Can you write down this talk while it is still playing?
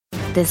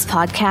This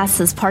podcast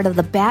is part of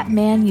the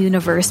Batman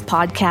Universe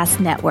Podcast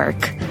Network,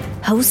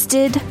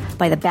 hosted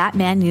by the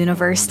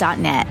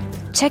BatmanUniverse.net.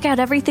 Check out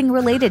everything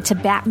related to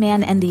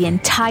Batman and the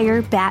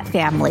entire Bat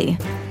family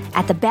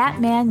at the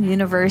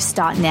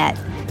BatmanUniverse.net,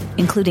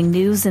 including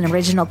news and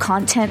original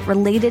content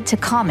related to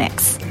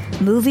comics,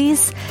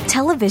 movies,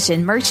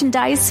 television,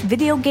 merchandise,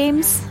 video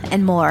games,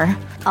 and more.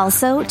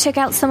 Also, check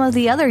out some of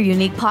the other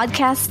unique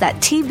podcasts that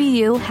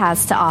TBU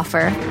has to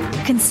offer.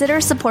 Consider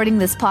supporting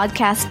this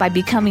podcast by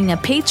becoming a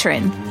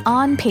patron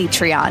on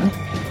Patreon.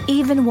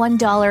 Even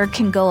 $1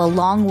 can go a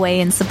long way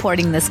in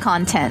supporting this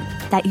content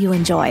that you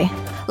enjoy.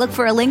 Look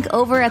for a link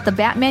over at the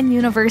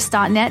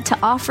BatmanUniverse.net to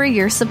offer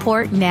your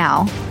support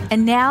now.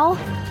 And now,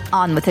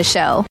 on with the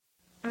show.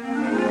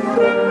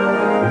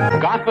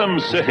 Gotham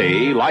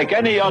City, like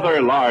any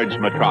other large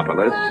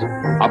metropolis,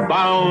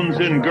 abounds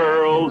in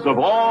girls of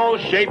all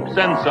shapes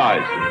and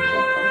sizes.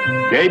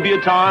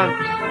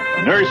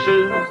 Debutantes,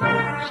 nurses,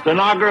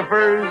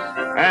 stenographers,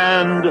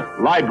 and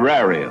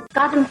librarians.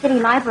 Gotham City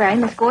Library,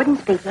 Miss Gordon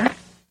speaking.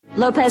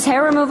 Lopez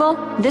hair removal.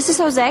 This is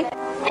Jose.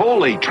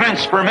 Holy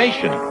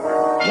transformation.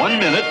 1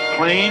 minute,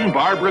 plain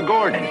Barbara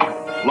Gordon,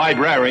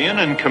 librarian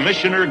and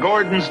Commissioner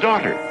Gordon's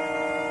daughter.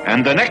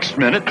 And the next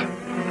minute,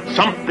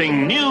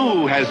 something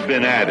new has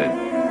been added.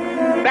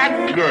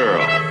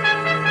 Batgirl,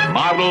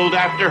 modeled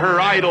after her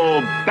idol,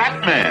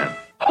 Batman.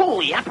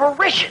 Holy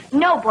apparition!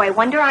 No, Boy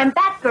Wonder, I'm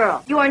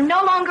Batgirl. You are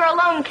no longer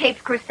alone,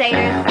 Capes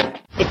Crusaders.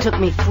 It took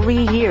me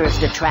 3 years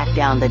to track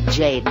down the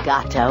Jade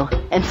Gato,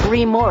 and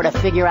 3 more to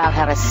figure out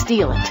how to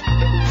steal it.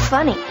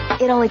 Funny,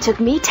 it only took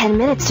me 10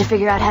 minutes to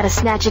figure out how to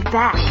snatch it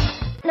back.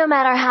 No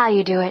matter how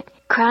you do it,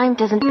 crime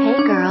doesn't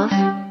pay, girls.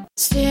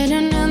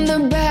 Sitting in the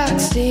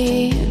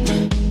backseat,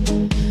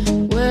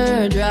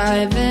 we're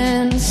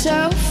driving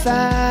so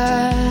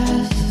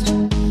fast.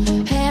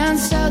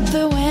 Hands out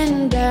the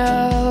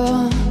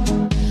window,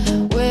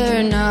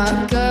 we're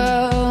not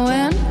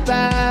going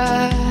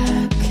back.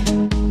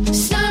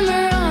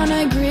 Summer on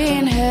a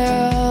green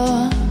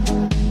hill,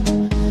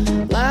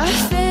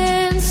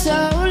 laughing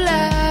so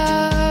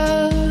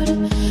loud.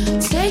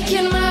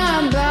 Taking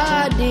my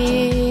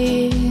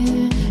body,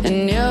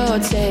 and you're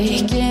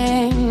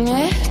taking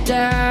it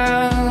down.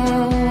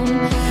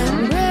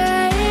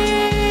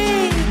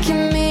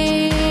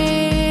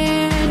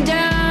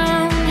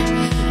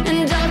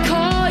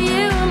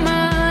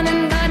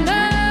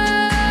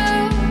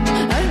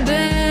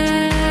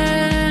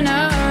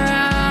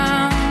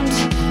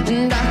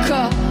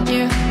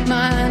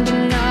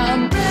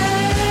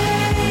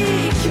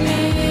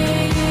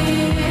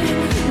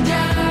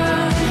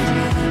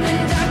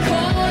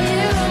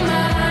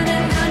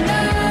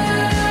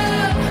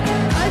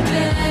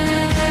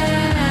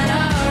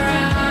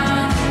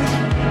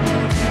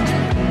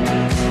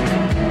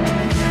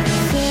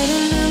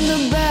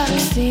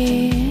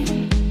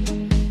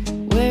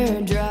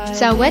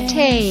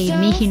 Salvete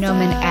mihi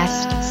nomen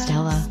est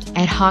Stella,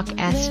 et hoc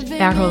est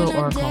Batgirl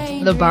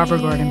Oracle, the Barbara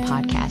Gordon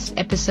podcast,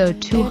 episode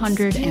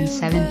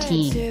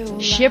 217,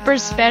 Shipper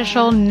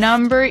Special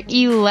number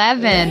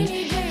 11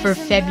 for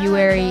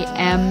February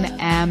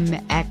MMXXII.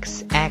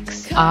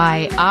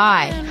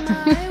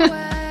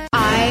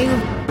 I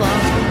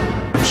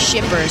love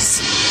shippers.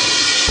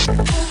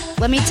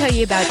 Let me tell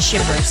you about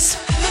shippers.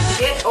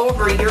 Get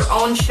over your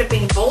own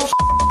shipping bullshit.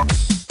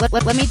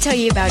 Let me tell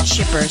you about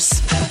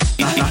shippers.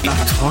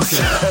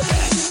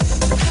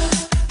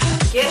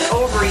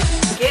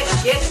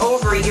 Get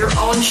over your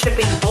own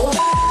shipping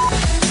bullshit.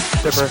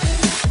 Shipper.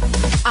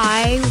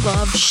 I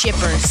love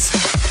shippers.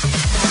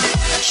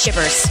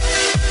 Shippers.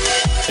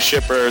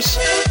 Shippers.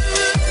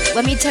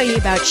 Let me tell you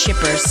about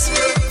shippers.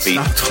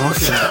 Stop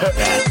talking about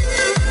that.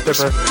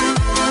 Shipper.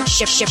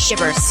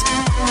 Shippers.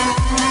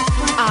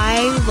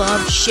 I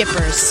love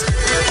shippers.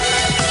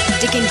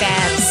 Dick and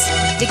Babs.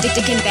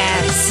 Dick and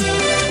Babs.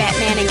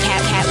 Batman and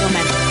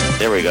Catwoman.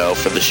 There we go,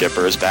 for the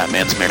shippers.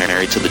 Batman's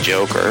married to the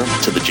Joker.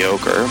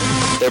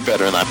 There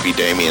better not be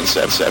Damien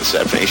said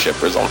any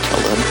shippers, I'll kill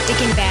them.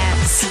 Dick and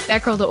Babs.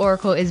 Batgirl the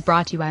Oracle is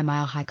brought to you by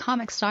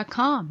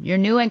MileHighComics.com, your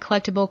new and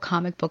collectible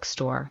comic book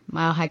store.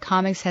 Mile High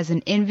Comics has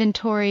an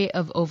inventory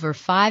of over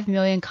 5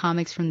 million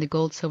comics from the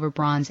gold, silver,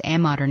 bronze,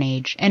 and modern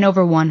age, and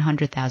over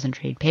 100,000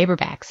 trade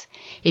paperbacks.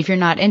 If you're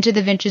not into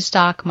the vintage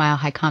stock, Mile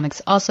High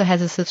Comics also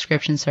has a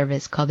subscription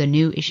service called the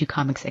New Issue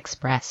Comics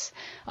Express,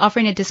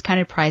 offering a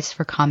discounted price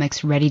for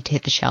comics ready to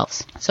hit the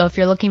shelves. So if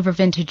you're looking for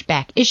vintage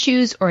back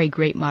issues or a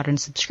great modern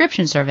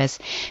subscription service,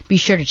 be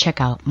sure to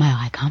check out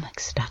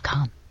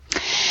MileHighComics.com.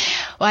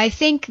 Well, I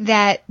think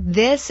that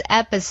this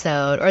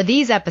episode, or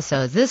these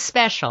episodes, this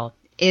special,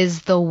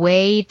 is the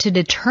way to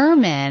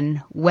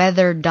determine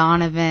whether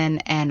Donovan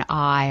and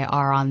I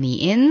are on the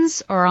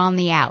ins or on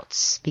the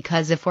outs.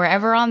 Because if we're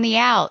ever on the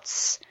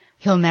outs,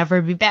 he'll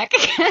never be back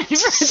again for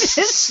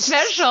this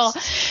special.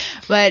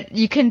 But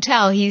you can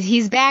tell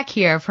he's back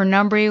here for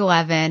number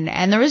 11.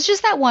 And there was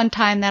just that one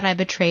time that I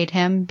betrayed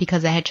him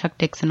because I had Chuck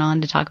Dixon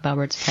on to talk about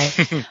Birds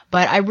of Prey.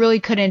 But I really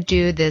couldn't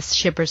do this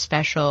Shipper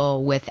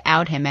special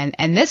without him.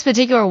 And this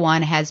particular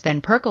one has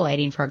been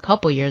percolating for a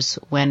couple years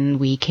when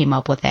we came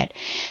up with it.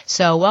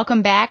 So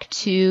welcome back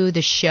to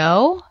the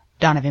show,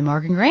 Donovan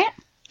Morgan Grant.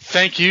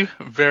 Thank you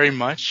very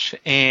much.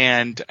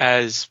 And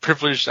as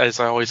privileged as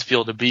I always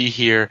feel to be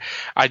here,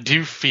 I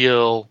do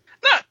feel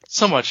not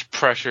so much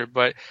pressure,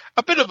 but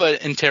a bit of an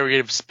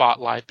interrogative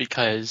spotlight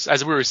because,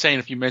 as we were saying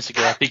a few minutes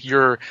ago, I think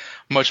you're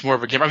much more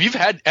of a gamer. I mean, you've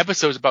had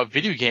episodes about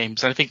video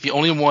games, and I think the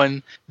only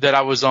one that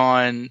I was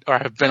on or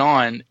have been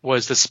on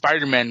was the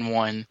Spider-Man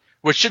one,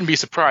 which shouldn't be a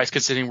surprise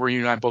considering where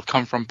you and I both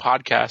come from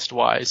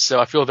podcast-wise. So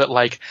I feel that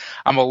like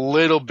I'm a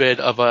little bit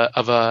of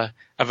a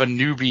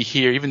newbie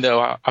here, even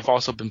though I've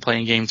also been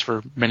playing games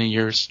for many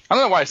years. I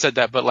don't know why I said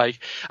that, but like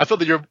I feel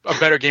that you're a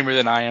better gamer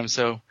than I am.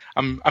 So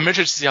I'm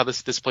interested to see how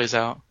this plays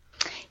out.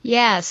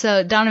 Yeah,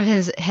 so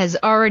Donovan has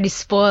already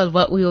spoiled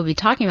what we will be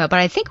talking about, but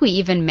I think we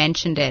even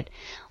mentioned it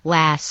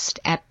last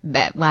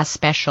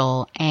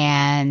special.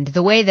 And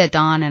the way that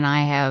Don and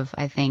I have,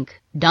 I think,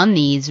 done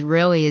these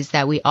really is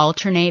that we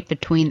alternate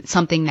between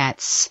something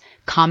that's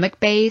comic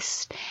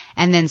based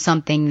and then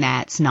something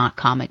that's not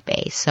comic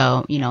based.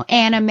 So,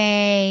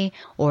 anime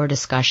or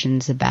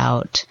discussions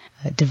about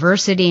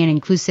diversity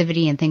and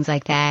inclusivity and things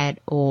like that,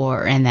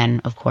 and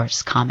then of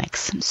course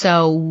comics.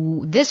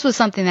 So this was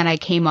something that I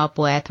came up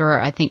with, or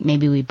I think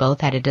maybe we both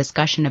had a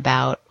discussion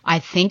about. I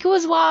think it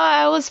was while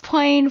I was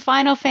playing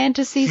Final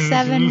Fantasy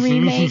VII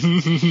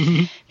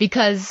Remake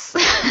because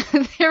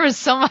there was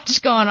so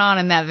much going on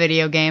in that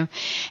video game.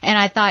 And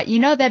I thought,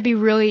 that'd be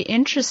really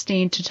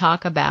interesting to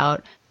talk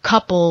about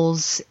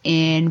couples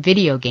in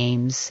video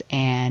games,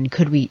 and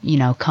could we,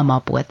 come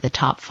up with the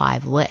top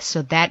 5 list.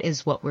 So that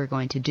is what we're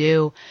going to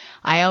do.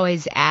 I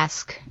always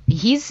ask,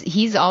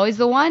 he's always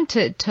the one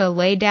to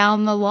lay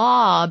down the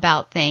law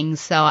about things.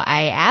 So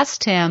I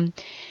asked him,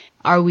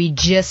 are we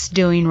just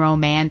doing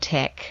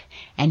romantic?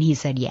 And he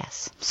said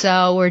yes.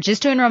 So we're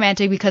just doing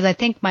romantic because I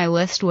think my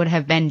list would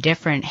have been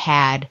different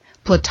had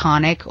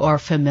platonic or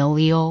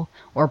familial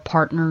or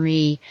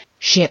partnery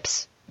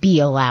ships be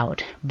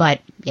allowed.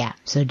 But yeah,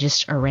 so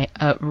just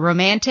a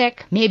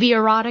romantic, maybe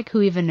erotic,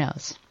 who even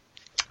knows.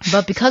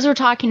 But because we're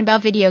talking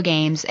about video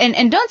games,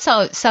 and don't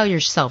sell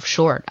yourself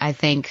short, I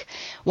think,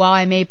 while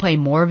I may play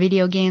more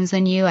video games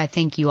than you, I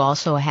think you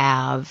also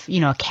have,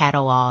 a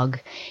catalog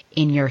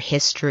in your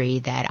history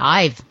that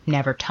I've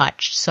never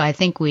touched. So I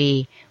think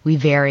we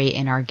vary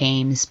in our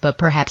games, but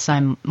perhaps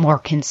I'm more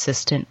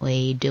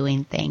consistently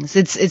doing things.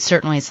 It's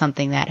certainly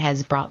something that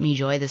has brought me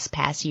joy this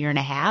past year and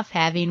a half,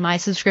 having my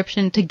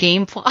subscription to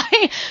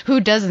Gamefly,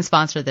 who doesn't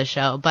sponsor the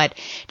show, but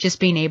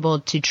just being able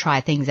to try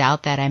things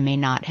out that I may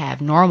not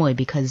have normally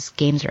because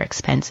games are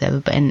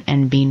expensive and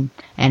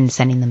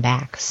sending them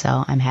back.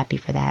 So I'm happy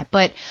for that.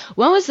 But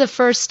when was the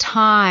first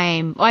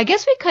time? Well, I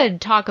guess we could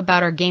talk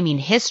about our gaming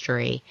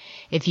history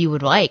if you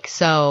would like.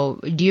 So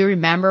do you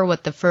remember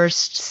what the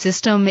first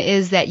system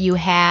is that you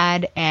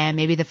had, and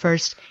maybe the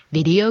first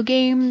video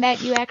game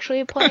that you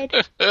actually played?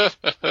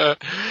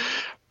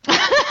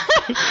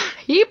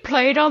 He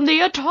played on the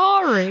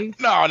Atari.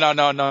 No.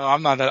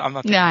 I'm not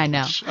that. Yeah, I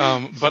know.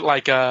 But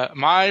like,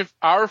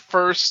 our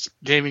first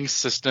gaming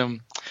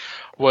system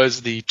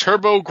was the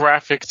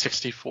TurboGrafx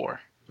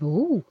 64.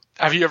 Ooh.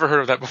 Have you ever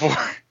heard of that before?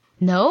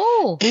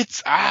 No.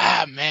 It's,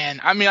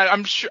 man. I mean,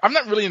 I'm sure, I'm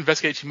not really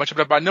investigating too much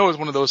about it, but I know it was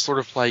one of those sort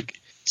of like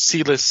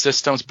C-list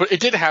systems, but it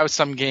did have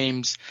some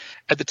games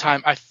at the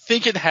time. I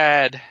think it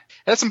had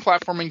some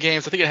platforming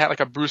games. I think it had like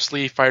a Bruce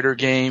Lee fighter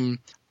game.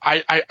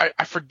 I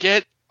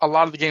forget a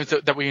lot of the games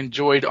that we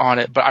enjoyed on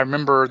it, but I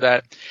remember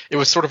that it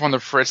was sort of on the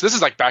fritz. This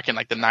is like back in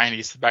like the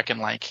 90s, back in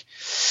like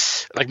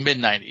mid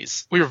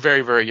 90s. We were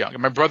very, very young.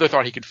 And my brother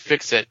thought he could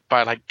fix it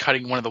by like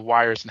cutting one of the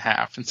wires in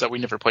half. And so we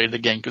never played it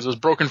again because it was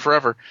broken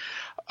forever.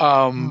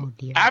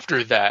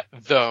 After that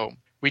though,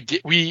 we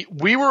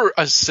were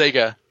a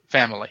Sega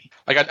family.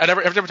 Like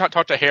every time I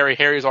talked to Harry,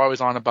 Harry's always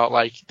on about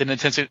like the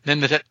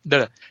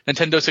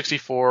Nintendo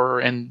 64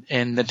 and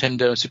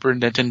Nintendo, Super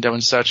Nintendo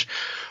and such.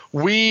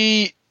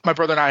 My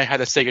brother and I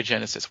had a Sega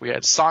Genesis. We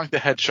had Sonic the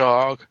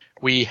Hedgehog.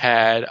 We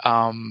had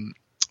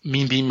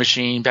Mean Bean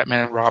Machine,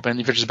 Batman and Robin,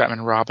 The Adventures of Batman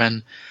and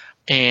Robin.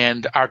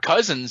 And our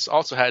cousins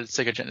also had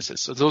Sega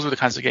Genesis. So those were the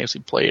kinds of games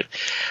we played.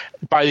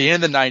 By the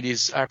end of the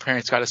 90s, our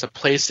parents got us a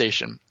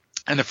PlayStation.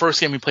 And the first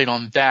game we played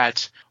on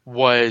that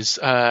was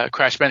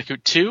Crash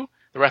Bandicoot 2,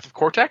 The Wrath of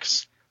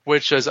Cortex,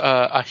 which was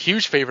a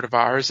huge favorite of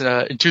ours,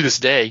 and to this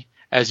day,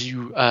 as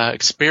you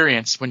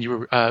experienced when you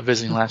were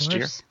visiting last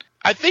year.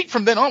 I think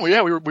from then on, we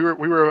were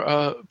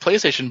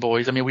PlayStation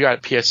boys. I mean, we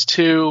got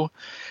PS2,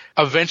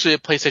 eventually a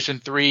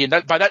PlayStation 3,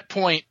 and by that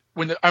point,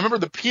 I remember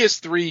the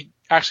PS3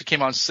 actually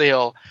came on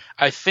sale,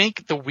 I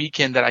think the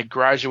weekend that I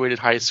graduated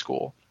high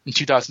school in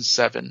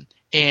 2007.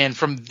 And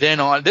from then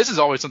on, this is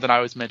always something I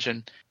always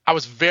mention, I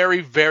was very,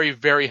 very,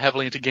 very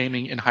heavily into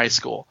gaming in high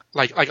school.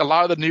 Like a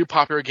lot of the new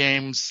popular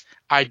games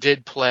I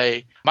did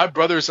play. My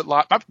brother's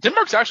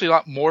Denmark's actually a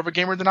lot more of a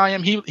gamer than I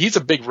am. He's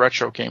a big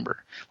retro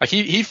gamer. Like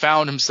he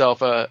found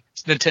himself a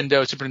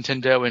Nintendo, Super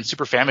Nintendo, and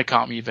Super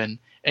Famicom even,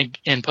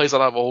 and plays a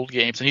lot of old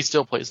games, and he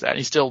still plays that.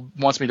 He still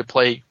wants me to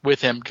play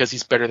with him because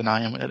he's better than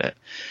I am at it.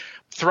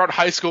 Throughout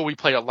high school, we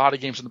played a lot of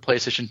games on the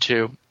PlayStation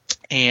 2.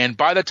 And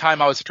by the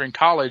time I was entering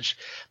college,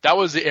 that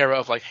was the era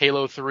of like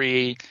Halo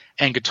 3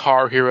 and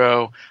Guitar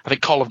Hero. I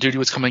think Call of Duty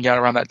was coming out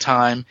around that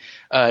time.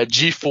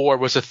 G4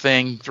 was a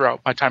thing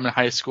throughout my time in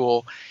high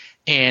school.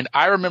 And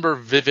I remember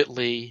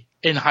vividly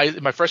in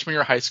my freshman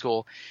year of high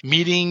school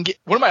meeting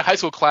one of my high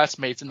school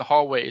classmates in the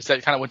hallways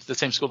that kind of went to the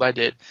same school that I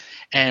did.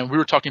 And we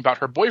were talking about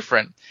her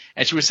boyfriend.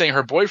 And she was saying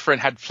her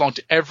boyfriend had flunked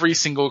every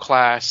single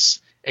class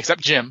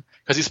except gym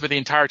because he spent the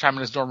entire time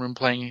in his dorm room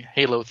playing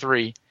Halo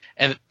 3.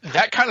 And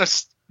that kind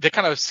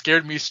of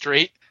scared me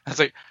straight. I was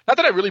like, not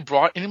that I really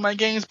brought any of my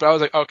games, but I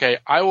was like, okay,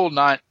 I will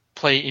not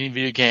play any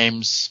video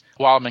games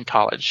while I'm in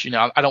college. You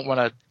know, I don't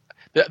want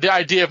to. The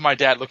idea of my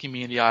dad looking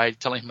me in the eye,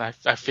 telling him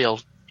I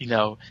failed, you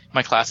know,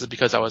 my classes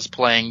because I was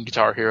playing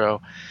Guitar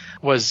Hero,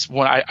 was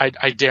one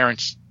I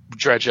daren't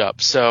dredge up.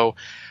 So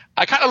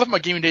I kind of left my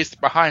gaming days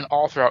behind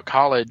all throughout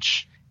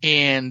college,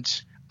 and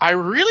I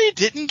really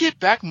didn't get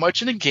back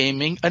much into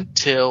gaming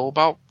until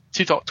about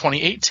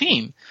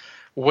 2018.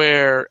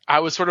 Where I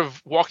was sort of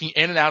walking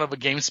in and out of a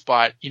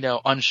GameSpot, you know,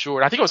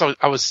 unsure. I think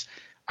I was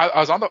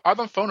on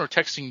the phone or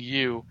texting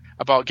you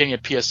about getting a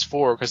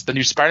PS4 because the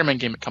new Spider-Man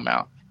game had come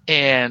out.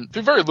 And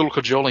through very little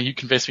cajoling, you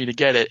convinced me to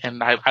get it,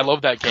 and I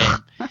love that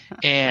game.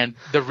 And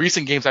the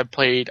recent games I've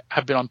played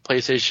have been on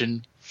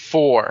PlayStation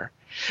 4.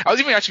 I was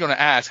even actually going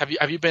to ask,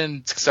 have you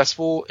been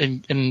successful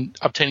in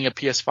obtaining a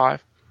PS5?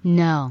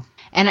 No.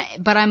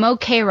 But I'm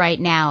okay right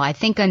now. I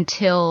think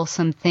until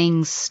some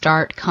things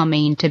start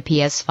coming to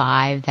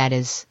PS5 that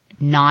is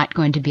not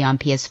going to be on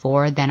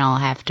PS4, then I'll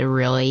have to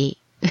really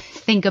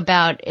think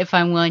about if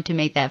I'm willing to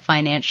make that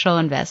financial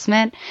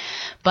investment.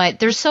 But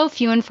there's so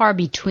few and far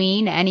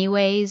between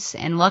anyways,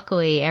 and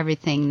luckily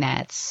everything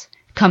that's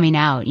coming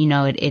out, you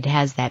know, it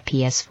has that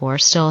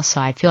PS4 still, so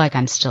I feel like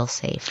I'm still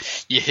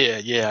safe.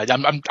 Yeah.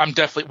 I'm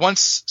definitely,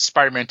 once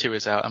Spider-Man 2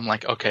 is out, I'm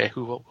like, okay,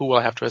 who will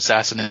I have to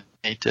assassinate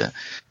to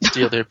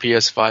steal their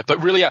PS5?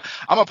 But really, I'm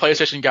a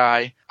PlayStation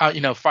guy.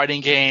 You know,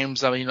 fighting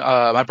games. I mean,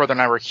 my brother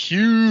and I were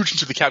huge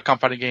into the Capcom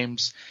fighting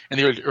games in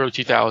the early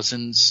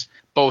 2000s,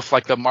 both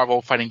like the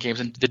Marvel fighting games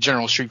and the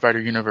general Street Fighter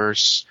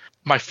universe.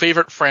 My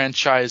favorite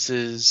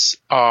franchises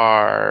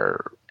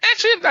are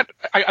actually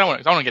I don't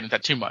want to get into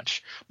that too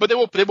much, but they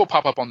will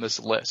pop up on this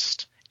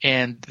list.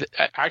 And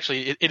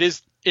actually, it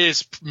is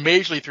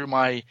majorly through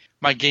my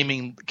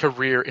gaming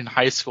career in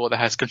high school that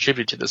has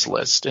contributed to this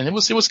list, and it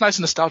was nice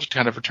and nostalgic to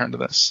kind of return to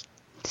this.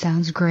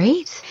 Sounds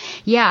great.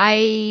 Yeah,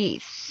 I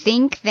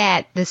think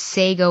that the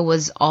Sega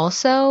was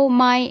also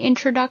my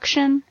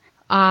introduction.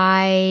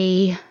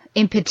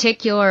 In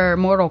particular,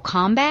 Mortal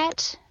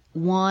Kombat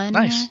 1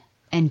 nice.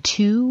 and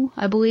 2,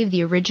 I believe,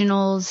 the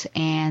originals,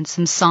 and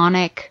some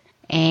Sonic,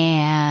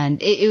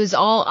 and it was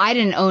all, I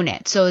didn't own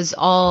it, so it was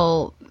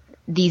all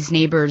these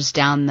neighbors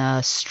down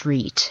the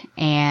street.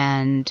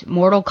 And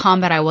Mortal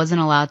Kombat I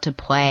wasn't allowed to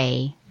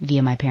play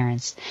via my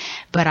parents,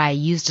 but I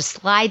used a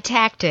slide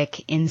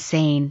tactic in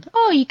saying,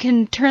 oh, you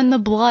can turn the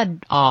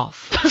blood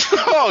off.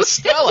 Oh,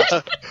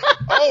 Stella!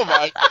 Oh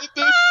my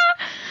goodness!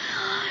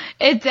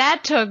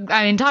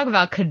 Talk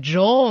about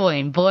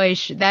cajoling. Boy,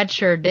 that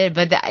sure did.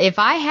 But if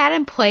I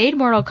hadn't played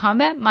Mortal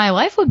Kombat, my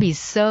life would be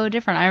so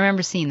different. I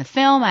remember seeing the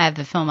film. I have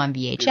the film on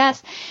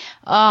VHS.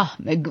 Oh,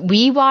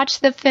 we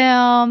watched the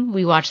film.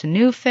 We watched the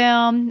new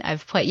film.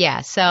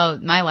 So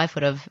my life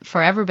would have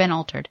forever been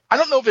altered. I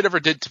don't know if it ever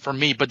did for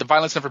me, but the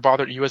violence never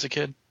bothered you as a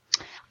kid?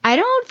 I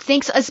don't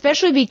think so,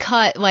 especially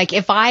because, like,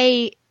 if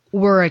I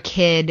were a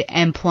kid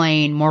and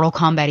playing Mortal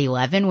Kombat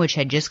 11, which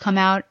had just come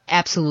out,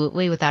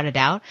 absolutely, without a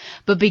doubt.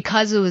 But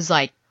because it was,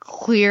 like,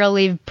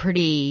 clearly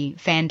pretty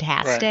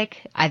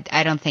fantastic, right.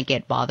 I don't think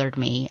it bothered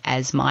me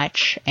as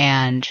much.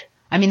 And,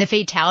 I mean, the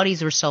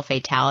fatalities were still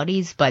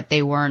fatalities, but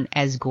they weren't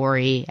as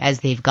gory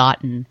as they've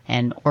gotten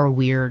or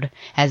weird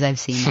as I've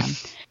seen them.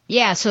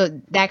 Yeah, so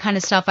that kind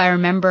of stuff. I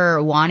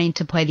remember wanting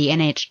to play the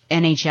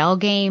NHL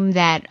game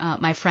that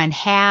my friend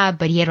had,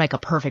 but he had like a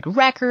perfect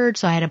record,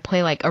 so I had to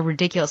play like a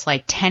ridiculous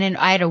I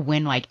had to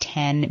win like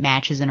 10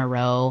 matches in a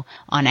row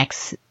on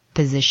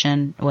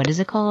Exposition. What is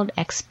it called?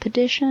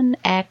 Expedition?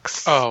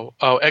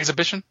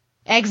 Exhibition?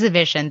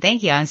 Exhibition.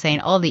 Thank you. I'm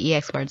saying all the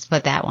EX words,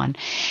 but that one.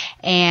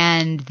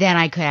 And then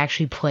I could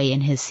actually play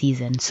in his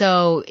season.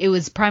 So it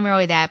was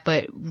primarily that,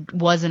 but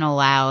wasn't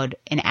allowed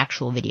an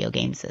actual video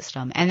game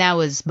system. And that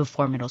was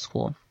before middle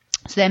school.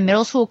 So then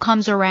middle school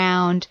comes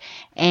around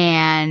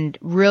and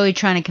really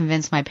trying to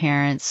convince my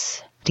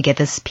parents to get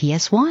this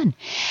PS1.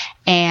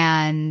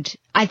 And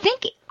I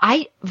think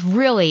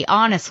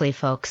honestly,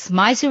 folks,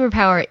 my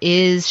superpower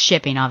is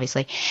shipping,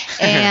 obviously,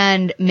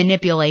 and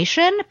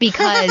manipulation,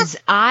 because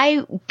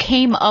I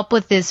came up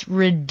with this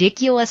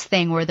ridiculous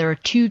thing where there are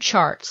two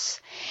charts.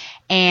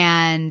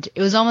 and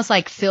it was almost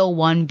like fill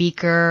one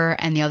beaker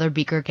and the other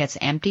beaker gets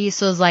empty.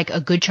 So it was like a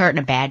good chart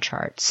and a bad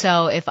chart.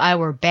 So if I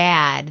were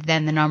bad,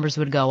 then the numbers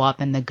would go up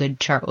and the good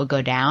chart would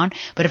go down.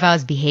 But if I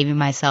was behaving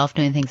myself,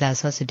 doing things I was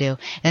supposed to do,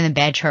 then the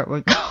bad chart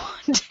would go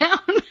down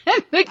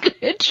and the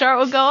good chart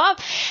would go up.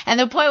 And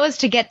the point was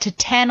to get to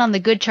 10 on the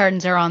good chart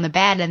and 0 on the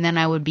bad, and then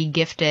I would be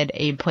gifted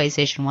a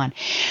PlayStation 1.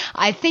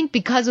 I think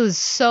because it was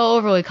so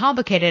overly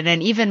complicated,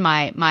 and even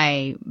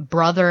my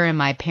brother and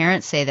my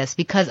parents say this,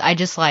 because I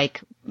just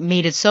like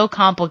made it so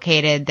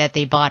complicated that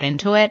they bought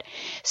into it.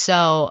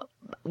 So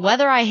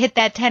whether I hit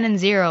that 10 and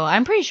 0,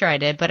 I'm pretty sure I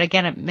did, but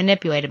again, I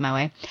manipulated my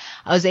way.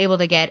 I was able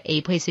to get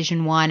a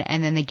PlayStation 1,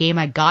 and then the game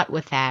I got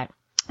with that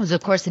was,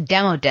 of course, a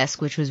demo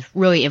disc, which was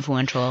really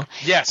influential.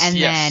 Yes, and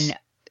then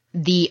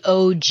the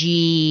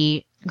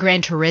OG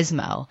Gran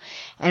Turismo.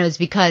 And it was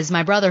because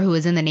my brother, who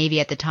was in the Navy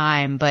at the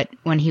time, but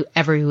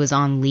whenever he was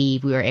on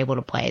leave, we were able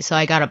to play. So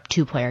I got up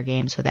 2-player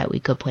games so that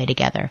we could play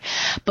together.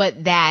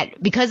 But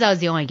that, because that was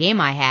the only game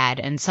I had,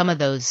 and some of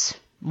those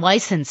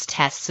license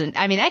tests, and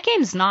I mean, that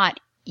game's not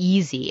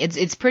easy.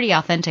 It's pretty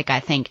authentic, I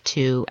think,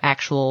 to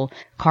actual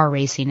car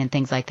racing and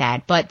things like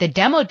that. But the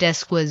demo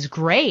disc was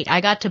great. I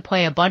got to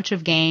play a bunch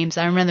of games.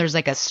 I remember there's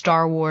like a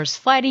Star Wars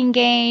fighting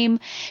game.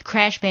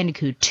 Crash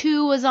Bandicoot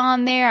 2 was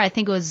on there. I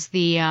think it was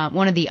the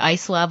one of the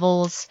ice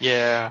levels.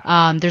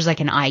 Yeah. There's like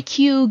an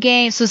IQ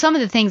game. So some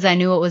of the things I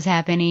knew what was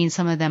happening,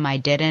 some of them I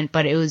didn't,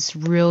 but it was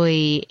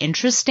really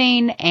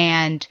interesting,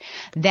 and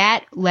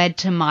that led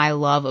to my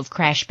love of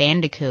Crash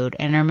Bandicoot.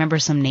 And I remember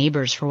some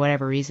neighbors, for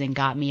whatever reason,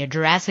 got me a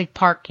Jurassic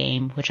Park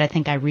game, which I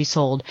think I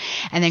resold,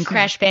 and then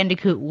Crash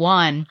Bandicoot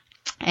 1.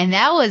 And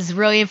that was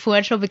really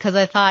influential because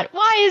I thought,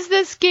 why is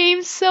this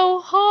game so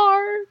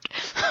hard?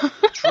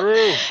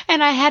 True.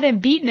 And I hadn't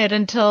beaten it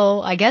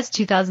until, I guess,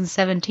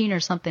 2017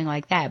 or something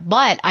like that.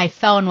 But I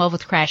fell in love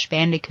with Crash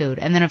Bandicoot.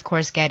 And then, of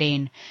course,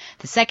 getting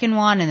the second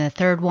one and the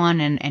third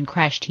one and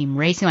Crash Team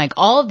Racing. Like,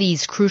 all of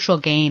these crucial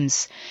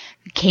games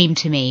came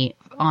to me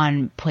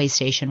on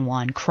PlayStation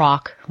 1,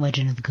 Croc,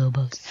 Legend of the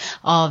Gobos,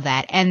 all of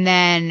that. And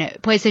then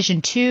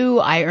PlayStation 2,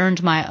 I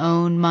earned my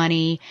own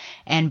money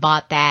and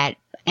bought that.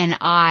 And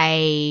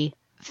I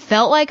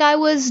felt like I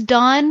was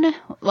done,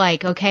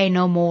 like, okay,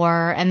 no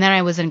more. And then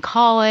I was in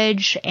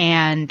college,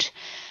 and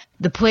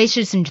the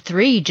PlayStation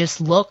 3 just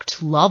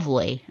looked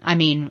lovely. I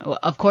mean,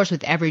 of course,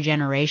 with every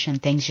generation,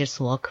 things just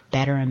look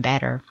better and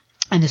better.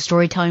 And the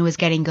storytelling was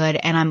getting good.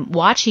 And I'm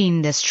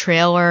watching this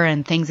trailer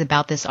and things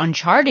about this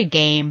Uncharted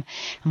game.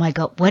 I'm like,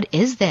 oh, what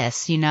is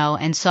this? You know?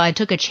 And so I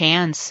took a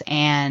chance,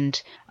 and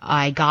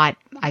I got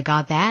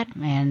that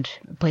and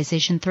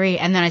PlayStation 3.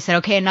 And then I said,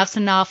 okay, enough's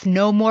enough.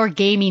 No more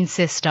gaming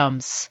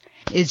systems.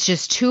 It's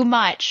just too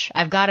much.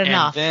 I've got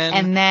enough.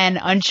 And then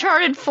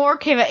Uncharted 4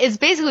 came out. It's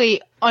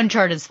basically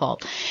Uncharted's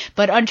fault.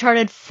 But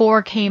Uncharted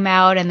 4 came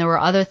out, and there were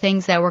other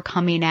things that were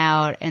coming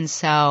out. And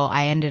so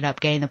I ended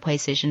up getting the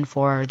PlayStation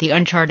 4, the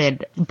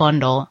Uncharted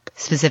bundle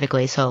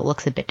specifically, so it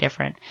looks a bit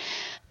different.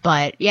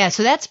 But yeah,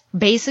 so that's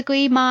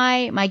basically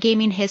my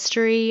gaming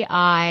history.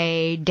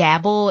 I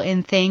dabble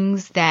in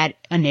things that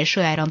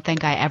initially I don't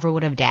think I ever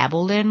would have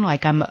dabbled in.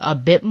 Like, I'm a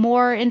bit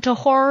more into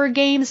horror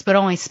games, but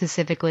only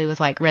specifically with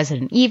like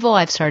Resident Evil.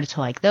 I've started to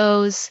like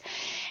those,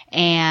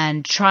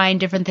 and trying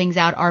different things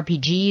out,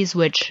 RPGs,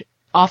 which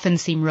often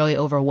seem really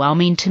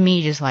overwhelming to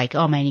me. Just like,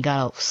 oh man, you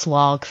gotta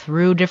slog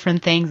through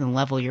different things and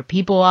level your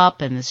people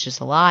up, and it's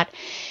just a lot.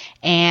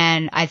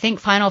 And I think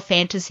Final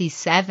Fantasy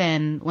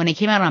VII, when it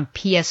came out on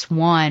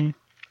PS1,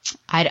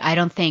 I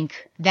don't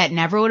think that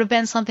never would have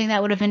been something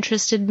that would have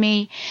interested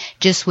me.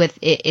 Just with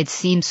it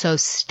seems so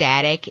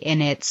static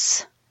in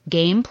its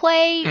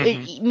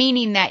gameplay,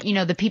 meaning that, you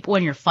know, the people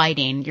when you're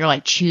fighting, you're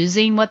like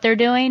choosing what they're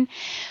doing.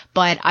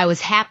 But I was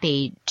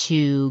happy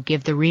to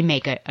give the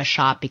remake a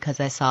shot because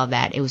I saw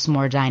that it was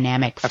more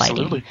dynamic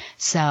fighting. Absolutely.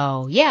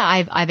 So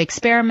yeah, I've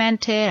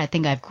experimented. I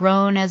think I've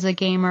grown as a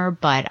gamer,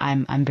 but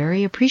I'm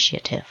very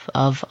appreciative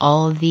of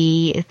all of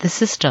the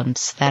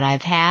systems that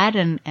I've had,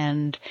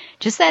 and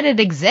just that it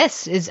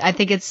exists I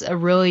think it's a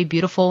really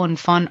beautiful and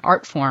fun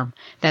art form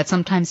that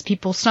sometimes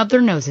people snub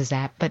their noses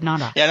at, but not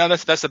us. Yeah, no,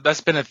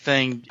 that's been a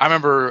thing. I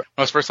remember when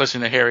I was first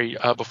listening to Harry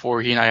before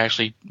he and I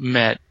actually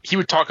met. He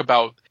would talk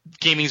about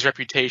gaming's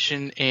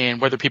reputation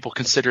and whether people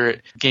consider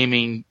it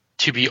gaming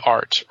to be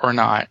art or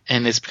not.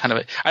 And it's kind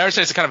of I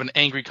understand it's kind of an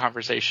angry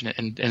conversation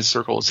in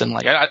circles. And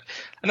like, I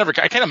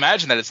can't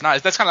imagine that it's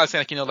not. That's kind of like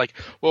saying, like, you know, like,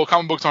 well,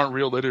 comic books aren't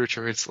real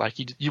literature. It's like,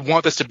 you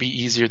want this to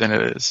be easier than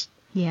it is.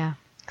 Yeah.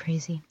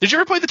 Crazy. Did you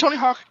ever play the Tony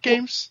Hawk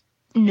games?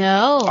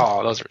 No.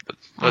 Oh, those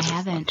I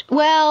haven't. Fun.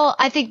 Well,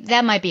 I think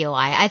that might be a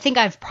lie. I think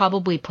I've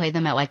probably played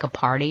them at like a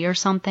party or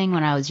something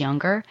when I was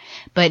younger,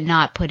 but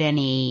not put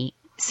any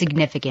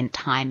significant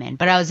time in.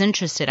 But I was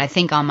interested. I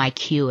think on my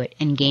queue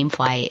in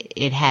GameFly,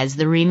 it has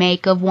the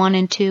remake of 1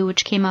 and 2,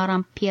 which came out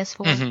on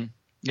PS4. Mm-hmm.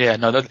 Yeah,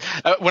 no.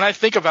 When I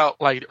think about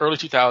like early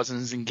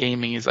 2000s in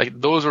gaming, is like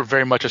those were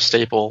very much a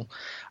staple.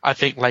 I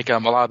think like a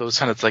lot of those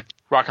kind of like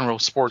rock and roll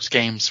sports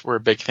games were a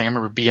big thing. I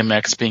remember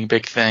BMX being a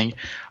big thing,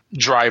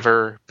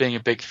 Driver being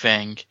a big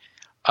thing.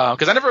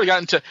 Because I never really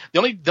got into the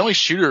only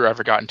shooter I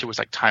ever got into was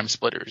like Time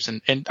Splitters,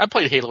 and I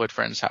played Halo at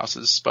friends'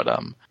 houses, but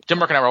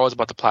Denmark and I were always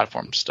about the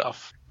platform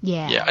stuff.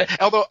 Yeah.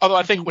 Although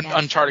I think when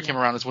Uncharted came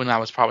around is when I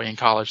was probably in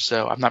college,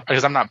 so I'm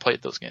not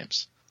played those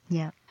games.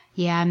 Yeah.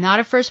 Yeah, I'm not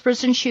a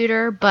first-person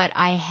shooter, but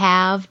I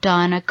have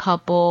done a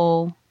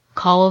couple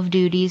Call of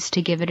Duties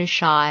to give it a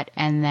shot,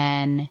 and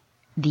then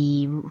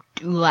the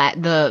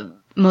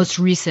most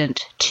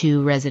recent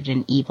 2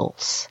 Resident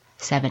Evils,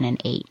 7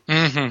 and 8.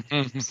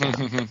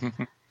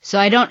 So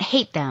I don't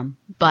hate them,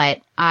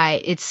 but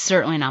it's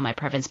certainly not my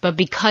preference. But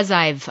because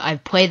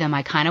I've played them,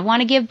 I kind of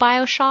want to give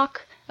BioShock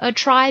a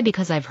try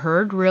because I've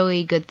heard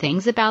really good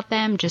things about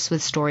them, just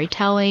with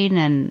storytelling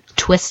and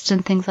twists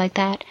and things like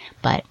that.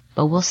 But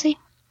we'll see.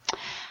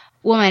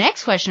 Well, my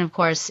next question, of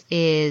course,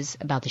 is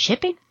about the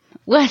shipping.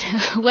 When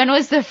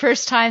was the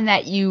first time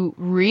that you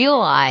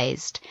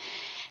realized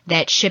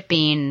that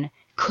shipping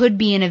could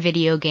be in a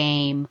video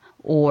game,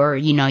 or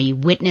you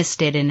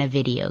witnessed it in a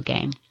video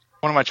game?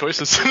 One of my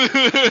choices.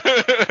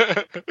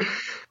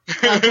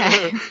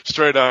 Okay.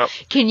 Straight up.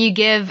 Can you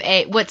give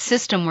what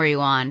system were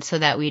you on so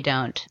that we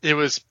don't? It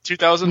was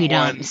 2001. We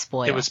don't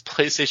spoil. It was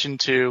PlayStation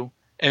 2,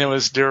 and it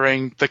was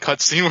during the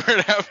cutscene where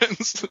it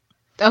happens.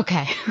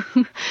 Okay.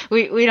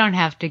 We don't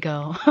have to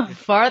go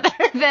farther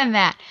than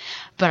that,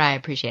 but I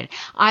appreciate it.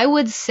 I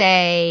would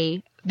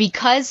say,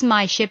 because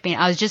I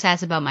was just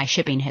asked about my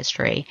shipping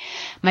history.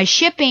 My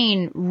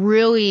shipping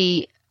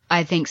really,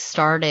 I think,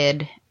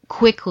 started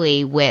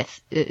quickly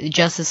with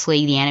Justice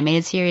League, the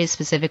animated series,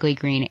 specifically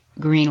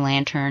Green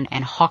Lantern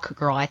and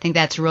Hawkgirl. I think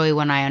that's really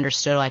when I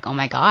understood, like, oh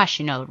my gosh,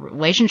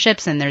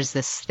 relationships, and there's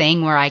this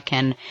thing where I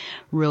can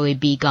really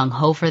be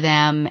gung-ho for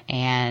them,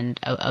 and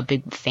a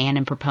big fan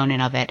and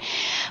proponent of it.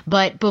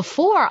 But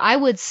before, I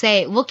would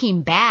say,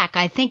 looking back,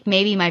 I think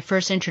maybe my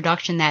first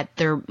introduction that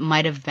there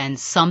might have been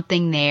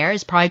something there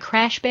is probably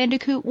Crash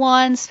Bandicoot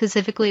 1,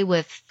 specifically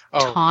with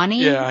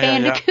Tawny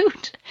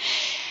Bandicoot. Yeah.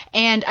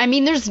 And, I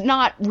mean, there's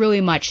not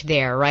really much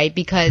there, right?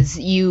 Because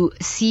you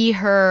see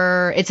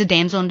her, it's a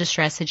damsel in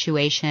distress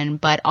situation,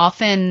 but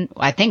often,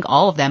 I think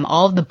all of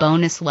the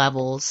bonus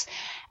levels,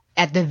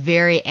 at the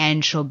very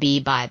end, she'll be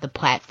by the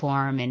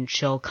platform, and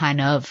she'll kind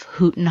of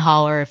hoot and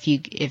holler if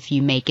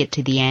you make it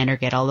to the end or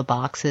get all the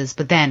boxes.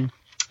 But then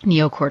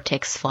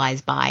Neocortex flies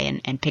by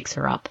and picks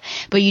her up.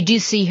 But you do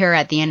see her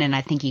at the end, and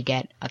I think you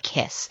get a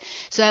kiss.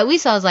 So at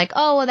least I was like,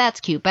 oh, well, that's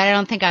cute. But I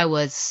don't think I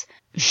was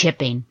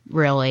shipping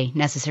really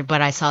necessary,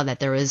 but I saw that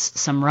there was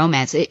some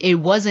romance. It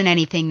wasn't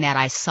anything that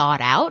I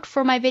sought out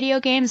for my video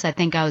games. I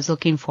think I was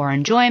looking for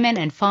enjoyment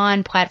and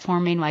fun,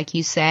 platforming, like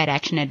you said,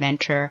 action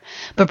adventure.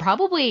 But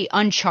probably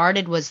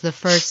Uncharted was the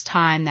first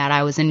time that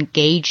I was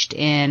engaged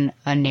in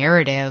a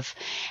narrative.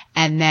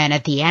 And then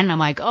at the end, I'm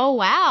like, oh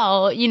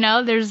wow,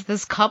 there's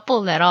this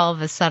couple that all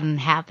of a sudden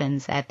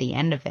happens at the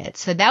end of it.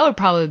 So that would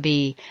probably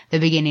be the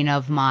beginning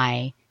of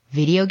my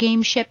video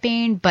game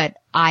shipping, but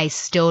I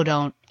still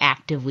don't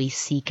actively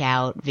seek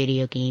out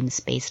video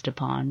games based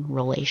upon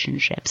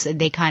relationships.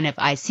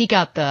 I seek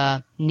out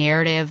the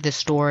narrative, the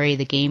story,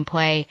 the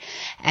gameplay,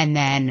 and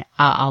then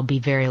I'll be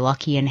very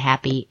lucky and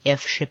happy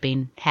if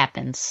shipping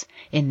happens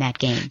in that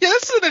game. Yeah,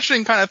 that's an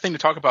interesting kind of thing to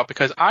talk about,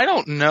 because I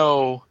don't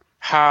know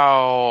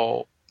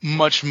how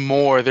much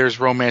more there's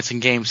romance in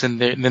games than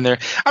there.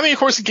 I mean, of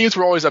course, the games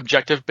were always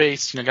objective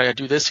based. Gotta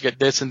do this to get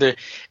this, and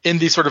in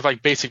the sort of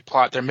like basic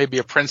plot, there may be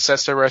a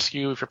princess to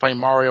rescue if you're playing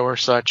Mario or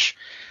such.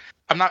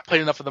 I've not played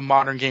enough of the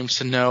modern games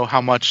to know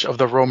how much of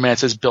the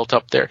romance is built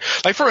up there.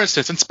 Like, for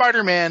instance, in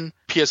Spider-Man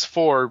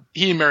PS4,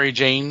 he and Mary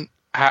Jane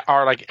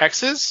are like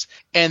exes,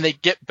 and they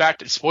get back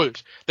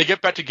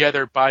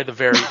together by the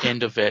very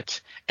end of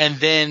it. And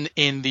then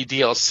in the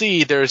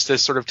DLC, there's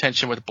this sort of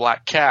tension with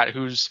Black Cat,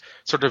 who's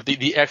sort of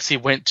the ex he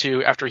went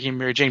to after he and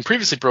Mary Jane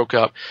previously broke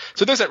up.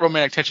 So there's that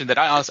romantic tension that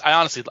I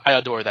honestly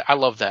adore that. I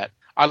love that.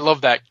 I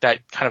love that kind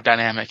of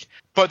dynamic.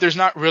 But there's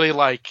not really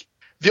like,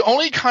 the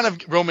only kind of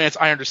romance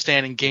I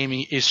understand in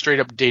gaming is straight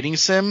up dating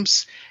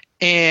sims.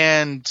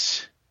 And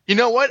you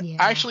know what? Yeah.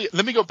 Actually,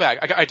 let me go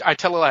back. I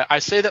tell a lie. I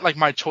say that like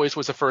my choice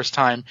was the first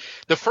time.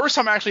 The first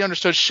time I actually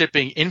understood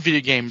shipping in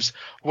video games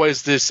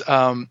was this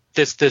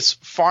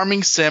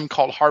farming sim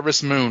called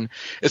Harvest Moon.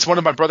 It's one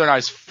of my brother and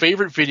I's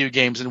favorite video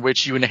games, in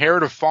which you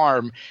inherit a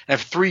farm and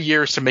have 3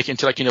 years to make it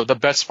into like, the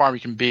best farm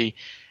you can be.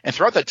 And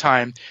throughout that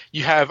time,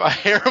 you have a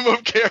harem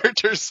of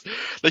characters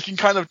that you can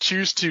kind of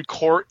choose to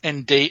court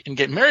and date and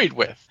get married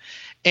with.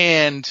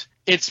 And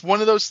it's one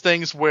of those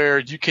things where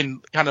you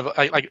can kind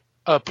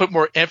of put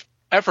more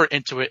effort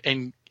into it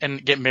and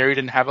get married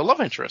and have a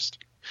love interest.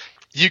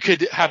 You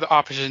could have the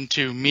option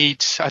to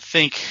meet, I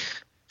think,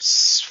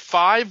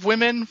 5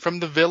 women from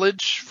the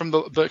village, from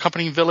the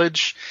accompanying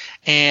village,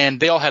 and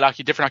they all had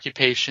different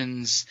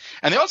occupations,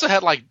 and they also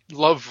had like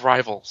love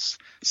rivals.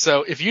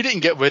 So if you didn't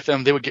get with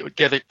them, they would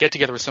get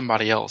together with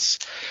somebody else.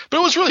 But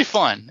it was really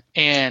fun,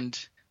 and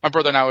my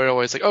brother and I were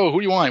always like, oh, who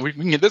do you want? We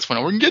can get this one,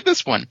 or we can get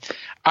this one.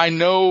 I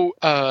know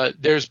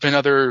there's been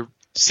other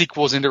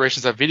sequels and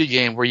iterations of video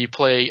game where you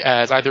play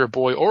as either a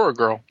boy or a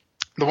girl.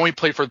 The one we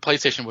played for the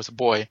PlayStation was a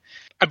boy.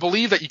 I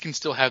believe that you can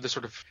still have this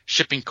sort of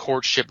shipping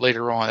courtship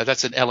later on.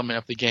 That's an element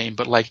of the game.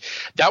 But like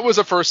that was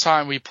the first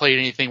time we played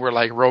anything where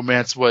like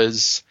romance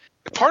was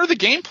part of the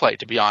gameplay,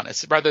 to be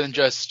honest, rather than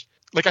just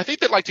like I think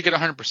that like to get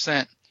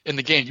 100% in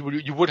the game,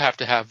 you would have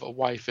to have a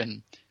wife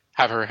and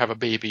have her have a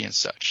baby and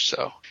such.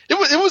 So it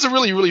was a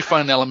really, really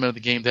fun element of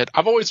the game that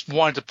I've always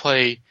wanted to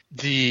play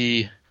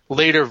the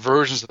later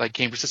versions of that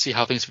game just to see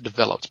how things have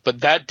developed.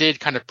 But that did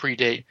kind of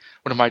predate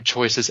one of my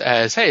choices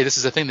as, hey, this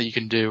is a thing that you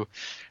can do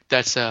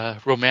that's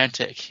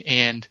romantic.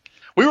 And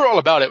we were all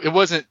about it. It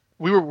wasn't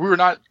we were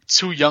not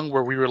too young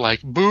where we were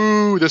like,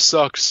 boo, this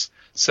sucks.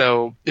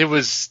 So it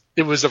was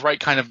the right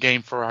kind of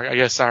game for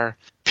our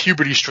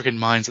puberty-stricken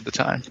minds at the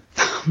time.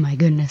 Oh my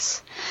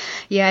goodness.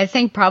 Yeah, I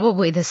think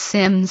probably The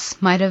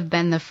Sims might have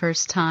been the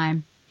first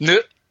time.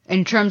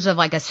 In terms of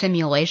like a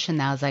simulation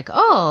that was like,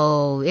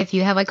 oh, if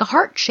you have like a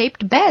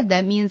heart-shaped bed,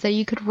 that means that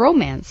you could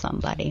romance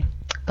somebody.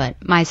 But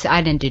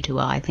I didn't do too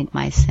well. I think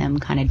my Sim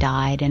kind of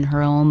died in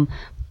her own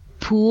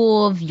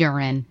pool of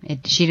urine.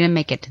 She didn't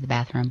make it to the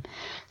bathroom.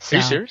 So Are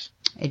you serious?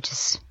 It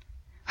just...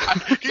 I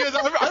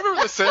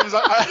remember The Sims.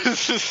 I remember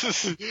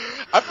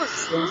The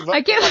Sims.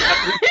 I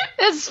can't.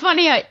 It's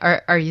funny.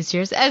 Are you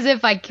serious? As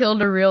if I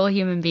killed a real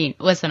human being.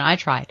 Listen, I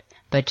tried,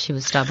 but she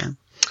was stubborn.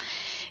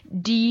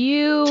 Do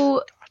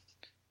you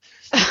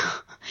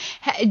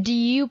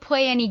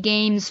play any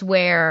games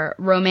where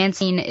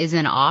romancing is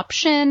an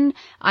option?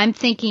 I'm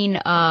thinking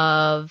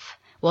of,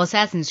 well,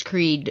 Assassin's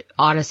Creed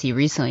Odyssey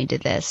recently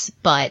did this,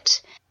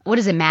 but what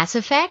is it, Mass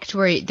Effect,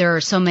 where there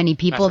are so many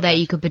people that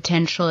you could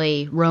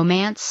potentially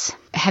romance?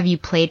 Have you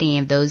played any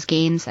of those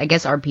games? I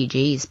guess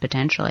RPGs,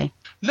 potentially.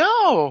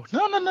 No.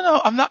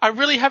 I'm not. I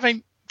really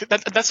haven't.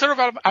 That's sort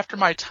of after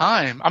my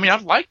time. I mean,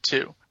 I'd like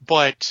to,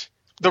 but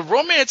the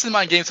romance in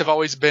my games have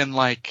always been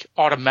like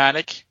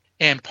automatic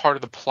and part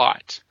of the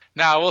plot.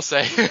 Now, I will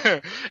say,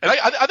 and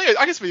I think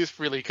I can speak this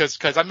freely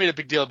because I made a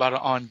big deal about it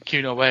on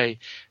Q&A,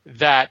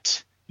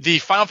 that the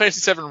Final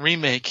Fantasy VII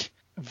Remake,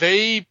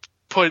 they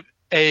put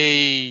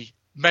a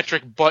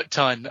metric butt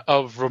ton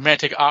of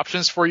romantic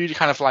options for you to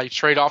kind of like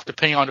trade off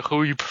depending on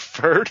who you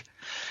preferred.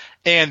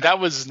 And that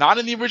was not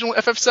in the original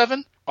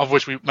FF7, of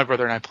which my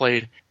brother and I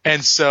played.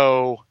 And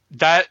so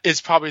that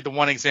is probably the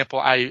one example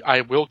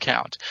I will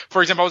count.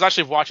 For example, I was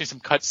actually watching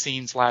some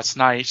cutscenes last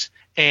night,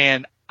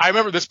 and I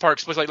remember this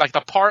part was like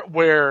the part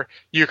where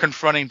you're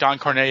confronting Don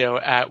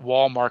Corneo at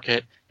Wall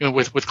Market, you know,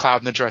 with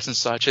Cloud in the dress and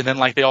such, and then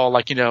like they all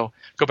like, you know,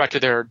 go back to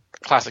their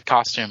classic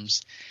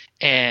costumes.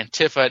 And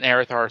Tifa and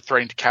Aerith are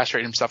threatening to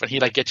castrate himself, and he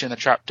like gets you in the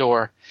trap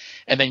door,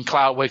 and then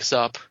Cloud wakes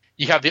up.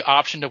 You have the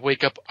option to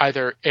wake up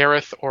either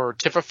Aerith or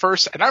Tifa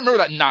first, and I remember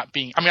that not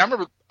being. I mean, I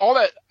remember all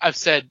that I've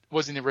said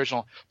was in the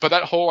original, but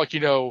that whole like, you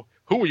know,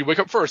 who will you wake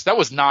up first? That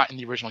was not in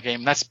the original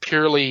game. That's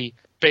purely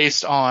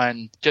based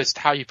on just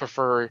how you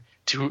prefer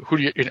to who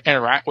you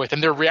interact with,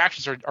 and their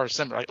reactions are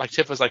similar. Like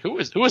Tifa's like, who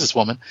is this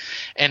woman?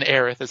 And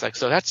Aerith is like,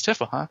 so that's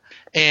Tifa, huh?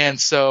 And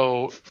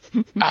so,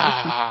 it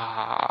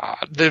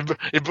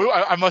blew.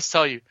 I must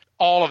tell you,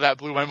 all of that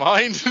blew my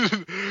mind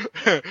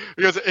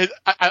because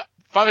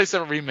Final Fantasy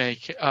VII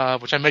Remake,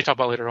 which I may talk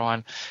about later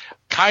on,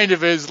 kind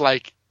of is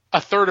like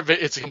a third of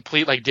it. It's a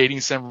complete like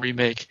dating sim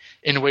remake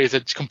in ways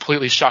that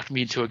completely shocked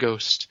me into a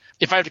ghost.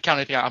 If I have to count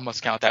anything, I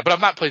must count that. But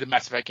I've not played the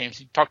Mass Effect games.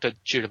 You talk to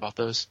Jude about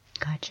those.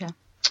 Gotcha.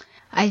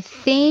 I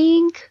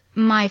think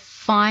my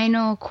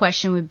final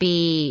question would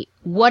be,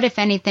 what, if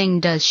anything,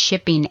 does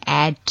shipping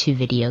add to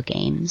video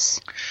games?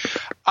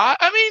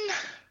 I mean,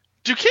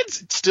 do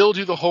kids still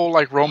do the whole,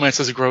 like, romance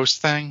is gross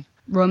thing?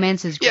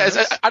 Romance is gross?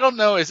 Yeah, I don't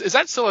know. Is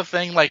that still a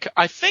thing? Like,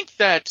 I think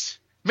that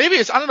maybe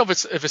I don't know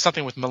if it's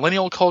something with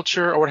millennial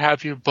culture or what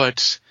have you,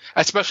 but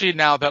especially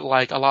now that,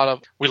 like,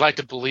 we like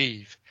to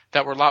believe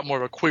that we're a lot more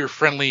of a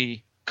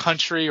queer-friendly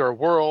country or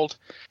world,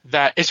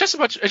 that it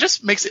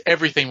just makes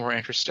everything more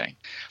interesting.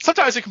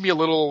 Sometimes it can be a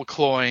little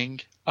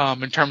cloying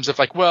in terms of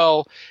like,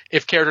 well,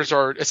 if characters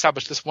are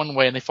established this one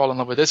way and they fall in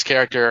love with this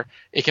character,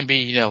 it can be,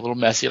 you know, a little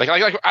messy. Like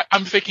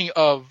I'm thinking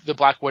of the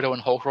Black Widow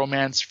and Hulk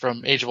romance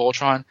from Age of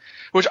Ultron,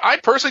 which I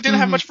personally didn't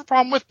have much of a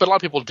problem with, but a lot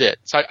of people did.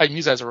 So I can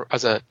use that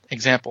as an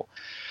example.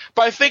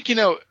 But I think, you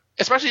know,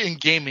 especially in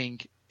gaming,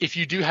 if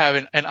you do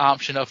have an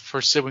option of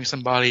pursuing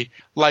somebody,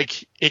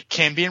 like it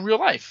can be in real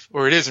life,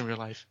 or it is in real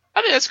life, I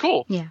think that's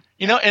cool. Yeah.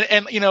 You know,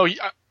 and you know,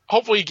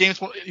 hopefully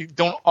games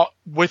don't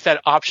with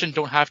that option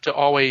don't have to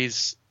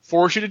always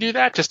force you to do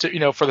that, just to, you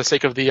know, for the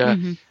sake of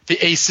the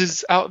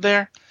aces out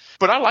there.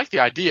 But I like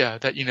the idea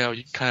that, you know,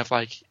 you can kind of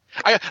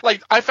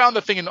I found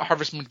the thing in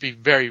Harvest Moon to be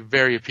very,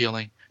 very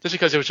appealing, just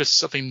because it was just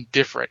something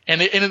different,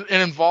 and it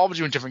involved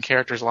you in different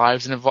characters'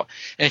 lives, and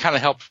it kind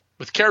of helped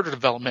with character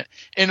development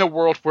in a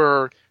world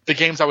where the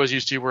games I was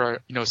used to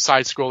were, you know,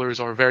 side scrollers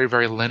or very,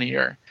 very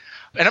linear.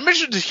 And I'm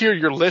interested to hear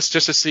your list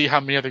just to see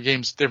how many other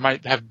games there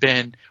might have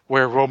been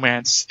where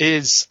romance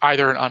is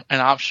either an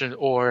option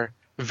or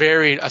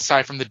varied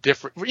aside from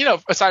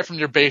aside from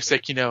your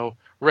basic, you know,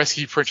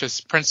 rescue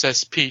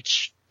Princess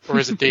Peach, or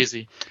is it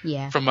Daisy?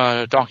 Yeah. From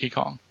Donkey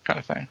Kong kind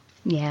of thing.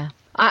 Yeah.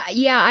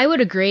 Yeah, I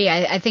would agree.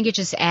 I think it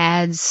just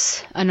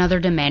adds another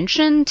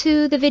dimension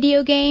to the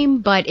video game,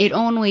 but it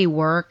only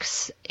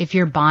works if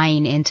you're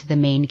buying into the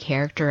main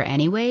character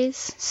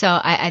anyways. So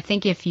I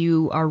think if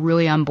you are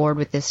really on board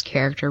with this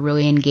character,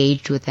 really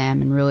engaged with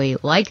them and really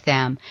like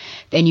them,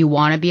 then you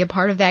want to be a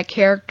part of that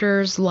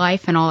character's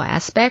life and all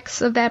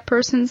aspects of that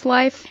person's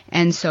life.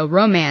 And so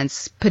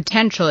romance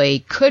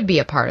potentially could be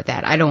a part of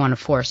that. I don't want to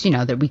force,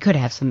 that we could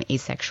have some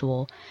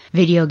asexual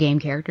video game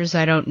characters. So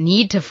I don't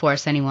need to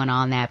force anyone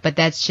on that, but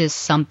that's just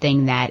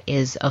something that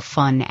is a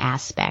fun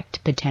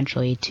aspect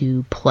potentially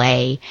to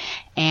play.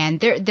 And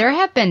there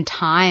have been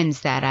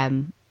times that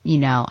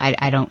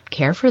I don't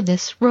care for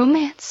this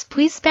romance.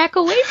 Please back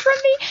away from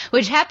me,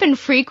 which happened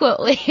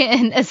frequently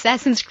in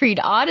Assassin's Creed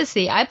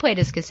Odyssey. I played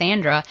as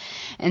Cassandra,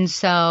 and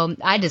so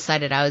I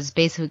decided I was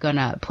basically going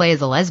to play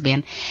as a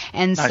lesbian.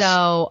 And nice.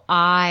 So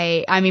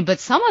but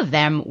some of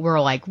them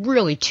were like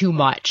really too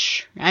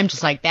much. I'm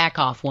just like, back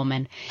off,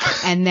 woman.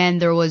 And then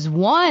there was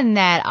one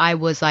that I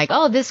was like,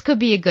 oh, this could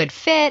be a good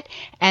fit.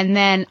 And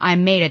then I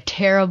made a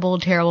terrible,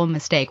 terrible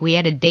mistake. We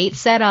had a date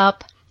set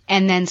up.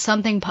 And then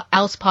something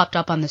else popped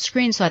up on the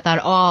screen, so I thought,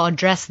 I'll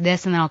address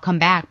this and then I'll come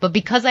back. But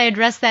because I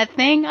addressed that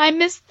thing, I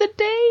missed the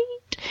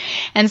date.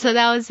 And so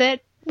that was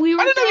it. I didn't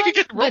know you could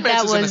get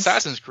romances in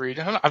Assassin's Creed.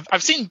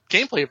 I've seen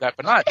gameplay of that,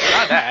 but not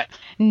that.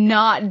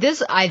 Not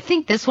this. I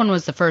think this one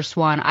was the first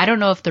one. I don't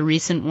know if the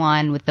recent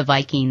one with the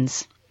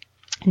Vikings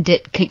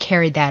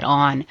carried that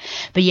on.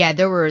 But yeah,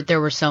 there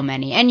were so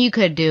many. And you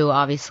could do,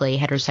 obviously,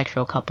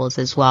 heterosexual couples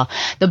as well.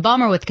 The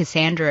bummer with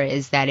Cassandra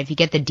is that if you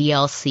get the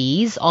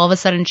DLCs, all of a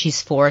sudden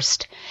she's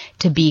forced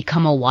to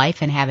become a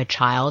wife and have a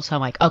child. So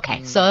I'm like,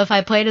 okay, so if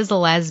I played as a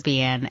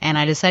lesbian and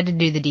I decided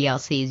to do the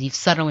DLCs, you've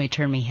suddenly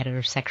turned me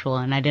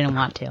heterosexual and I didn't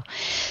want to.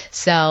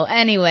 So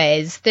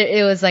anyways,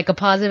 it was like a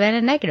positive and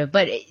a negative.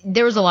 But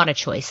there was a lot of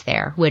choice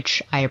there,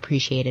 which I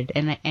appreciated.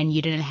 And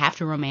you didn't have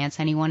to romance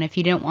anyone if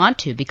you didn't want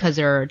to, because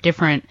there are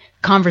different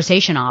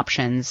conversation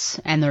options,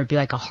 and there would be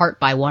like a heart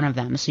by one of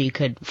them, so you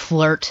could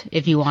flirt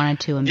if you wanted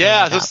to. And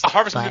yeah, the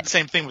Harvest did the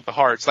same thing with the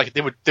hearts. Like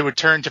they would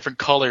turn different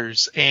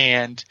colors,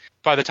 and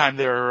by the time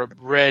they were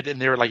red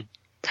and they were like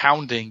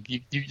pounding,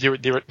 they were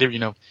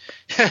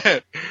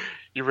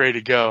you're ready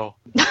to go.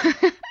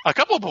 a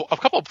couple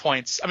of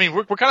points. I mean,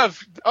 we're kind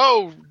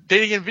of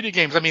dating in video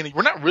games. I mean,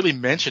 we're not really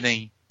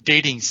mentioning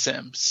dating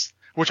sims,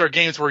 which are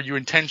games where you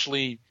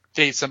intentionally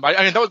date somebody.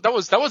 I mean, that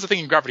was the thing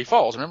in Gravity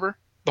Falls. Remember?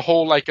 The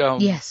whole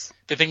yes.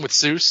 The thing with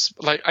Seuss,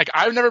 like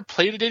I've never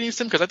played a dating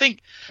sim because I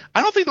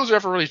don't think those are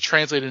ever really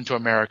translated into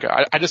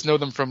America. I just know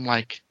them from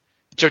like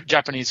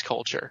Japanese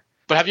culture.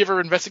 But have you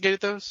ever investigated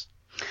those?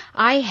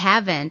 I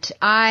haven't.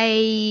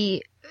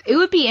 It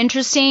would be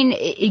interesting.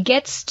 It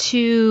gets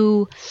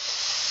to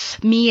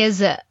me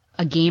as a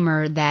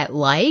gamer that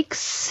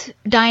likes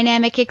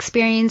dynamic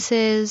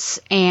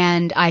experiences,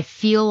 and I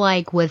feel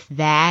like with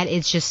that,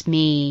 it's just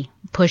me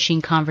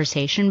pushing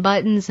conversation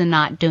buttons and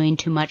not doing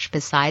too much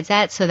besides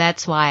that. So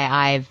that's why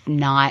I've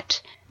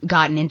not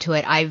gotten into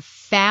it. I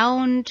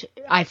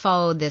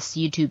follow this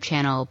YouTube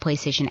channel,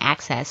 PlayStation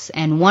Access,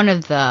 and one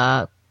of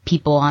the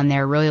people on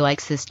there really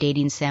likes this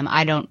dating sim.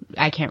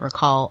 I can't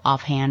recall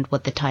offhand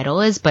what the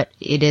title is, but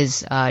it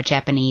is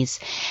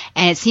Japanese,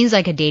 and it seems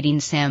like a dating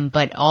sim,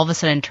 but all of a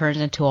sudden turns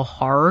into a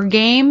horror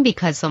game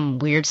because some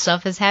weird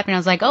stuff is happening. I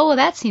was like, oh, well,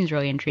 that seems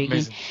really intriguing.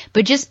 Amazing.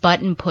 But just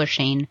button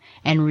pushing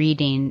and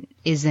reading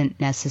isn't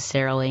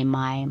necessarily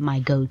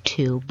my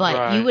go-to. But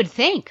right. You would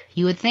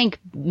think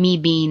me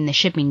being the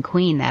shipping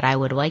queen that I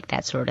would like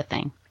that sort of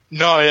thing.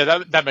 No,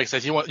 yeah, that makes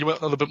sense. You want a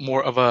little bit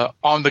more of a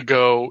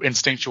on-the-go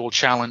instinctual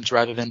challenge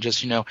rather than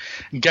just,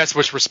 guess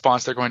which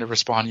response they're going to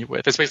respond you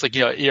with. It's basically,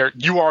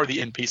 you are the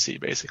NPC,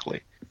 basically.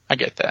 I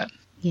get that.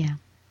 Yeah.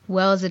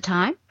 Well, is it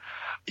time?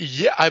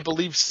 Yeah, I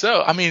believe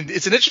so. I mean,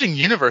 it's an interesting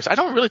universe. I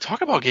don't really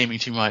talk about gaming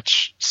too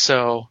much,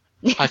 so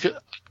I feel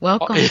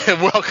welcome.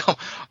 Welcome.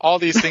 All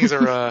these things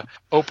are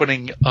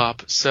opening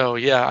up. So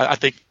yeah, I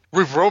think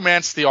we've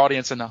romanced the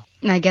audience enough.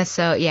 I guess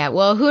so. Yeah.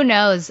 Well, who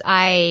knows?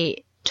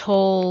 I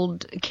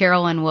told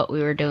Carolyn what we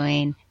were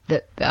doing,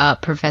 the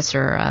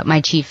professor,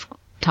 my chief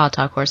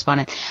Tata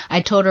correspondent.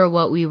 I told her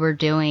what we were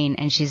doing,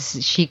 and she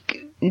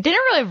didn't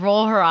really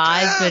roll her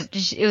eyes,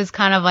 but it was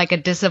kind of like a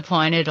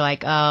disappointed,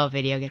 like, oh,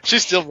 video game.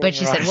 She's still rolling But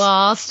she her said, eyes. well,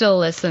 I'll still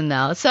listen,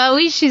 though. So at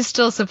least she's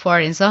still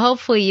supporting. So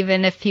hopefully,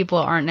 even if people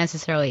aren't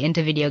necessarily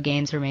into video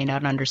games or may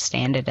not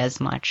understand it as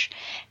much,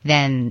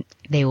 then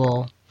they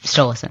will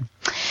still listen.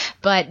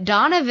 But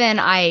Donovan,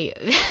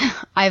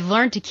 I've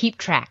learned to keep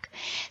track.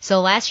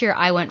 So last year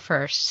I went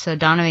first. So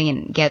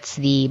Donovan gets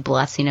the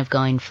blessing of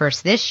going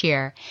first this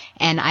year.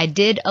 And I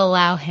did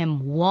allow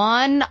him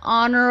one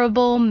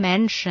honorable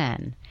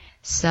mention.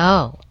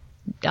 So,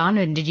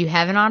 Donovan, did you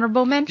have an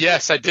honorable mention?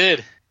 Yes, I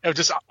did. It was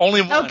just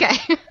only one. Okay.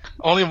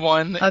 Only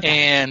one. Okay.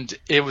 And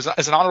it was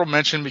as an honorable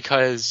mention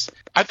because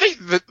I think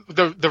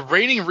the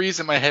rating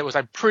reason in my head was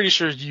I'm pretty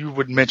sure you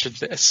would mention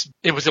this.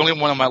 It was the only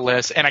one on my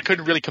list, and I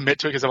couldn't really commit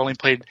to it because I've only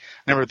played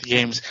a number of the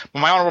games. But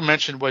my honorable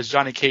mention was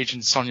Johnny Cage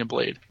and Sonya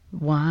Blade.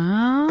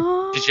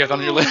 Wow. Did you have that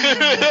on your list?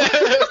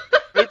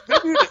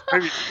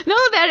 No,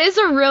 that is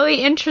a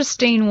really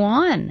interesting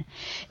one.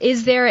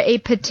 Is there a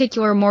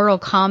particular Mortal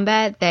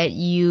Kombat that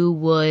you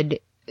would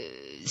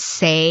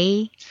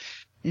say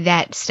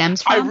that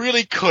stems from? I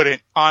really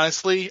couldn't,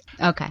 honestly.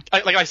 Okay.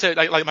 Like I said,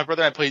 like my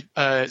brother and I played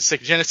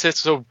Sega Genesis,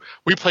 so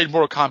we played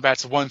Mortal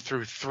Kombat 1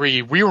 through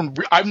 3.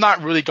 I've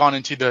not really gone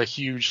into the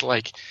huge,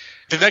 like,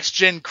 the next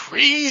gen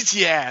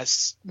crazy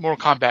ass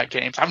Mortal Kombat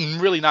games. I've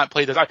really not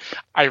played those.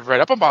 I've read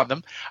up about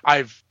them.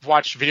 I've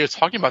watched videos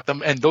talking about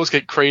them, and those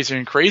get crazier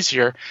and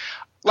crazier.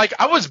 Like,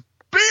 I was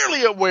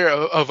barely aware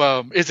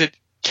of is it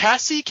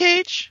Cassie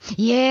Cage?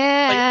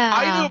 Yeah.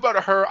 Like, I knew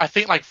about her, I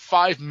think, like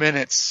 5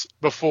 minutes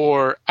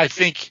before, I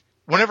think,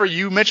 whenever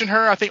you mentioned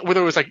her, I think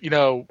whether it was like, you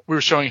know, we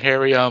were showing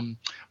Harry Mortal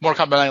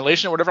Kombat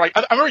Annihilation or whatever. Like,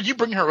 I remember you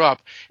bringing her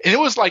up, and it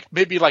was like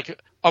maybe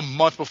like a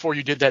month before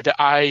you did that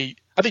I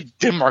think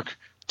Denmark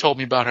told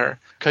me about her,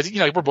 because, you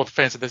know, we're both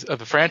fans of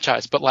the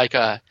franchise, but like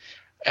I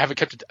haven't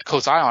kept a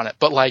close eye on it.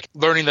 But like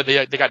learning that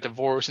they got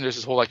divorced and there's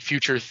this whole like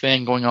future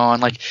thing going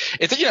on, like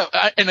it's, you know,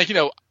 and like, you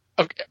know,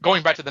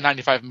 going back to the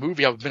 95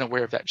 movie, I've been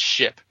aware of that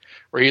ship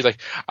where he's like,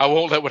 I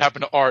won't let what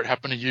happened to Art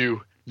happen to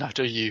you, not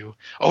to you.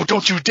 Oh,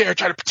 don't you dare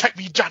try to protect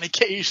me, Johnny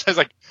Cage. I was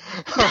like,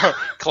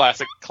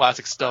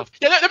 classic stuff.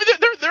 Yeah, I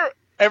mean, they're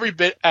every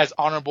bit as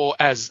honorable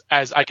as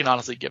I can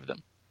honestly give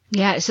them.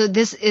 Yeah, so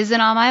this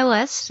isn't on my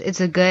list. It's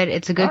a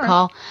good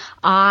call.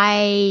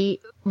 I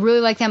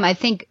really like them. I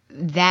think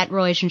that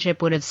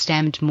relationship would have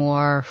stemmed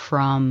more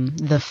from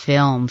the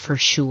film for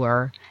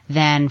sure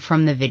than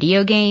from the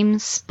video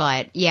games.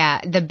 But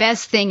yeah, the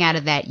best thing out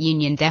of that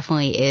union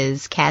definitely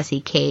is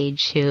Cassie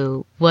Cage,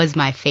 who was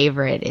my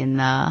favorite in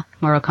the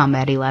Mortal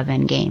Kombat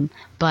 11 game.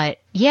 But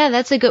yeah,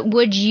 that's a good,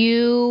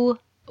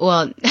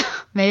 well,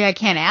 maybe I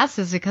can't ask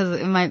this because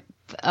it might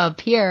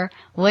appear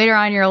later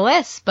on your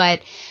list,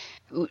 but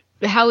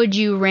how would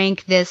you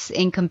rank this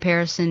in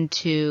comparison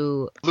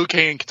to Liu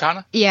Kang and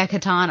Katana? Yeah,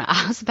 Katana.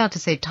 I was about to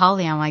say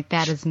Talia. I'm like,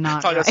 that is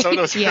not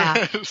right.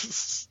 Yeah.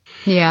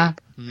 Yeah.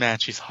 Man,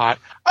 she's hot.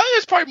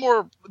 I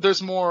think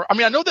there's more. I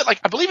mean, I know that, like,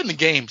 I believe in the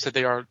games that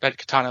that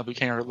Katana and Liu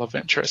Kang are love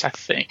interests, I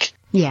think.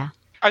 Yeah.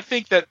 I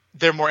think that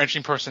they're more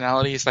interesting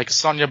personalities. Like,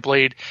 Sonya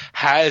Blade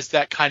has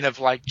that kind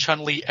of, like,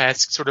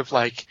 Chun-Li-esque sort of,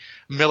 like,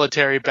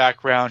 military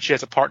background. She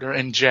has a partner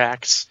in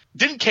Jax.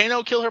 Didn't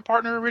Kano kill her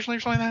partner originally or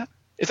something like that?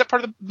 Is that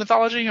part of the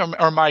mythology,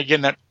 or am I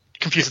getting that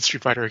confused with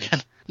Street Fighter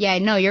again? Yeah,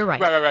 no, you're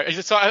right. Right.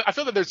 So I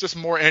feel that there's just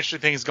more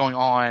interesting things going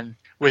on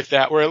with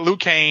that, where Liu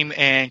Kang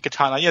and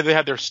Katana, yeah, they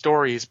have their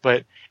stories,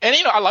 and,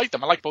 you know, I like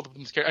them. I like both of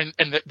them,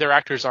 and their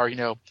actors are, you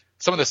know,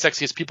 some of the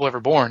sexiest people ever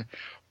born.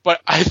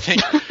 But I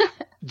think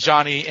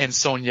Johnny and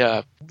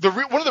Sonya,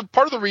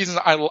 part of the reason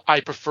I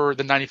prefer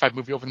the 95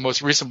 movie over the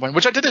most recent one,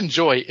 which I did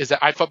enjoy, is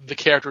that I thought the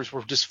characters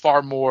were just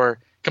far more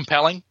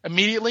compelling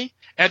immediately,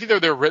 and I think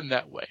they're written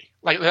that way.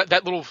 Like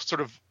that little sort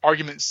of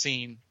argument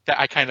scene that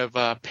I kind of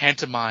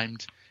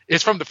pantomimed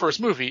is from the first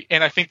movie,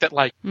 and I think that,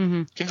 like,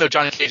 even though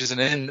Johnny Cage isn't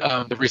in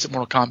the recent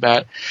Mortal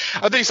Kombat,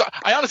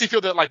 I honestly feel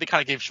that, like, they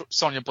kind of gave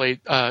Sonya Blade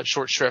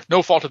short shrift.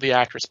 No fault of the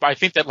actress, but I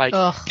think that, like,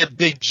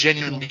 they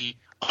genuinely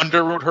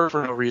underwrote her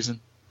for no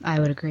reason. I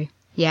would agree.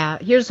 Yeah,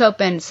 here's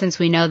hoping, since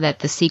we know that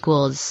the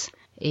sequels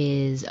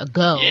is a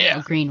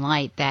green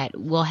light, that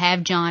we'll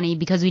have Johnny,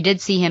 because we did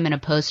see him in a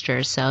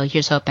poster, so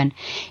here's hoping,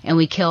 and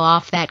we kill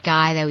off that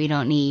guy that we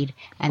don't need,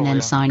 and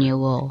then Sonya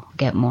will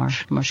get more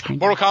screen time.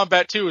 Mortal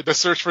Kombat 2, the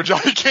search for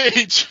Johnny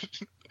Cage.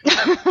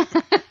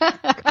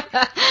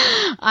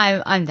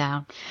 I'm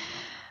down.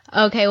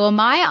 Okay, well,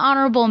 my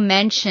honorable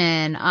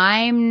mention,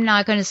 I'm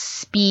not going to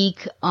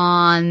speak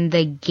on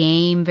the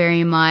game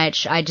very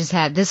much.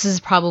 This is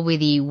probably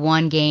the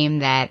one game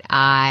that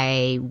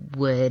I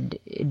would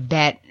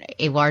bet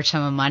a large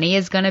sum of money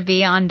is going to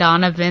be on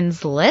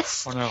Donovan's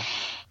list. Oh, no.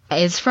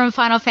 It's from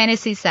Final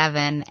Fantasy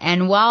VII,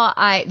 and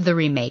the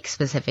remake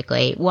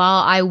specifically,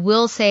 while I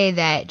will say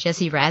that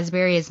Jessie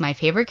Raspberry is my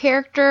favorite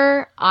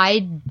character,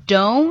 I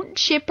don't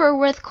ship her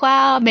with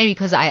Cloud, maybe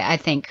because I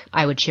think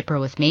I would ship her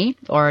with me,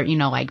 or, you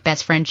know, like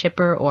best friend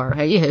shipper, or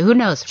who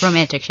knows,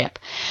 romantic ship.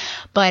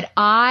 But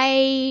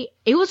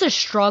it was a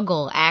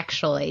struggle,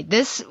 actually.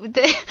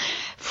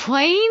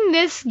 Playing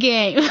this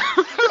game.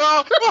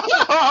 What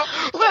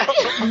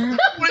are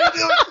you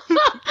doing?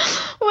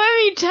 Let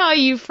me tell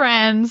you,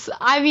 friends.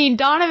 I mean,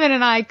 Donovan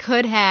and I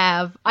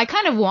I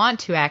kind of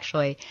want to,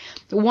 actually,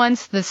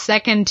 once the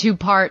second two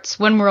parts,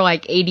 when we're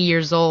like 80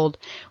 years old,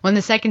 when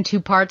the second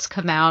two parts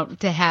come out,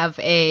 to have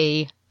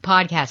a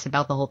podcast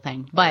about the whole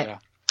thing. But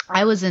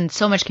I was in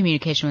so much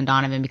communication with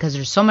Donovan because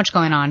there's so much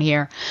going on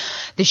here.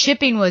 The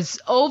shipping was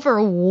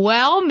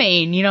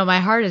overwhelming. You know, my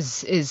heart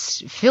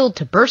is filled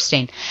to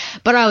bursting.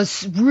 But I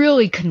was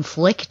really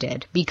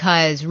conflicted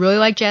because really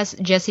like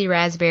Jessie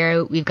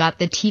Raspberry, we've got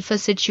the Tifa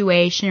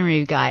situation,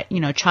 we've got, you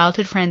know,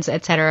 childhood friends,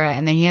 etc.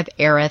 And then you have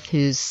Aerith,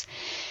 who's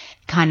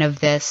kind of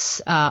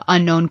this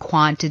unknown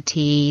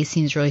quantity,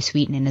 seems really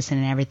sweet and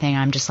innocent and everything.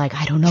 I'm just like,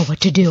 I don't know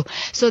what to do.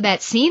 So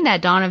that scene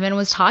that Donovan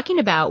was talking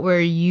about,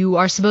 where you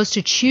are supposed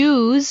to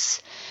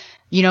choose,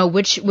 you know,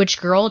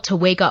 which girl to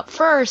wake up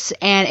first,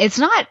 and it's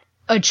not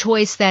a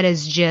choice that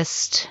is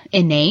just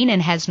inane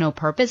and has no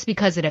purpose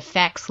because it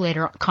affects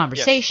later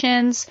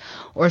conversations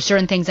or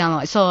certain things down the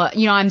line. So,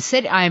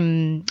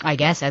 I'm, I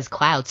guess, as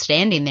Cloud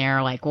standing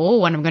there like, oh,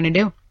 what am I going to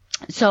do?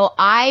 So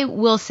I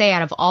will say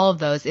out of all of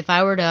those, if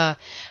I were to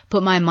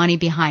put my money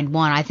behind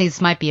one, I think this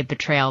might be a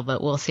betrayal,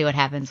 but we'll see what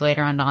happens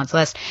later on Don's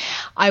list.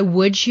 I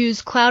would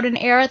choose Cloud and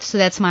Aerith, so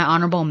that's my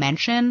honorable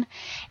mention.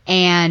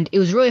 And it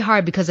was really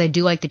hard because I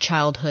do like the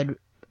childhood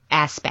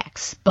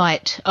aspects,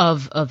 but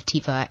of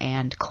Tifa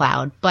and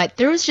Cloud. But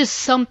there was just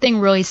something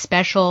really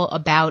special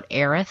about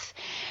Aerith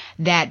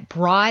that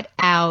brought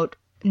out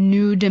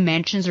new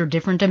dimensions or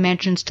different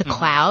dimensions to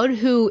Cloud,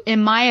 who,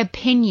 in my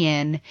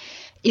opinion,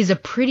 is a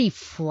pretty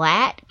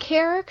flat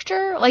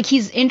character. Like,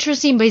 he's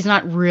interesting, but he's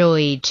not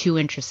really too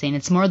interesting.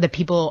 It's more the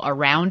people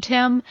around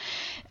him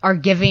are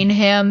giving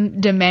him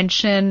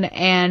dimension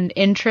and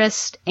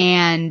interest.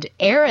 And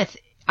Aerith,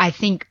 I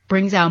think,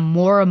 brings out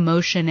more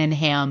emotion in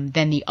him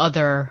than the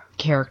other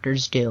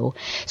characters do.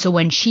 So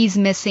when she's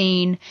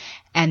missing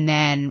and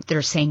then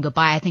they're saying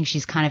goodbye, I think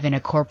she's kind of in a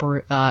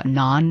corporate,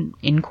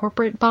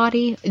 non-incorporate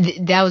body.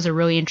 That was a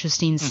really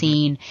interesting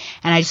scene.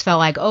 And I just felt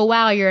like, oh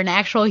wow, you're an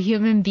actual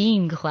human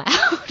being,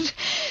 Cloud.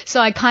 So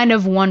I kind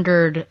of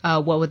wondered,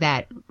 what would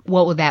that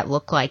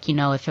look like,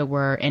 if it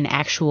were an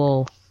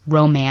actual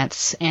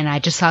romance. And I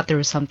just thought there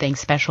was something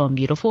special and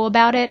beautiful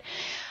about it.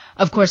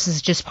 Of course, this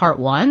is just part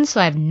one,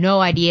 so I have no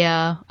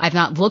idea. I've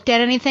not looked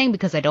at anything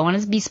because I don't want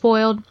to be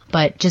spoiled,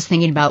 but just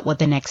thinking about what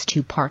the next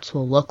two parts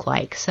will look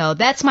like. So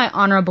that's my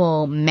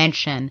honorable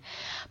mention.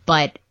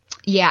 But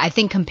yeah, I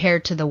think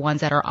compared to the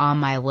ones that are on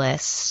my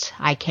list,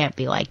 I can't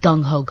be like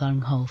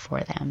gung-ho for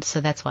them.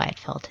 So that's why it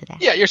fell to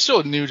that. Yeah, you're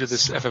still new to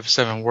this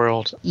FF7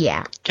 world.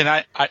 Yeah. Can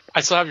I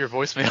still have your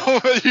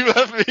voicemail you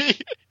left me?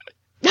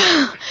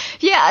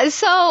 Yeah,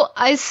 so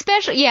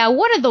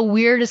one of the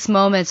weirdest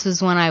moments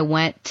was when I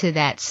went to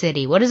that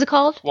city. What is it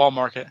called? Wall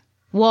Market.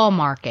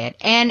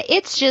 And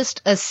it's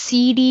just a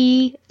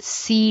seedy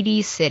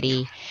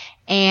city.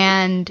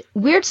 And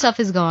weird stuff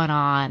is going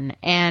on.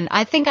 And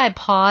I think I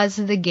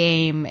paused the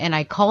game and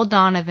I called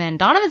Donovan.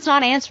 Donovan's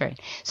not answering.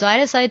 So I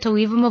decided to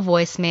leave him a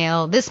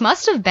voicemail. This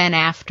must have been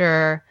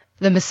after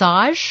the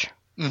massage.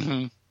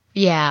 Mm-hmm.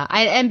 Yeah,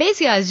 and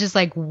basically I was just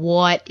like,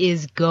 what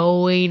is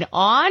going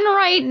on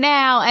right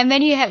now? And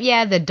then you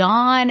have, the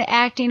Dawn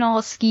acting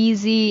all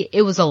skeezy.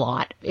 It was a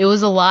lot. It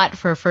was a lot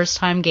for a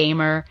first-time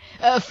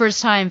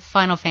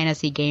Final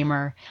Fantasy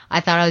gamer. I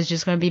thought I was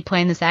just going to be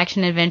playing this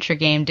action-adventure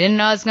game. Didn't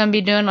know I was going to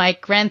be doing,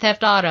 like, Grand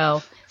Theft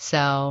Auto.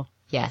 So,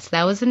 yes,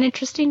 that was an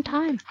interesting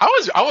time.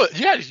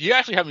 You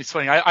actually had me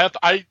sweating.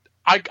 I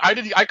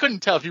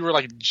couldn't tell if you were,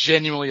 like,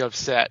 genuinely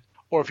upset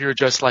or if you were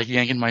just, like,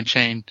 yanking my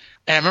chain.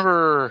 And I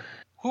remember...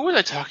 Who was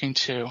I talking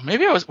to?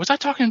 Maybe I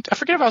forget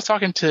if I was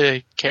talking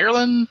to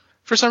Carolyn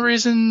for some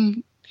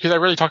reason, because I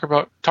really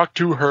talked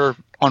to her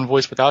on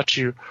voice without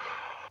you.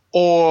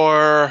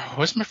 Or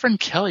was my friend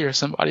Kelly or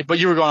somebody? But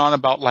you were going on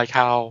about like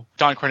how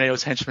Don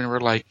Corneo's henchmen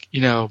were like,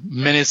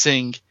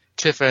 menacing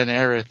Tifa and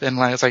Aerith. And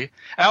like, it's like,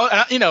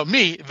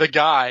 me, the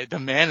guy, the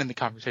man in the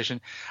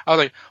conversation, I was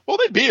like, well,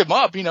 they beat him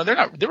up.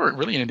 They weren't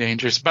really in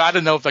danger. But I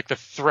didn't know if like the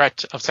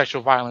threat of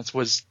sexual violence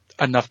was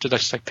enough to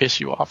just like piss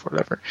you off or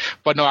whatever.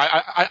 But no,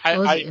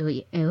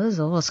 it was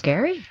a little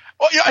scary.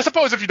 Well, yeah, I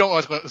suppose if you don't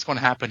know what's going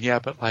to happen, yeah.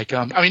 But like,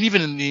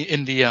 even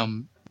in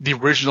the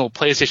original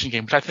PlayStation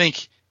game, which I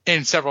think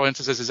in several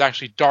instances is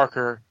actually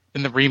darker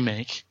than the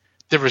remake,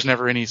 there was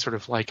never any sort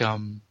of like that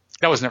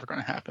was never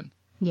going to happen.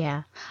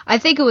 Yeah, I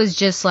think it was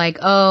just like,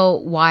 oh,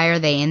 why are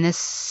they in this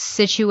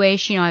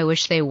situation? I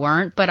wish they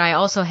weren't, but I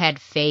also had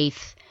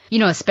faith.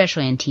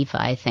 Especially in Tifa,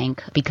 I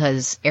think,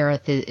 because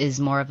Aerith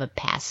is more of a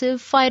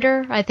passive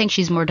fighter. I think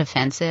she's more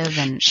defensive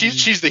and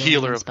she's the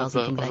healer of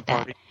the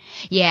party.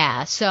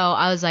 Yeah, so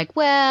I was like,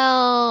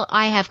 well,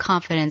 I have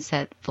confidence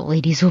that the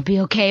ladies will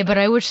be okay, but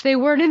I wish they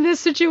weren't in this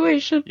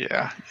situation.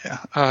 Yeah.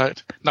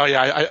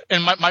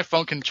 And my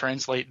phone can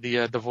translate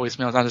the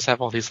voicemails. I just have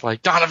all these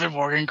like, Donovan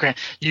Morgan Grant,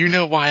 you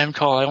know why I'm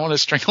calling. I want to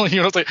strangle you.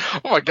 And I was like,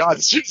 oh my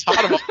God, she's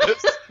hot about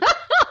this.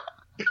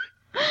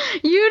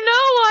 You know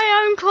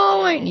why I'm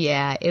calling.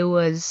 Yeah, it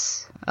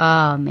was,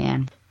 oh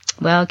man.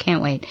 Well,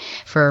 can't wait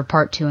for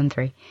part 2 and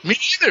 3. Me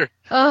either.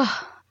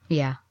 Oh,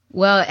 yeah.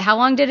 Well, how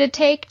long did it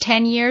take?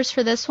 10 years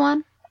for this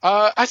one?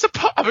 I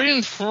suppose.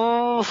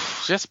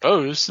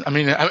 I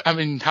mean,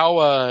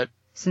 how,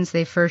 since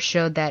they first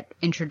showed that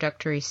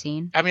introductory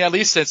scene? I mean, at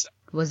least since...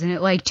 Wasn't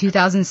it like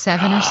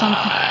 2007 or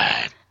something?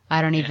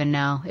 I don't even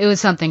know. It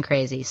was something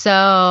crazy.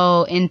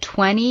 So, in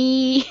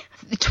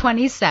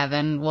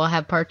 2027, we'll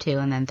have part 2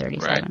 and then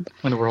 37. Right.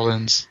 When the world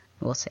ends.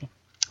 We'll see.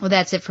 Well,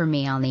 that's it for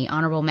me on the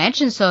honorable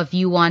mention. So if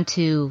you want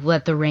to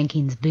let the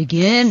rankings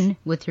begin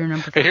with your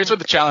number 5. Okay, here's where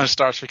the challenge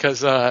starts,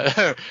 because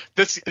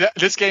this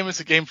game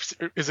is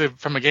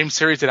from a game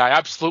series that I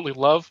absolutely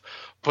love,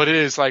 but it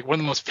is like one of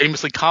the most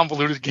famously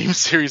convoluted game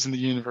series in the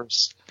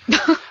universe.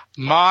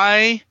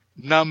 My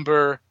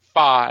number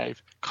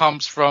 5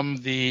 comes from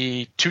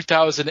the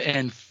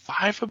 2005,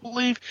 I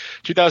believe,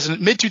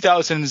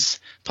 mid-2000s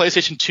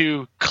PlayStation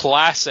 2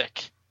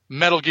 classic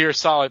Metal Gear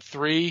Solid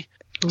 3.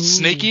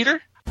 Snake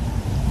Eater?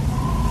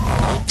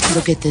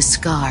 Look at this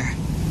scar.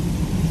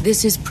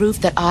 This is proof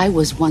that I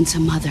was once a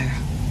mother.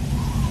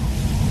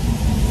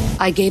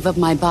 I gave up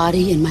my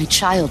body and my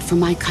child for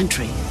my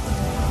country.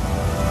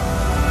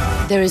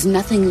 There is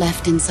nothing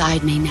left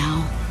inside me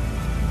now.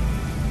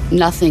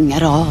 Nothing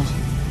at all.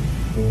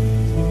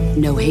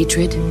 No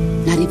hatred,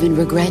 not even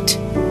regret.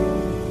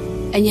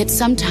 And yet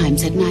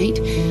sometimes at night,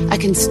 I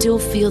can still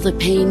feel the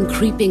pain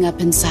creeping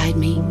up inside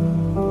me,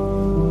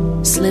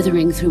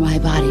 slithering through my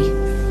body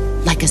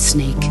like a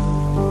snake.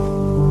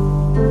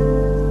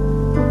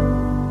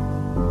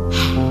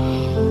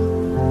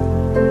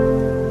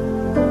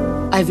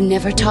 I've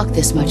never talked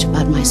this much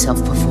about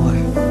myself before.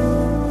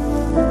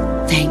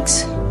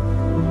 Thanks.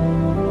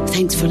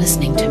 Thanks for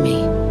listening to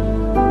me.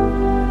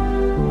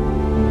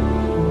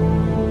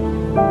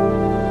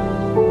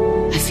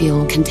 I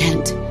feel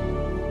content.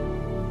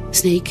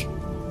 Snake,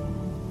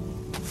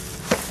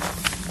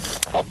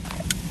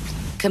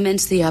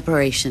 commence the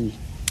operation.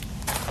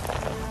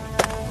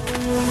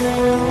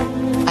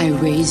 I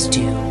raised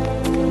you.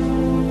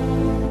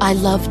 I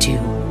loved you.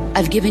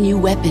 I've given you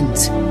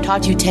weapons,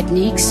 taught you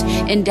techniques,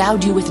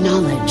 endowed you with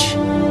knowledge.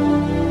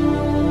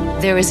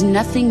 There is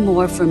nothing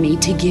more for me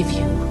to give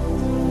you.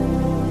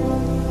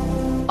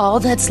 All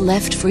that's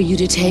left for you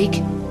to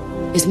take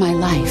is my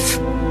life,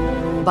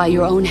 by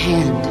your own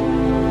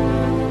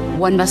hand.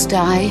 One must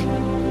die,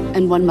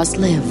 and one must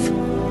live.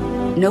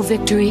 No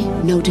victory,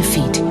 no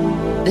defeat.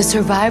 The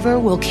survivor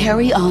will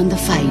carry on the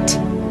fight.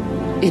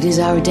 It is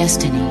our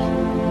destiny.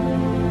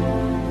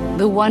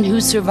 The one who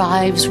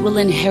survives will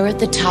inherit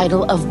the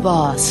title of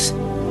boss.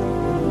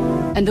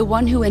 And the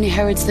one who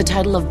inherits the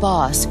title of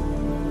boss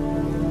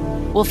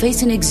will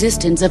face an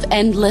existence of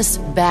endless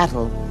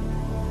battle.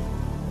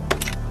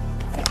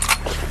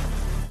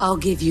 I'll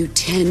give you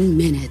 10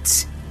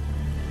 minutes.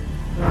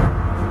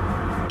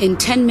 In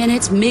 10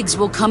 minutes, Miggs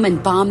will come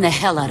and bomb the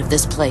hell out of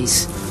this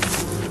place.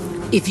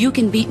 If you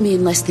can beat me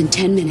in less than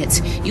 10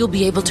 minutes, you'll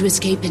be able to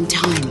escape in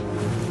time.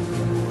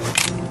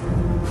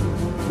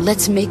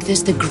 Let's make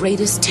this the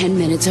greatest 10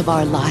 minutes of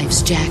our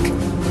lives, Jack.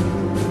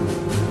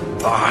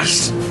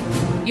 Boss.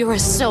 You're a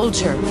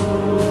soldier.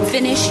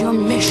 Finish your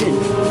mission.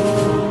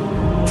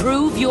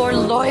 Prove your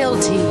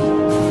loyalty.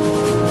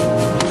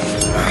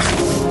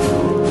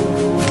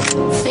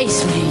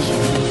 Face me.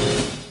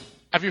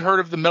 Have you heard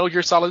of the Metal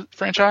Gear Solid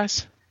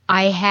franchise?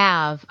 I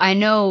have. I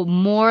know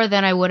more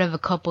than I would have a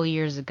couple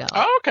years ago.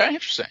 Oh, okay.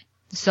 Interesting.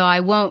 So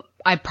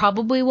I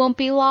probably won't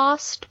be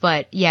lost,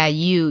 but yeah,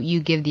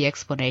 you give the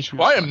explanation.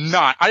 Well, I am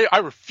not. I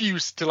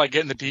refuse to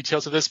get in the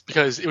details of this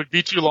because it would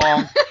be too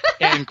long.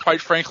 And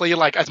quite frankly,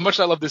 as much as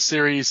I love this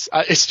series,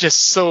 it's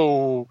just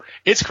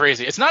it's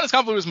crazy. It's not as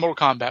convoluted as Mortal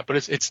Kombat, but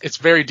it's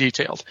very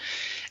detailed.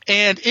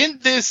 And in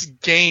this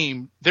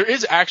game, there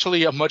is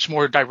actually a much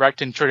more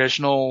direct and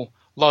traditional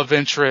love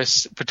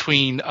interest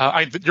between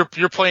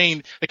you're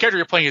playing the character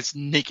you're playing is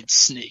Naked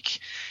Snake.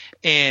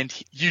 And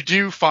you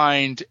do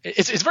find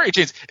it's very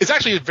James. It's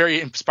actually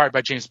very inspired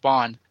by James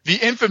Bond. The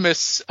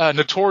infamous,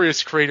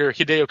 notorious creator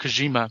Hideo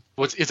Kojima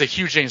is a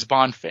huge James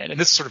Bond fan, and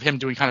this is sort of him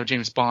doing kind of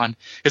James Bond.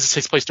 This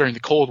takes place during the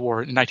Cold War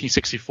in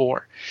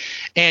 1964,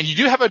 and you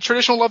do have a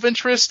traditional love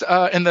interest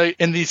in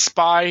the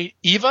spy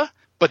Eva,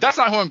 but that's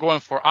not who I'm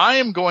going for. I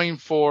am going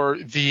for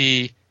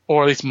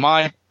or at least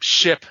my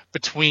ship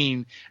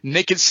between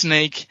Naked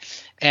Snake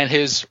and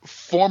his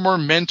former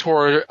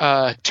mentor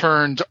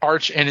turned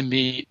arch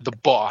enemy, the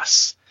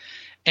Boss.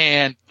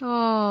 And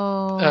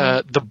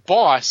the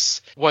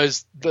Boss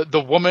was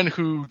the woman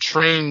who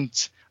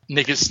trained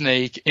Naked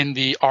Snake in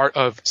the art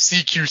of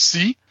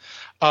CQC,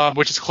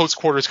 which is close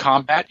quarters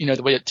combat,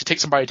 the way to take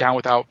somebody down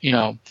without,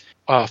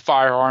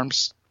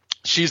 firearms.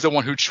 She's the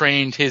one who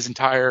trained his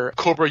entire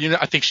Cobra unit.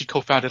 I think she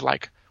co-founded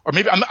or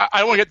maybe I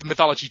don't want to get the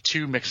mythology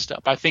too mixed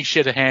up. I think she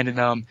had a hand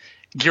in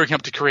gearing him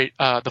up to create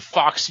the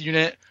Fox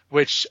unit,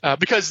 which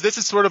because this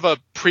is sort of a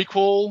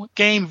prequel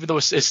game, even though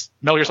it's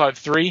Metal Gear Solid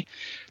 3,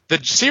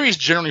 the series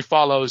generally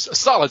follows a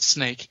Solid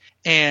Snake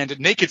and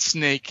Naked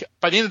Snake.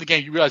 By the end of the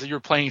game, you realize that you're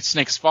playing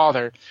Snake's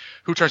father,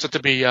 who turns out to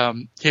be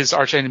his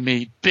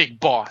archenemy, Big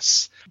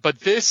Boss. But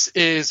this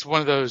is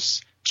one of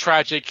those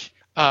tragic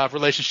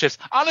relationships.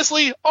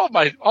 Honestly, all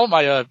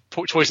my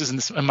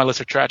choices in my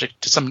list are tragic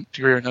to some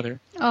degree or another.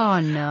 Oh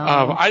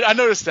no! I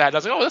noticed that. I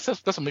was like,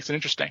 that's what makes it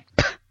interesting.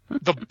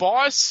 The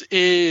Boss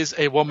is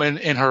a woman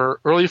in her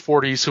early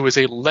 40s who is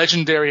a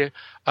legendary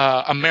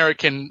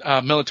American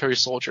military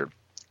soldier.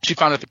 She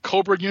founded the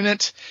Cobra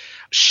unit.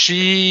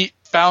 She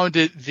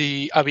founded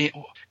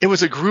it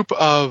was a group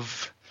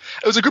of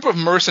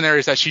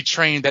mercenaries that she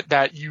trained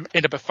that you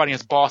end up fighting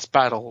as boss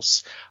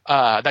battles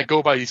that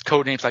go by these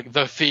code names like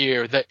the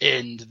Fear, the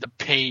End, the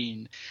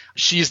Pain.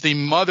 She's the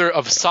mother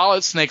of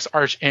Solid Snake's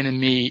arch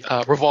enemy,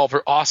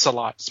 Revolver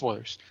Ocelot.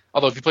 Spoilers.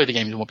 Although if you play the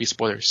game, there won't be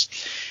spoilers.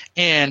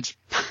 And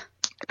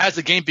as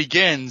the game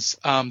begins,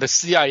 the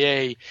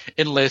CIA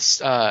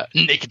enlists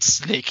Naked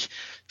Snake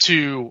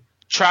to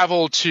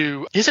travel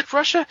to – is it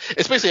Russia?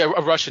 It's basically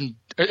a Russian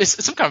 –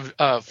 it's some kind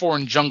of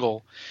foreign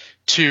jungle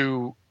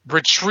to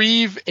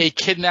retrieve a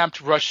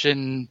kidnapped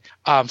Russian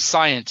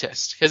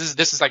scientist. Because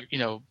this is like,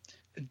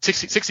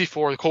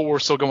 64, the Cold War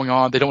is still going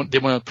on. They want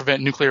to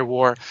prevent nuclear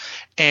war.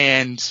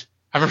 And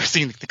I remember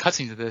seeing the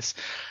cutscenes of this.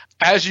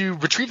 As you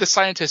retrieve the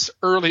scientist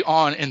early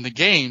on in the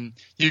game,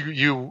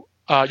 you're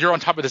on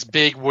top of this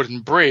big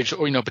wooden bridge,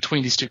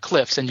 between these two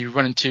cliffs, and you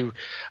run into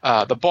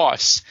the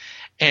boss.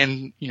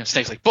 And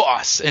Snake's like,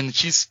 boss, and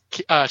she's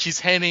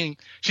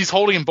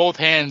holding in both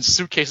hands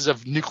suitcases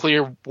of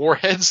nuclear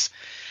warheads,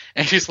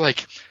 and she's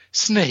like,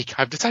 Snake,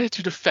 I've decided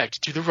to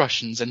defect to the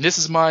Russians, and this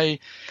is my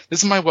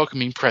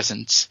welcoming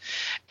present.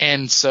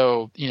 And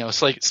so,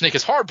 Snake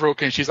is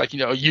heartbroken. She's like,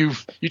 you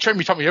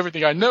taught me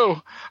everything I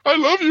know. I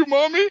love you,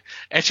 mommy.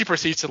 And she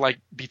proceeds to like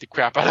beat the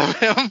crap out of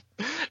him.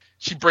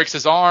 She breaks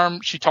his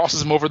arm. She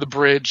tosses him over the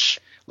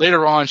bridge.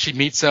 Later on, she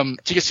meets him.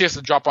 She has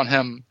to drop on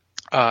him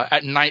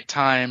at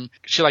nighttime.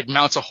 She like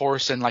mounts a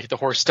horse, and like the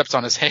horse steps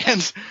on his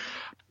hand.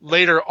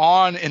 Later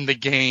on in the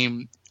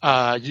game,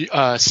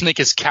 Snake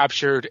is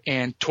captured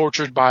and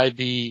tortured by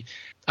the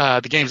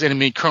game's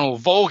enemy, Colonel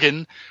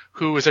Volgin,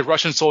 who is a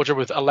Russian soldier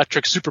with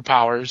electric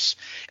superpowers,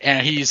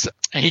 and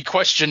he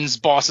questions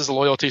Boss's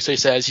loyalty. So he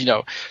says,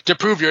 to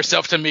prove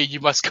yourself to me, you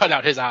must cut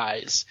out his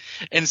eyes.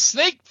 And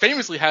Snake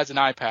famously has an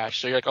eye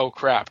patch, so you're like, oh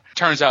crap.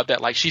 Turns out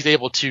that like she's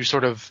able to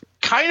sort of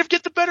kind of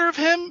get the better of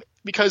him,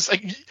 because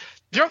like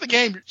throughout the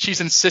game she's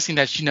insisting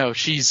that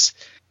she's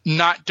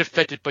not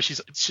defected, but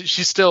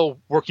she's still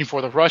working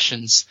for the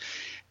Russians.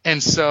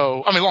 And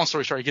so, I mean, long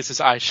story short, he gets his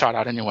eye shot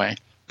out anyway.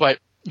 But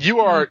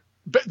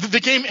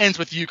the game ends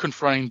with you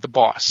confronting the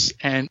boss,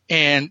 and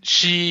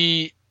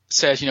she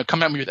says,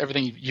 come at me with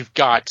everything you've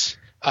got.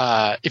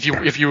 If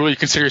you really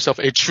consider yourself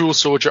a true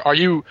soldier, are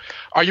you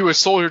a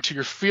soldier to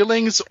your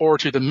feelings, or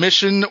to the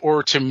mission,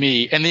 or to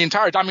me? And the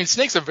entire time, I mean,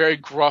 Snake's a very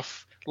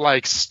gruff,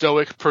 like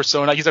stoic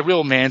persona. He's a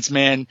real man's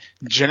man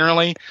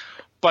generally.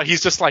 But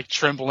he's just like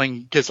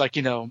trembling because like,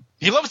 he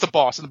loves the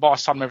boss, and the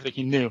boss taught him everything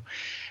he knew.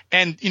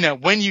 And,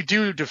 when you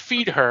do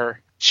defeat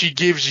her, she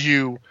gives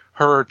you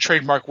her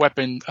trademark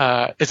weapon,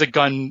 is a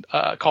gun,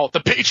 called the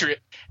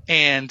Patriot.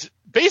 And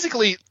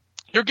basically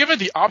you're given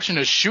the option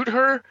to shoot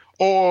her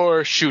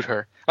or shoot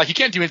her. Like you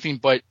can't do anything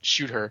but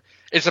shoot her.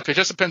 It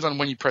just depends on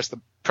when you press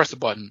the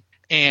button.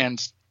 And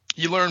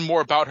you learn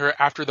more about her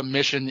after the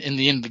mission in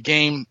the end of the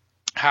game.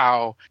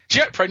 How she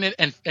got pregnant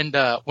and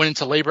went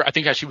into labor. I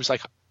think that she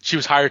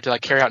was hired to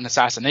like carry out an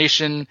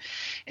assassination,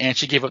 and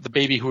she gave up the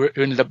baby who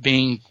ended up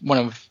being one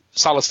of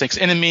Solid Snake's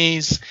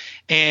enemies.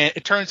 And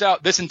it turns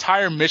out this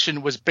entire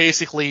mission was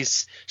basically,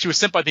 she was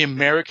sent by the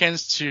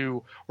Americans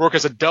to work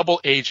as a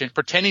double agent,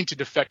 pretending to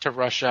defect to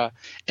Russia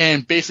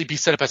and basically be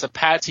set up as a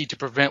patsy to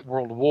prevent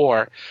World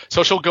War.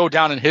 So she'll go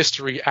down in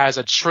history as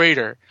a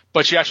traitor,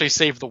 but she actually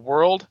saved the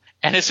world.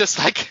 And it's just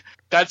like,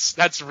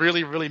 that's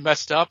really, really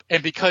messed up.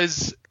 And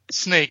because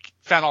Snake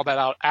found all that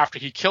out after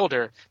he killed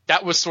her,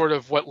 that was sort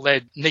of what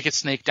led Naked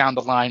Snake down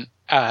the line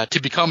to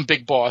become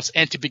Big Boss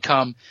and to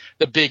become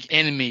the big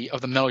enemy of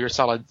the Metal Gear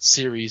Solid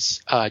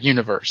series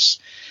universe.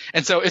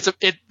 And so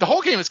the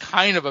whole game is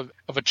kind of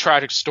a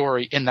tragic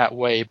story in that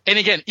way. And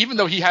again, even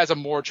though he has a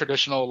more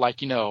traditional,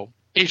 like,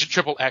 Agent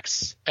Triple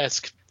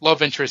X-esque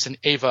love interest in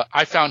Ava,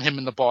 I found him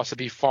in the boss to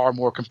be far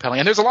more compelling.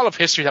 And there's a lot of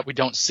history that we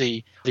don't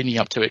see leading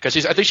up to it.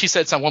 Because I think she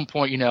said at one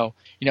point, you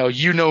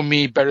know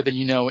me better than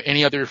you know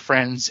any other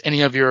friends,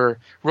 any of your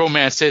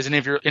romances, any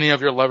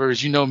of your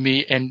lovers. You know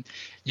me, and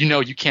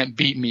you can't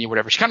beat me or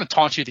whatever. She kind of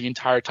taunts you the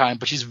entire time,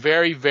 but she's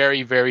very,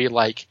 very, very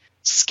like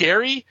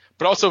scary,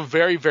 but also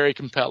very, very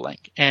compelling.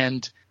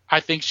 And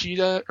I think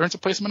she earns a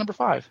place in my number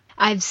 5.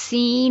 I've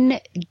seen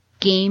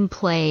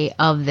gameplay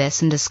of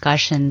this and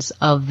discussions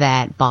of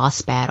that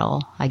boss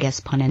battle, I guess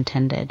pun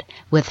intended,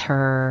 with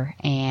her,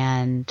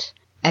 and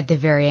at the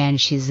very end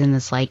she's in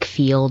this like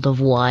field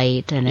of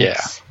white, and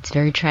it's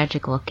very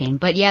tragic looking.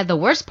 But yeah, the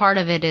worst part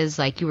of it is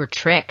like you were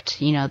tricked,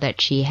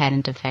 that she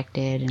hadn't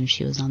defected and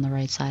she was on the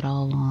right side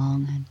all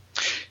along. And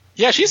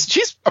yeah,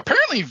 she's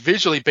apparently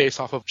visually based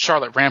off of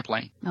Charlotte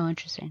Rampling. Oh,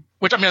 interesting.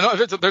 Which, I mean,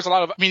 there's a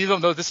lot of,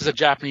 even though this is a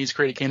Japanese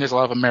created game, there's a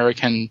lot of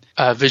American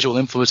visual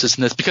influences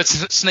in this, because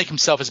Snake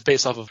himself is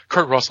based off of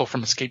Kurt Russell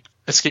from Escape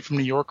from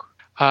New York,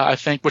 I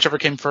think, whichever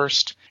came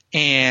first.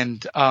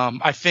 And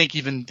I think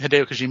even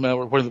Hideo Kojima,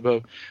 or one of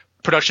the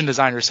production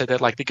designers, said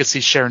that like they could see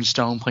Sharon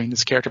Stone playing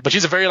this character. But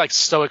she's a very like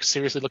stoic,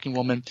 seriously looking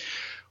woman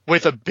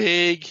with a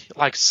big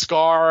like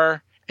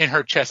scar in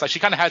her chest. Like she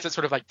kind of has that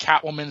sort of like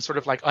Catwoman sort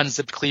of like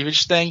unzipped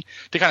cleavage thing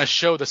to kind of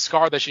show the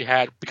scar that she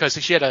had, because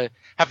she had to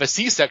have a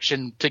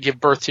C-section to give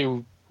birth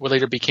to what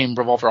later became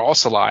Revolver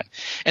Ocelot.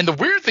 And the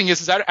weird thing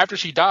is that after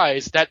she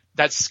dies,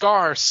 that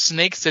scar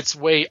snakes its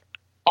way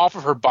off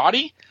of her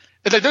body.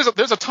 It's like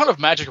there's a ton of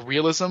magic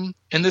realism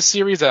in this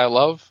series that I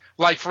love.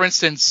 Like, for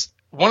instance,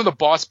 one of the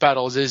boss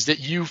battles is that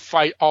you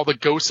fight all the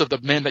ghosts of the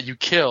men that you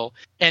kill,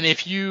 and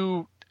if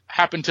you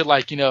happen to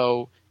like,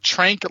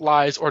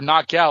 tranquilize or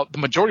knock out the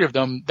majority of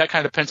them, that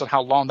kind of depends on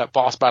how long that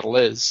boss battle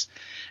is.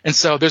 And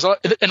so and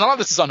a lot of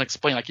this is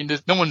unexplained.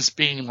 Like, no one's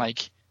being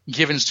like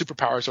given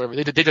superpowers or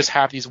whatever. They just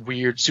have these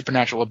weird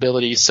supernatural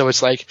abilities. So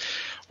it's like,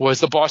 was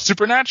the boss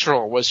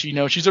supernatural? Was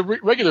she, she's a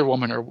regular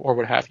woman or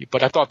what have you?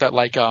 But I thought that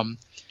like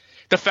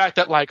the fact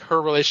that like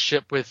her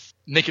relationship with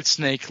Naked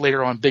Snake,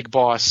 later on Big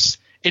Boss,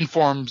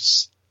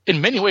 informs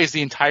in many ways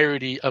the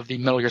entirety of the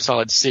Metal Gear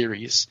Solid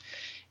series.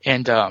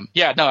 And I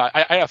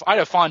had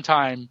a fun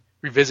time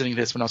revisiting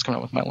this when I was coming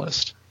up with my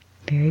list.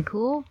 Very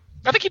cool.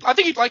 I think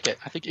you'd like it.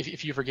 I think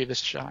if you ever gave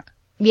this a shot.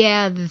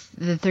 Yeah,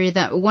 the three of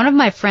them. One of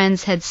my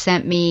friends had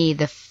sent me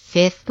the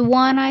fifth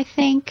one, I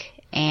think,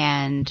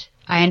 and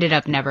I ended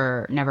up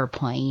never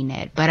playing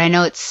it. But I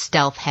know it's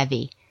stealth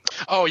heavy.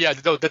 Oh yeah,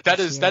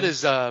 that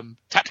is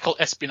tactical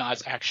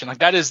espionage action. Like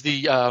that is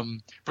the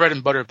bread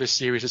and butter of this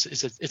series.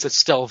 It's a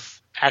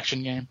stealth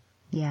action game.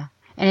 Yeah.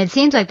 And it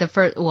seems like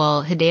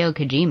Hideo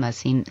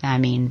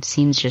Kojima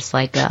seems just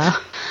like a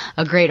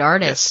great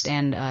artist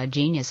and a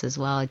genius as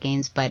well at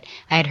games. But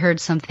I had heard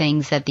some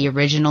things that the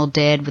original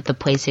did with the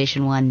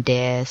PlayStation 1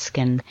 disc,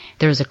 and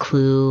there was a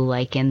clue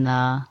like in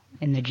the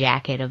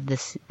jacket of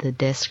the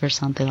disc or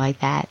something like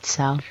that.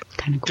 So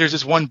kind of cool. There's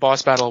this one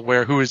boss battle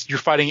where you're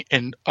fighting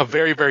a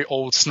very, very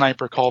old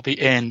sniper called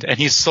the End, and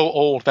he's so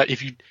old that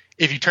if you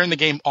turn the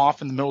game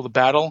off in the middle of the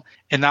battle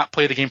and not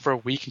play the game for a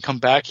week and come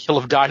back, he'll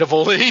have died of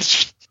old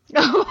age.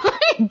 Oh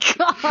my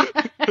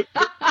god!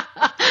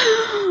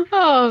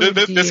 Oh,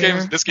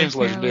 this game's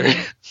legendary.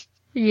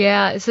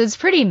 Yeah, so it's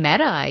pretty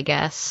meta, I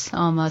guess.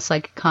 Almost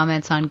like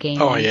comments on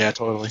gaming. Oh yeah,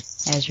 totally.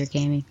 As you're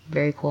gaming,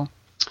 very cool.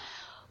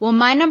 Well,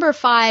 my number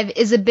 5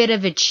 is a bit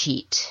of a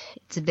cheat.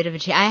 It's a bit of a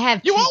cheat. I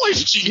have you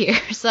always cheat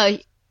here, so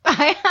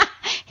hey,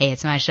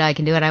 it's my show. I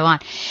can do what I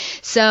want.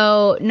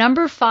 So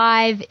number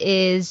 5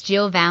 is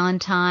Jill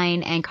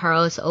Valentine and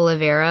Carlos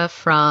Oliveira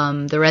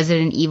from the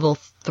Resident Evil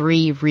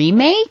 3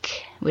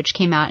 remake, which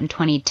came out in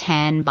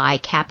 2010 by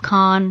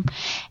Capcom.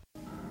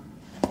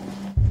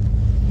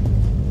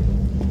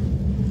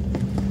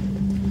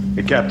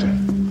 Hey,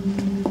 Captain.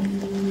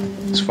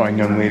 This fine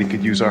young lady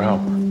could use our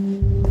help.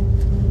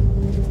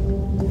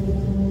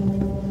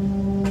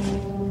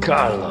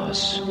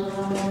 Carlos,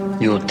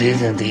 you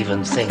didn't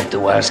even think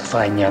to ask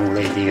fine young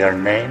lady her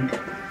name?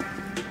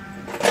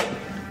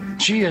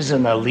 She is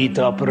an elite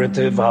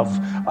operative of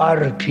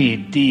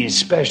RPD,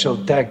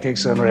 Special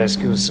Tactics and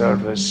Rescue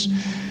Service.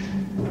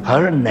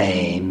 Her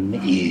name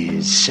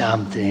is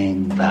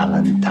something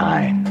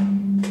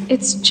Valentine.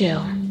 It's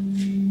Jill.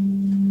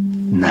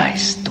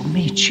 Nice to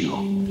meet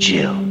you,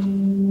 Jill.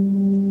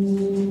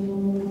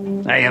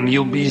 I am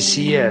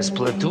UBCS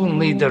Platoon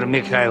Leader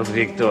Mikhail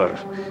Viktor.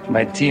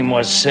 My team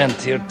was sent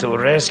here to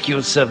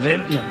rescue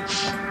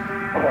civilians.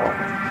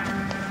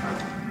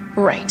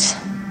 Right.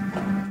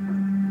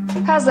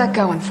 How's that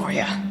going for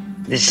you?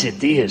 The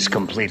city is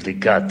completely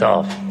cut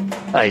off,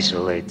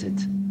 isolated.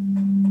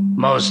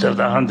 Most of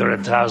the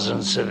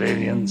 100,000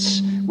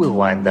 civilians will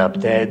wind up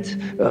dead.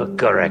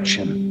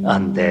 Correction,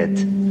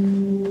 undead.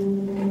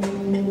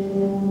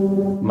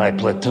 My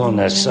platoon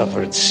has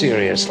suffered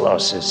serious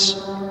losses.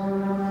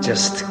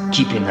 Just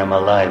keeping them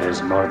alive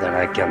is more than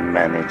I can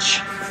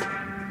manage.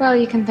 Well,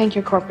 you can thank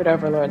your corporate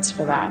overlords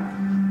for that.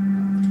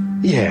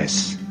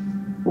 Yes.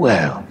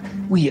 Well,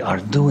 we are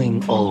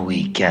doing all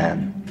we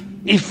can.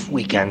 If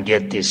we can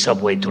get this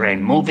subway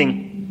train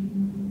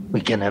moving,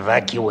 we can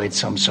evacuate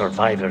some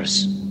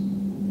survivors.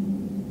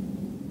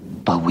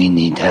 But we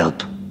need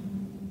help.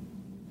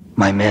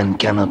 My men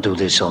cannot do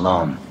this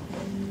alone.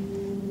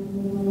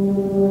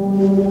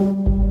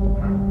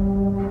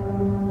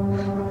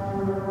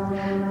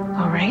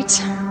 All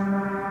right.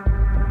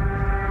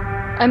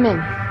 I'm in.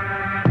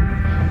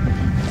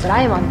 But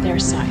I am on their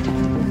side,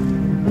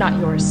 not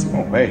yours.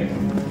 Oh, hey.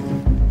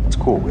 It's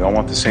cool. We all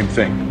want the same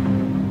thing.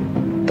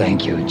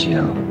 Thank you,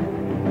 Jill.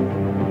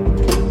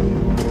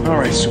 All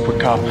right, Super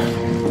Cop.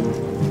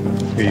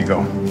 Here you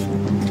go.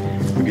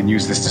 We can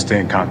use this to stay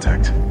in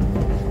contact.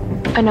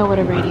 I know what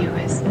a radio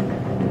is.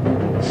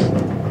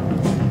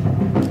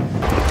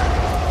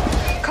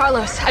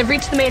 Carlos, I've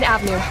reached the main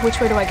avenue.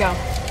 Which way do I go?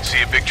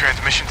 See a big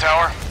transmission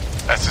tower?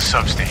 That's the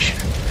substation.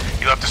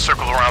 You'll have to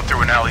circle around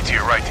through an alley to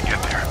your right to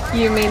get there.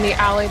 You mean the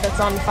alley that's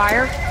on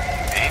fire?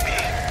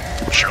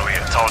 Maybe. Surely a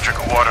tall drink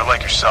of water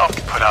like yourself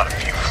can put out a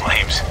few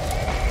flames.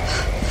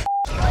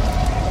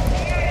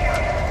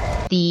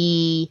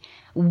 The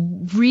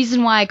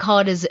reason why I call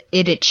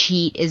it a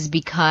cheat is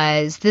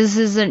because this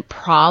isn't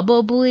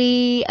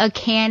probably a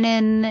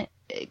canon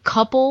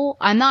couple.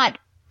 I'm not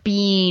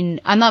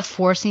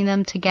forcing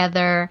them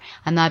together.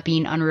 I'm not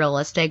being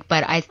unrealistic,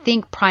 but I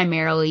think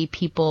primarily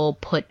people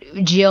put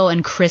Jill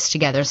and Chris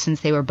together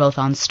since they were both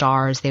on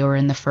Stars. They were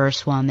in the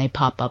first one. They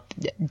pop up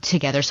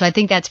together. So I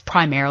think that's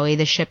primarily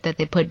the ship that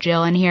they put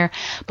Jill in here.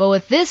 But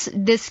with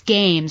this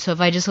game, so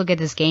if I just look at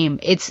this game,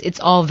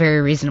 it's all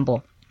very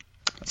reasonable.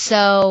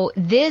 So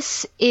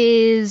this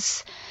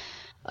is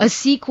a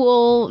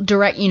sequel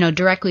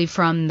directly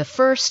from the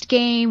first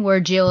game where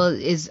Jill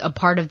is a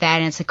part of that,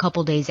 and it's a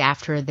couple days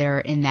after they're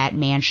in that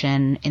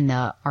mansion in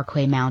the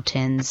Arquay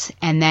Mountains.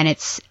 And then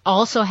it's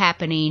also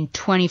happening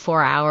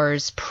 24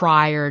 hours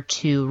prior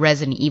to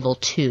Resident Evil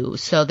 2.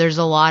 So there's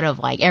a lot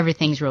of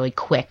everything's really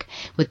quick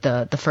with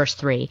the first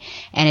three.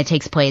 And it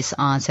takes place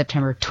on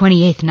September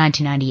 28th,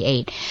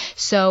 1998.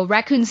 So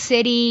Raccoon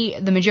City,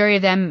 the majority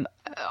of them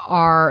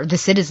the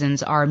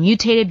citizens are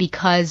mutated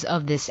because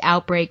of this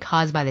outbreak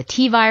caused by the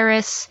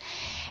T-virus,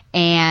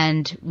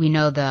 and we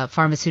know the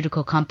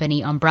pharmaceutical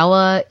company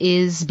Umbrella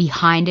is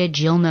behind it.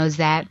 Jill knows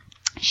that.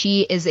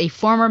 She is a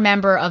former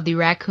member of the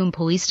Raccoon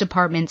Police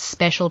Department's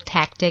Special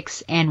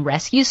Tactics and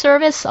Rescue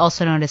Service,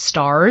 also known as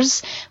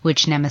STARS,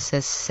 which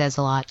Nemesis says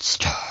a lot.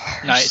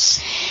 STARS.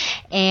 Nice.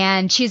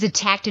 And she's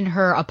attacked in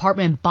her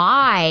apartment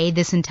by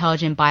this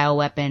intelligent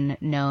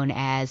bioweapon known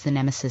as the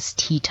Nemesis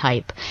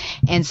T-type.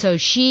 And so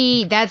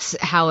that's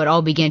how it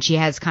all begins. She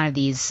has kind of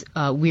these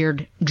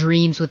weird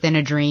dreams within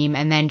a dream,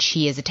 and then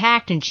she is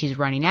attacked and she's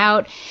running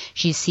out.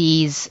 She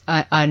sees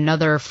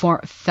another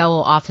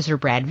fellow officer,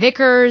 Brad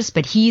Vickers,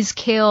 but he's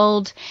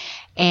killed,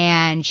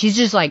 and she's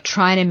just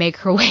trying to make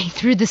her way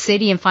through the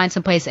city and find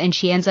some place, and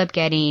she ends up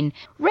getting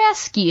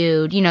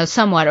rescued,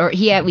 somewhat, or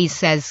he at least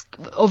says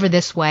over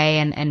this way,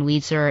 and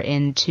leads her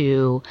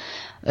into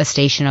a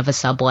station of a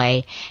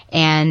subway.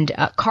 And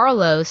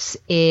Carlos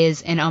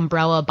is an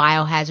Umbrella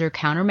Biohazard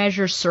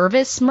Countermeasure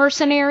Service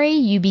mercenary,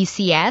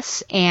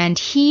 UBCS, and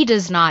he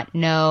does not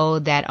know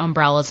that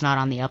Umbrella's not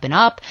on the up and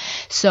up.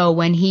 So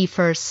when he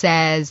first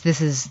says, this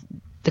is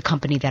the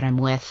company that I'm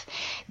with,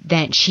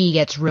 then she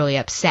gets really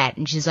upset,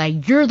 and she's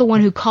like, you're the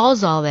one who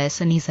caused all this.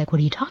 And he's like, what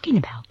are you talking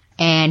about?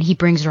 And he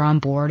brings her on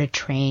board a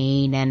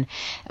train, and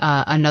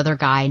another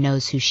guy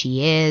knows who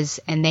she is,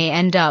 and they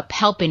end up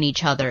helping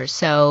each other.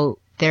 So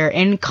they're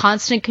in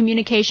constant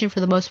communication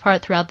for the most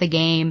part throughout the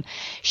game.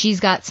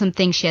 She's got some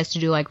things she has to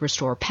do, like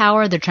restore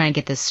power. They're trying to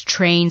get this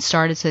train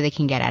started so they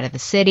can get out of the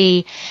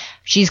city.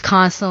 She's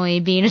constantly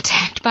being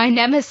attacked by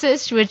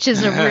Nemesis, which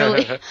is a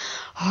really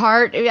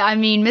hard,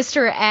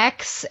 Mr.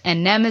 X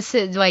and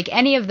Nemesis,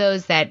 any of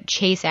those that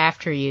chase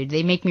after you,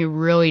 they make me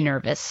really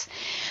nervous.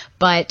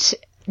 But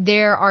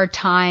there are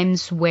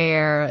times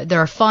where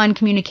there are fun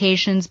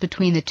communications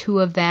between the two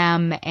of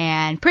them,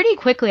 and pretty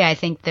quickly I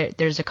think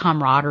there's a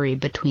camaraderie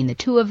between the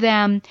two of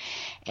them.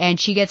 And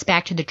she gets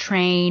back to the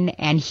train,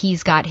 and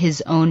he's got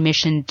his own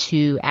mission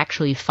to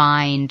actually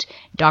find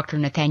Dr.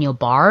 Nathaniel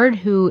Bard,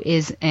 who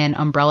is an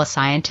Umbrella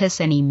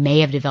scientist, and he may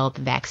have developed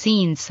a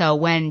vaccine. So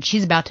when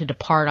she's about to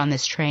depart on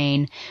this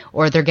train,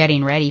 or they're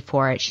getting ready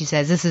for it, she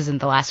says, this isn't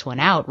the last one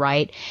out,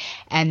 right?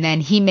 And then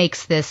he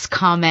makes this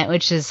comment,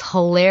 which is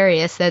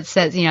hilarious, that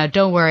says,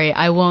 don't worry,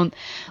 I won't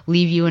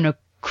leave you in a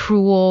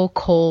cruel,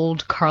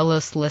 cold,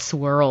 Carlos-less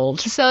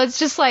world. So it's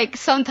just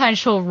sometimes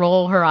she'll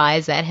roll her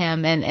eyes at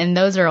him, and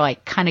those are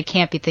kind of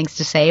campy things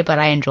to say, but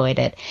I enjoyed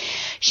it.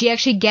 She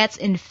actually gets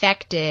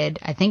infected,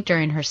 I think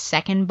during her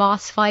second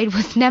boss fight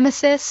with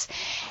Nemesis,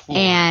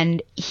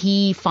 and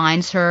he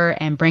finds her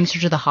and brings her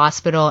to the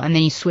hospital, and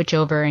then you switch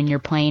over and you're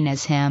playing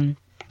as him.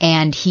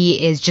 And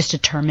he is just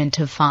determined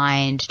to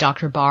find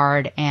Dr.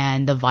 Bard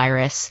and the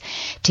virus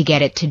to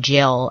get it to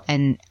Jill.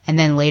 And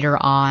then later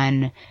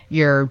on,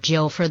 you're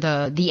Jill for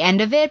the end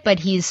of it, but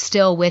he's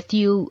still with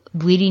you,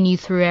 leading you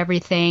through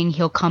everything.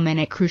 He'll come in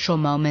at crucial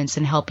moments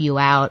and help you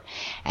out.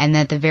 And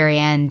at the very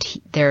end,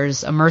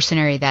 there's a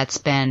mercenary that's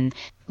been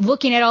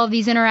looking at all of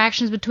these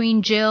interactions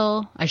between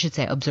Jill, I should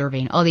say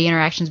observing all the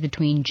interactions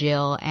between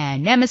Jill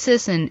and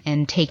Nemesis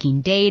and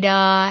taking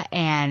data,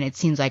 and it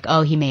seems like,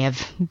 he may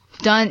have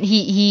done,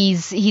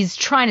 he's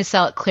trying to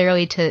sell it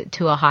clearly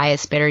to a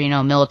highest bidder,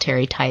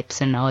 military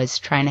types, and always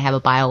trying to have a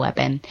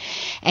bioweapon.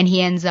 And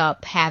he ends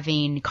up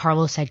having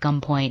Carlos at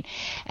gunpoint,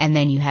 and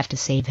then you have to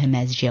save him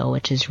as Jill,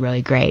 which is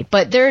really great.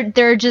 But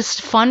they're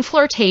just fun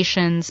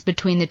flirtations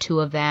between the two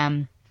of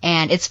them.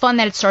 And it's fun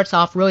that it starts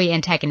off really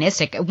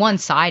antagonistic,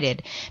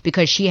 one-sided,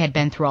 because she had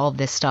been through all of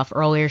this stuff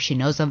earlier. She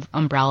knows of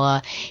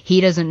Umbrella.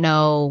 He doesn't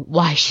know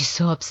why she's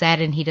so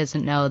upset, and he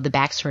doesn't know the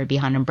backstory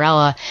behind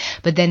Umbrella.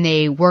 But then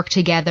they work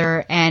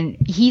together, and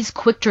he's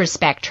quick to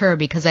respect her,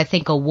 because I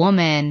think a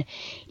woman,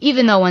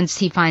 even though once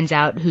he finds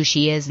out who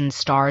she is and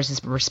STARS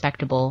is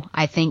respectable,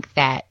 I think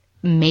that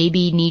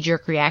maybe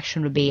knee-jerk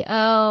reaction would be,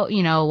 a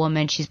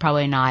woman, she's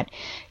probably not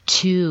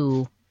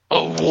too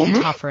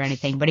tough or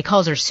anything, but he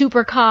calls her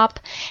Super Cop,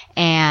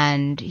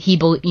 and he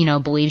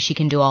believes she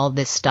can do all of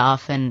this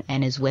stuff, and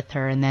is with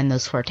her. And then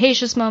those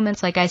flirtatious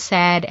moments, like I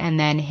said, and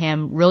then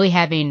him really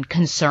having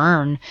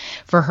concern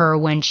for her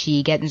when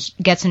she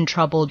gets in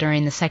trouble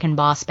during the second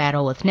boss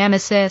battle with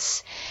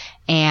Nemesis,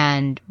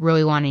 and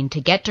really wanting to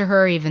get to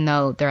her even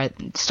though they're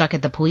stuck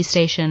at the police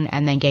station,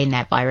 and then getting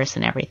that virus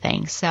and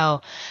everything.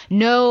 So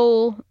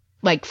no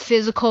like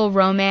physical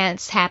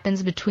romance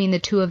happens between the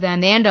two of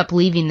them. They end up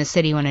leaving the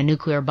city when a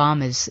nuclear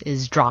bomb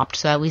is dropped,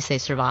 so at least they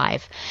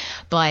survive.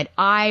 But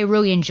I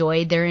really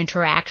enjoyed their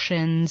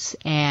interactions,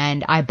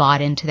 and I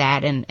bought into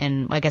that.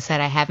 And like I said,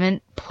 I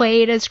haven't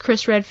played as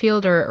Chris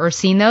Redfield or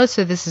seen those,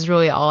 so this is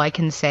really all I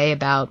can say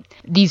about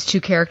these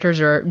two characters,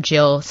 or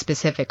Jill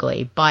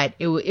specifically. But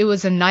it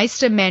was a nice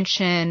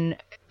dimension,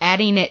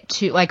 adding it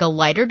to like a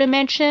lighter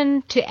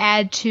dimension to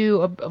add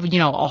to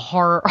a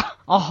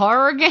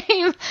horror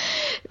game,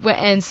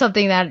 and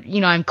something that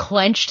I'm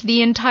clenched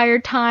the entire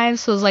time.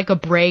 So it's like a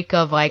break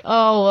of like,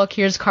 oh look,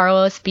 here's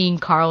Carlos being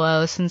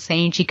Carlos and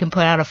saying she can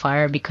put out a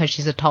fire because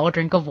she's a tall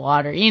drink of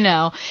water,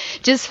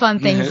 just fun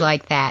things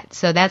like that.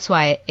 So that's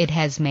why it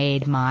has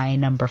made my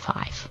number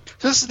 5.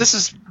 This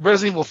is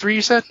Resident Evil 3,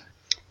 you said?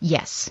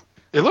 Yes.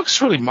 It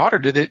looks really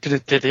modern. Did they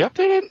update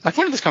it? Like,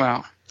 when did this come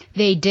out?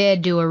 They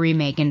did do a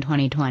remake in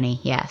 2020,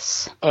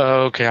 yes.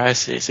 Okay, I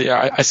see.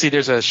 I see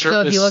there's a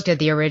shirtless... So if you looked at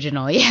the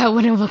original, it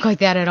wouldn't look like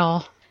that at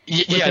all.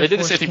 Yeah, they did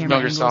the same thing for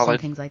Metal Gear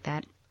Solid. Things like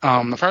that.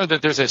 Apparently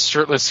there's a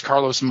shirtless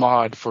Carlos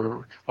mod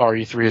for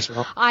RE3 as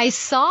well. I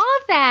saw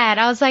that.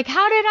 I was like,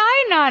 how did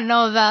I not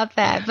know about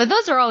that? But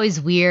those are always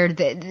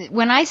weird.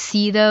 When I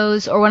see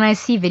those, or when I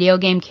see video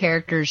game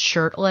characters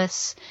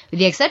shirtless,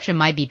 the exception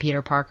might be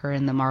Peter Parker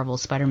in the Marvel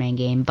Spider-Man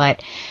game,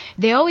 but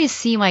they always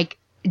seem like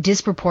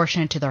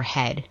disproportionate to their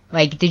head.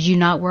 Like, did you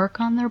not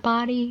work on their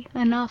body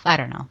enough? I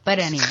don't know. But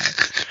anyway.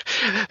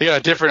 They got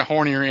a different,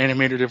 hornier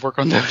animator to work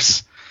on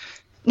those.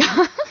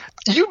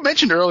 You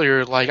mentioned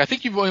earlier, like, I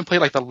think you've only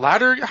played, like, the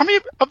latter. How many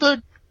of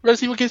the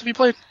Resident Evil games have you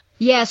played?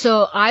 Yeah,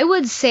 so I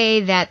would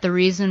say that the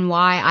reason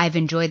why I've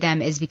enjoyed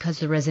them is because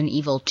the Resident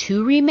Evil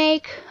 2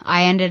 remake.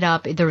 I ended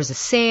up, there was a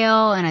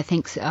sale, and I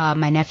think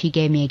my nephew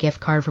gave me a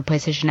gift card for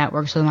PlayStation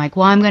Network, so I'm like,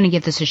 well, I'm going to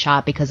give this a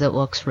shot because it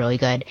looks really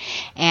good.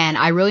 And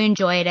I really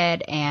enjoyed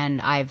it,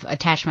 and I've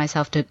attached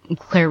myself to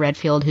Claire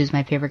Redfield, who's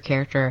my favorite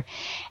character.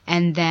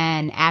 And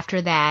then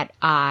after that,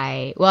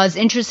 I was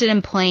interested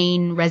in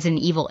playing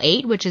Resident Evil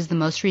 8, which is the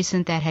most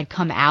recent that had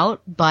come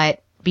out,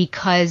 but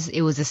because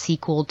it was a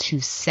sequel to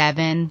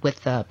 7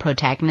 with the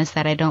protagonist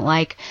that I don't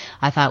like,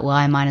 I thought, well,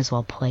 I might as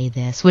well play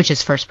this, which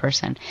is first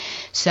person.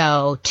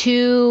 So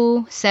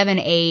 2, 7,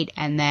 8,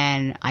 and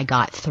then I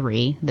got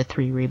 3, the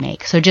 3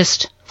 remake. So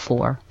just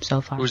 4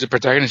 so far. Who's the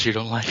protagonist you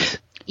don't like?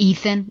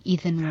 Ethan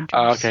Winters.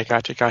 Oh, okay,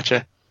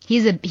 gotcha.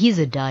 He's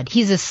a dud.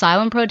 He's a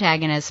silent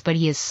protagonist, but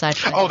he is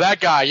such a... Oh,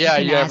 that guy. Yeah,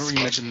 you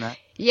mentioned that.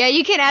 Yeah,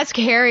 you can ask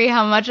Harry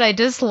how much I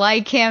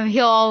dislike him.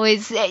 He'll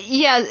always...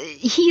 Yeah,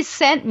 he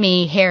sent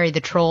me, Harry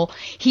the troll,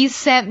 he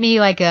sent me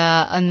like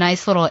a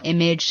nice little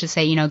image to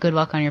say, good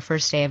luck on your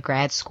first day of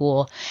grad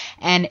school.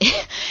 And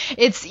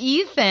it's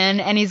Ethan,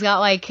 and he's got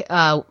like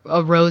a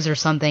rose or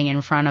something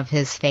in front of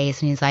his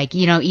face. And he's like,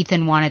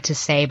 Ethan wanted to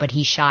say, but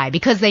he's shy.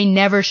 Because they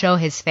never show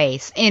his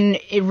face. In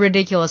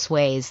ridiculous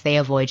ways, they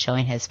avoid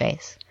showing his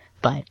face.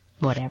 But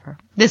whatever.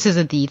 This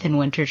isn't the Ethan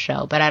Winters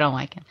show, but I don't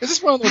like him. Is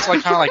this one of those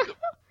like kind of like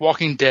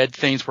Walking Dead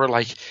things where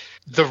like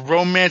the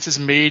romance is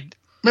made,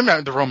 maybe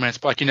not the romance,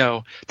 but like,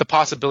 the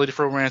possibility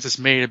for romance is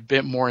made a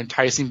bit more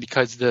enticing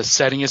because the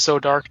setting is so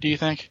dark, do you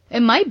think? It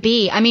might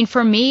be. I mean,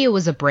 for me, it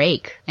was a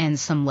break and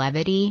some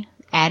levity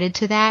added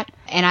to that.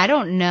 And I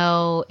don't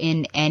know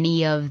in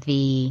any of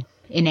the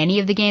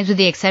games, with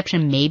the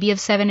exception maybe of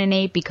 7 and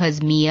 8, because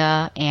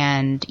Mia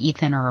and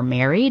Ethan are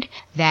married,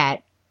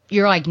 that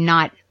you're like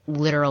not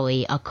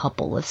literally a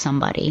couple with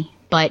somebody.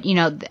 But,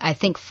 I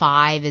think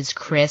 5 is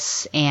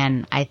Chris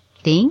and I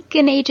think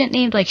an agent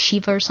named like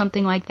Shiva or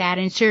something like that.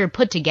 And it's sort of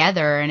put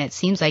together, and it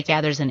seems like,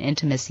 there's an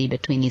intimacy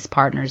between these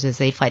partners as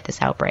they fight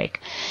this outbreak.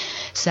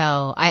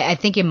 So I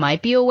think it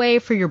might be a way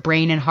for your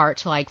brain and heart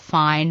to like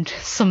find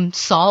some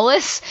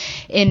solace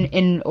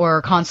in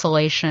or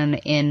consolation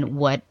in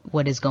what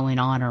is going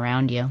on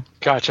around you.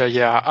 Gotcha,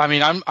 yeah. I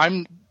mean,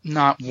 I'm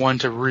not one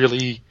to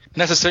really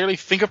necessarily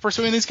think of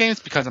pursuing these games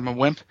because I'm a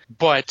wimp,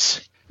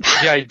 but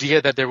the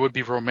idea that there would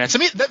be romance. I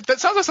mean, that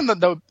sounds like something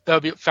that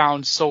would be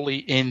found solely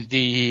in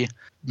the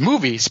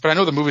movies, but I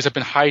know the movies have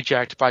been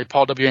hijacked by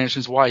Paul W.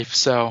 Anderson's wife,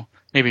 so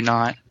maybe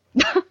not.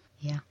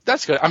 Yeah.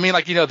 That's good. I mean,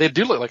 like, they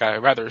do look like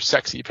a rather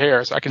sexy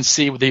pair, so I can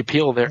see the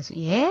appeal there.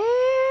 Yeah,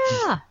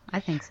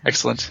 I think so.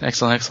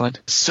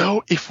 Excellent.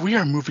 So if we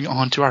are moving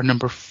on to our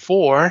number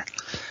 4,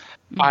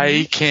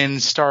 I can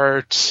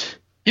start...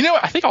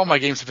 I think all my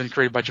games have been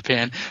created by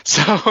Japan,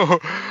 so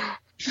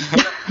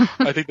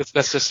I think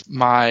that's just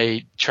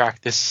my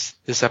track this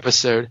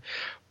episode.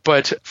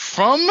 But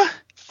from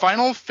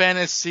Final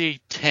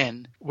Fantasy X,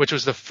 which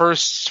was the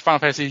first Final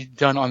Fantasy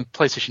done on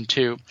PlayStation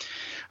 2,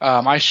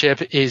 my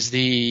ship is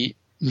the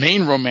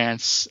main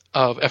romance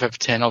of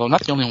FF10, although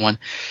not the only one,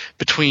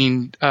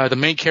 between the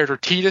main character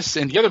Tidus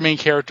and the other main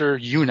character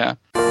Yuna.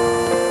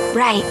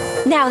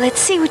 Right. Now let's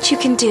see what you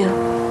can do.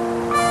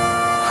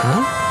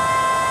 Huh?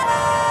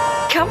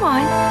 Come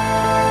on.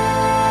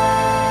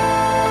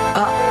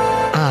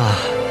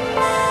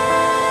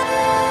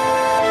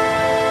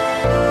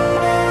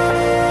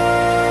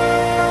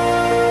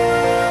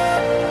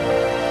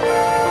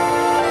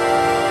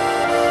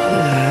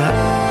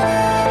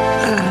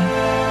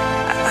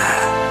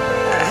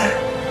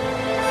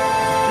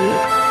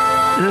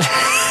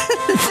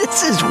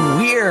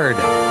 word.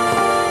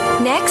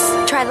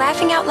 Next, try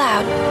laughing out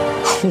loud.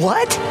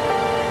 What?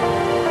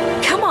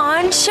 Come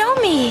on, show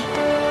me.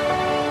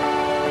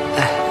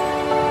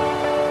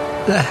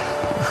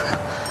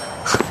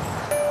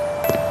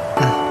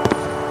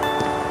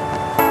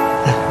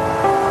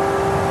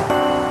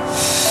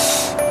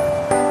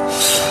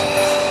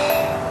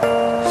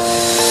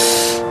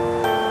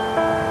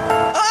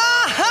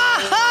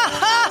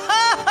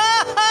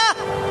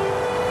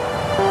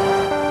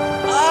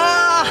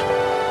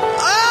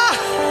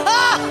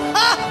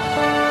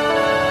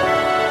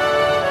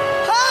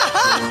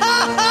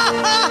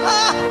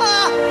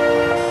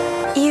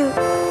 You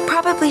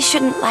probably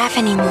shouldn't laugh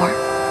anymore.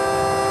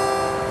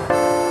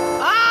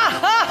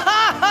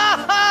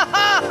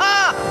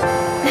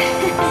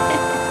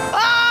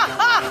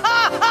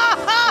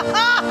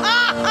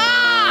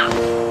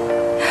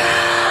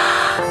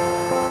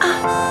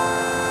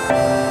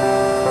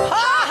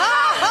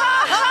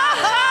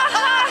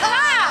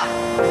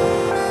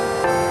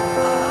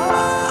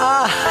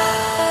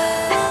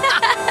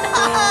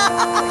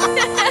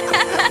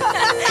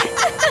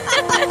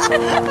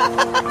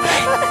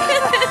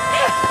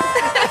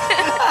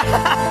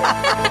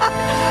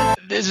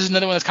 This is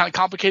another one that's kind of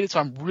complicated, so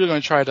I'm really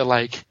going to try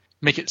to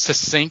make it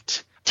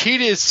succinct.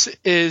 Tidus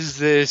is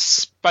this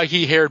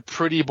spiky-haired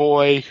pretty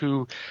boy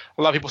who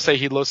a lot of people say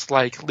he looks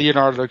like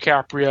Leonardo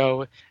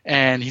DiCaprio,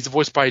 and he's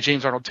voiced by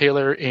James Arnold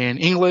Taylor in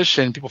English,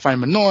 and people find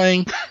him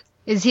annoying.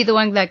 Is he the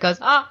one that goes,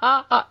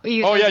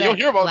 You'll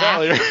hear about that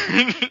later.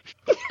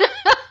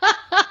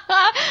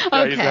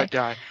 Yeah, he's that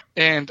guy.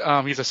 And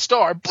he's a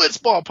star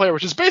blitzball player,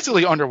 which is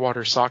basically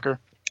underwater soccer.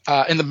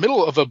 In the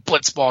middle of a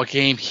blitzball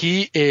game,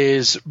 he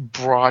is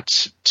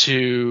brought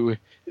to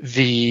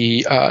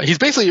he's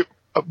basically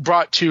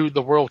brought to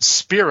the world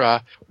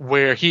Spira,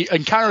 where he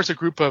encounters a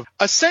group of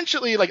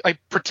essentially like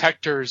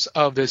protectors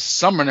of this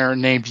summoner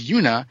named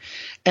Yuna.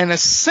 And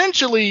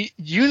essentially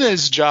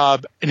Yuna's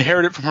job,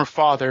 inherited from her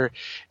father,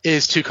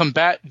 is to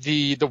combat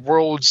the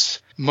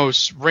world's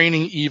most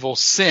reigning evil,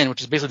 Sin,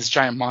 which is basically this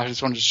giant monster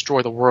that's going to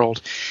destroy the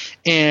world.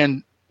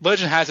 And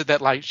legend has it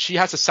that she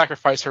has to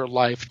sacrifice her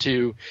life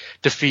to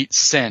defeat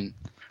Sin.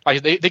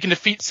 They can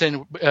defeat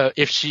Sin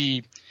if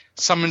she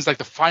summons the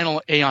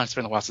final Aeon. It's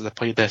been a while since I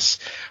played this,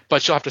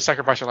 but she'll have to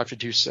sacrifice her life to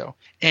do so.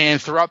 And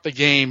throughout the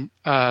game,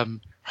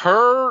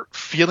 her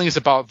feelings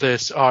about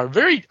this are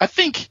very, I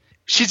think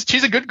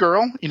she's a good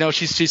girl.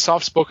 She's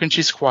soft spoken,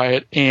 she's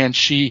quiet, and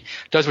she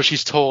does what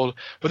she's told.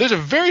 But there's a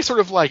very sort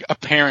of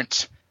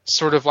apparent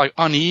sort of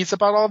unease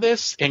about all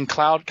this, and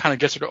Cloud kind of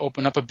gets her to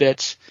open up a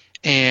bit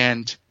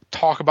and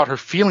talk about her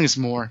feelings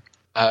more.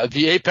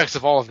 The apex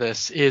of all of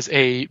this is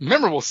a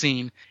memorable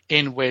scene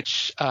in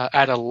which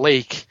at a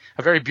lake,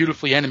 a very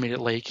beautifully animated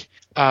lake,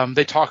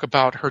 they talk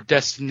about her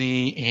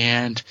destiny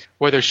and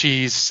whether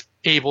she's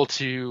able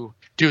to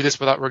do this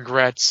without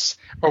regrets,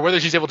 or whether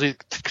she's able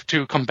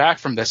to come back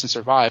from this and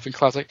survive. And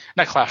Cloud's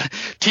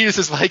Tidus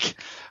is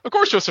of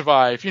course you'll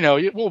survive.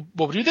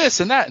 We'll do this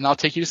and that, and I'll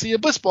take you to see a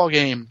blitzball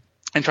game.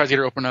 And tries to get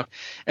her to open up.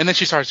 And then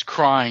she starts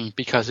crying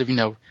because of,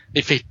 the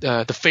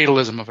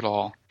fatalism of it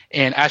all.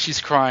 And as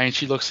she's crying,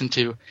 she looks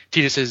into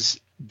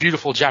Tidus's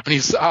beautiful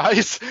Japanese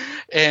eyes,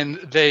 and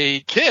they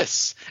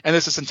kiss. And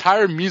there's this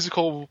entire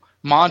musical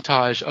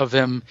montage of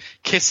them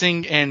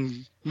kissing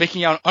and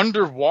making out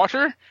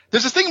underwater.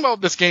 There's this thing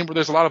about this game where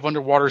there's a lot of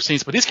underwater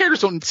scenes, but these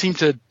characters don't seem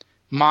to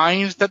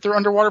mind that they're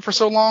underwater for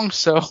so long.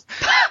 So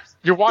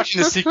you're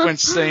watching the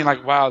sequence saying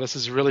wow, this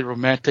is really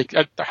romantic.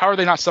 How are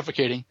they not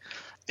suffocating?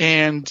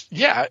 And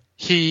yeah,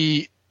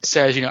 he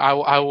says, I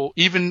will,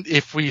 even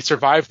if we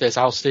survive this,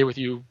 I'll stay with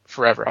you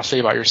forever. I'll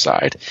stay by your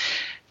side.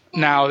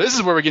 Now, this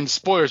is where we're getting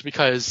spoilers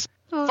because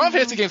Final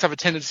Fantasy games have a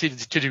tendency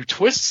to do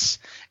twists,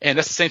 and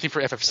that's the same thing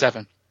for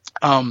FF7.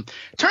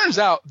 Turns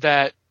out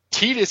that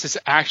Tidus is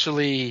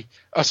actually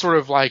a sort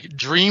of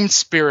dream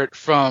spirit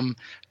from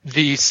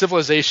the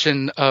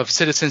civilization of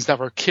citizens that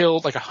were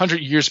killed 100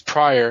 years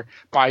prior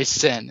by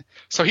Sin.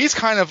 So he's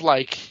kind of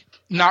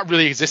not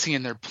really existing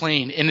in their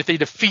plane, and if they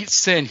defeat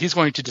Sin, he's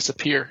going to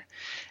disappear.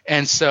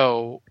 And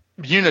so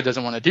Yuna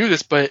doesn't want to do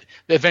this, but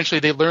eventually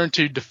they learn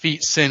to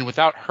defeat Sin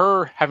without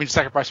her having to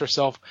sacrifice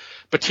herself,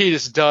 but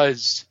Tidus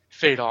does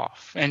fade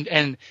off.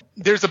 And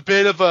there's a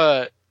bit of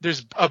a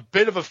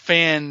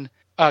fan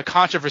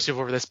controversy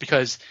over this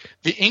because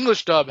the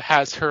English dub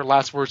has her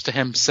last words to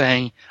him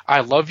saying,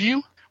 "I love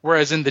you,"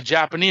 whereas in the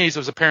Japanese it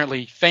was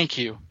apparently "thank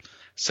you."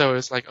 So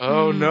it's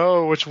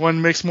no, which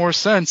one makes more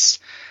sense?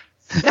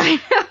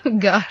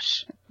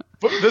 Gosh.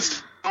 But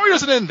this story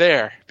doesn't end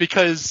there,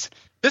 because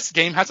this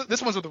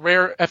one's with the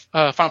rare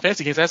Final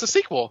Fantasy games that has a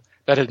sequel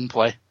that I didn't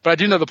play, but I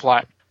do know the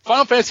plot.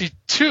 Final Fantasy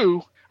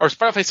 2, or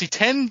Final Fantasy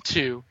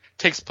X-2,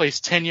 takes place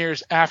 10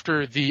 years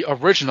after the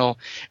original,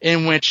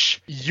 in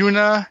which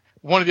Yuna,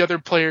 one of the other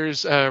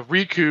players,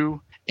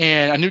 Riku,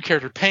 and a new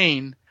character,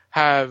 Pain,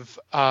 have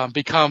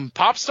become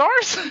pop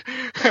stars.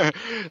 I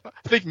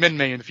think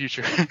Minmay in the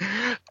future.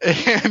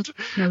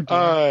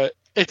 And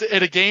it's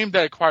a game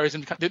that acquires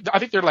him. I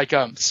think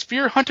they're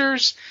sphere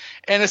hunters,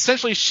 and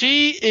essentially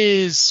she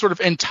is sort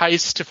of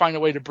enticed to find a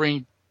way to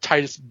bring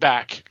Tidus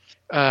back.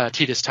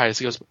 Titus.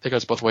 It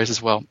goes both ways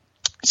as well.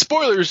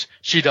 Spoilers,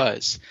 she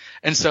does.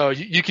 And so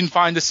you can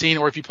find the scene,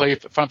 or if you play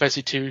Final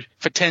Fantasy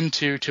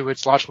X-2 to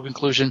its logical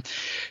conclusion,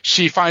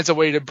 she finds a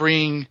way to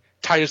bring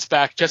Titus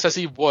back just as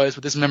he was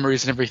with his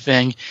memories and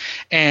everything.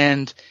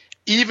 And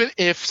even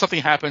if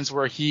something happens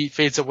where he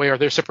fades away or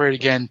they're separated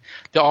again,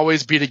 they'll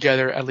always be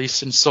together, at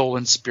least in soul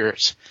and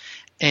spirit.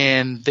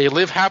 And they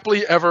live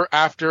happily ever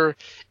after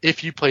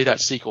if you play that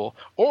sequel.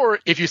 Or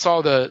if you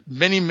saw the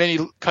many, many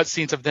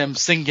cutscenes of them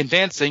singing and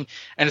dancing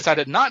and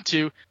decided not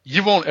to,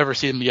 you won't ever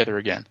see them together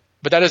again.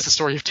 But that is the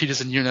story of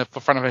Titus and Yuna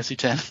for Final Fantasy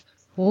X.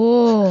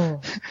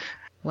 Whoa.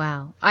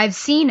 Wow. I've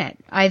seen it.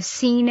 I've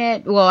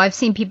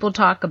seen people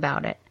talk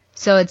about it.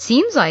 So it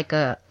seems like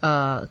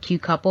a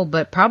cute couple,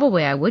 but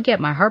probably I would get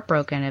my heart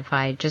broken if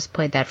I just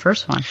played that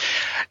first one.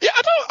 Yeah,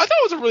 I thought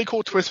it was a really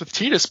cool twist with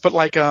Titus, but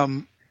like,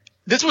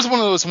 this was one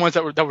of those ones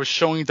that was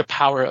showing the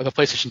power of the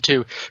PlayStation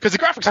 2, because the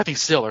graphics I think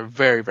still are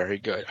very, very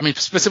good. I mean,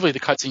 specifically the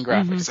cutscene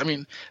graphics. Mm-hmm. I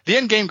mean, the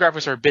in-game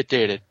graphics are a bit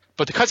dated,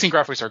 but the cutscene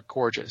graphics are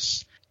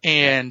gorgeous.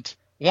 And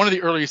one of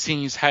the earlier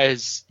scenes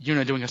has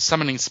Yuna doing a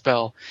summoning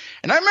spell.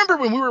 And I remember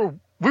when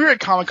we were at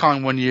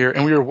Comic-Con one year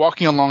and we were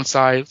walking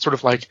alongside sort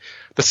of like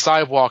the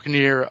sidewalk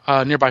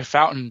nearby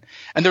Fountain,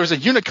 and there was a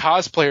Yuna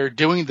cosplayer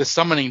doing the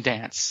summoning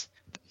dance.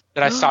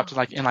 That I stopped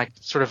and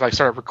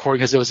started recording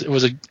because it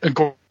was a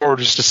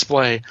gorgeous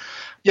display.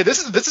 Yeah,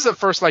 this is the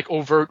first like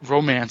overt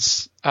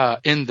romance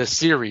in the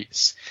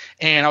series,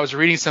 and I was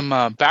reading some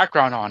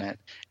background on it,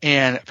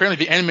 and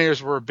apparently the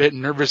animators were a bit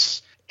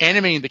nervous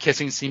animating the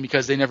kissing scene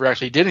because they never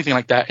actually did anything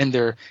like that in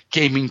their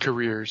gaming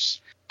careers.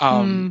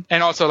 And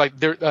also like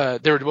they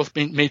were both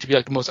being made to be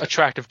like the most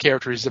attractive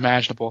characters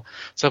imaginable,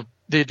 so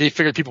they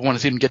figured people want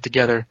to see them get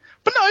together.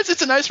 But no,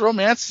 it's a nice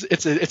romance.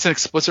 It's an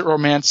explicit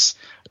romance.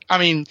 I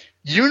mean,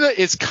 Yuna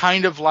is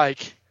kind of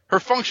like, her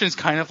function is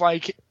kind of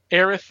like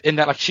Aerith in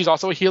that like she's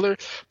also a healer,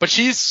 but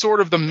she's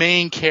sort of the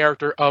main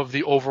character of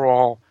the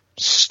overall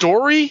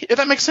story, if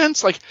that makes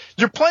sense. Like,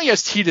 you're playing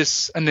as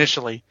Titus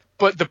initially,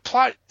 but the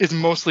plot is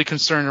mostly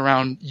concerned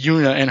around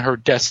Yuna and her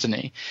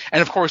destiny.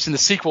 And of course, in the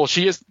sequel,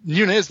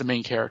 Yuna is the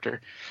main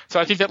character. So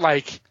I think that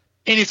like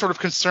any sort of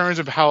concerns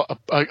of how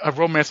a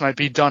romance might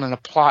be done in a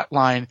plot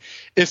line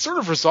is sort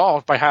of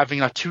resolved by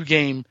having a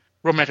 2-game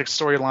romantic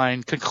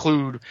storyline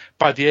conclude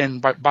by the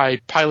end by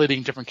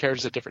piloting different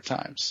characters at different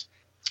times.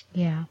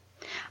 Yeah.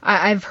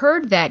 I've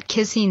heard that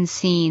kissing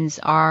scenes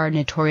are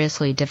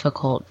notoriously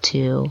difficult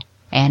to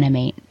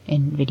animate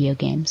in video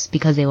games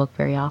because they look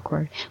very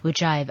awkward,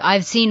 which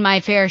I've seen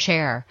my fair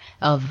share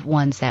of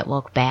ones that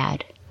look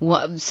bad.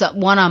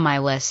 One on my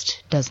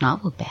list does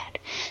not look bad,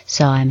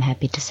 so I'm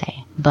happy to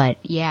say. But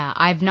yeah,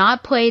 I've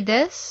not played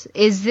this.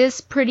 Is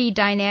this pretty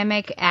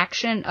dynamic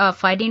action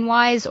fighting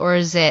wise, or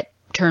is it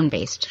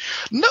turn-based?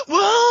 No,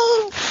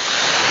 well,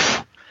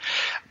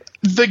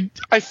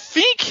 I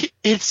think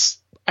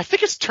it's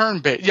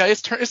turn-based. Yeah,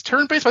 it's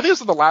turn-based. But I think this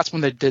was the last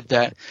one that did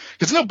that.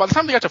 Because by the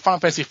time they got to Final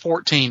Fantasy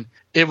XIV,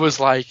 it was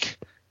like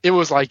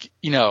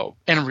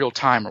in real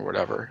time or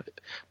whatever.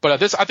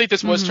 But I think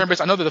this was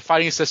turn-based. I know that the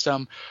fighting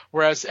system,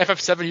 whereas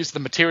FF7 used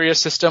the Materia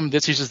system,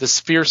 this uses the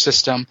Sphere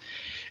system.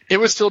 It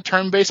was still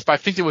turn-based, but I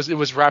think it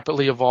was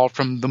rapidly evolved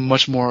from the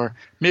much more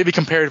maybe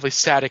comparatively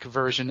static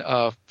version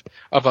of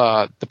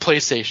the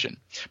PlayStation.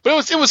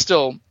 But it was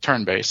still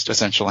turn-based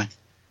essentially.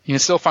 You know,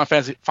 it's still Final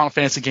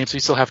Fantasy games, so you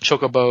still have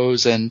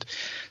chocobos and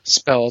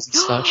spells and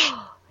such.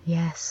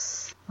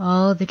 Yes.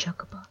 Oh, the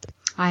chocobo.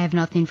 I have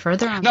nothing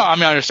further on No, I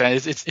mean, I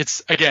understand.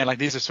 It's again, like,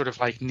 these are sort of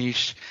like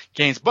niche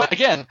games. But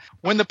again,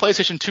 when the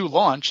PlayStation 2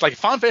 launched, like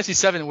Final Fantasy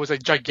 7 was a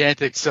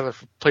gigantic seller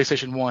for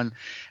PlayStation 1,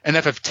 and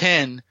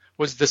FF10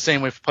 was the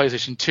same way for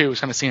PlayStation 2. It was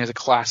kind of seen as a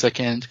classic,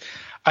 and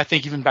I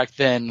think even back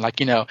then,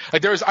 like, you know,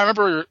 like I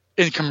remember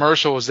in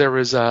commercials there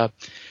was a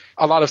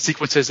lot of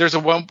sequences. There's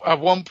at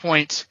one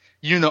point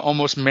Yuna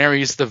almost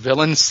marries the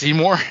villain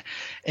Seymour,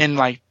 and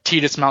like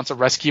Titus mounts a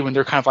rescue, and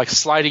they're kind of like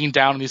sliding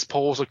down these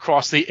poles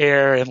across the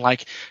air, and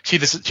like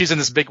she's in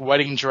this big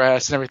wedding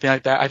dress and everything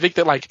like that. I think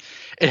that like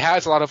it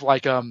has a lot of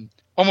like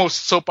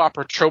almost soap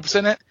opera tropes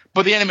in it,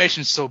 but the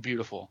animation is so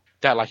beautiful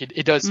that like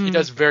it does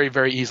very,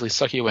 very easily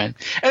suck you in.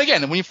 And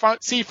again, when you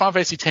see Final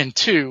Fantasy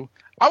X-2,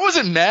 I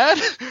wasn't mad,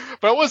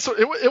 but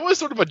it was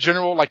sort of a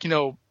general, like, you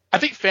know, I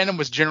think fandom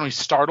was generally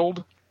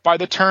startled by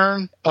the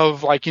turn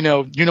of, like, you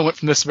know, Yuna went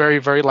from this very,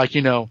 very, like,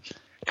 you know,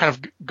 kind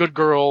of good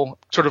girl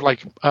sort of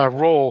like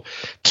role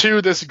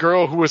to this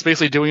girl who was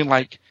basically doing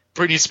like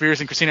Britney Spears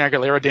and Christina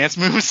Aguilera dance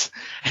moves.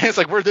 And it's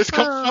like, where'd this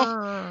come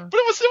from? But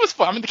it was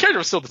fun. I mean, the character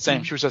was still the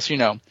same. She was just, you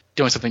know,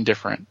 doing something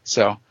different.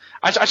 So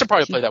I should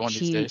probably play that one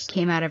these days. She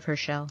came out of her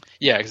shell.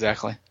 Yeah,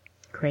 exactly.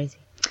 Crazy.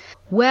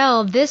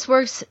 Well, this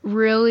works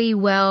really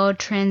well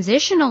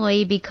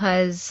transitionally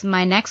because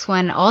my next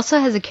one also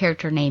has a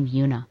character named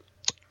Yuna.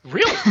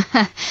 Really?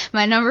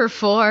 My number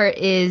 4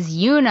 is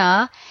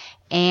Yuna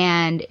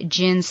and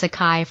Jin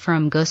Sakai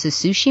from Ghost of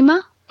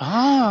Tsushima,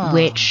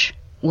 which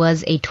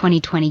was a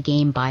 2020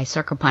 game by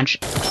Sucker Punch.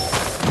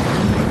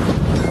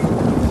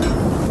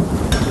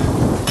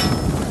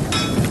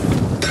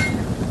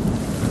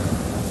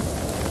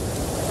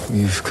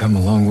 We've come a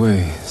long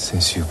way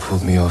since you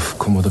pulled me off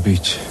Komodo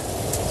Beach.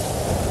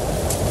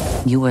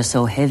 You were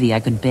so heavy I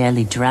could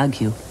barely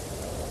drag you.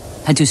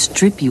 Had to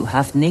strip you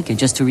half naked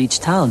just to reach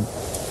town.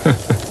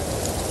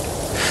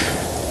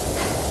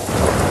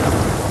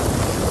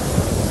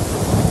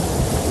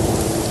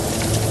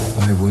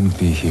 I wouldn't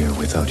be here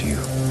without you,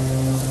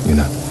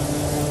 Yuna.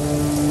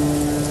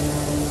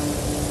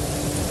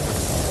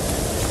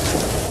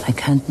 I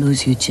can't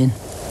lose you, Jin.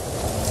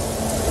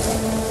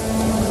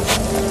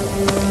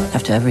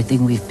 After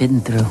everything we've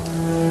been through,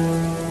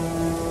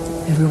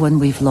 everyone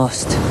we've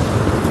lost,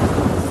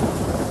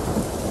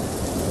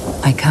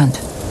 I can't.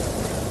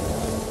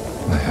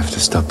 I have to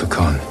stop the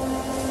Khan.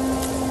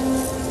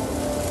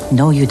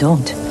 No, you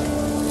don't.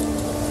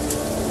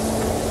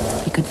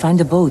 You could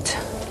find a boat,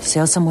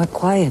 sail somewhere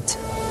quiet,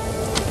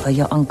 while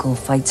your uncle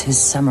fights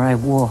his samurai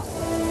war.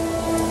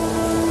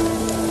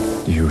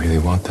 Do you really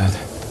want that?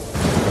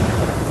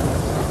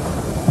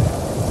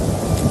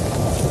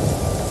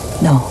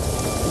 No.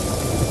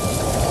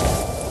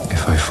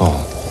 If I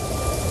fall,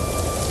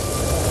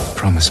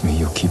 promise me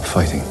you'll keep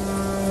fighting.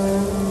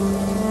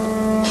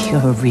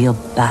 You're a real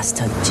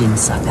bastard, Jin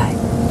Sakai.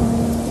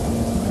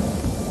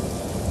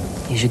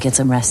 You should get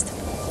some rest.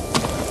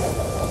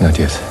 Not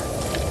yet.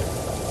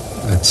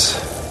 Let's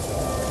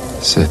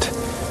sit.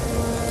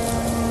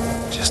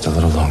 Just a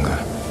little longer.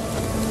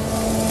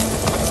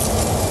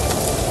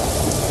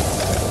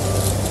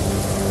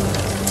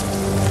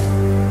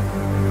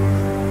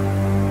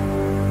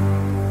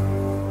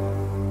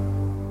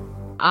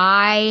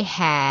 I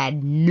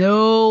had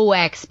no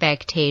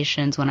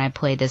expectations when I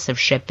played this of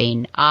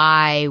shipping.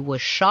 I was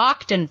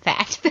shocked, in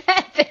fact,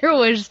 that there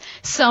was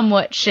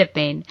somewhat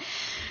shipping.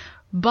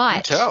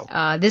 But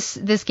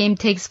this game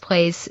takes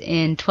place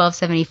in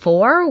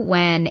 1274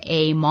 when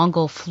a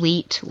Mongol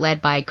fleet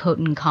led by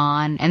Khotan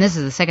Khan, and this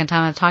is the second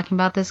time I'm talking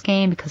about this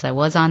game because I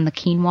was on the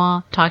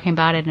quinoa talking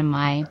about it in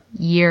my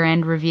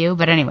year-end review.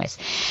 But anyways,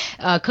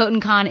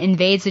 Khotan Khan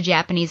invades the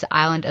Japanese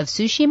island of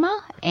Tsushima,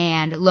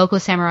 and local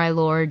samurai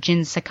lord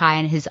Jin Sakai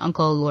and his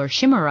uncle Lord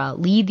Shimura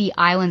lead the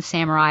island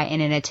samurai in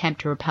an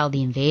attempt to repel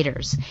the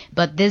invaders.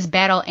 But this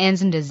battle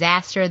ends in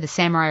disaster. The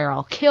samurai are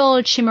all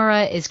killed,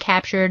 Shimura is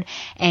captured,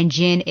 and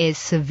Jin is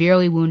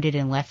severely wounded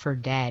and left for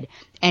dead.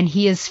 And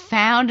he is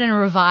found and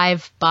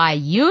revived by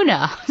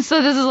Yuna.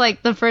 So this is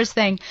like the first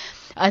thing,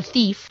 a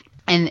thief.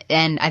 And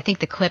I think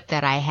the clip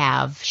that I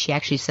have, she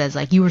actually says,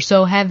 like, you were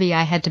so heavy,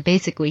 I had to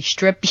basically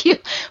strip you,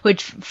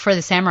 which for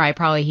the samurai,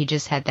 probably he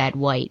just had that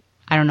white,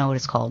 I don't know what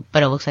it's called,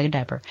 but it looks like a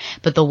diaper,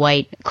 but the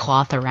white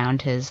cloth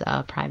around his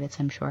privates,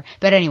 I'm sure.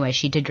 But anyway,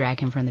 she did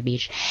drag him from the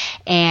beach,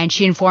 and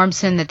she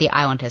informs him that the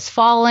island has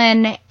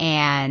fallen,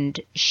 and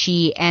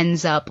she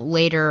ends up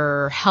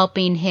later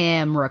helping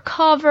him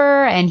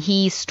recover, and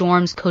he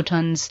storms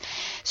Khotan's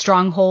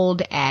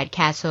stronghold at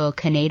Castle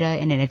Kaneda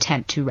in an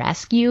attempt to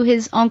rescue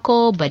his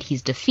uncle, but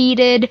he's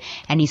defeated,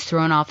 and he's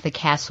thrown off the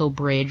castle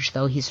bridge,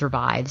 though he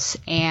survives.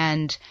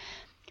 And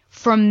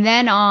from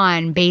then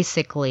on,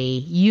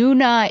 basically,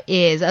 Yuna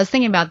is, I was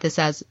thinking about this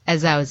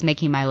as I was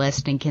making my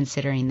list and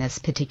considering this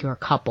particular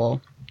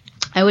couple.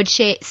 I would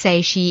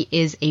say she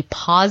is a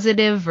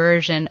positive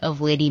version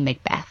of Lady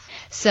Macbeth.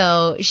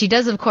 So she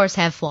does, of course,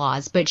 have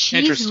flaws, but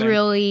she's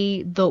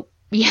really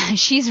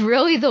she's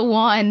really the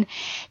one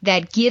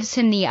that gives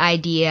him the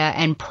idea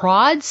and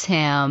prods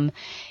him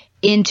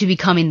into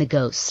becoming the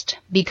ghost,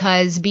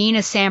 because being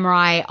a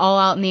samurai all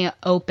out in the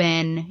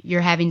open, you're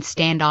having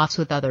standoffs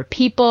with other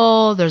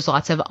people, there's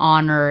lots of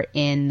honor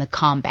in the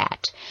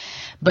combat.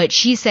 But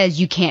she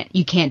says you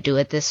can't do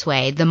it this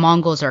way. The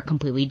Mongols are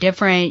completely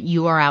different.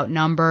 You are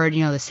outnumbered.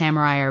 You know, the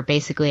samurai are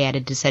basically at a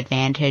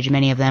disadvantage.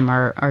 Many of them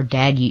are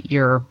dead.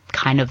 You're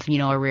kind of,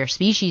 a rare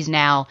species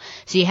now.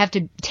 So you have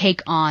to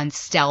take on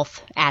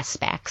stealth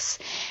aspects.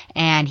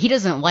 And he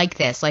doesn't like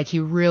this. Like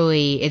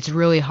it's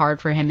really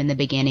hard for him in the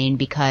beginning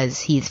because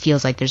he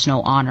feels like there's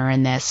no honor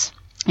in this.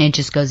 And it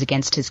just goes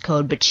against his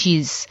code, but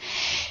she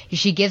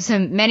gives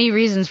him many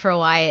reasons for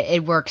why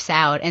it works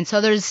out. And so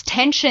there's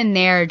tension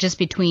there just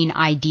between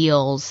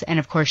ideals, and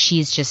of course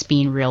she's just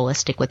being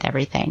realistic with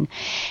everything.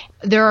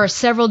 There are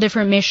several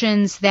different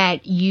missions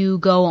that you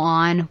go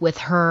on with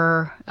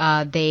her.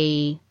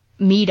 They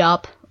meet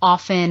up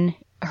often.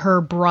 Her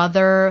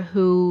brother,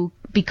 who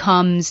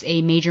becomes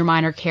a major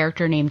minor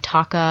character named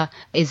Taka,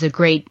 is a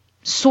great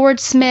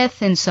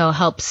swordsmith, and so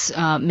helps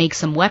make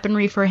some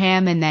weaponry for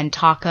him, and then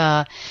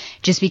Taka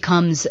just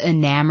becomes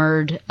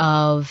enamored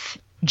of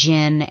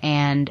Jin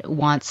and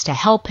wants to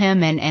help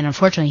him, and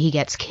unfortunately he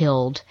gets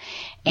killed.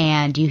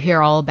 And you hear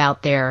all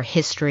about their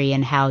history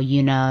and how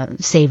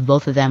Yuna saved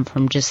both of them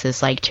from just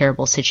this like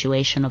terrible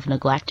situation of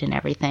neglect and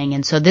everything.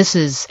 And so this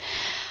is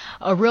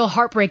a real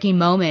heartbreaking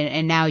moment,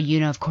 and now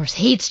Yuna, of course,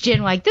 hates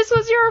Jin, like, this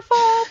was your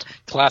fault.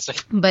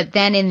 Classic. But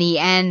then in the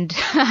end,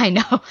 I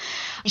know,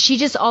 she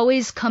just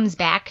always comes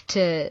back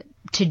to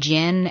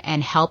Jin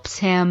and helps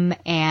him,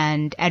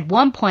 and at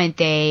one point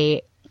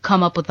they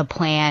come up with a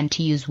plan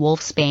to use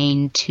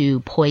wolfsbane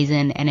to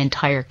poison an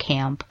entire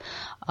camp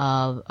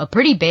of a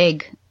pretty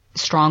big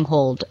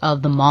stronghold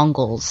of the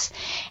Mongols.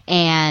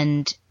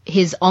 And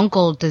his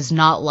uncle does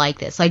not like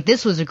this. Like,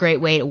 this was a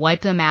great way to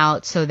wipe them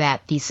out so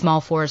that the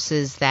small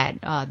forces that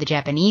the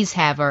Japanese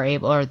have are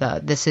able, or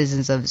the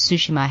citizens of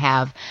Tsushima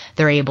have,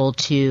 they're able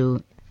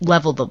to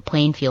level the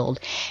playing field.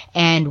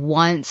 And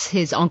once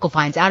his uncle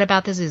finds out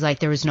about this, he's like,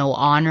 there was no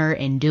honor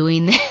in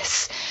doing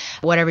this,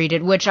 whatever he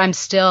did, which I'm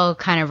still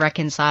kind of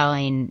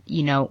reconciling,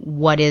 you know,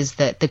 what is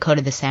the code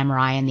of the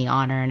samurai and the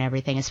honor and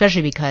everything,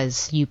 especially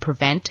because you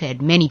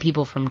prevented many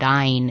people from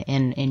dying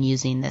in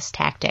using this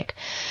tactic.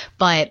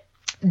 But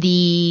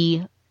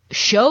the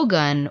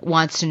shogun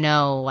wants to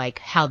know, like,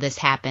 how this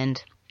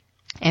happened.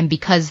 And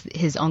because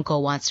his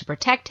uncle wants to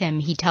protect him,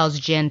 he tells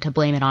Jin to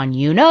blame it on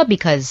Yuna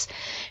because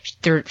she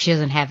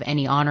doesn't have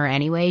any honor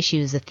anyway. She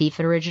was a thief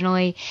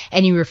originally,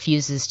 and he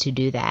refuses to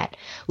do that,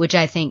 which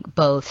I think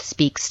both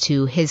speaks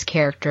to his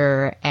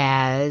character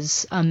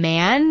as a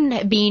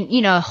man being,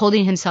 you know,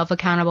 holding himself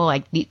accountable.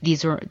 Like,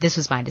 this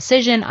was my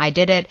decision, I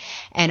did it,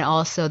 and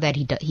also that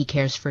he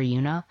cares for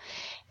Yuna.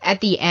 At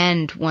the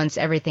end, once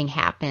everything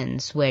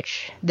happens,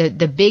 which the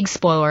big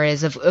spoiler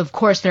is, of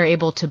course, they're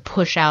able to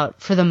push out,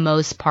 for the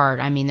most part,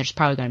 I mean, there's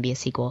probably going to be a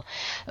sequel,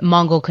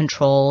 Mongol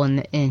control,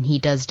 and he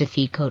does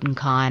defeat Khotun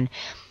Khan.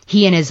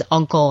 He and his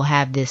uncle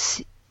have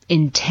this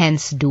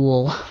intense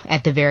duel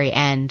at the very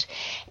end,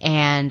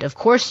 and of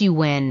course you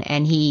win,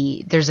 and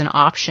there's an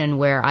option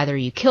where either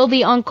you kill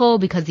the uncle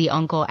because the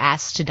uncle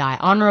asks to die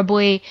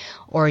honorably,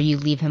 or you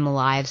leave him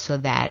alive so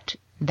that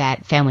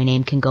family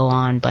name can go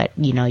on, but,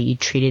 you know, you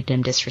treated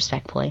him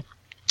disrespectfully.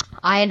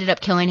 I ended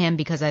up killing him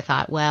because I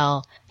thought,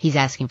 well, he's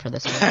asking for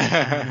this one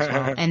as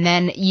well. And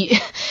then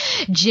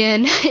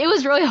Jin, it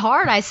was really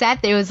hard. I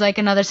sat there. It was like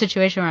another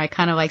situation where I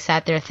kind of like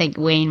sat there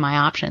weighing my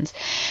options.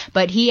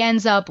 But he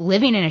ends up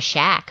living in a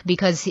shack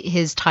because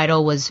his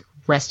title was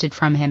wrested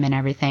from him and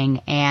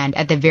everything. And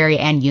at the very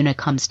end, Yuna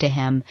comes to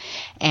him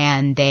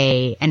and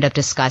they end up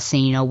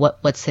discussing, you know,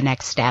 what's the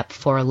next step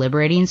for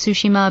liberating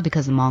Tsushima,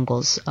 because the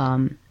Mongols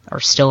are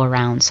still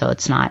around, so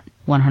it's not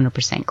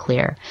 100%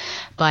 clear.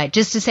 But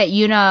just to say,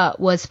 Yuna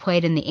was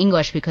played in the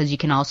English because you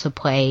can also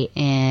play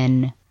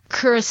in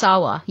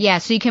Kurosawa. Yeah,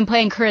 so you can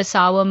play in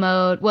Kurosawa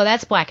mode. Well,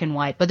 that's black and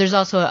white, but there's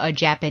also a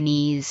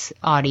Japanese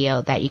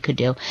audio that you could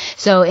do.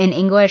 So in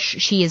English,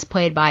 she is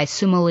played by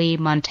Sumali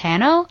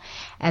Montano,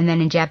 and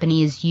then in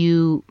Japanese,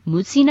 Yu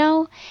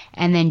Mutsuno,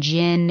 and then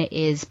Jin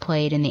is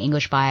played in the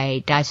English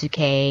by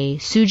Daisuke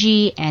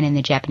Tsuji, and in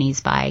the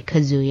Japanese by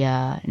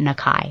Kazuya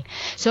Nakai.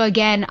 So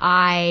again,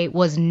 I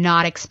was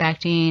not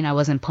expecting, I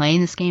wasn't playing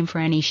this game for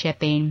any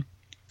shipping,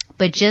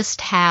 but just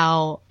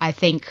how I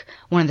think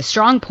one of the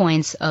strong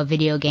points of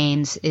video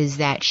games is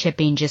that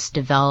shipping just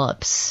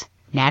develops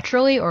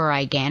naturally or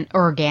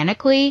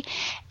organically,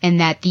 and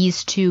that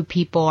these two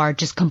people are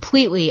just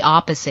completely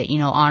opposite, you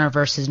know, honor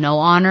versus no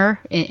honor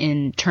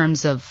in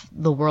terms of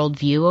the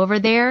worldview over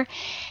there,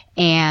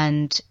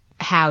 and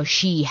how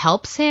she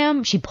helps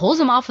him. She pulls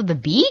him off of the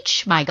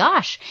beach. My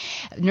gosh.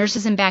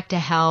 Nurses him back to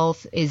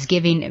health, is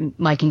giving,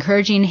 like,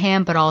 encouraging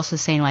him, but also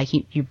saying, like,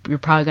 you're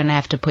probably going to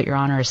have to put your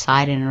honor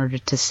aside in order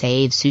to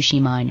save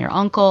Tsushima and your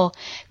uncle,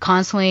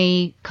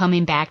 constantly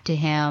coming back to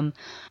him.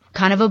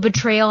 Kind of a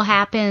betrayal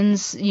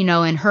happens, you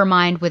know, in her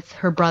mind with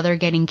her brother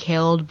getting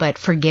killed, but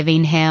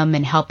forgiving him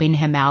and helping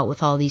him out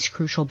with all these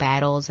crucial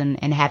battles and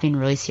having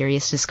really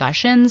serious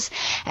discussions.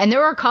 And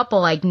there were a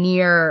couple, like,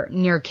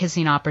 near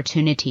kissing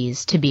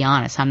opportunities, to be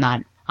honest. I'm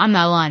not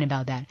lying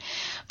about that.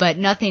 But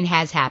nothing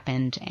has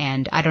happened,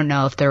 and I don't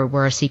know if there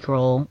were a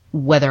sequel,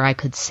 whether I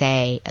could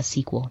say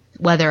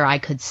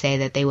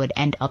that they would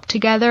end up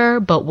together,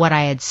 but what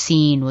I had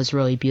seen was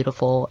really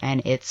beautiful,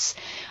 and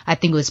I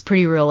think it was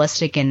pretty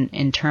realistic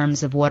in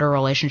terms of what a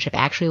relationship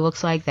actually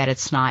looks like, that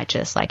it's not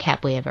just like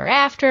happily ever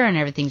after and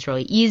everything's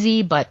really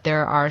easy, but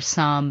there are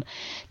some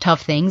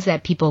tough things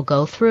that people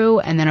go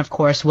through, and then of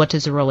course, what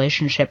does a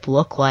relationship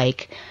look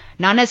like?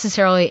 Not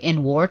necessarily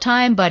in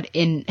wartime, but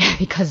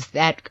because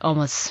that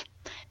almost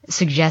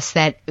suggests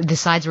that the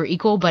sides were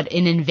equal, but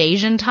in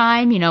invasion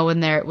time, you know, when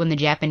the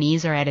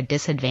Japanese are at a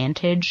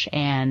disadvantage,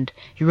 and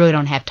you really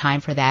don't have time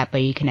for that,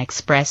 but you can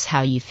express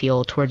how you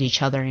feel toward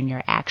each other in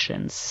your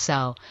actions.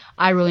 So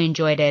I really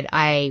enjoyed it.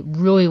 I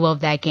really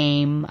love that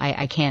game.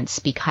 I can't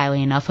speak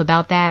highly enough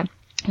about that.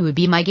 It would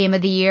be my game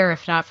of the year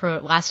if not for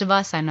Last of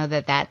Us. I know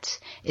that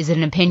is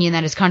an opinion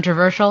that is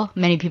controversial.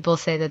 Many people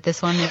say that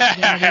this one is the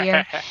game of the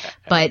year,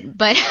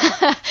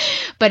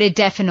 but it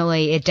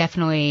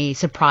definitely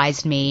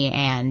surprised me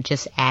and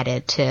just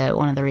added to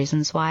one of the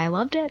reasons why I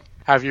loved it.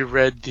 Have you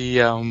read the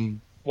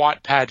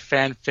Wattpad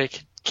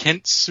fanfic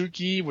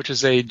Kintsugi, which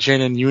is a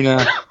Jin and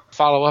Yuna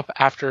follow-up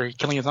after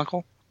killing his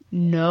uncle?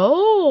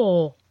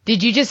 No.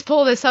 Did you just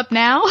pull this up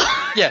now?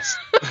 Yes.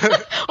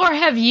 Or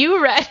have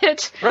you read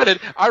it? Read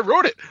it. I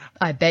wrote it.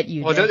 I bet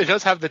you did. Well, it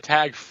does have the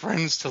tag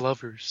 "friends to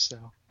lovers,"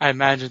 so I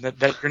imagine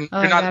that you're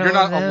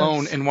not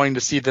alone in wanting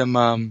to see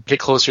them get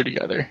closer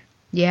together.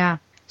 Yeah.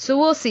 So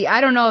we'll see.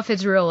 I don't know if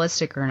it's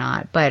realistic or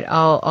not, but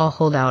I'll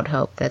hold out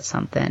hope that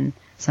something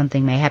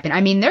something may happen.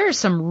 I mean, there are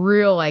some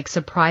real, like,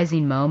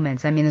 surprising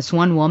moments. I mean, this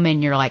one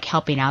woman you're, like,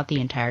 helping out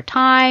the entire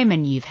time,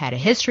 and you've had a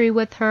history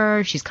with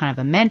her. She's kind of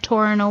a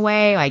mentor in a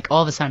way, like,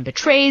 all of a sudden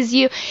betrays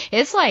you.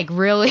 It's, like,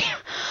 really...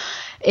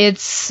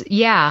 It's,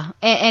 yeah,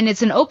 and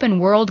it's an open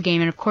world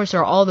game, and of course there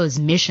are all those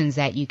missions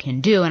that you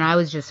can do, and I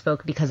was just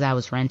because I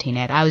was renting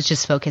it, I was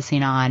just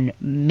focusing on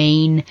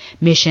main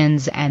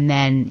missions and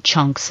then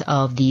chunks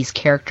of these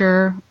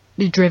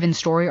character-driven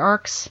story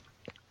arcs,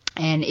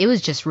 and it was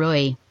just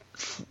really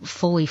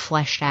fully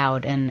fleshed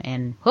out,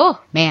 and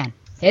oh, man.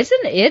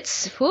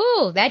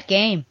 That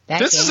game.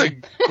 This is a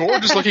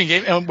gorgeous looking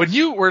game, and when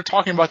you were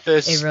talking about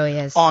this it really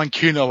is. On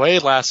Q&A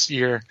last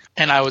year,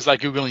 and I was,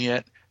 like, Googling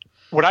it,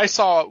 what I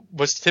saw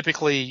was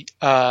typically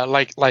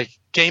like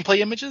gameplay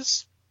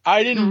images.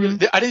 I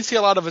didn't see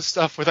a lot of the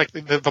stuff with like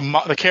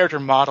the character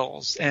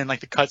models and like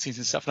the cutscenes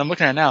and stuff. And I'm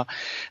looking at it now, and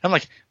I'm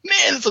like,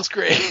 man, this looks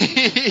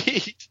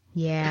great.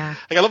 Yeah.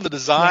 Like I love the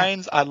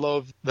designs. Yeah. I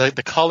love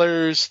the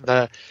colors,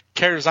 the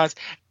character designs.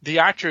 The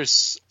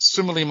actress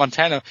Sumali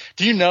Montana.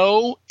 Do you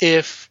know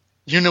if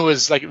Yuna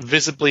was like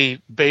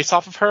visibly based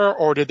off of her,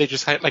 or did they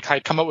just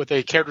like come up with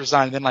a character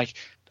design and then like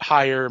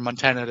hire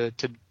Montana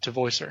to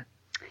voice her?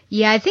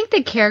 Yeah, I think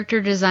the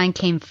character design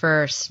came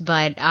first,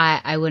 but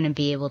I wouldn't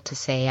be able to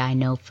say I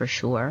know for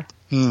sure.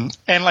 And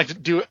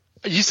like, you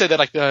said that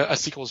like a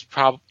sequel is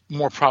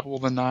more probable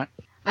than not?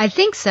 I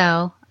think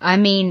so. I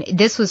mean,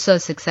 this was so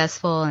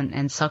successful,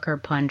 and Sucker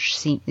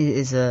Punch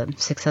is a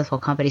successful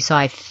company, so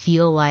I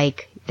feel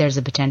like there's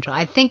a potential.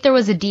 I think there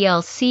was a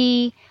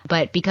DLC,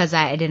 but because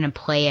I didn't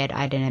play it,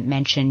 I didn't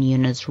mention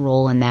Yuna's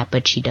role in that,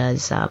 but she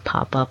does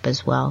pop up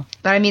as well.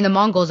 But I mean, the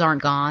Mongols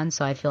aren't gone,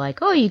 so I feel like,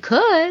 you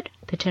could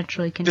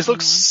potentially continue. This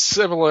looks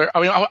similar.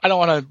 I mean, I don't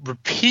want to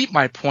repeat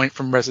my point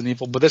from Resident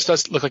Evil, but this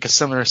does look like a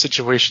similar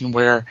situation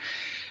where,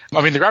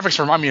 I mean, the graphics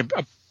remind me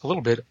a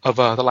little bit of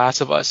The Last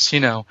of Us,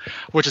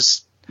 which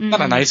is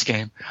not a nice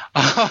game.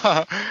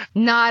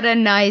 Not a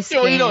nice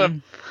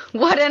game.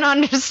 What an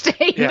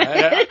understatement.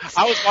 Yeah,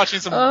 I was watching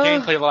some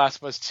gameplay of The Last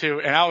of Us 2,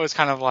 and I was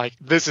kind of like,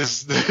 this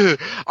is...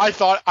 I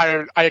thought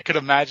I could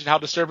imagine how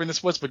disturbing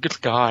this was, but good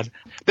God.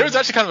 There was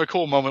actually kind of a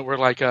cool moment where,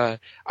 like, I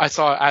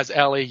saw as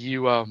Ellie,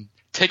 you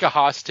take a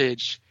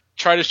hostage,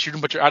 try to shoot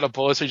him, but you're out of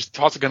bullets, so you just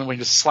toss a gun away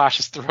and just slash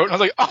his throat. And I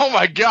was like, oh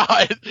my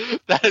God,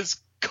 that is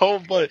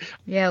cold-blooded.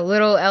 Yeah,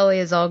 little Ellie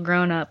is all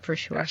grown up for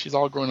sure. Yeah, she's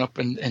all grown up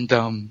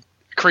and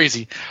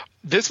crazy.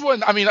 This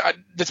one, how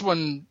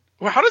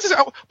does this...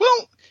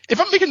 Well... If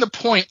I'm making the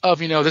point of,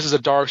 this is a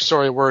dark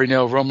story where,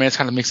 romance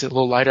kind of makes it a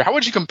little lighter, how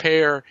would you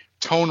compare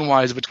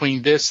tone-wise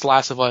between this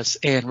Last of Us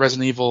and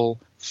Resident Evil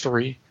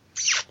 3?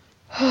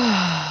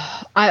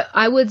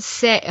 I would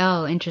say,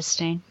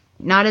 interesting.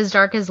 Not as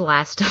dark as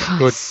Last of Us.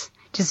 Good.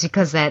 Just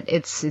because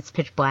it's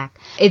pitch black.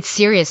 It's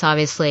serious,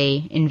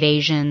 obviously,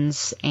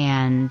 invasions,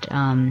 and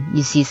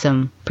you see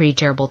some pretty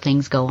terrible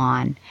things go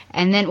on.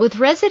 And then with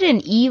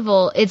Resident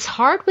Evil, it's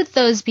hard with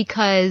those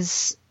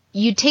because...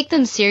 you take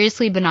them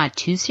seriously, but not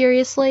too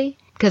seriously,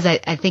 because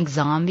I think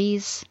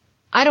zombies,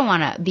 I don't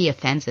want to be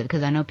offensive,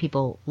 because I know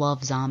people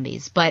love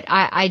zombies, but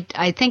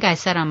I think I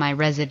said on my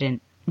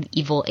Resident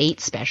Evil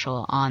 8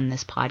 special on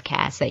this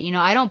podcast that,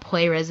 I don't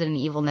play Resident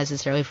Evil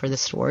necessarily for the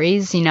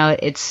stories,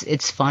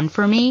 it's fun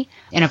for me,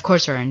 and of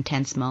course there are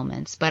intense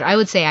moments, but I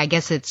would say, I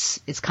guess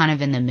it's kind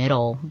of in the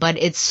middle, but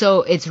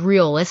it's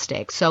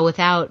realistic, so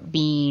without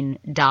being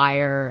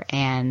dire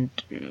and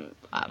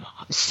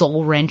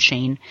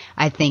soul-wrenching,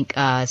 I think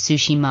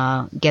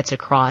Tsushima gets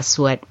across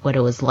what it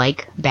was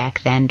like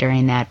back then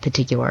during that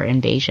particular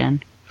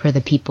invasion for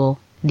the people,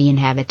 the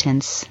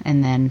inhabitants,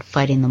 and then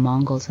fighting the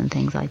Mongols and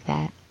things like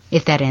that.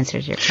 If that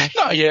answers your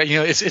question. No, yeah,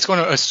 it's going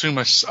to assume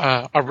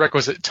a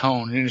requisite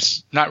tone, and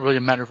it's not really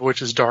a matter of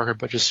which is darker,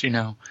 but just,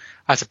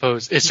 I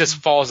suppose it just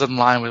falls in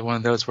line with one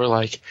of those where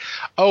like,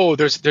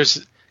 there's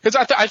because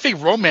I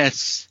think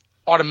romance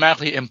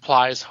automatically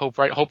implies hope,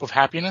 right? Hope of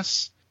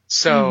happiness.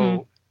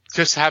 So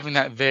just having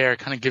that there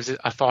kind of gives it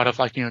a thought of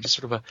like, just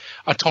sort of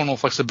a tonal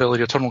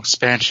flexibility, a tonal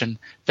expansion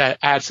that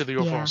adds to the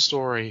overall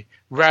story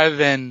rather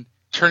than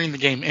turning the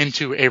game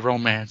into a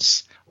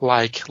romance.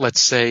 Like,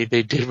 let's say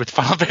they did with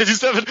Final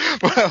Fantasy VII.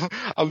 Well,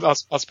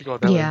 I'll speak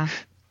about that later.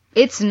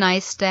 It's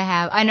nice to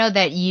have. I know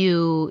that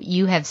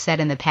you have said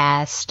in the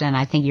past, and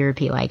I think you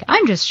repeat, like,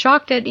 I'm just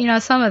shocked at,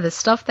 some of the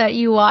stuff that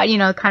you watch,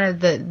 kind of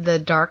the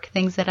dark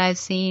things that I've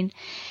seen.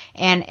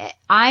 And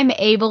I'm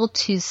able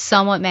to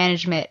somewhat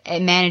manage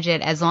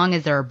it as long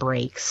as there are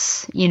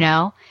breaks,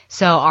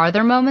 So are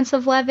there moments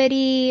of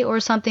levity or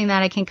something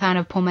that I can kind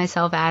of pull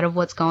myself out of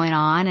what's going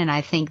on? And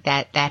I think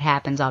that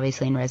happens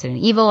obviously in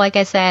Resident Evil, like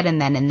I said,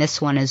 and then in this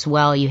one as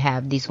well, you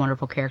have these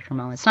wonderful character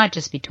moments, not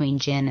just between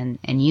Jin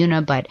and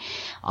Yuna, but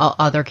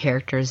other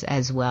characters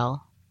as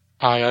well.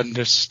 I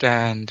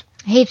understand.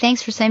 Hey,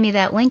 thanks for sending me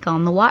that link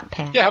on the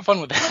Wattpad. Yeah, have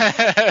fun with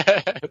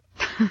that.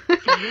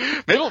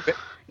 Maybe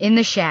In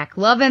the Shack.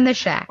 Love in the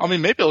Shack. I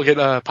mean, maybe it'll get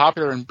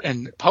popular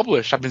and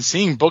published. I've been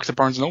seeing books at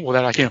Barnes & Noble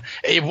that a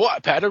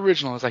Wattpad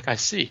original. It's like, I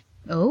see.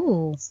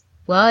 Oh.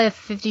 Well, if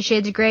 50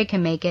 Shades of Grey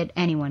can make it,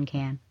 anyone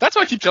can. That's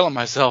what I keep telling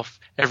myself.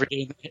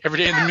 every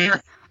day in the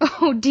mirror.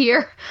 Oh,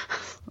 dear.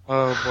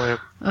 Oh, boy.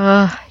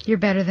 You're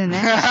better than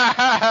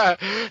that.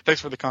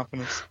 Thanks for the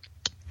confidence.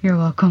 You're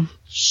welcome.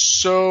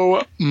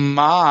 So,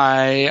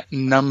 my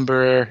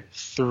number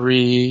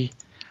 3,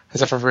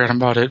 as if I've forgotten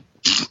about it.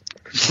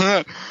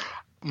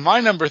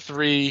 My number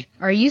 3.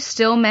 Are you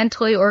still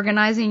mentally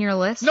organizing your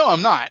list? No,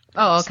 I'm not.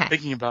 Oh, okay.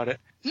 Thinking about it.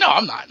 No,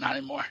 I'm not. Not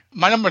anymore.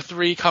 My number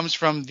 3 comes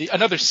from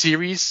another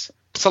series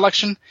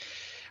selection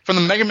from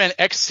the Mega Man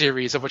X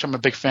series, of which I'm a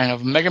big fan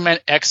of. Mega Man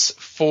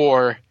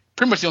X4,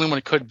 pretty much the only one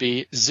it could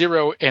be,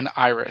 Zero and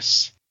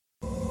Iris.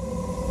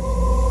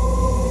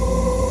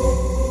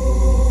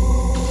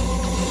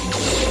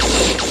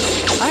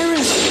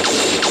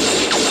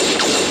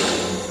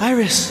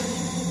 Iris!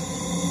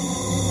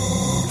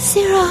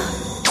 Zero.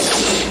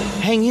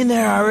 Hang in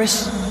there,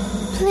 Iris.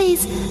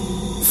 Please,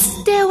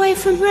 stay away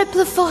from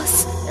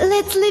Replophos.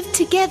 Let's live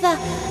together.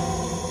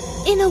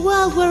 In a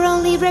world where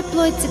only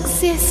Reploids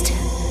exist.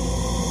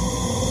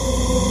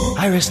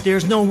 Iris,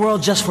 there's no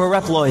world just for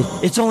Reploid.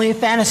 It's only a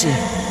fantasy.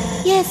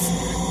 Yes,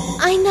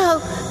 I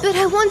know, but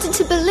I wanted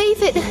to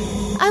believe it.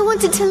 I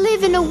wanted to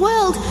live in a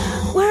world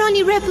where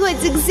only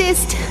Reploids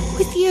exist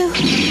with you.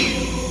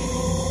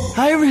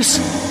 Iris!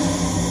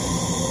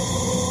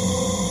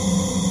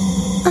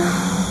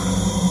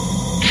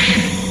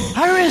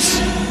 Iris!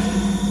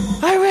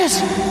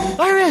 Iris!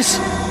 Iris!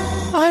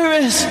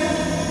 Iris!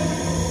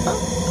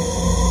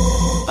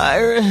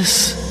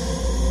 Iris!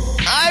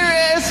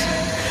 Iris!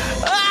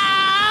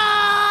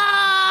 Ah!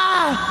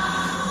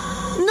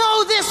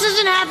 No, this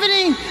isn't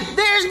happening!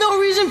 There's no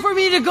reason for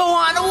me to go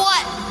on.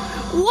 What?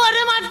 What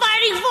am I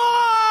fighting for?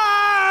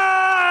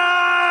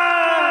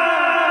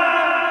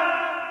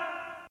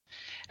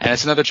 And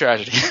it's another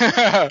tragedy.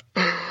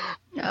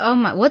 Oh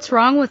my! What's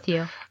wrong with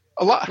you?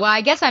 A lot. Well,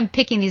 I guess I'm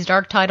picking these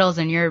dark titles,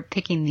 and you're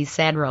picking these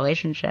sad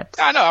relationships.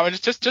 I know. I mean,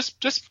 just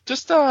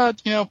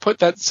put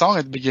that song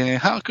at the beginning.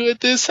 How could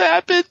this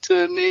happen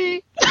to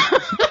me? I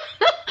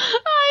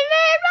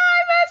made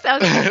my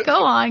mistake. Okay,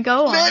 go on.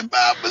 Made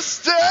my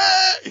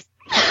mistake.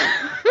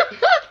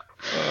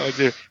 Oh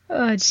dear.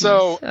 Oh, geez.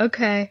 So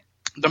okay.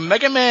 The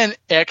Mega Man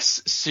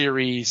X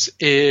series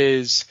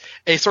is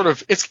a sort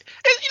of it's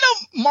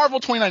Marvel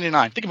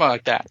 2099. Think about it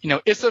like that.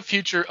 It's the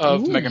future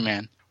of Mega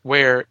Man,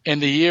 where in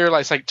the year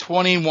like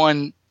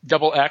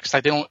 21XX,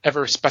 like they don't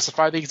ever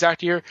specify the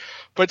exact year,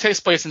 but it takes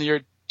place in the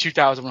year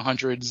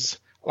 2100s,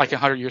 like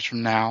 100 years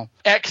from now.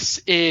 X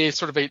is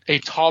sort of a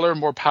taller,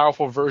 more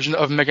powerful version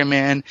of Mega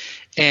Man,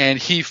 and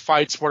he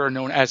fights what are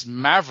known as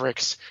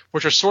Mavericks,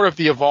 which are sort of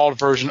the evolved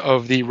version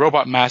of the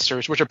Robot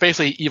Masters, which are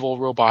basically evil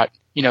robot,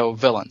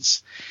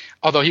 villains.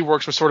 Although he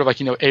works with sort of like,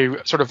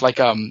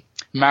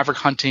 Maverick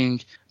hunting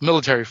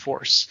military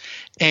force.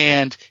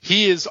 And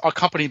he is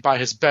accompanied by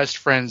his best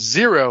friend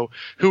Zero,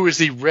 who is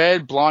the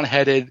red,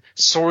 blonde-headed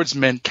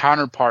swordsman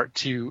counterpart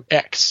to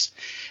X.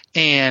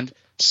 And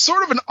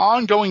sort of an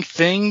ongoing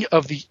thing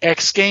of the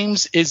X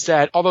games is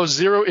that although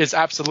Zero is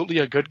absolutely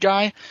a good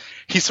guy,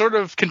 he sort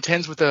of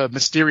contends with a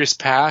mysterious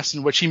past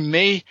in which he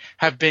may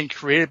have been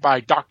created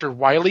by Dr.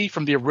 Wily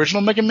from the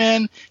original Mega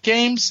Man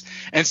games.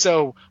 And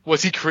so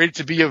was he created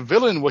to be a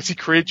villain? Was he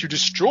created to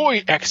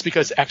destroy X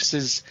because X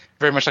is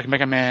very much like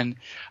Mega Man?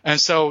 And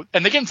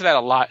they get into that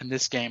a lot in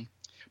this game.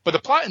 But the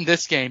plot in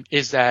this game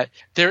is that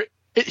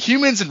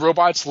humans and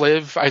robots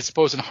live, I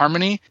suppose, in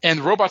harmony,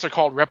 and robots are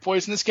called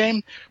Reploids in this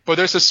game, but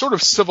there's this sort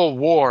of civil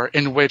war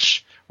in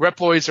which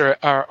Reploids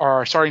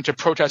are starting to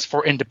protest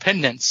for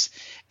independence,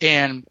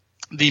 and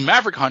the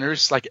Maverick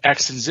Hunters, like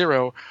X and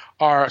Zero,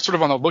 are sort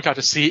of on the lookout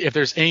to see if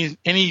there's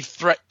any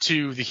threat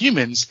to the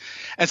humans.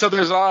 And so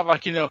there's a lot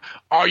of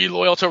are you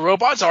loyal to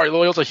robots? Are you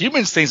loyal to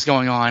humans? Things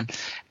going on.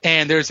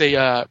 And there's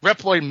a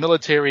Reploid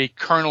military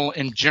colonel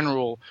and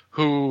general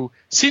who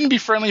seem to be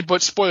friendly,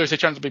 but spoilers, they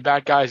turn out to be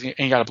bad guys and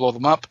you got to blow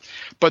them up.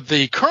 But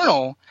the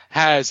colonel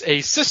has a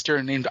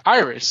sister named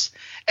Iris,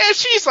 and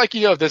she's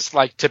this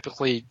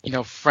typically,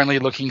 friendly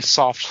looking,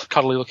 soft,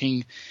 cuddly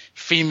looking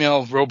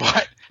female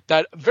robot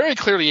that very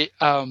clearly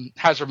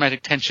has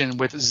romantic tension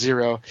with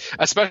Zero,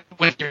 especially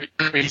when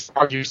he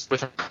argues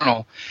with her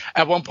colonel.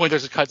 At one point,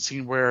 there's a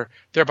cutscene where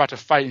they're about to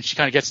fight, and she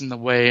kind of gets in the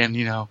way, and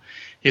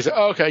he's like,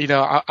 okay,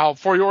 I'll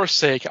for your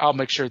sake, I'll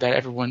make sure that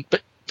everyone,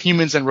 but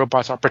humans and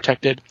robots, are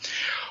protected.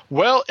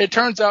 Well, it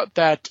turns out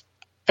that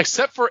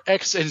except for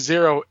X and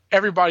Zero,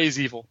 everybody's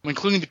evil,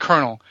 including the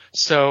Colonel.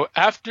 So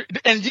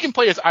and you can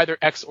play as either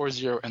X or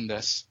Zero in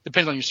this,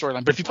 depends on your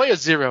storyline. But if you play as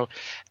Zero,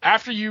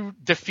 after you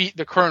defeat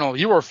the Colonel,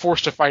 you are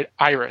forced to fight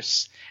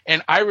Iris.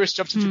 And Iris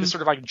jumps into this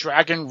sort of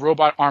dragon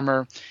robot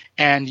armor,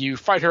 and you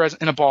fight her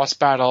in a boss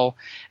battle.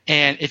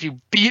 And if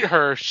you beat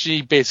her,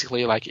 she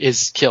basically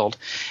is killed.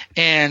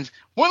 And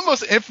one of the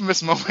most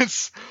infamous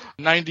moments,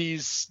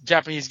 90s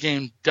Japanese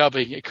game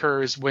dubbing,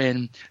 occurs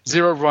when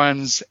Zero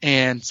runs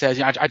and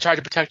says, I tried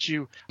to protect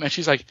you. And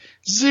she's like,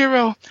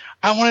 Zero,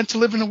 I wanted to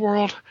live in a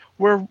world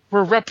where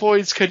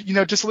Reploids could,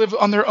 just live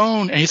on their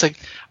own. And he's like,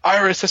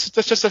 Iris,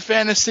 that's just a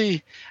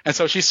fantasy. And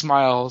so she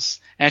smiles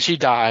and she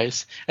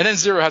dies. And then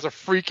Zero has a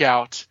freak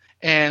out.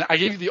 And I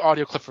gave you the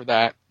audio clip for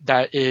that.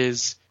 That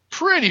is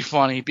pretty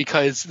funny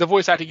because the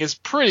voice acting is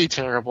pretty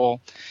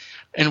terrible,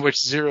 in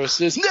which Zero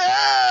says,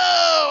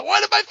 "No!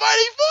 What am I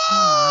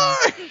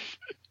fighting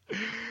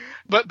for?"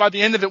 But by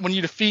the end of it, when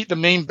you defeat the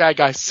main bad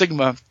guy,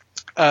 Sigma,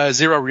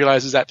 Zero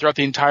realizes that throughout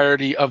the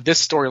entirety of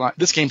this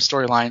game's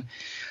storyline,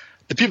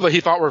 the people that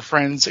he thought were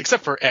friends,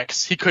 except for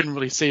X, he couldn't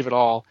really save it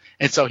all.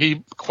 And so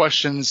he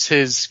questions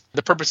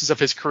the purposes of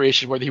his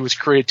creation, whether he was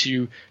created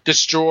to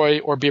destroy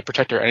or be a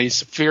protector. And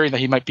he's fearing that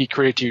he might be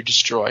created to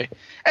destroy.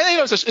 And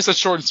it's a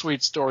short and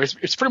sweet story.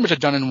 It's pretty much a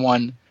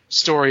done-in-one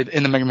story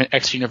in the Mega Man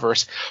X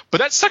universe. But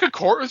that stuck a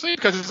chord with me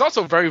because it's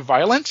also very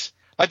violent.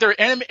 Like there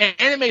are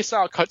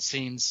anime-style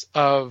cutscenes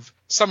of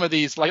some of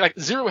these. Like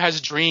Zero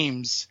has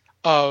dreams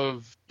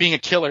of being a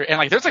killer, and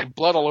like there's like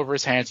blood all over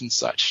his hands and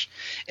such.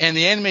 And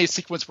the anime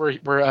sequence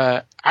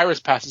where Iris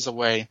passes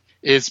away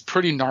is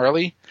pretty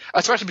gnarly,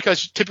 especially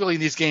because typically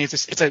in these games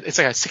it's like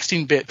a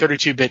 16-bit,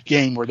 32-bit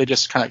game where they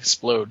just kind of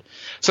explode.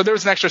 So there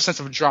was an extra sense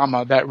of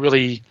drama that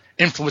really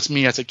influenced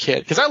me as a kid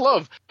because I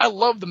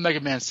love the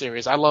Mega Man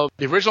series. I love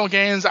the original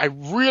games. I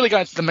really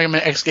got into the Mega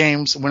Man X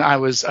games when I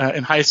was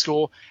in high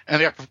school, and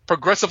they got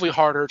progressively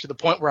harder to the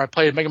point where I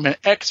played Mega Man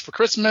X for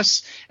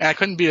Christmas and I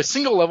couldn't beat a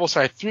single level,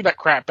 so I threw that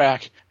crap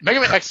back.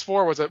 Mega Man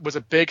X4 was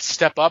a big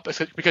step up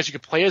because you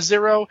could play as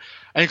Zero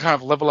and you kind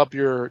of level up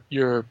your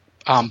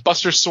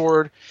Buster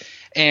Sword,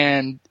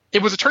 and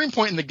it was a turning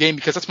point in the game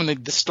because that's when the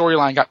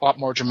storyline got a lot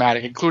more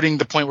dramatic, including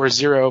the point where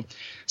Zero,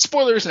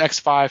 spoilers in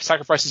X5,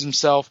 sacrifices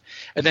himself,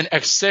 and then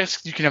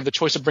X6, you can have the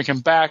choice to bring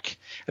him back,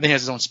 and then he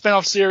has his own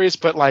spin-off series,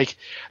 but like,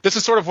 this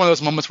is sort of one of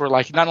those moments where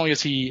like, not only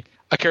is he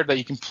a character that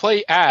you can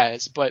play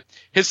as, but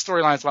his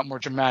storyline is a lot more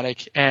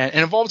dramatic, and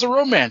involves a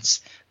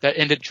romance that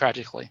ended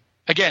tragically.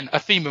 Again, a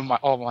theme of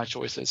all of my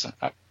choices.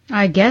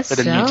 I guess I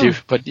didn't so. mean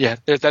to, but yeah,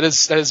 that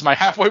is my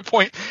halfway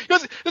point.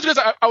 It's because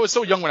I was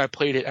so young when I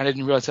played it, I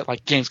didn't realize that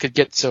like games could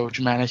get so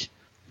dramatic.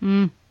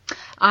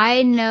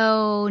 I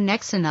know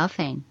next to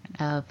nothing,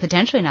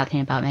 potentially nothing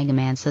about Mega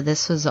Man, so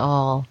this was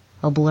all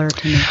a blur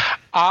to me.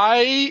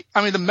 I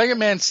mean, the Mega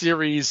Man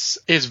series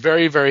is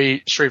very,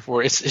 very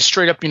straightforward. It's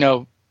straight up,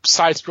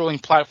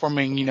 side-scrolling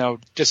platforming,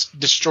 just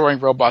destroying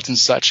robots and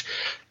such.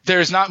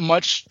 There's not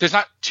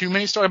too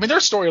many stories. I mean, there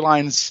are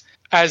storylines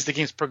as the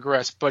games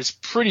progress, but it's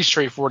pretty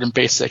straightforward and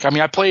basic. I mean,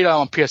 I played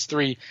on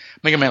PS3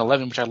 Mega Man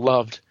 11, which I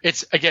loved.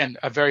 It's, again,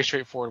 a very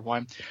straightforward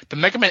one. The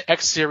Mega Man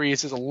X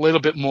series is a little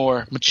bit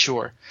more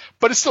mature,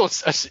 but it's still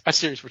a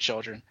series for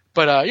children.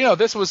 But,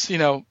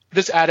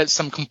 this added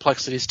some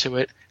complexities to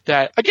it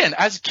that, again,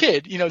 as a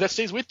kid, that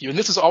stays with you. And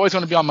this is always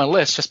going to be on my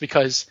list just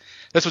because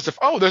this was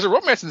there's a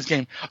romance in this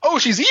game. Oh,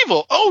 she's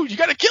evil. Oh, you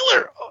got to kill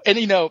her. And,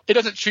 it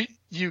doesn't treat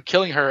you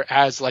killing her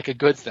as like a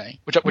good thing,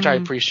 which I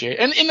appreciate.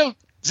 And,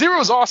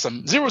 Zero is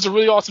awesome. Zero is a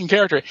really awesome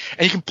character,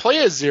 and you can play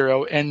as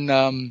Zero in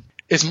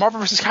is Marvel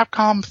vs.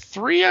 Capcom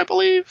 3, I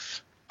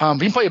believe. You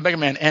can play a Mega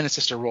Man and a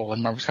sister role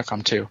in Marvel vs.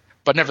 Capcom 2,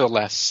 but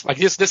nevertheless, like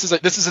this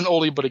is an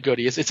oldie but a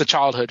goodie. It's a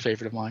childhood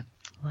favorite of mine.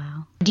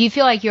 Wow. Do you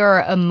feel like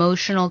your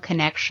emotional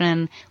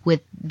connection with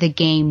the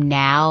game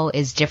now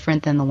is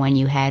different than the one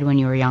you had when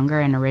you were younger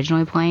and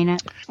originally playing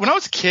it? When I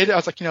was a kid, I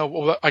was like,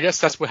 well, I guess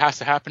that's what has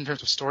to happen in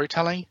terms of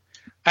storytelling.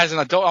 As an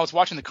adult, I was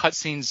watching the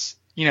cutscenes,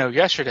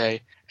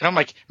 yesterday. And I'm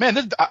like, man,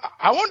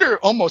 I wonder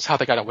almost how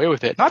they got away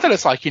with it. Not that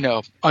it's like,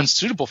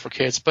 unsuitable for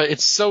kids, but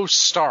it's so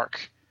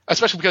stark,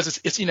 especially because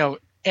it's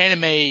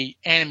animated,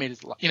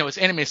 it's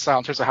anime style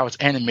in terms of how it's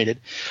animated.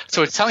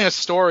 So it's telling a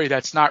story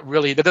that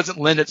doesn't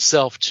lend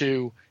itself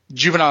to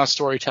juvenile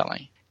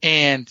storytelling.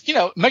 And,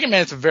 Mega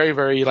Man is a very,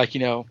 very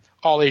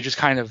all ages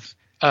kind of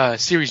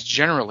series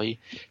generally,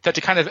 that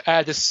to kind of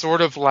add this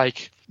sort of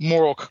like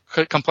moral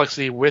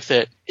complexity with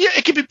it. Yeah,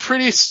 it can be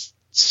pretty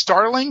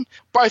startling,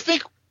 but I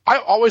think I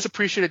always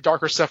appreciated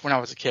darker stuff when I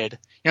was a kid.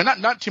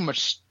 Not too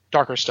much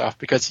darker stuff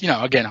because,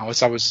 again, I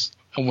was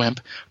a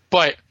wimp,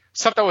 but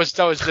stuff that was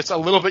just a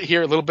little bit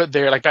here, a little bit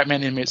there, like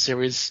Batman animated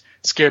series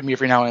scared me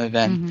every now and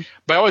then. Mm-hmm.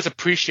 But I always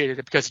appreciated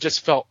it because it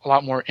just felt a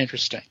lot more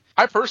interesting.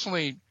 I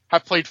personally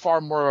have played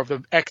far more of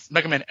the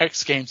Mega Man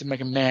X games than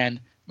Mega Man.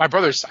 My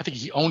brother's, I think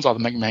he owns all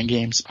the Mega Man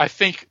games. I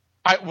think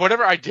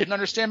whatever I didn't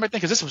understand back then,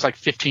 because this was like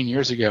 15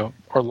 years ago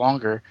or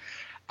longer,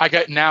 I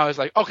got now is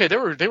like, okay, they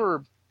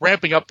were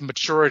ramping up the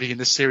maturity in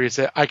this series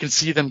that I can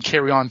see them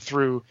carry on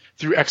through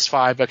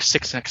X5,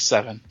 X6, and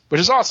X7, which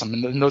is awesome.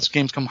 And those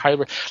games come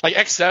highly. Like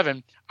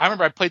X7, I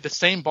remember I played the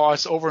same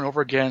boss over and over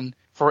again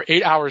for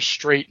 8 hours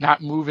straight, not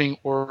moving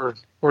or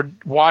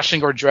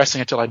washing or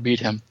dressing until I beat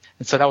him.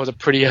 And so that was a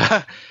pretty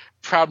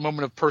proud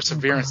moment of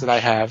perseverance that I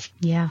have.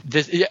 Yeah.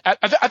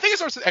 I think it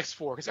starts with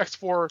X4 because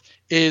X4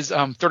 is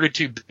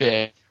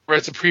 32-bit,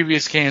 whereas the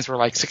previous games were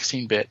like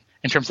 16-bit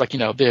in terms of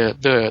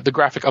the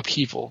graphic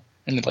upheaval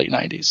in the late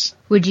 90s.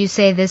 Would you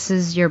say this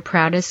is your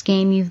proudest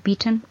game you've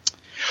beaten?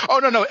 Oh,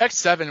 no.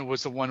 X7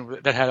 was the one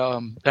that had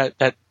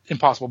that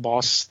impossible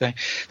boss thing.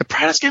 The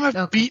proudest game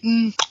I've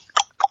beaten,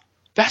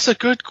 that's a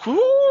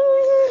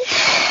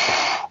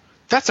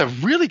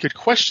really good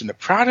question. The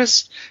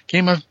proudest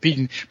game I've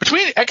beaten.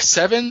 Between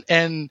X7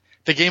 and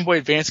the Game Boy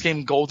Advance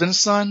game Golden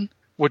Sun,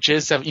 which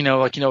is,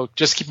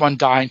 just keep on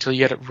dying until you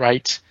get it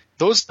right.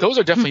 those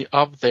are definitely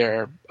up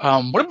there.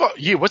 What about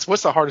you? What's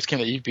the hardest game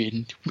that you've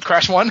beaten?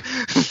 Crash 1?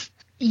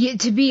 Yeah,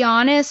 to be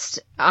honest,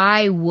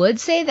 I would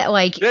say that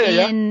like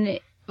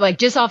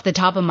just off the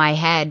top of my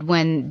head,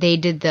 when they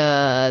did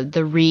the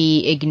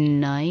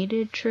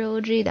Reignited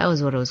trilogy, that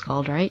was what it was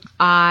called, right?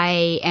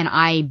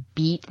 I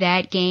beat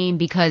that game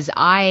because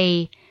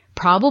I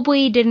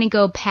probably didn't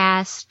go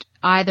past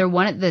either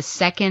one of the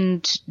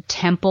second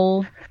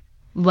temple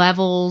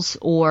levels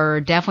or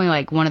definitely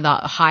like one of the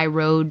high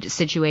road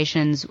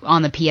situations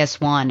on the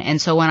PS1. And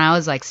so when I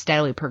was like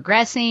steadily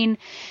progressing,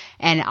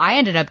 and I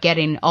ended up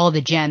getting all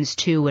the gems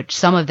too, which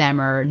some of them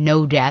are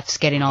no deaths,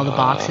 getting all the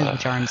boxes,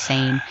 which are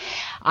insane.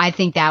 I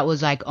think that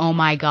was like, oh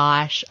my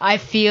gosh. I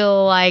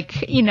feel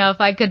like, you know,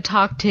 if I could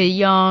talk to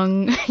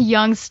young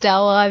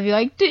Stella, I'd be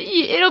like,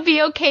 it'll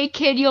be okay,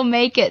 kid, you'll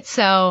make it.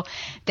 So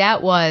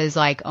that was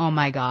like, oh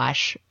my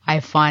gosh, I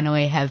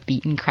finally have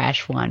beaten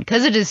Crash 1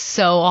 because it is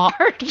so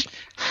hard.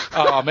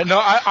 Man, no,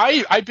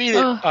 I beat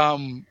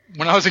it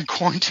when I was in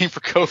quarantine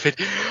for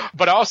COVID,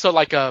 but also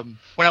like when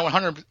I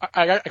went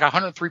I got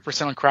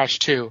 103% on Crash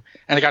 2,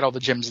 and I got all the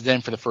gems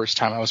then for the first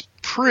time. I was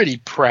pretty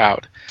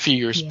proud a few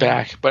years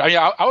back. But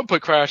I would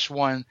put Crash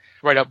 1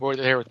 right up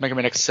there with Mega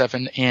Man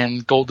X7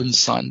 and Golden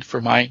Sun for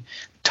my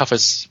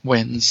toughest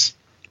wins.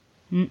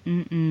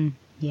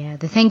 Yeah,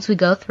 the things we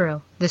go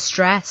through, the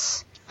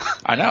stress.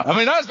 I know. I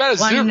mean, not as bad as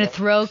wanting Zero. To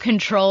throw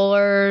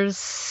controllers,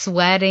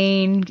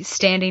 sweating,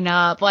 standing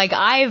up. Like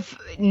I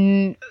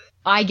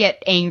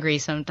get angry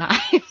sometimes.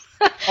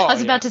 I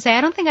was about to say,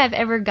 I don't think I've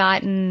ever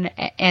gotten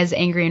as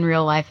angry in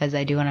real life as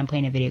I do when I'm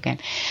playing a video game.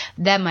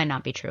 That might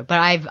not be true, but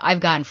I've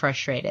gotten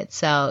frustrated.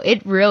 So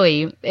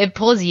it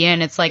pulls you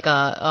in. It's like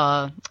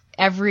a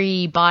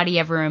every body,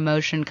 every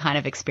emotion kind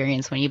of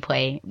experience when you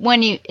play,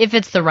 if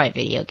it's the right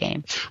video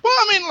game. Well,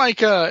 I mean,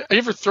 like, have you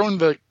ever thrown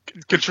the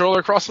controller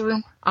across the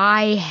room?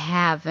 I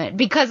haven't,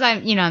 because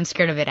I'm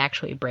scared of it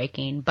actually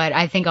breaking, but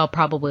I think I'll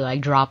probably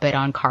like drop it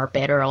on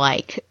carpet or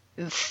like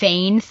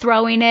feign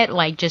throwing it,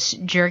 like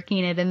just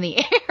jerking it in the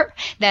air.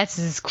 That's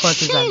as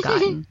close as I've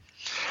gotten.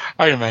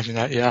 I imagine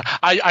that, yeah.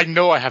 I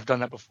know I have done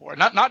that before.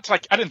 Not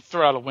like, I didn't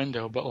throw out a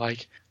window, but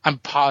like, I'm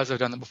positive I've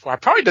done that before. I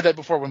probably did that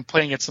before when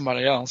playing against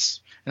somebody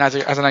else. And as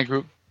I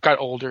got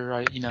older,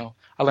 I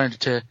learned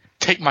to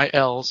take my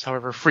L's,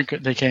 however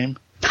frequent they came.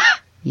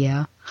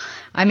 Yeah.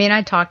 I mean,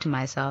 I talk to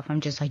myself.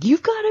 I'm just like,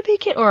 you've got to be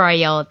kidding. Or I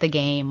yell at the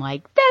game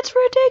like, that's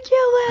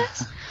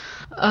ridiculous.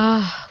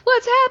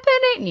 What's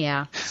happening?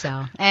 Yeah.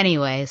 So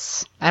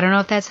anyways, I don't know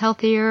if that's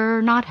healthy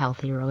or not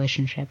healthy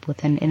relationship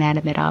with an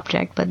inanimate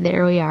object, but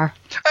there we are.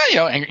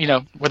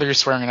 Whether you're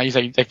swearing or not, you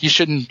say, like, you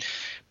shouldn't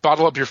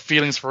bottle up your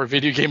feelings for a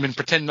video game and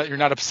pretend that you're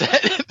not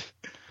upset.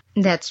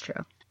 That's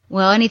true.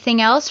 Well,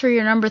 anything else for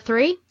your number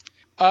 3?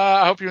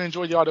 I hope you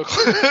enjoyed the audio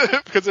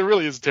clip because it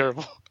really is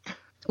terrible.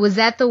 Was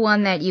that the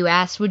one that you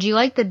asked? Would you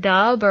like the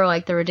dub or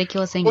like the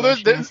ridiculous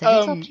English? Well, it's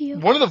up to you.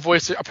 One of the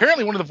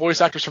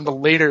voice actors from the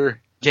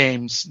later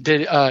games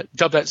did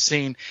dub that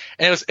scene,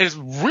 and it's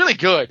really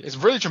good. It's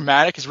really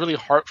dramatic. It's really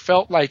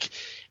heartfelt. Like,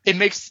 it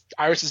makes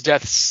Iris's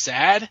death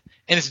sad,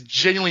 and it's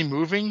genuinely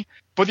moving.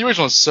 But the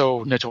original is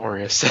so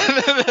notorious.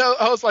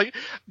 I was like,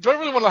 do I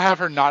really want to have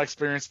her not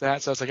experience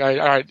that? So I was like, all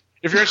right.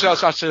 If you're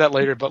interested, I'll share that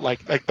later. But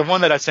like the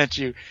one that I sent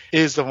you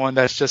is the one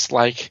that's just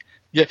like,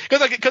 yeah,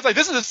 because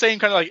this is the same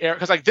kind of like era.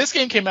 Because like this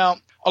game came out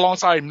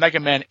alongside Mega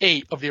Man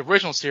 8 of the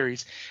original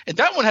series, and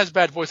that one has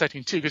bad voice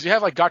acting too. Because you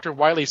have like Dr.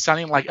 Wily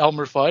sounding like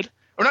Elmer Fudd,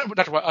 or not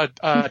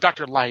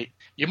Dr. Light.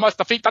 You must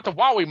defeat Dr.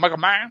 Wily, Mega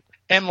Man.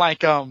 And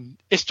like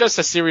it's just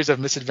a series of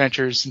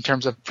misadventures in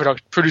terms of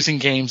producing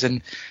games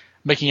and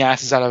making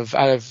asses out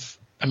of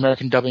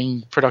American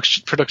dubbing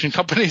production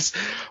companies.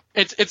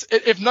 It's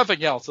if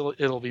nothing else,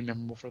 it'll be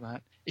memorable for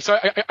that. So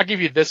I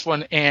give you this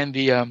one and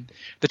the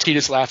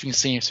Tidus laughing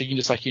scene, so you can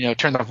just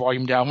turn the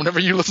volume down whenever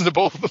you listen to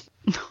both of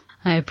them.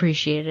 I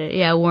appreciate it.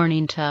 Yeah,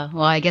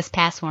 I guess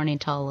past warning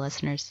to all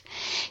listeners.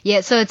 Yeah,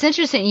 so it's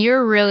interesting.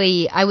 You're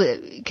really, I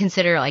would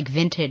consider like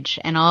vintage,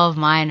 and all of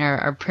mine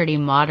are pretty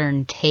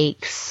modern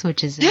takes,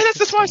 which is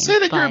that's why I say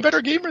that you're a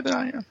better gamer than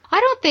I am.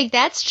 I don't think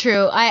that's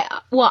true.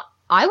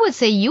 I would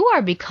say you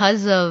are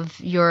because of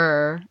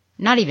your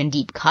not even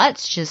deep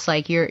cuts, just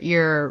like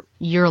your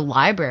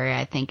library,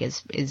 I think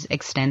is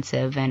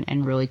extensive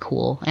and really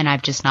cool. And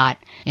I've just not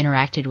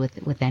interacted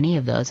with any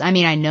of those. I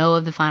mean, I know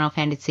of the Final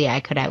Fantasy. I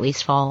could at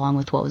least follow along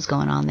with what was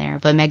going on there.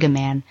 But Mega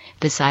Man,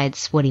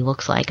 besides what he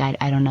looks like,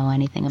 I don't know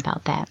anything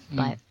about that.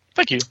 But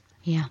thank you.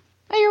 Yeah.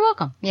 Oh, you're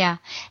welcome. Yeah.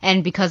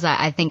 And because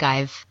I think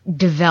I've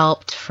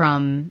developed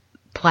from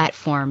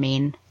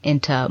platforming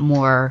into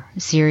more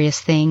serious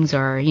things,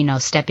 or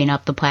stepping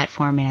up the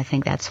platforming, I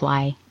think that's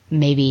why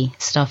maybe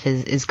stuff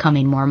is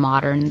coming more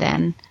modern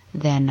than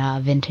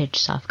vintage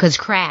stuff. Because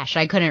Crash,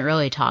 I couldn't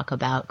really talk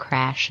about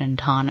Crash and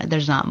Tawna.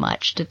 There's not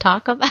much to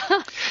talk about.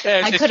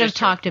 Yeah, I could have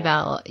talked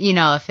about,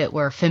 if it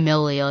were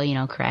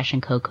familial, Crash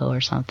and Coco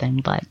or something,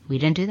 but we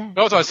didn't do that.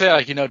 I was going to say,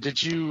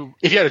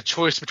 if you had a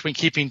choice between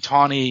keeping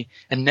Tawny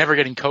and never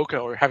getting Coco,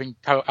 or having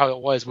how it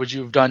was, would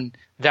you have done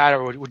that,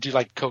 or would you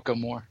like Coco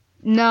more?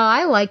 No,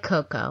 I like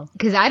Coco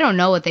because I don't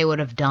know what they would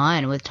have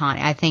done with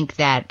Tawny. I think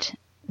that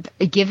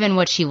given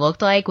what she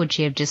looked like, would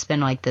she have just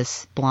been like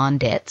this blonde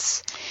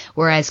ditz?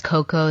 Whereas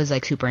Coco is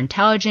like super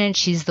intelligent.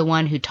 She's the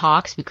one who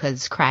talks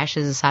because Crash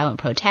is a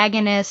silent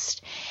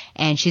protagonist,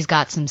 and she's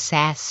got some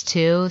sass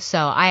too. So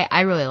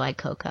I really like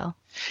Coco.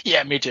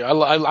 Yeah, me too.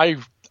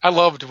 I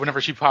loved whenever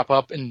she'd pop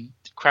up and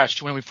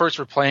Crash when we first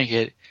were playing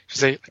it. She'd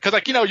say, because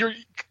like, you know, your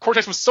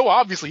Cortex was so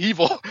obviously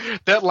evil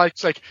that like,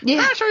 it's like, Yeah.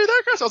 Crash, are you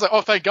there, Crash? I was like,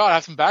 oh, thank God I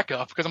have some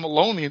backup because I'm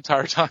alone the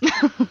entire time.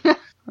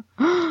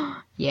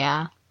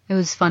 Yeah. It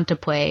was fun to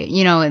play,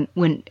 you know,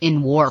 when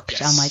in Warped.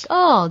 Yes. I'm like,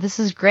 oh, this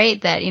is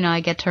great that, you know,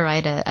 I get to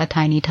ride a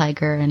tiny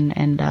tiger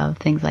and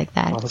things like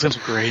that. Oh, those games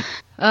are great.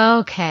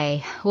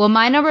 Okay. Well,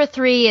 my number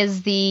 3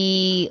 is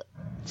the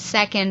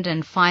second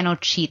and final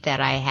cheat that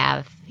I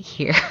have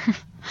here.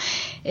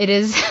 It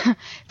is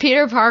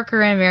Peter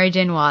Parker and Mary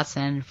Jane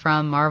Watson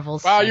from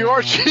Marvel's. Wow, you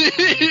are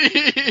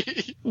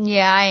cheating!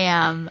 Yeah,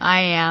 I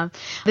am.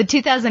 The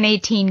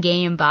 2018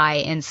 game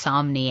by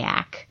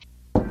Insomniac.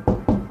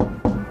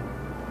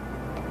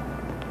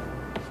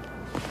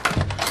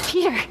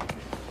 Peter,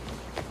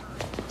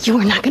 you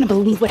are not going to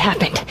believe what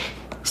happened.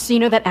 So you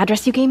know that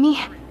address you gave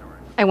me?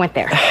 I went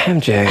there.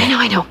 MJ.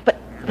 I know, but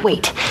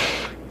wait.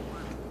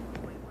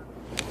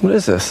 What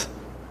is this?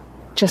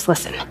 Just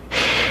listen.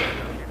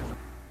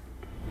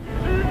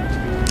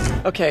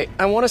 Okay,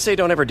 I want to say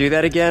don't ever do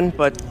that again,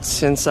 but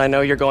since I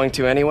know you're going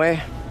to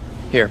anyway,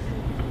 here.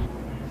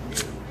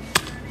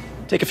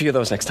 Take a few of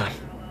those next time.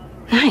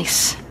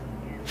 Nice.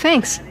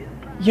 Thanks.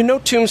 You know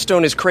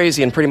Tombstone is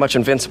crazy and pretty much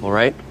invincible,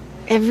 right?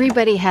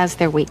 Everybody has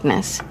their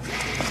weakness.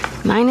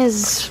 Mine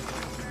is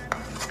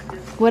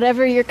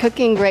whatever you're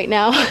cooking right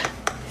now.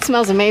 It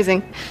smells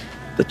amazing.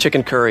 The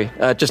chicken curry.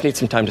 Just needs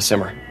some time to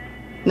simmer.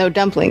 No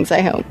dumplings,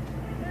 I hope.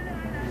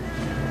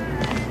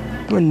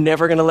 You're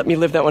never gonna let me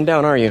live that one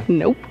down, are you?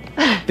 Nope.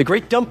 The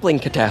Great Dumpling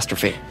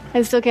Catastrophe.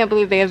 I still can't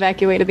believe they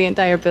evacuated the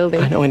entire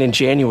building. I know, and in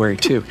January,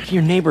 too.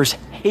 Your neighbors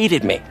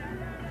hated me.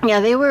 Yeah,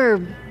 they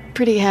were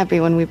pretty happy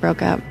when we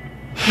broke up.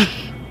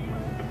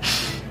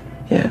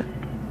 Yeah.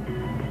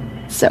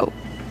 So,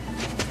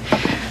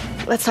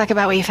 let's talk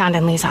about what you found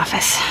in Lee's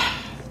office.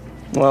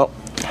 Well,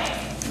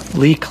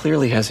 Lee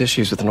clearly has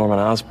issues with Norman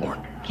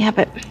Osborn. Yeah,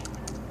 but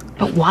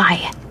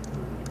why?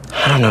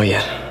 I don't know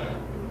yet.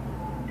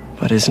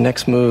 But his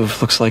next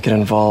move looks like it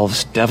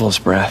involves Devil's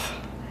Breath.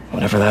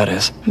 Whatever that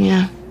is.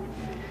 Yeah.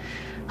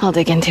 I'll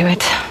dig into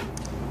it.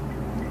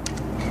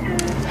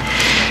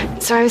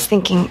 So I was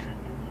thinking,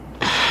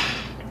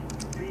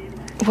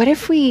 what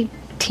if we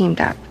teamed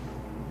up?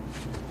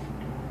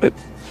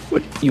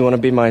 What, you want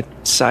to be my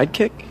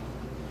sidekick?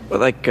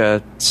 Like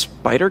a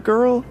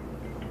Spider-Girl?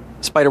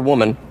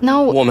 Spider-Woman?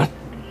 No. Woman.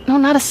 No,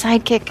 not a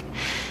sidekick.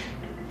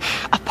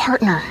 A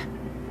partner.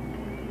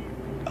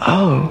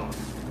 Oh.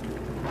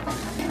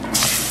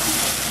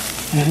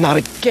 Not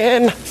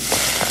again.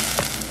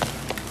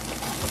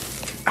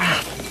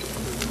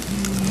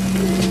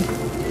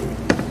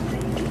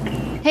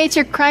 Hey, it's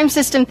your crime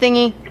system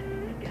thingy.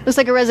 Looks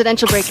like a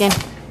residential break-in.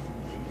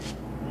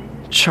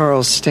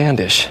 Charles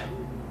Standish.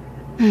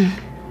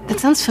 That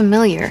sounds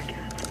familiar.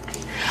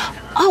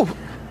 Oh,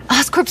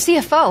 Oscorp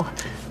CFO.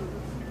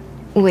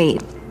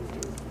 Wait.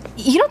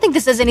 You don't think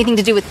this has anything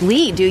to do with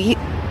Lee, do you?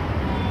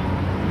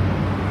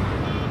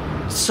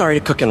 Sorry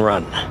to cook and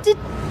run. Did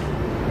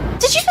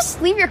you just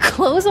leave your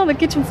clothes on the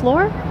kitchen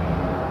floor?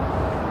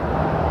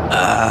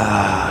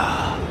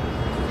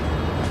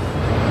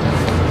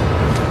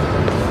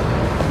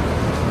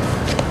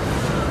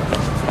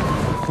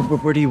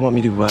 Where do you want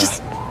me to,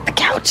 Just the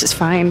couch is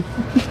fine.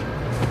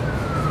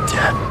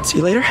 See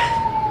you later?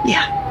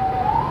 Yeah.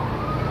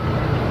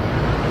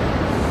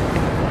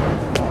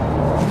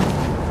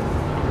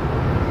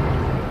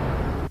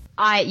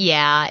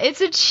 Yeah,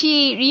 it's a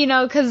cheat, you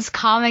know, because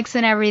comics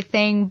and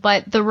everything,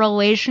 but the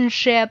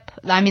relationship,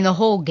 I mean, the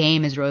whole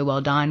game is really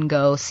well done.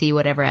 Go see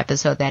whatever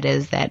episode that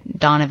is that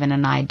Donovan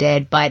and I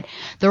did, but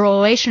the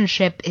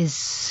relationship is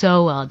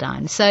so well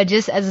done. So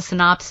just as a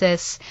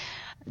synopsis,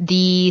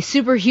 the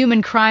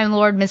superhuman crime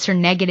lord, Mr.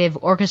 Negative,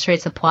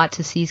 orchestrates a plot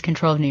to seize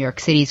control of New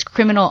York City's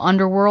criminal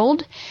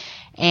underworld.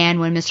 And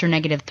when Mr.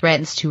 Negative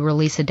threatens to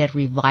release a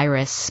deadly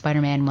virus,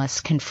 Spider-Man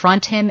must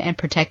confront him and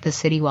protect the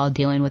city while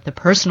dealing with the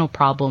personal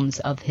problems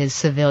of his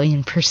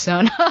civilian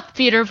persona,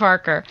 Peter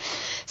Parker.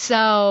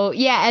 So,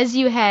 yeah, as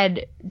you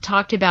had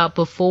talked about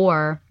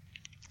before,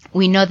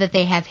 we know that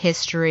they have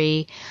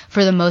history.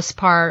 For the most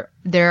part,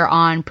 they're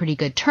on pretty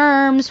good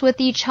terms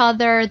with each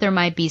other. There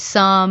might be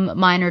some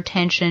minor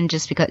tension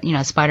just because, you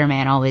know,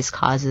 Spider-Man always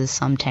causes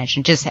some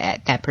tension, just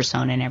that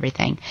persona and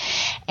everything.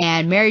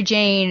 And Mary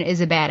Jane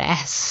is a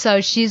badass,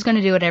 so she's going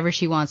to do whatever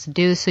she wants to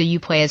do. So you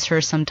play as her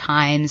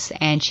sometimes,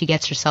 and she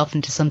gets herself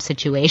into some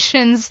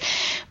situations.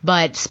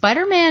 But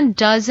Spider-Man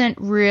doesn't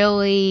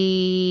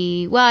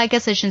really, well, I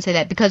guess I shouldn't say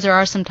that, because there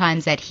are some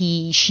times that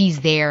she's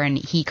there and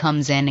he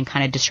comes in and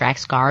kind of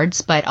distracts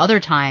guards. But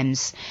other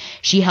times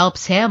she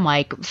helps him,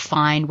 like,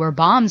 find where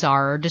bombs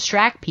are or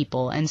distract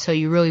people. And so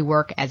you really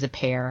work as a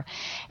pair.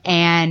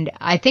 And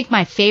I think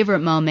my favorite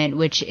moment,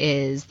 which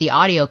is the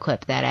audio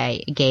clip that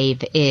I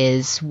gave,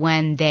 is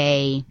when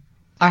they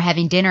are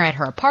having dinner at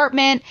her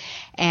apartment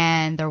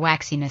and they're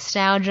waxing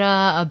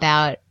nostalgia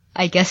about,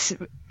 I guess,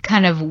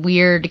 kind of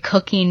weird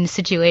cooking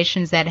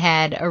situations that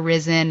had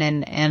arisen,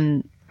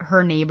 and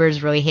her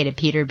neighbors really hated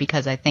Peter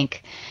because I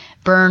think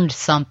burned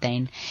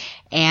something.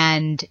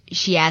 And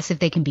she asks if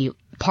they can be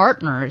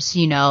partners,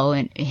 you know,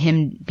 and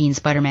him being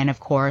Spider-Man, of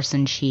course,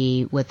 and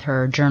she with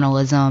her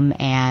journalism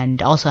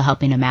and also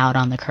helping him out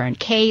on the current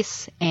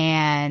case.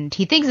 And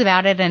he thinks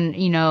about it and,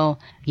 you know,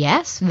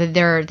 yes,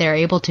 they're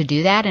able to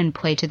do that and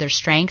play to their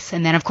strengths.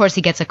 And then, of course,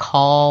 he gets a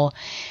call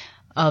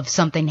of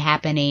something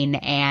happening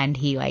and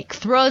he like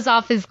throws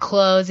off his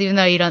clothes even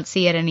though you don't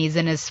see it, and he's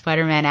in his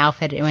Spider-Man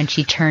outfit when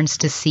she turns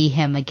to see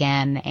him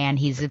again and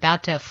he's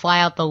about to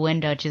fly out the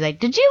window and she's like,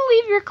 "Did you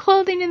leave your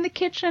clothing in the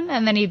kitchen?"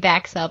 And then he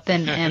backs up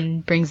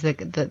and brings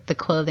the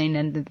clothing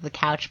and the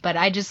couch. But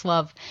I just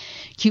love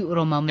cute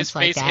little moments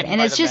like that. And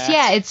it's just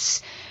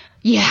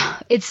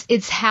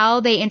it's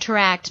how they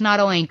interact, not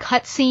only in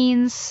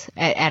cutscenes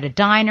at a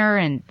diner,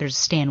 and there's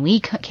a Stan Lee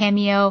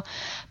cameo,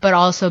 but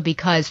also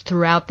because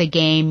throughout the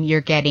game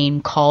you're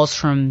getting calls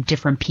from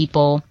different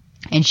people,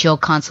 and she'll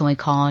constantly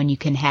call and you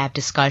can have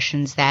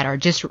discussions that are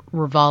just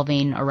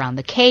revolving around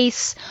the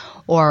case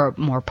or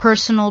more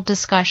personal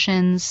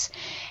discussions.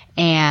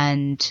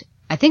 And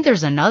I think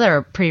there's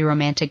another pretty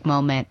romantic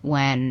moment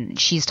when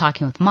she's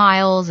talking with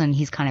Miles and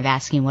he's kind of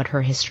asking what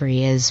her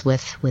history is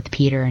with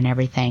Peter and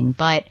everything.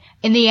 But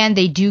in the end,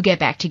 they do get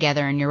back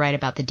together, and you're right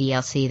about the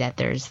DLC that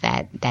there's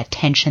that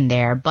tension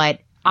there. But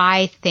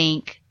I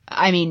think,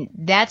 I mean,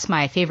 that's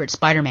my favorite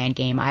Spider-Man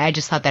game. I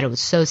just thought that it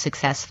was so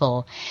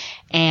successful,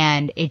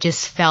 and it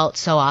just felt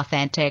so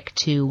authentic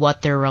to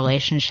what their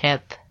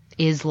relationship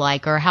is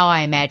like, or how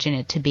I imagine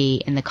it to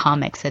be in the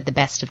comics at the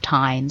best of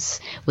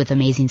times with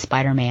Amazing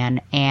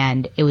Spider-Man.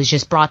 And it was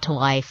just brought to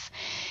life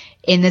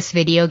in this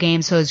video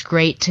game. So it was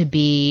great to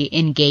be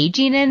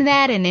engaging in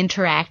that and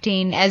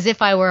interacting as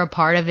if I were a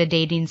part of a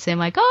dating sim,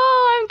 like,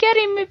 oh, I'm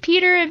getting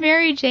Peter and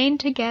Mary Jane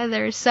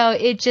together. So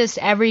it just,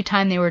 every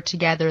time they were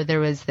together, there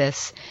was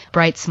this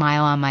bright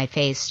smile on my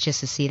face just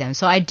to see them.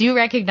 So I do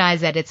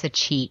recognize that it's a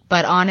cheat,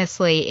 but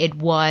honestly, it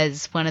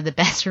was one of the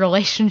best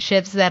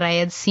relationships that I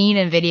had seen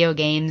in video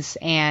games,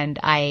 and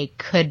I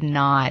could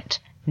not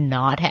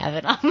have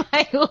it on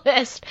my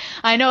list.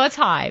 I know it's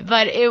high,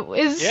 but it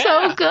was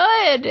so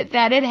good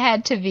that it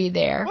had to be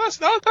there. Well,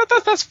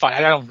 that's fine.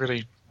 I don't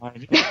really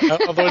mind,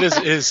 although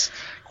it is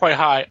quite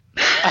high.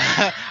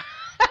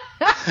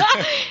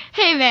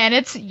 Hey man,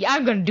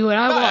 I'm gonna do what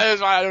I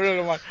want. I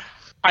don't want.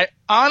 I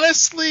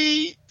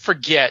honestly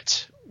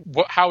forget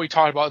how we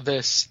talked about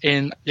this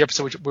in the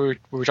episode where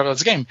we were talking about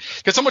this game,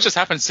 because so much has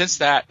happened since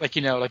that. Like,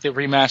 you know, like the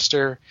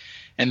remaster,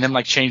 and then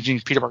like changing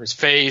Peter Parker's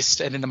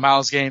face, and then the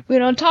Miles game. We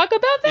don't talk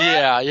about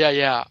that?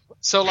 Yeah.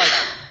 So like,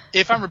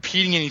 if I'm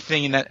repeating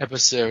anything in that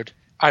episode,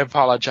 I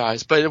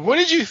apologize. But what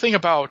did you think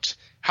about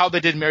how they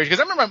did marriage? Because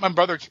I remember my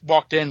brother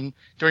walked in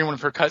during one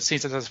of her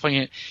cutscenes as I was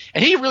playing it,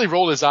 and he really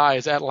rolled his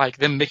eyes at like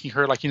them making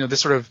her like, you know,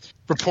 this sort of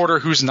reporter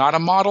who's not a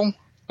model.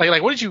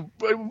 Like what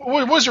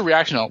was your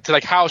reaction to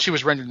like how she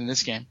was rendered in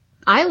this game?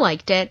 I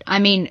liked it. I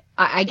mean,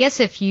 I guess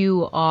if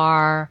you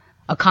are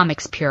a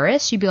comics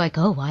purist, you'd be like,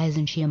 oh, why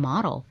isn't she a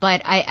model?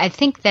 But I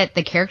think that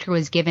the character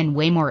was given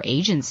way more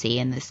agency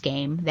in this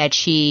game, that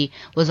she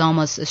was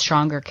almost a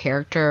stronger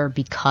character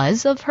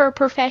because of her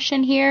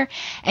profession here.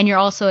 And you're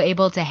also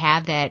able to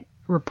have that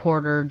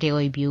reporter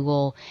Daily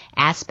Bugle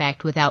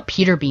aspect without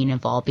Peter being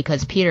involved,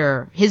 because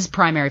Peter, his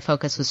primary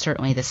focus was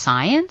certainly the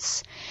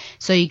science.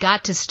 So you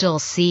got to still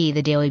see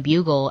the Daily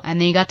Bugle,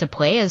 and then you got to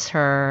play as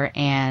her,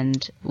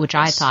 and which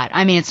I thought,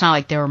 I mean, it's not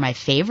like they were my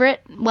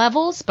favorite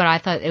levels, but I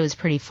thought it was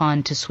pretty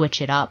fun to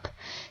switch it up.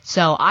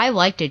 So I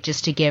liked it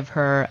just to give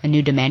her a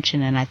new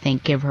dimension, and I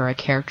think give her a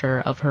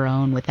character of her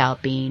own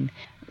without being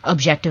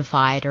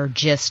objectified or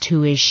just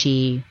who is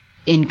she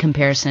in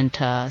comparison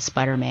to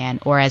Spider-Man,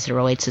 or as it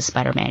relates to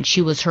Spider-Man.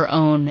 She was her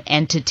own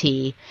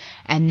entity,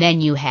 and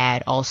then you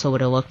had also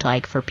what it looked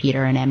like for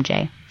Peter and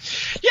MJ.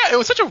 Yeah, it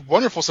was such a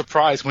wonderful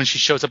surprise when she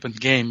shows up in the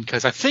game,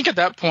 because I think at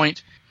that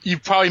point you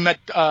probably met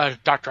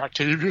Dr.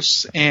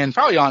 Octavius and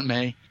probably Aunt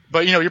May,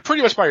 but you know, you're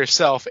pretty much by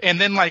yourself. And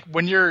then like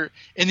when you're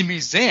in the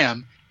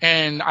museum,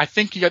 and I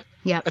think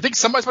I think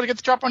somebody's about to get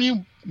the drop on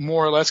you,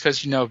 more or less,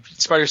 because, you know,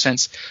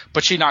 Spider-Sense,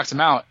 but she knocks him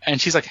out, and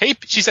she's like, hey,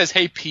 she says,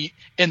 "Hey, Pete,"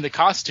 in the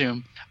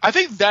costume. I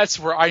think that's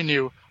where I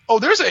knew,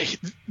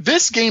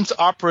 this game's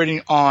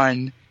operating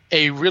on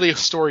a really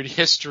storied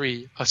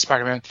history of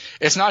Spider-Man.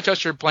 It's not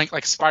just your blank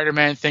like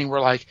Spider-Man thing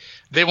where like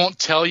they won't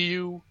tell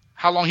you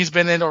how long he's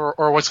been in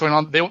or what's going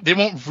on. They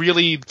won't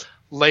really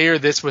layer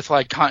this with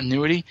like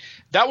continuity.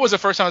 That was the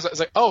first time I was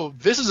like, oh,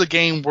 this is a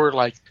game where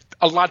like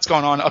a lot's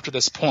gone on up to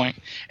this point.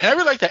 And I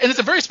really like that. And it's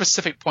a very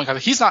specific point.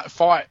 He's not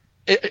fought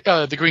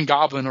the Green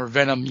Goblin or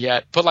Venom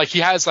yet, but like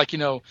he has like, you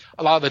know,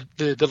 a lot of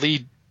the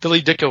lead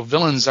Billy Dicko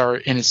villains are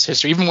in its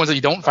history, even ones that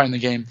you don't find in the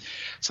game.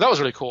 So that was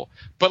really cool.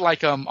 But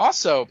like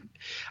also,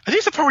 I think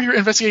it's the part where you're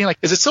investigating, like,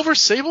 is it Silver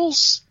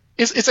Sables?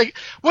 It's like,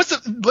 what's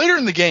the later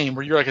in the game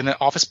where you're like in the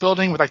office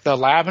building with like the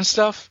lab and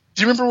stuff?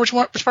 Do you remember which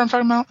part I'm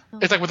talking about?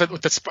 It's like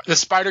with the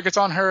spider gets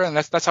on her, and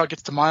that's how it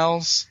gets to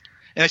Miles,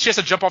 and then she has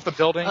to jump off the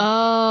building.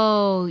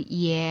 Oh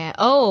yeah.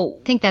 Oh,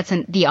 I think that's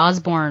in the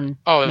Osborne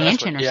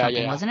mansion or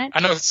something, wasn't it? I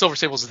know Silver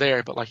Sable's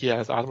there, but like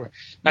it's Osborne.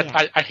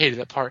 I hated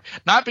that part,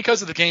 not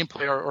because of the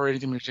gameplay or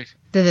anything.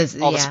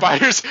 The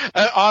spiders.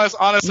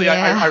 Honestly,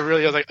 I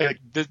really was like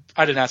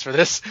I didn't ask for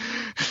this,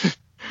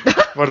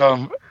 but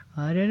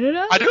I do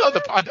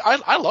love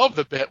I love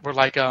the bit where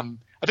like I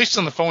think she's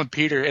on the phone with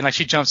Peter and like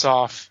she jumps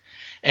off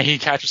and he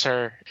catches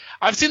her.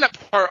 I've seen that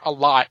part a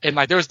lot, and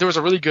like there was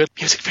a really good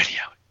music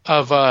video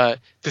of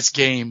this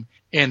game,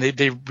 and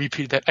they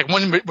repeated that. Like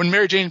when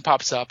Mary Jane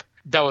pops up,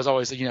 that was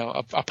always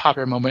a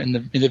popular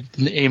moment in the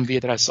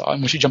AMV that I saw.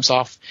 And when she jumps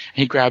off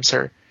and he grabs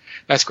her,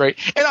 that's great.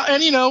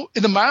 And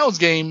in the Miles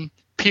game,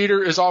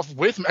 Peter is off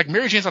with like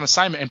Mary Jane's on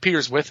assignment and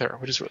Peter's with her,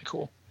 which is really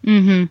cool.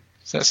 Mm-hmm.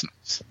 So that's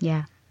nice.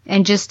 Yeah.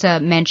 And just to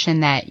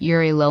mention that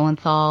Yuri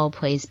Lowenthal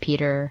plays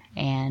Peter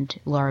and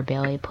Laura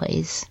Bailey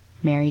plays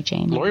Mary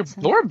Jane. Laura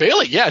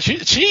Bailey, yeah,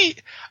 she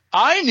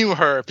I knew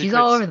her because she's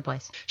all over the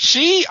place.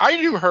 I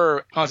knew her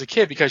when I was a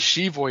kid because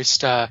she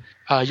voiced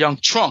young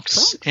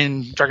Trunks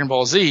in Dragon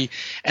Ball Z,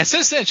 and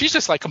since then she's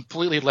just like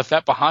completely left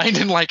that behind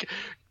and like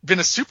been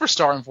a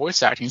superstar in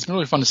voice acting. It's been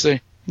really fun to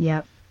see.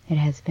 Yep, it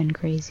has been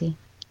crazy.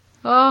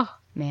 Oh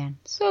man,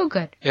 so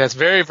good. Yeah, it's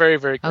very, very,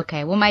 very good.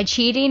 Okay, well my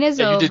cheating is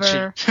over. You did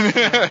cheat.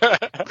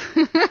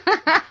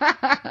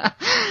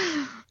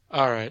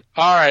 All right.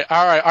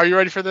 Are you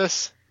ready for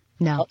this?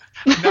 No.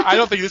 No, I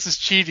don't think this is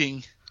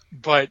cheating,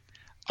 but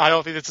I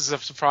don't think this is a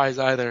surprise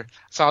either.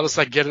 So I'll just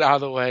like get it out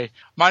of the way.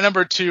 My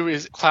number 2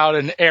 is Cloud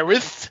and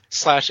Aerith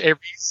 /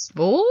 Ares.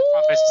 Ooh.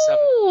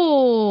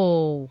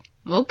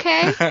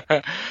 Okay.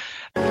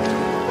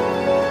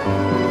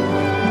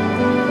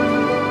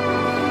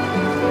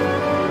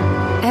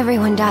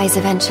 Everyone dies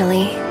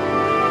eventually.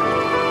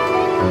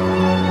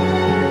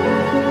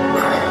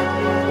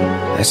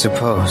 I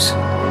suppose.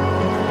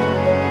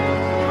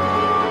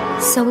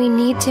 So we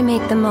need to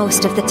make the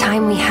most of the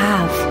time we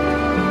have.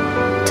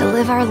 To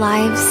live our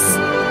lives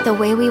the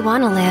way we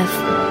want to live.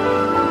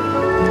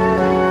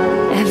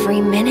 Every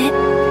minute,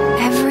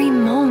 every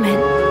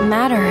moment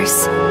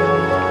matters.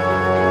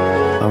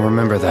 I'll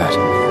remember that.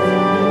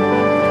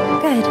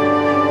 Good.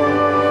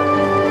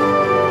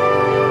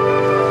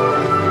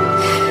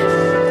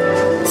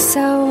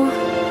 So...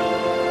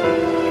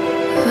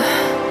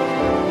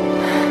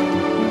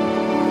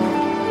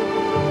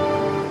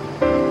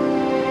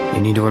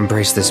 You need to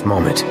embrace this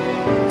moment.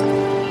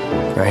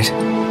 Right?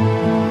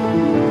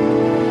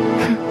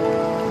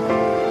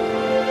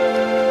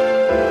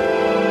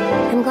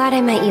 I'm glad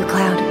I met you,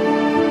 Cloud.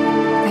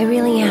 I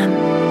really am.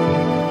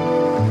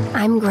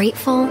 I'm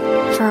grateful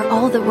for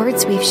all the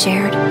words we've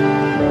shared,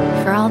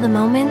 for all the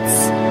moments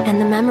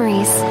and the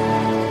memories.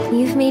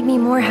 You've made me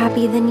more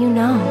happy than you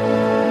know.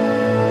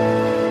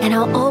 And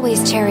I'll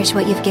always cherish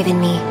what you've given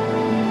me.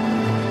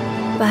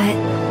 But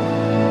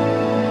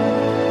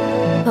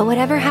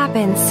whatever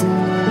happens,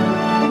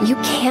 you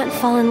can't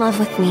fall in love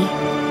with me.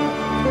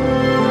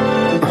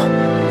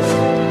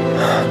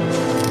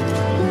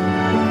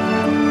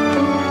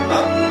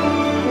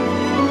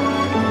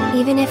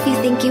 Even if you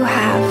think you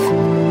have,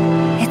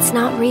 it's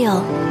not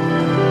real.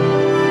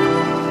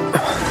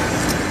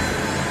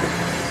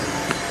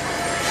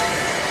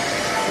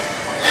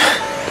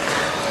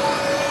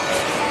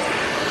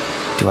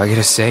 Do I get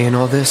a say in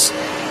all this?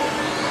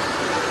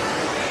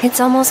 It's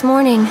almost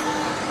morning.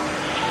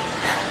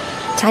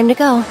 Time to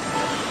go.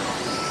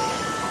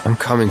 I'm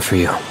coming for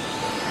you.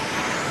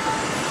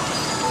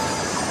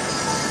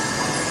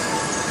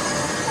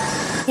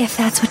 If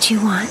that's what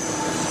you want.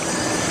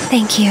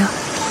 Thank you.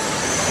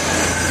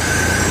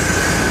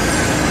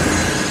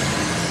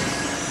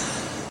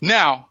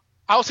 Now,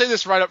 I'll say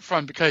this right up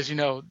front because, in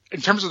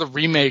terms of the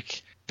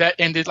remake, that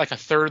ended like a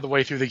third of the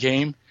way through the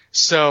game.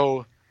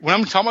 So when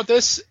I'm talking about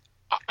this,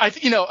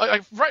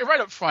 right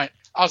up front,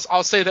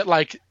 I'll say that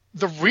like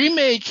the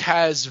remake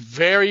has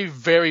very,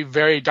 very,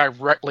 very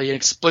directly and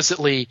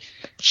explicitly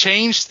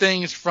changed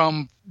things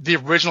from the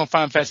original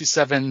Final Fantasy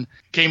VII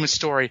game and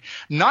story.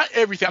 Not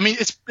everything. I mean,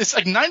 it's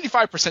like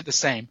 95% the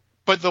same,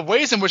 but the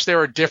ways in which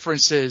there are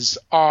differences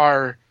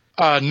are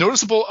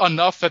noticeable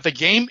enough that the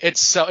game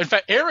itself, in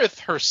fact, Aerith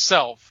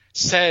herself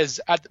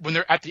says when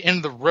they're at the end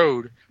of the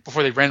road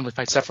before they randomly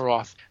fight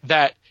Sephiroth,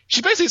 that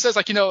she basically says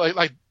like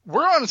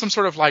we're on some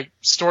sort of like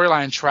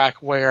storyline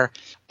track where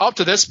up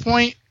to this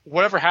point,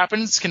 whatever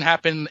happens can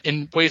happen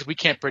in ways we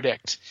can't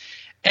predict.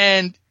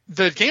 And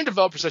the game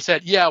developers have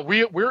said, yeah,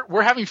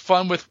 we're having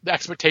fun with the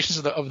expectations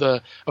of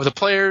the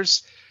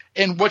players,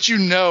 and what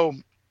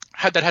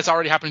that has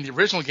already happened in the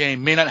original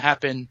game may not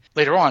happen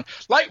later on.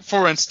 Like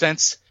for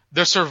instance,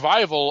 the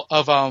survival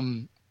of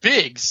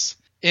Biggs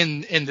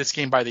in this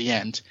game by the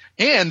end,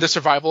 and the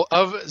survival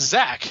of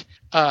Zack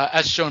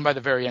as shown by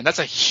the very end. That's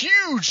a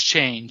huge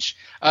change.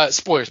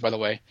 Spoilers, by the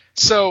way.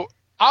 So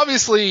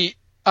obviously,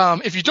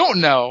 if you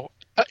don't know,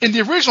 in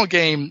the original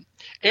game,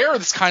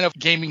 Aerith's kind of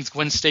gaming's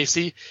Gwen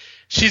Stacy.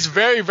 She's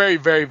very, very,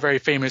 very, very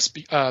famous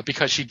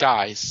because she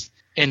dies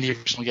in the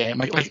original game.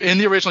 Like in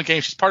the original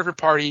game, she's part of her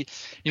party.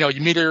 You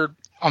meet her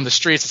on the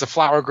streets as a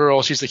flower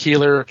girl. She's a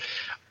healer.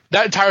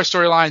 That entire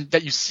storyline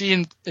that you see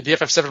in the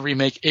FF7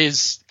 remake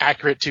is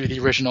accurate to the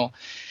original.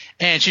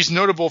 And she's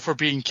notable for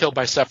being killed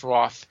by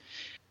Sephiroth.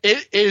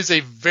 It is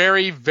a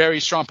very, very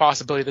strong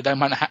possibility that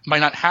might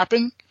not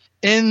happen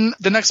in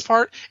the next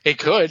part. It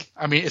could.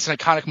 I mean, it's an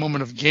iconic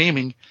moment of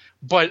gaming.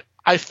 But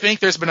I think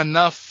there's been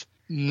enough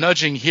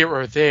nudging here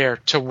or there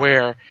to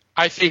where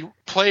I think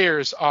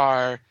players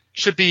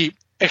should be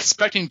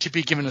expecting to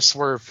be given a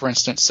swerve, for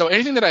instance. So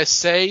anything that I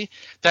say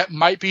that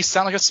might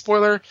sound like a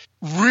spoiler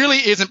really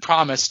isn't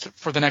promised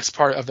for the next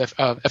part of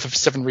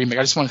FF7 remake.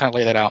 I just want to kind of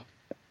lay that out.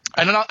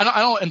 I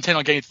don't intend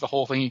on getting into the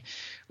whole thing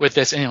with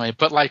this anyway,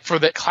 but like for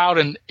the Cloud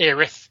and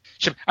Aerith,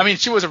 I mean,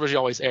 she was originally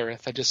always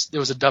Aerith. It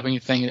was a dubbing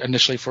thing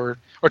initially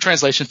or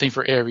translation thing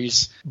for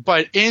Ares.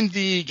 But in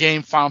the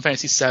game Final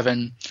Fantasy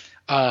VII,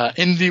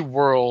 in the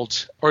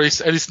world, or at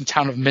least in the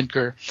town of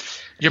Midgar,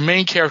 your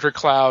main character,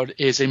 Cloud,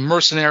 is a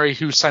mercenary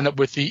who signed up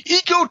with the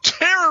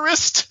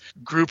eco-terrorist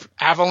group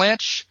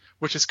Avalanche,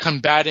 which is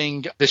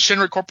combating the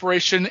Shinra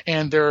Corporation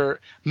and their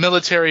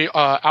military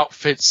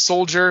outfit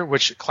Soldier,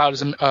 which Cloud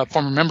is a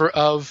former member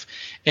of,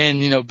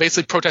 and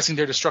basically protesting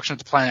their destruction of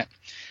the planet.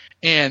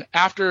 And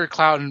after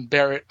Cloud and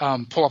Barrett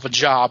pull off a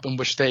job in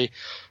which they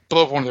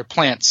blow up one of their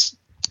plants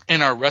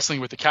and are wrestling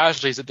with the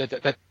casualties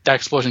that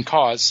explosion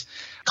caused,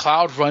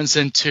 Cloud runs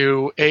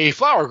into a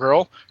flower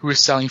girl who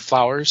is selling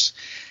flowers,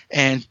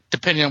 and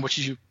depending on what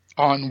you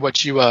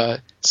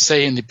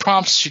say in the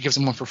prompts, she gives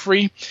them one for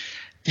free.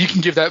 You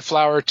can give that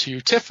flower to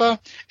Tifa,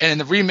 and in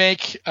the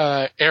remake,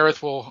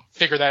 Aerith will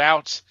figure that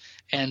out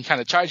and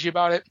kind of chide you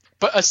about it.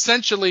 But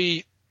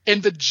essentially,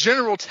 in the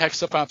general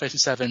text of Final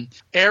Fantasy VII,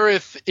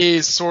 Aerith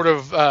is sort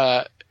of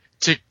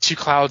to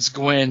Cloud's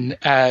Gwen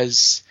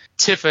as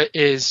Tifa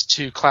is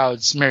to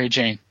Cloud's Mary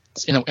Jane,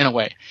 in a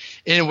way,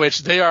 in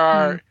which they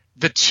are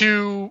the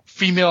two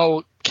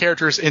female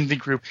characters in the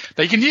group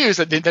that you can use.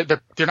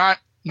 They're not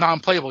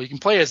non-playable. You can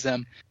play as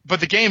them. But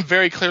the game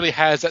very clearly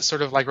has that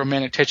sort of like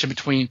romantic tension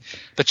between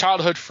the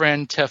childhood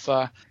friend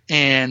Tifa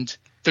and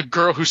the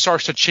girl who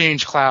starts to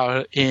change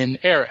Cloud in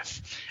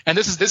Aerith. And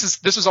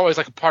this is always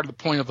like a part of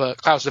the point of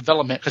Cloud's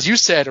development, because you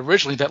said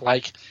originally that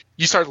like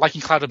you started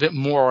liking Cloud a bit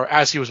more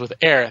as he was with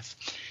Aerith.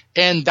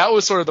 And that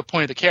was sort of the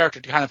point of the character,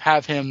 to kind of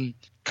have him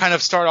kind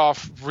of start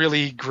off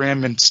really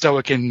grim and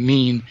stoic and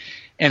mean,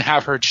 and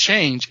have her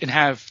change, and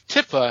have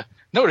Tifa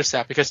notice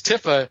that, because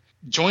Tifa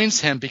joins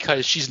him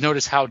because she's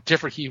noticed how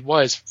different he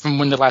was from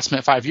when they last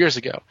met 5 years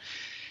ago.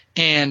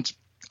 And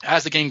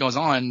as the game goes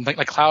on,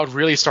 like Cloud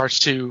really starts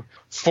to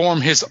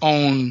form his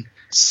own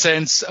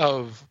sense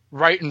of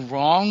right and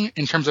wrong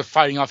in terms of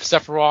fighting off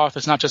Sephiroth.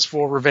 It's not just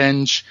for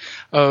revenge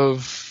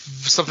of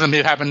something that may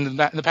have happened in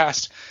the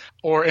past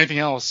or anything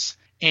else.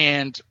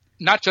 And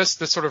not just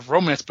the sort of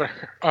romance, but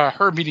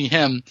her meeting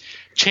him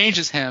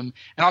changes him,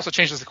 and also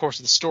changes the course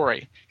of the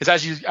story.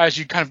 Because as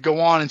you kind of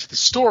go on into the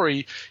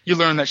story, you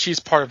learn that she's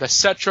part of the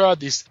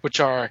Cetra, which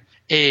are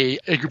a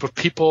group of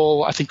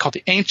people, I think, called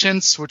the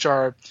Ancients, which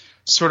are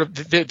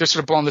they're sort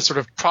of belong to this sort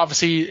of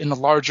prophecy in the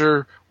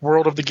larger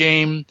world of the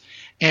game.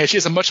 And she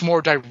has a much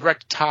more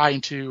direct tie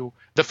into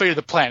the fate of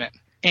the planet.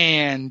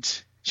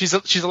 And she's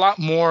a lot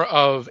more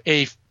of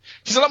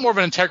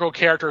an integral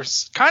character,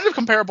 kind of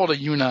comparable to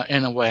Yuna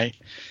in a way,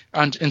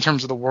 in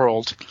terms of the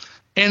world.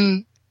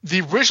 In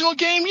the original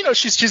game,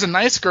 she's a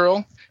nice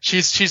girl.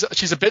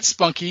 She's a bit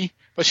spunky,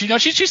 but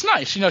she's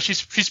nice.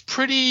 She's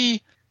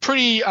pretty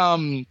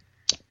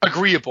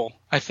agreeable,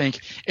 I think.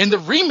 In the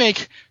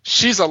remake,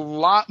 she's a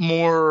lot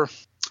more.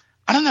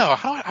 I don't know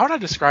how would I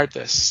describe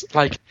this.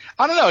 Like,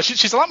 I don't know.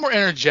 She's a lot more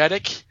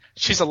energetic.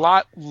 She's a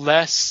lot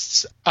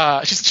less.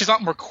 She's a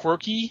lot more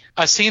quirky.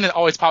 A scene that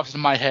always pops into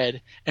my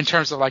head in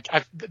terms of like,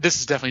 this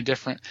is definitely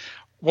different.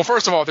 Well,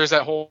 first of all, there's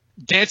that whole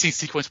dancing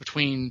sequence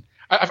between.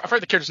 I've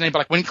heard the character's name, but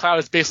like when Cloud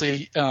is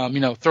basically,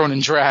 thrown in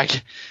drag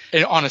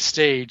on a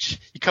stage,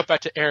 you cut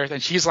back to Aerith,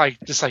 and she's like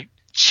just like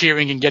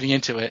cheering and getting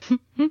into it.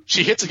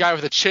 She hits a guy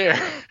with a chair,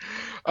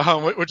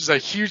 which is a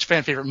huge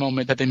fan favorite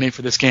moment that they made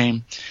for this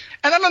game.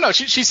 And I don't know,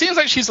 she seems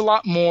like she's a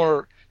lot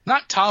more.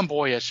 Not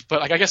tomboyish,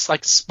 but like I guess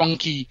like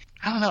spunky.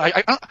 I don't know.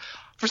 I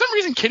for some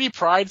reason, Kitty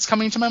Pryde is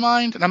coming to my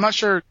mind, and I'm not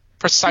sure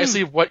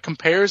precisely what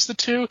compares the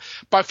two.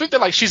 But I think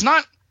that like she's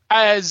not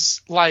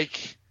as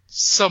like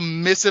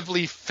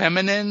submissively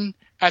feminine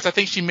as I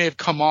think she may have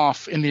come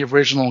off in the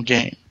original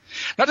game.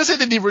 Not to say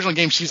that in the original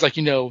game she's like,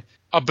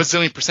 a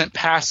bazillion%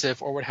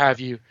 passive or what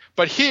have you.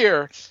 But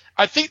here,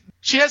 I think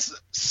she has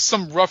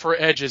some rougher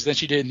edges than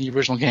she did in the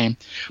original game.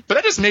 But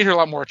that just made her a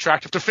lot more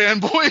attractive to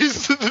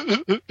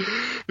fanboys.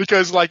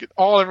 Because, like,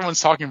 all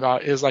everyone's talking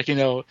about is, like,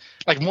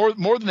 like more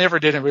than they ever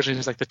did originally,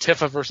 is like the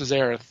Tifa versus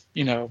Aerith,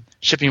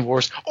 shipping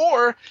wars.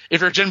 Or,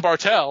 if you're Jen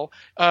Bartel,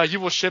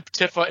 you will ship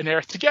Tifa and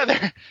Aerith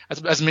together,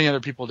 as many other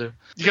people do.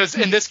 Because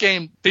in this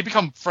game, they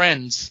become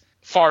friends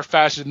far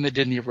faster than they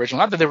did in the original.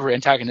 Not that they were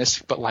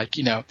antagonists, but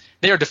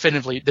they are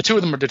the two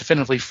of them are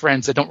definitively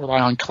friends that don't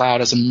rely on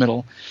Cloud as a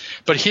middle.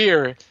 But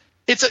here,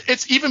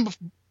 it's even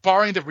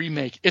barring the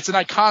remake, it's an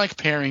iconic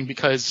pairing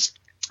because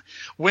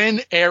when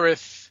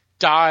Aerith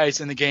dies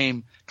in the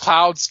game,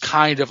 Cloud's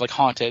kind of like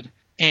haunted.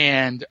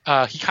 And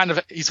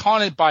he's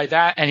haunted by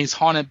that, and he's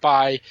haunted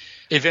by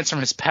events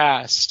from his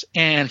past.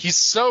 And he's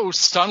so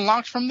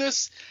stun-locked from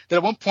this that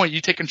at one point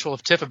you take control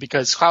of Tifa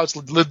because Cloud's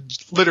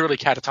literally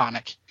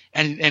catatonic.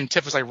 And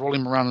Tifa's like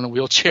rolling him around in a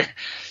wheelchair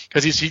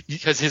because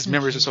his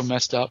memories are so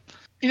messed up.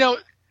 It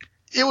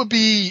would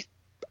be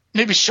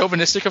maybe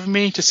chauvinistic of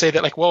me to say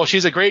that like, well,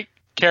 she's a great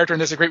character and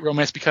there's a great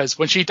romance because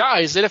when she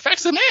dies, it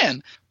affects the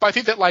man. But I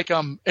think that like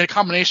in a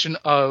combination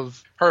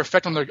of her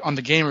effect on the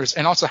gamers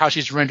and also how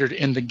she's rendered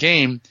in the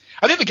game,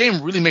 I think the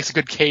game really makes a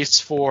good case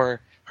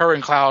for her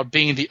and Cloud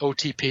being the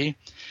OTP,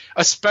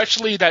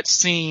 especially that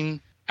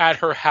scene at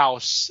her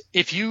house.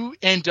 If you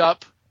end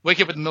up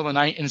waking up in the middle of the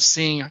night and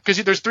seeing –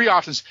 because there's three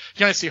options. You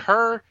can either see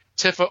her,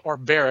 Tifa, or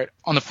Barrett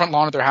on the front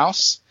lawn of their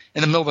house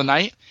in the middle of the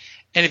night.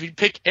 And if you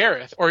pick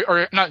Aerith –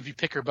 or not if you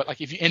pick her, but like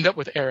if you end up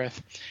with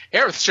Aerith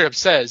straight up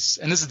says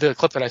 – and this is the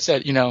clip that I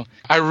said,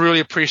 I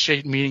really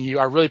appreciate meeting you.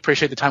 I really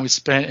appreciate the time we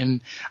spent,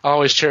 and I'll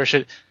always cherish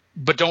it.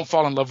 But don't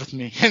fall in love with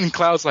me. And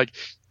Cloud's like,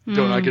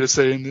 don't I get a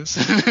say in this?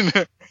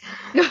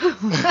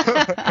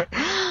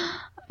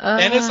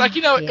 And it's like,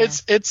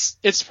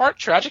 it's part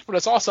tragic, but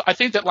it's also, I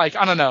think that like,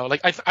 I don't know,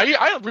 like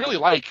I really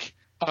like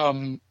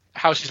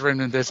how she's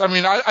written in this. I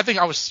mean, I think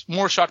I was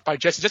more shocked by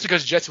Jessie just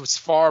because Jessie was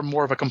far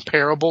more of a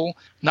comparable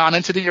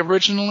non-entity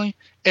originally,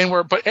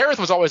 but Aerith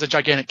was always a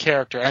gigantic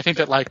character. And I think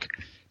that like,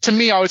 to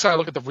me, I always try to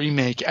look at the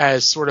remake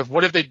as sort of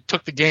what if they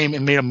took the game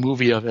and made a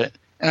movie of it.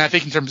 And I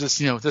think in terms of this,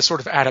 this sort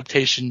of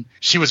adaptation,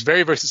 she was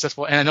very, very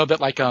successful. And I know that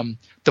like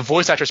the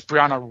voice actress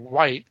Brianna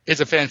White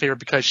is a fan favorite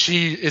because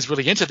she is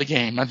really into the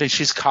game. I think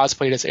she's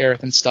cosplayed as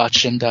Aerith and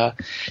such. And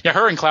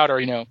her and Cloud are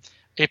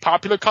a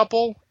popular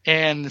couple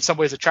and in some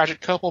ways a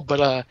tragic couple.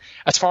 But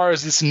as far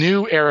as this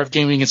new era of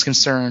gaming is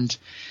concerned,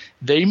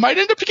 they might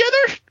end up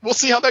together. We'll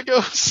see how that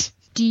goes.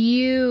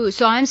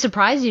 So I'm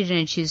surprised you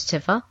didn't choose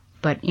Tifa,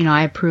 but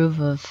I approve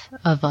of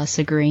us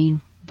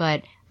agreeing.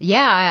 But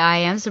yeah, I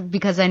am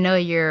because I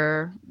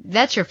know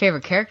that's your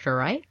favorite character,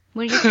 right?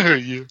 What do you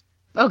you.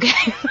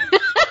 Okay.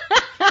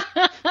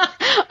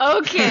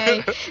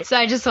 Okay. So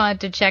I just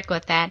wanted to check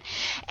with that.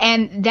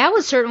 And that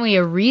was certainly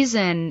a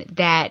reason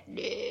that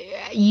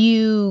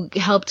you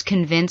helped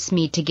convince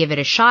me to give it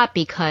a shot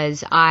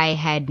because I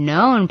had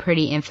known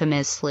pretty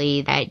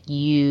infamously that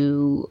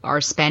you are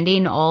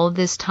spending all of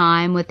this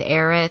time with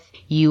Aerith.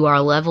 You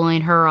are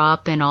leveling her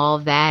up and all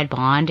of that,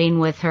 bonding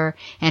with her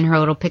and her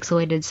little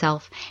pixelated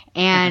self.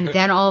 And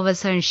then all of a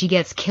sudden she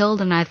gets killed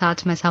and I thought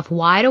to myself,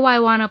 why do I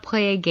want to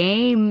play a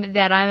game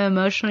that I'm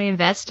emotionally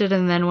invested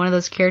in and then one of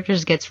those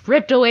characters gets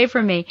ripped away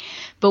from me?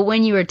 But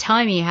when you were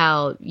telling me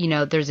how,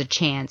 there's a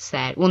chance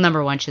that, well,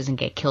 number one, she doesn't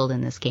get killed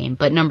in this game,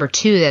 but number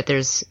two, that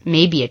there's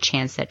maybe a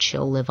chance that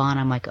she'll live on,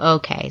 I'm like,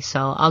 okay,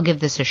 so I'll give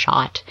this a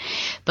shot.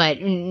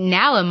 But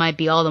now it might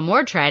be all the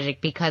more tragic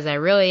because I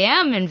really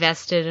am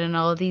invested in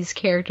all of these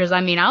characters.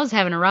 I mean, I was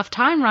having a rough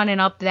time running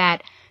up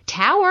that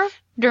tower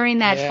during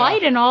that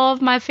fight, and all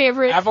of my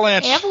favorite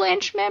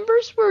Avalanche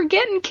members were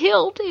getting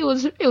killed.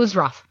 It was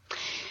rough.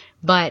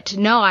 But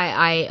no,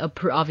 I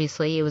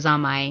obviously it was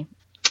on my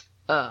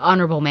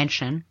honorable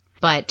mention.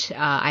 But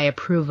I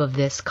approve of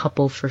this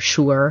couple for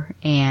sure,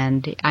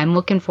 and I'm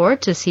looking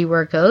forward to see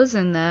where it goes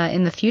in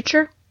the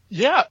future.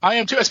 Yeah, I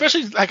am too,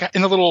 especially like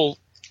in the little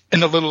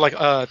like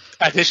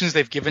additions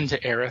they've given to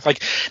Aerith.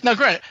 Like now,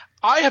 granted,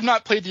 I have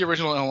not played the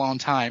original in a long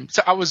time,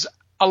 so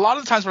a lot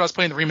of the times when I was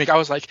playing the remake, I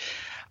was like,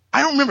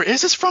 I don't remember.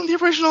 Is this from the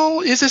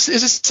original? Is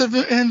this an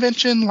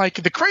invention? Like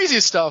the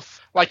craziest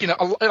stuff, like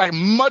like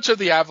much of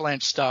the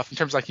Avalanche stuff in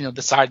terms of like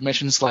the side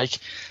missions, like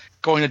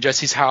going to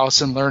Jessie's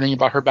house and learning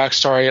about her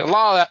backstory. A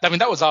lot of that. I mean,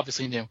 that was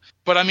obviously new.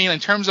 But I mean, in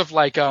terms of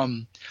like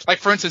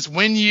for instance,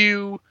 when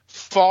you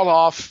fall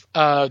off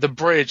the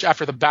bridge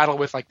after the battle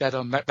with like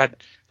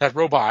that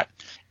robot,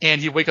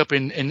 and you wake up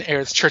in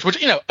Aerith's church,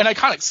 which an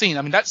iconic scene.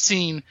 I mean, that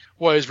scene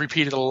was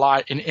repeated a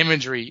lot in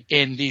imagery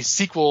in the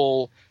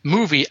sequel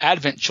movie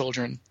Advent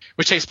Children,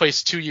 which takes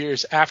place 2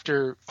 years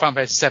after Final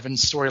Fantasy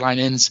VII's storyline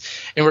ends,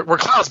 and where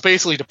Cloud's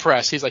basically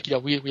depressed. He's like,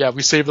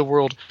 we saved the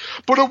world,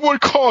 but at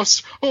what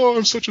cost? Oh,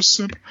 I'm such a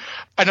simp.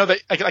 I know that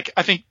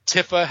I think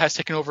Tifa has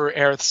taken over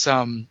Aerith's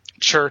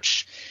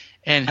church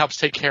and helps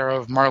take care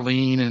of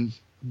Marlene and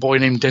a boy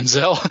named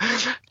Denzel,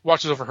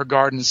 watches over her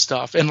garden and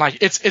stuff. And like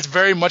it's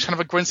very much kind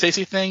of a Gwen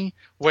Stacy thing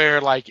where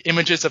like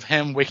images of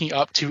him waking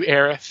up to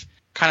Aerith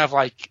kind of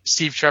like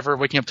Steve Trevor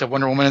waking up to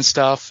Wonder Woman and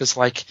stuff is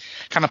like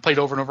kind of played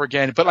over and over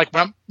again. But like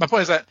my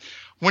point is that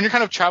when you're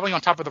kind of traveling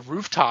on top of the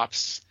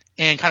rooftops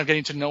and kind of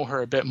getting to know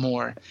her a bit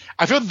more,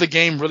 I feel that the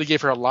game really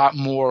gave her a lot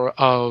more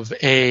of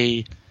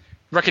a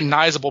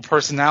recognizable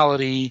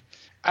personality,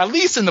 at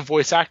least in the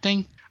voice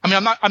acting. I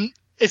mean,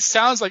 it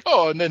sounds like,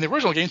 oh, in the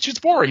original game, she's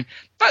boring.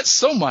 Not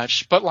so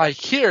much, but like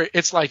here,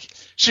 it's like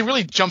she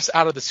really jumps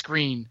out of the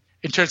screen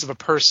in terms of a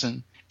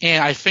person.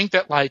 And I think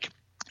that like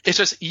it's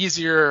just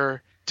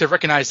easier to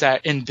recognize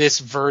that in this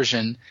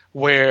version,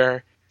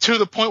 where to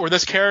the point where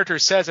this character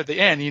says at the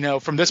end, you know,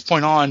 from this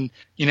point on,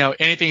 you know,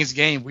 anything's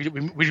game. We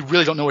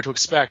really don't know what to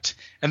expect.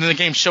 And then the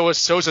game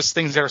shows us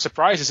things that are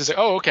surprises. It's like,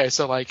 oh, okay,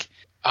 so like,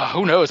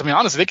 who knows? I mean,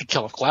 honestly, they could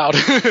kill off Cloud.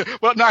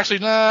 Well, no,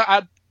 actually,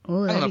 I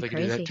don't know if they could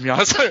do that, to be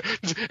honest.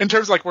 In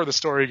terms of like where the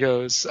story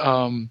goes,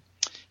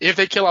 if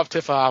they kill off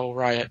Tifa, I will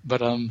riot.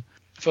 But I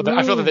feel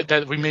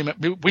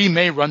that we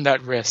may run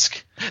that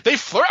risk. They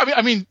flirt.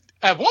 I mean,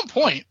 at one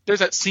point, there's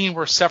that scene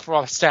where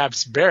Sephiroth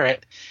stabs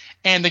Barrett,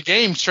 and the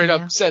game straight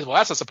up says, "Well,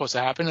 that's not supposed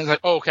to happen." And it's like,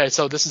 oh, okay,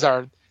 so this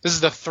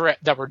is the threat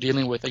that we're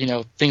dealing with. You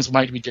know, things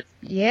might be different.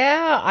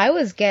 Yeah, I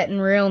was getting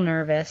real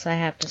nervous, I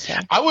have to say.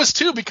 I was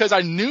too, because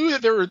I knew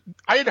that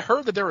I had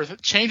heard that there were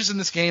changes in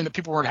this game that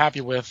people weren't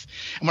happy with.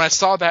 And when I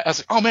saw that, I was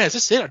like, oh man, is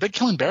this it? Are they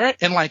killing Barrett?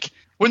 And like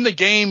when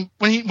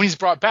he's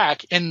brought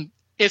back, and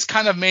it's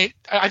kind of made,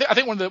 I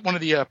think one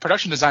of the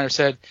production designers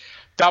said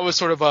that was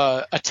sort of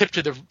a tip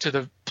to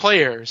the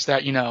players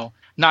that, you know,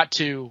 not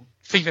to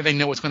think that they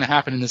know what's going to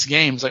happen in this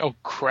game. It's like, oh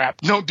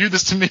crap, don't do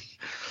this to me.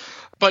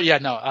 But yeah,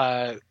 no,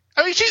 I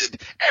mean,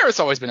 Aerith's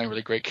always been a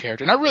really great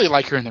character, and I really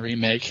like her in the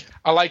remake.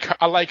 I like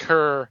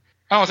her.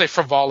 I don't want to say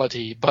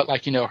frivolity, but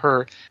like, you know,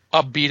 her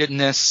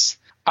upbeatedness.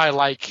 I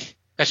like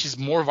that she's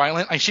more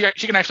violent. Like she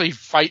can actually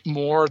fight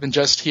more than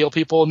just heal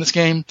people in this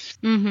game.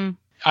 Mm-hmm.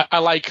 I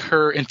like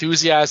her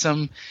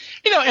enthusiasm,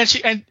 you know,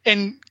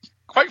 and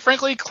quite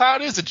frankly,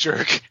 Cloud is a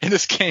jerk in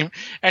this game,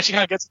 and she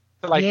kind of gets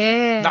to like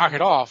knock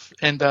it off,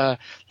 and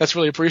that's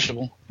really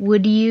appreciable.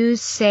 Would you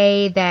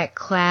say that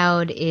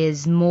Cloud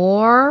is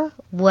more,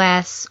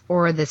 less,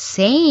 or the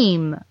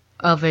same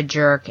of a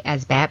jerk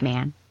as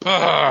Batman?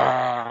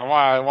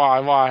 Why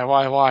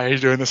are you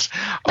doing this?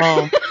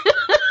 Well,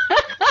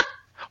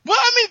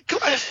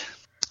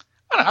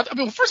 I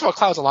mean, first of all,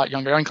 Cloud's a lot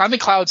younger. I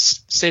think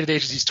Cloud's stated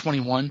age is he's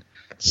 21.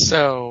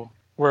 So,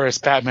 whereas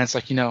Batman's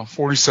like, you know,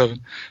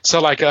 47. So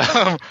like,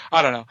 I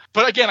don't know.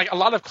 But again, like a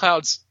lot of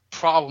Cloud's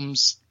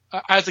problems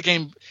by the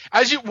time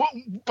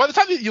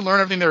that you learn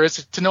everything there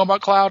is to know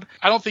about Cloud,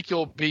 I don't think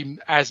you'll be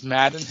as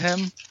mad at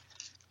him.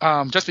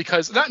 Just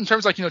because, not in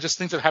terms of like, you know, just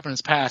things that have happened in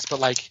his past, but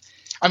like,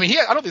 I mean,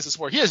 I don't think this is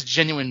he has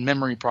genuine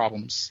memory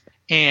problems.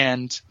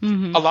 And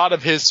a lot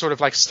of his sort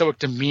of like stoic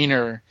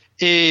demeanor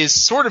is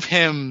sort of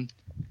him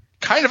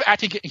kind of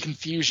acting in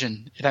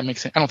confusion, if that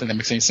makes sense. I don't think that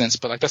makes any sense,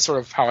 but like that's sort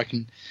of how I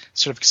can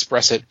sort of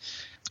express it.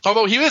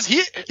 Although he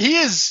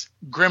is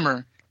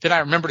grimmer than I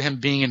remembered him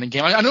being in the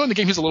game. I know in the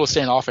game he's a little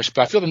standoffish,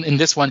 but I feel that in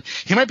this one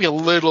he might be a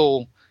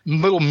little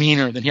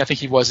meaner than I think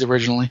he was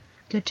originally.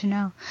 Good to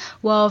know.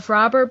 Well, if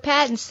Robert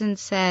Pattinson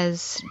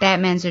says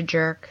Batman's a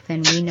jerk,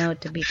 then we know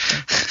it to be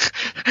true.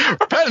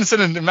 Pattinson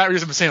and Matt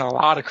Reeves have been saying a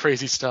lot of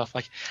crazy stuff.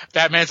 Like,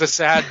 Batman's a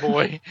sad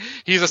boy.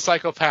 He's a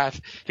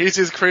psychopath. He's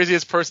the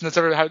craziest person that's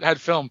ever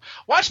had film.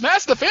 Watch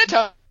Mask of the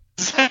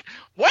Phantasm.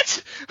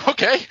 What?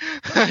 Okay.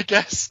 I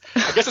guess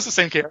it's the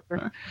same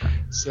character.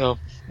 So,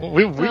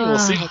 we will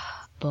see.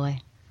 Boy,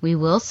 we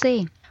will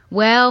see.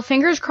 Well,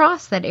 fingers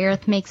crossed that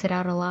Aerith makes it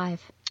out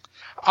alive.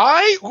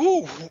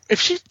 If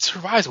she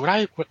survives,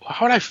 how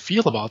would I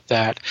feel about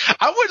that?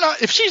 I would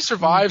not, if she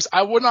survives,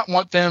 I would not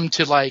want them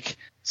to like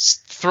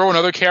throw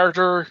another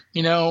character,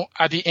 you know,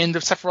 at the end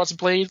of Sephiroth's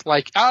Blade.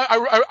 Like,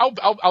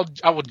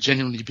 I would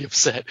genuinely be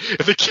upset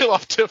if they kill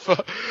off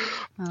Tifa.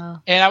 Oh.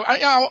 And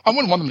I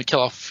wouldn't want them to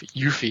kill off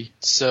Yuffie.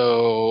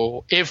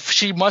 So if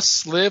she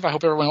must live, I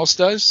hope everyone else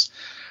does.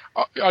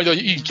 Although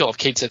you can kill off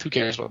Cait Sith, who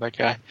cares about that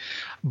guy?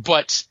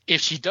 But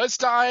if she does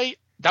die,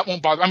 that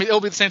won't bother. I mean,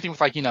 it'll be the same thing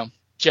with like, you know,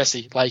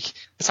 Jesse. Like,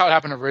 that's how it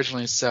happened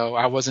originally, so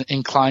I wasn't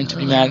inclined to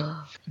be mad.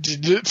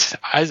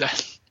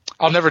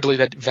 I'll never delete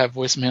that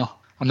voicemail.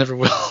 I never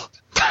will.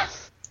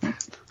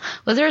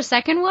 Was there a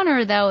second one,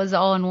 or that was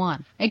all in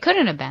one? It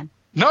couldn't have been.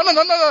 No.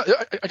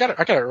 I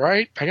got it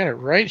right. I got it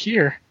right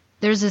here.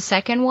 There's a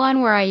second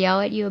one where I yell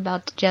at you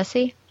about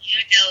Jesse? You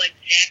know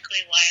exactly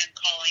why I'm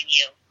calling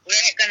you. We're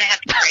gonna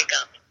have to break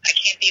up. I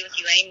can't be with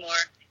you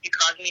anymore. You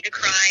caused me to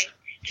cry.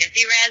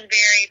 Jessie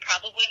Raspberry,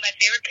 probably my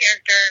favorite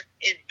character,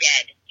 is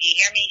dead. Do you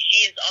hear me?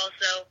 She is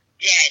also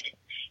dead.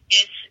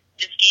 This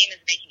game is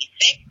making me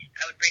sick.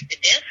 I would break the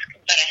disc,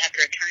 but I have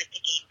to return it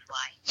to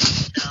GameFly.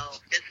 So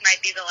this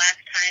might be the last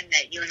time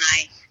that you and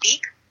I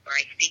speak, or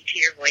I speak to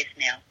your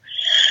voicemail.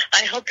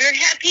 I hope you're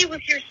happy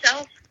with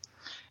yourself.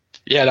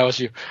 Yeah, that was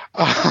you.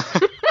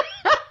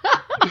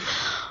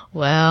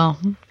 Well.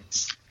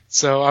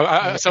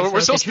 So we're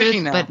still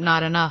speaking now. But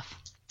not enough.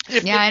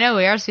 I know,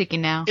 we are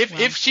speaking now.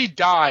 If she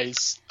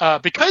dies,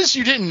 because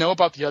you didn't know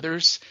about the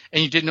others,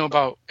 and you didn't know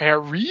about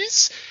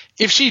Ares,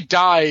 if she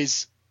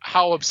dies,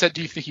 how upset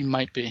do you think you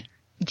might be?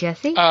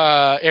 Jesse?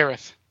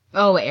 Aerith.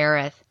 Oh,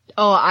 Aerith.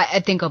 Oh,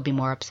 I think I'll be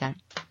more upset.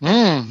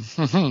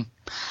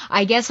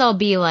 I guess I'll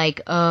be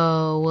like,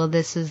 oh, well,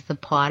 this is the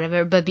plot of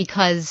it, but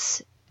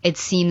because it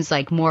seems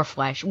like more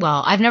flesh.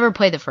 Well, I've never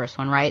played the first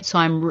one, right? So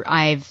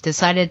I've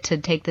decided to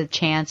take the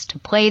chance to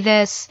play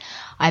this.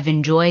 I've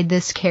enjoyed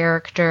this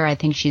character. I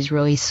think she's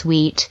really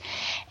sweet.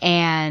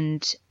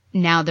 And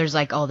now there's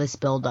like all this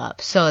build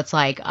up. So it's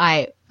like,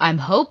 I'm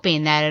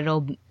hoping that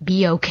it'll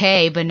be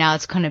okay, but now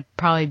it's going to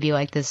probably be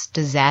like this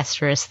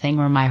disastrous thing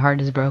where my heart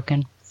is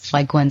broken.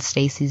 Like Gwen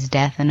Stacy's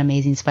death in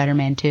Amazing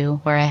Spider-Man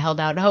 2, where I held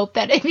out hope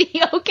that it'd be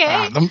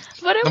okay. The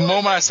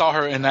moment I saw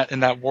her in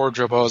that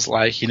wardrobe, I was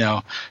like,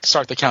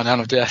 start the countdown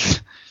of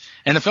death.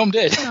 And the film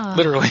did,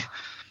 literally.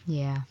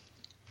 Yeah.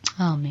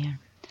 Oh, man.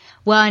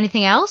 Well,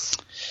 anything else?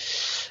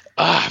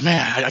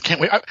 Man, I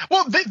can't wait.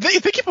 Well, they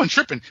keep on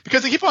tripping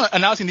because they keep on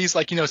announcing these,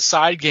 like,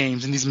 side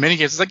games and these mini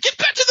games. It's like, get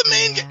back to the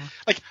main game.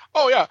 Like,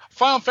 oh, yeah,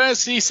 Final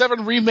Fantasy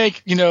VII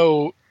Remake,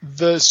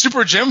 the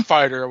Super Gem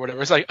Fighter or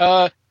whatever. It's like,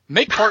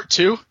 make part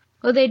 2.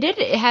 Well, they did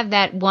have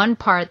that one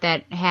part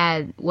that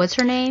had, what's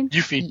her name?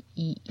 Yuffie.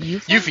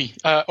 Yuffie?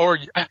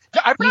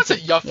 I pronounce it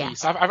Yuffie. Yeah.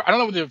 So I don't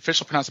know what the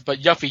official pronounce it, but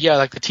Yuffie, yeah,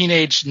 like the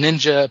teenage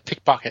ninja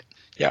pickpocket.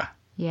 Yeah.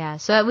 Yeah,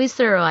 so at least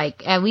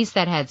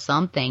that had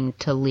something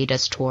to lead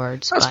us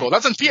towards. That's cool.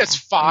 That's on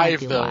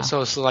PS5 though,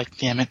 so it's like,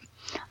 damn it.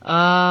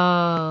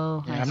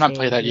 Oh. Yeah, I've not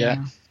played that yet.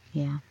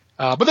 Yeah.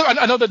 But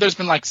I know that there's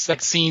been like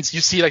sex scenes.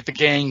 You see like the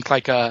gang,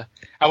 like at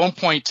one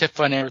point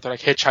Tifa and Aerith are like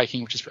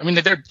hitchhiking, which is, I mean,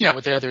 they're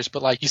with the others,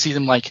 but like you see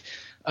them like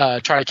try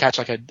to catch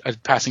like a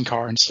passing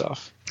car and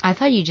stuff. I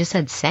thought you just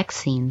said sex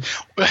scenes.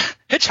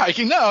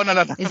 Hitchhiking? No.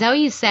 Is that what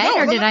you said,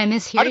 or did I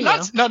mishear you?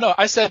 No.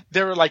 I said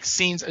there were like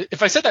scenes.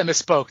 If I said that, I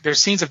misspoke. There's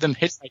scenes of them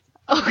hitchhiking.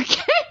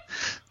 Okay.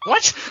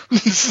 What?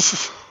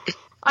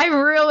 I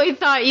really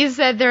thought you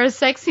said there are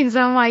sex scenes.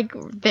 I'm like,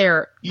 there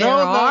are? No.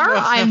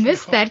 I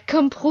missed that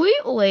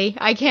completely.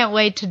 I can't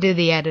wait to do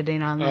the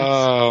editing on this.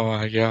 Oh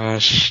my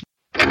gosh.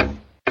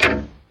 But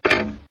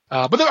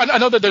I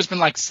know that there's been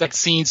like sex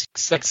scenes.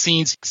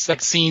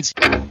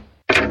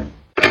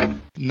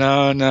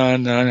 No.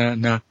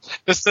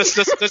 This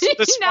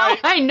now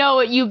I know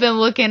what you've been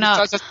looking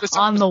up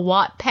on the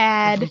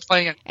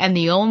Wattpad and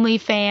the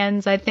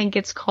OnlyFans, I think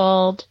it's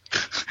called.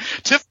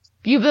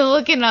 You've been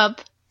looking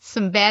up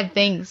some bad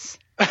things.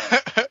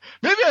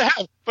 Maybe I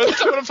have, but that's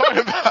not what I'm talking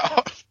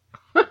about.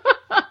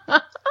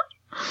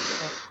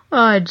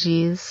 Oh,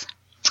 jeez.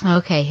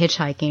 Okay,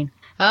 hitchhiking.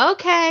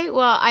 Okay,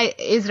 well,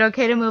 is it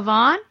okay to move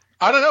on?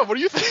 I don't know. What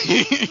do you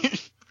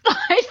think?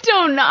 I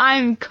don't know.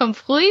 I'm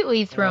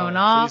completely thrown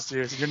off.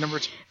 Please do. Your number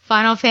 2.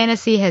 Final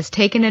Fantasy has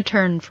taken a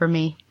turn for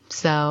me,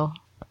 so.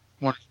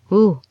 What?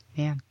 Ooh,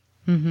 yeah.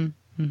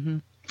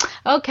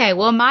 Okay,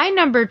 well, my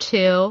number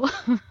 2,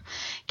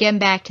 getting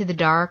back to the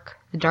dark,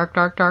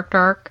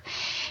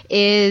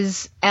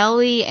 is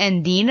Ellie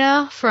and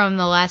Dina from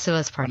The Last of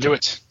Us Part 2. Do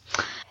it.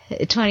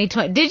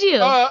 2020. Did you?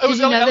 Did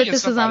you know that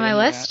this was on my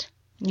list?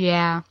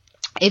 Yeah.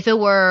 If it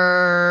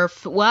were,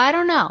 well, I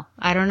don't know.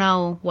 I don't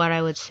know what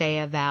I would say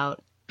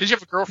about. Did you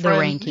have a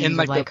girlfriend in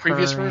like the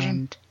previous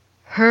version?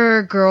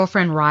 Her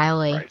girlfriend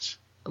Riley. Right.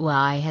 Well,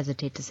 I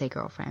hesitate to say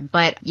girlfriend,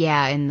 but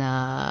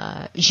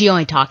yeah, she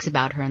only talks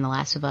about her in The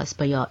Last of Us,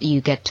 but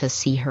you get to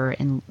see her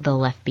in the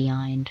Left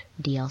Behind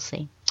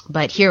DLC.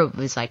 But here it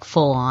was like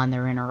full on,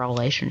 they're in a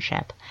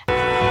relationship.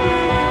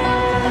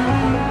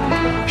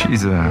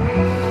 She's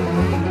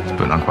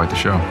putting on quite the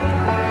show.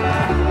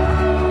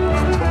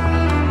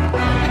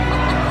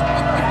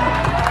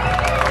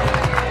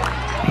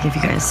 I give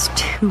you guys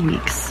 2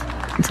 weeks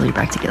until you're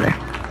back together.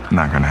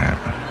 Not gonna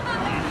happen.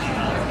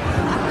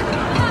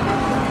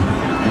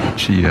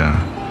 She,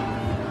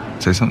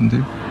 say something to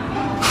you?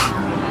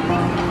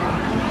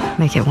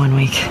 Make it 1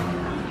 week.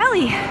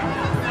 Ellie!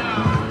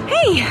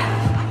 Hey!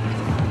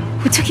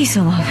 What took you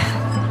so long?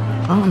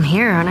 Well, I'm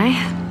here, aren't I?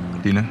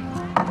 Dina?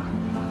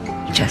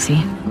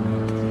 Jesse.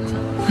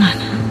 Come on.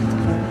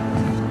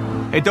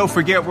 Hey, don't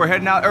forget, we're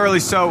heading out early,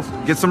 so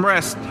get some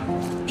rest.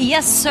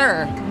 Yes,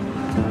 sir.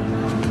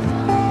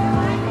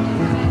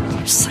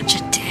 You're such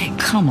a dick.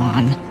 Come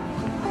on.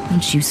 Why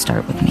don't you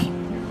start with me?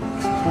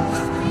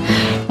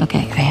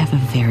 Okay, I have a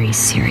very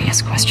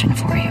serious question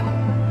for you.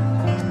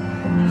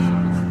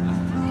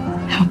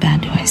 How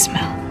bad do I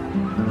smell?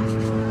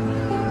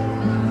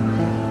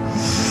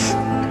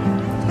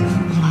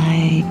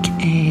 Like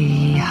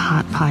a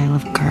hot pile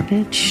of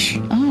garbage?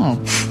 Oh,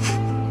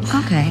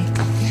 okay.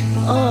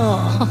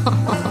 Oh,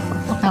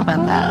 how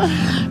about that?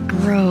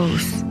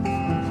 Gross.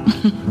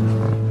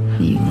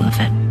 You love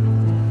it.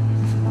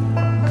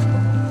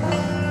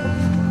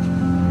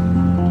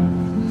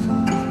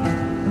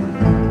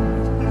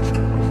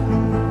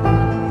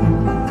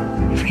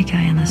 Every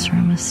guy in this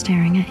room is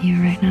staring at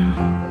you right now.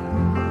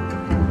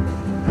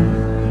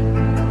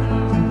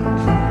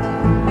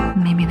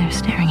 Maybe they're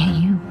staring at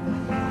you.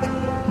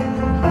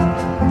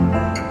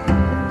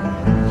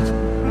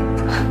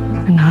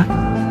 Or not.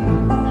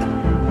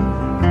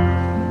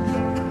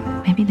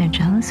 Maybe they're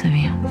jealous of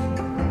you.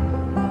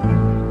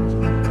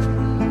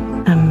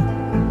 I'm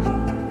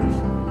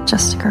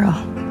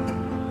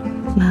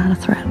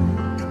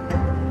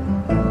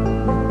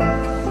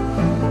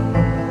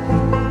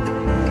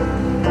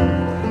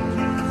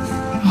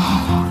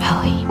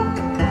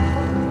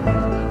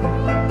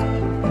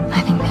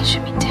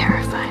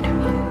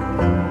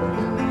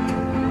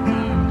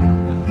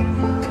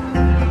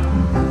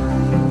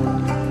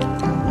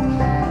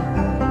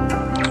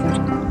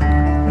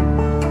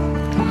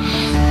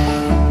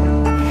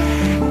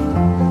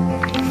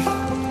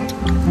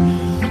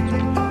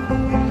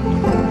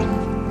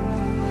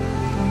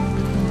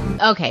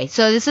Okay,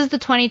 so this is the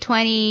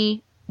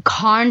 2020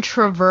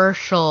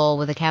 controversial,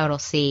 with a capital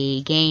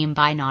C, game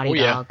by Naughty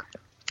Dog.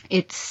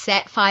 It's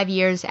set 5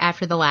 years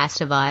after The Last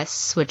of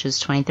Us, which was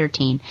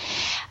 2013,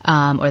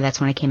 or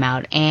that's when it came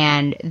out.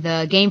 And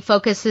the game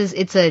focuses,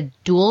 it's a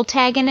dual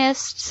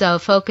tagonist, so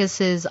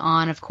focuses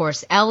on, of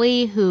course,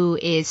 Ellie, who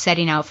is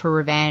setting out for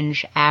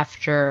revenge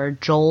after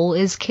Joel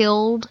is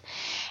killed.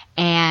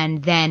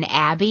 And then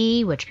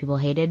Abby, which people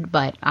hated,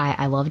 but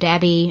I loved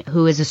Abby,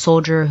 who is a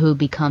soldier who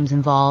becomes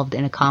involved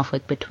in a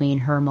conflict between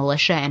her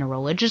militia and a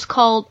religious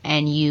cult,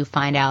 and you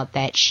find out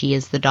that she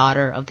is the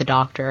daughter of the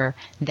doctor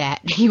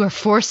that you are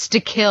forced to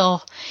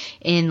kill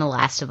in The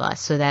Last of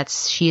Us. So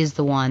she is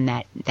the one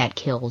that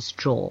kills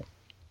Joel.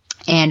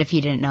 And if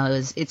you didn't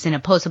know, it's in a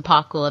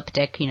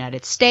post-apocalyptic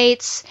United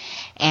States,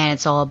 and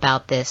it's all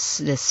about this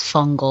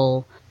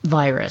fungal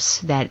virus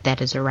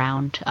that is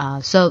around.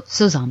 So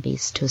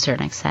zombies to a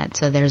certain extent.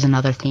 So there's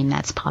another theme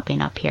that's popping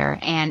up here.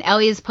 And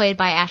Ellie is played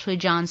by Ashley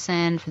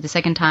Johnson for the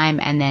second time,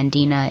 and then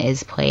Dina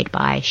is played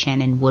by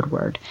Shannon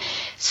Woodward.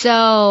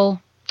 So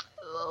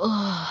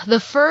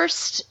the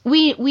first,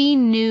 we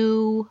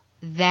knew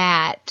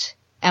that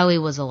Ellie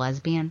was a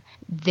lesbian.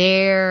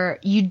 I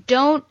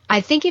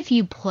think if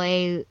you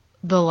play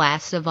The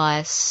Last of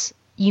Us,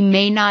 you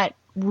may not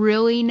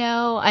really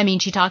know. I mean,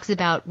 she talks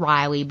about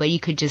Riley, but you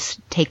could just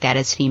take that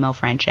as female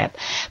friendship.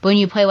 But when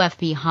you play Left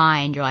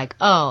Behind, you're like,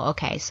 oh,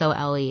 okay, so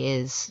Ellie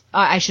is,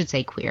 I should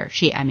say queer.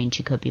 She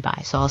could be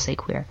bi, so I'll say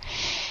queer.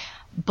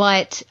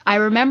 But I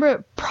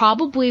remember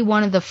probably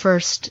one of the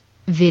first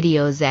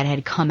videos that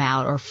had come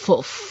out, or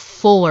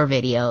fuller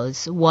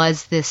videos,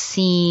 was this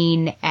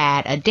scene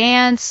at a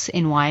dance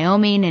in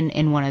Wyoming,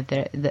 in one of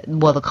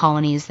the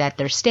colonies that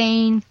they're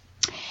staying.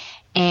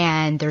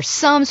 And there's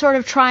some sort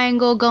of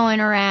triangle going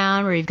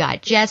around where you've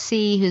got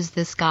Jesse, who's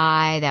this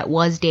guy that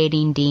was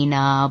dating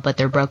Dina, but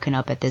they're broken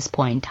up at this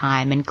point in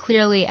time. And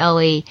clearly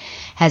Ellie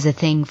has a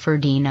thing for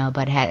Dina,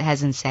 but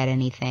hasn't said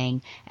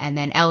anything. And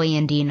then Ellie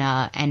and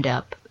Dina end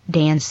up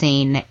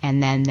dancing,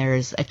 and then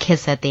there's a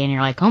kiss at the end.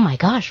 You're like, oh my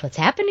gosh, what's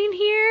happening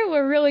here?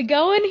 We're really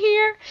going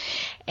here?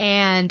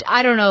 And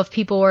I don't know if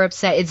people were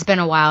upset. It's been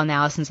a while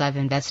now since I've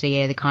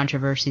investigated the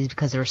controversies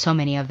because there were so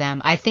many of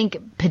them. I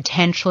think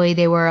potentially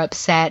they were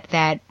upset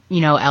that,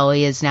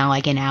 Ellie is now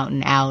like an out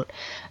and out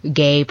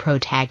gay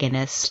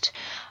protagonist.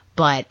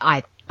 But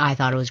I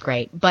thought it was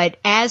great. But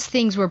as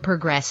things were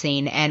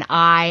progressing, and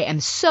I am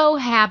so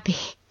happy,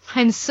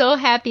 I'm so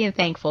happy and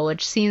thankful,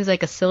 which seems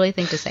like a silly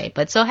thing to say,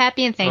 but so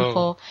happy and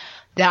thankful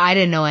that I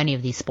didn't know any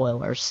of these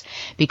spoilers,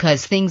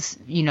 because things,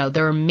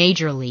 there were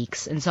major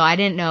leaks, and so I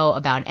didn't know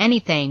about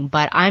anything,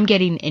 but I'm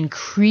getting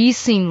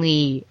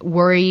increasingly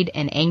worried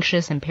and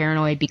anxious and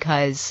paranoid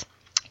because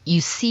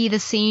you see the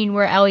scene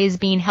where Ellie is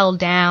being held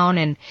down,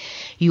 and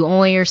you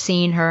only are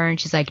seeing her, and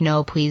she's like,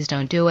 no, please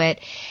don't do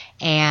it.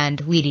 And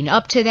leading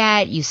up to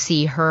that, you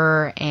see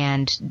her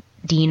and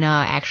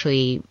Dina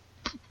actually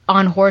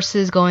on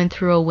horses going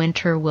through a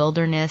winter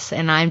wilderness,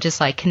 and I'm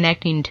just like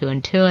connecting two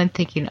and two and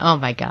thinking, oh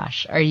my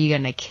gosh, are you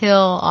gonna kill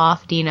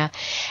off Dina?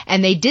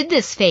 And they did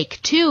this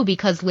fake too,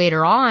 because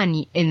later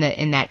on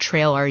in that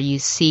trailer you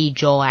see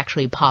Joel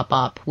actually pop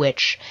up,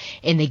 which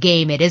in the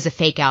game it is a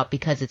fake out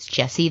because it's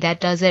Jesse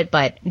that does it,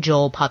 but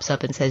Joel pops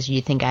up and says,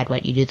 you think I'd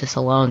let you do this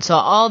alone?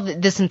 So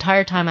this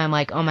entire time I'm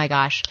like, oh my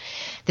gosh,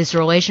 this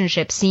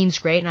relationship seems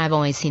great, and I've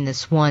only seen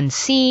this one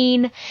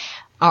scene.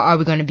 Are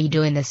we going to be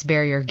doing this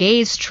barrier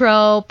gaze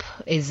trope?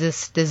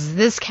 Does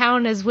this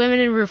count as women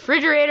in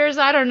refrigerators?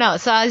 I don't know.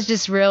 So I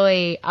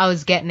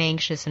was getting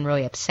anxious and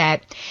really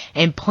upset.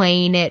 And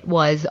playing it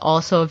was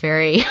also a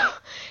very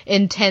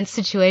intense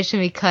situation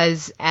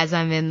because as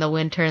I'm in the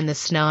winter and the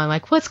snow, I'm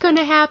like, what's going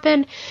to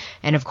happen?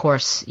 And of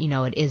course,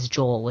 it is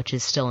Joel, which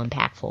is still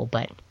impactful.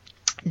 But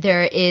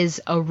there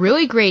is a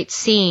really great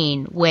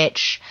scene,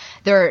 which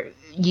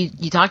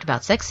you talked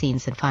about sex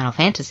scenes in Final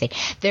Fantasy.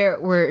 There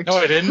were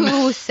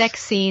two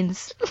sex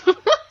scenes.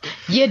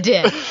 You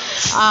did.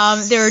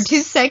 There were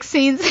two sex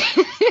scenes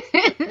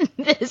in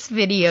this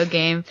video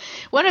game.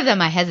 One of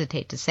them I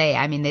hesitate to say.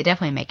 I mean, they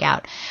definitely make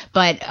out.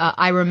 But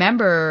I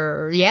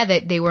remember,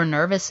 that they were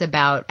nervous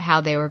about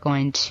how they were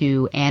going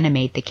to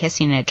animate the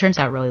kissing, and it turns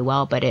out really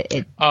well. But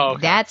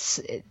that's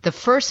the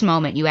first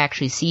moment you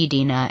actually see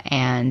Dina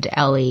and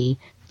Ellie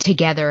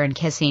together and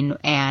kissing,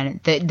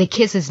 and the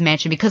kiss is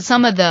mentioned because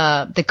some of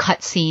the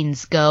cut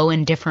scenes go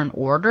in different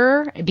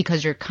order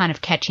because you're kind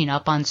of catching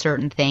up on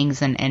certain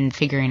things and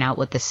figuring out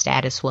what the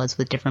status was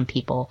with different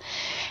people.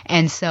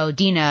 And so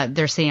Dina,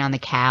 they're sitting on the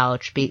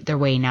couch, they're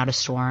waiting out a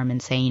storm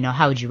and saying,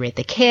 how would you rate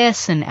the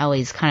kiss? And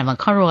Ellie's kind of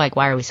uncomfortable, like,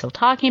 why are we still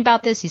talking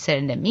about this? You said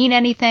it didn't mean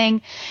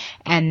anything.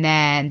 And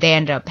then they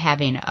end up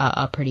having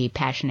a pretty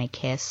passionate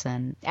kiss,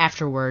 and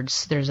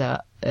afterwards there's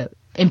a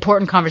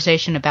important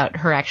conversation about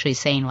her actually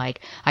saying,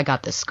 like, I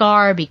got the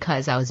scar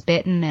because I was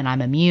bitten and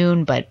I'm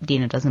immune, but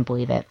Dina doesn't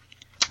believe it.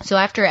 So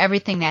after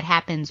everything that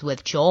happens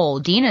with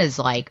Joel, Dina's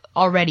like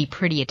already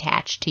pretty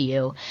attached to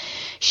you.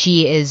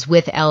 She is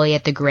with Ellie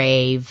at the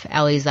grave.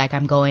 Ellie's like,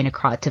 I'm going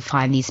across to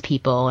find these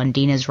people, and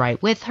Dina's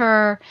right with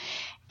her.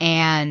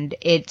 and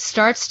it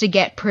starts to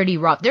get pretty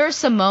rough. There are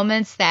some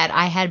moments that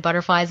I had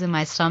butterflies in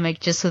my stomach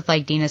just with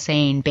like Dina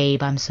saying,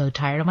 babe, I'm so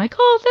tired. I'm like,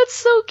 oh, that's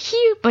so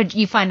cute. But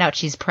you find out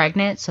she's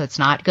pregnant, so it's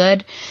not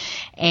good.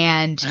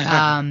 And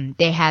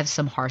they have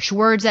some harsh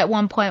words at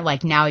one point,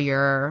 like, now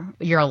you're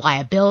a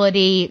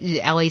liability.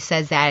 Ellie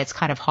says that. It's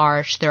kind of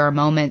harsh. There are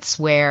moments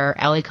where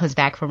Ellie comes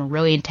back from a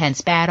really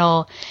intense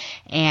battle,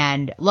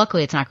 and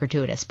luckily it's not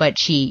gratuitous, but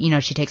she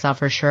takes off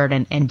her shirt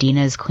and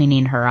Dina's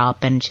cleaning her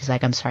up, and she's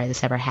like, I'm sorry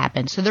this ever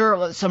happened. So there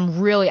are some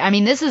really, I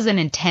mean, this is an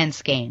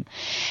intense game.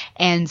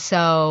 And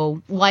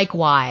so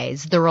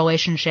likewise, the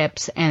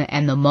relationships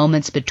and the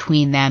moments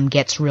between them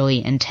gets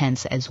really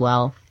intense as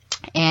well.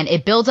 And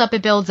it builds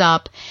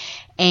up,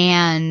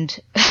 and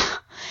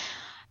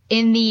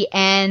in the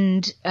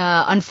end,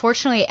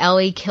 unfortunately,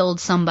 Ellie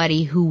killed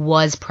somebody who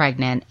was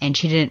pregnant, and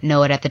she didn't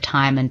know it at the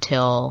time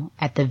until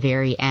at the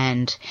very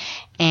end.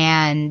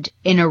 And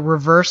in a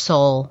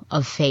reversal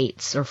of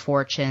fates or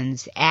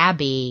fortunes,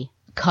 Abby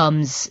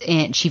comes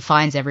in, she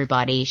finds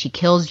everybody, she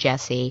kills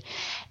Jesse,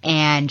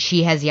 and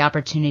she has the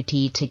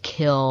opportunity to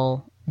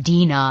kill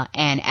Dina,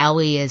 and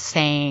Ellie is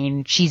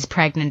saying she's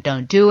pregnant,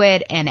 don't do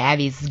it, and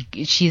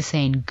she's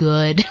saying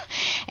good.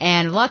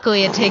 And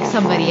luckily it takes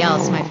somebody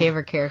else, my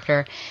favorite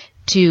character,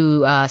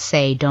 to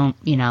say don't,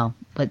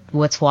 but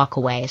let's walk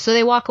away. So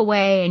they walk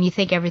away, and you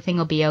think everything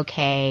will be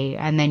okay,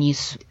 and then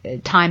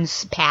time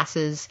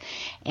passes,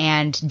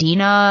 and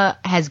Dina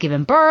has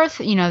given birth.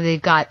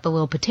 They've got the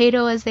little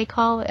potato, as they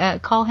call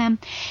him,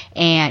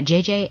 and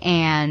JJ,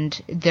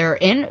 and they're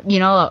in,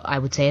 I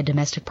would say a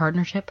domestic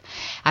partnership.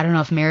 I don't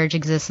know if marriage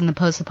exists in the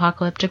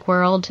post-apocalyptic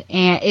world,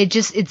 and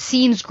it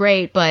seems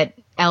great, but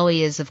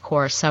Ellie is, of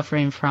course,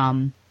 suffering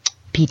from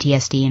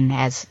PTSD and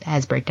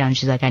has breakdown.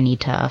 She's like, I need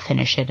to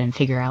finish it and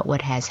figure out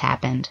what has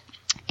happened.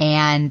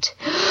 And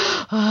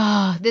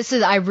this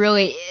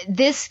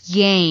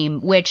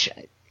game, which,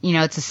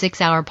 it's a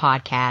 6-hour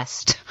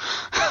podcast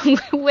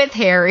with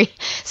Harry.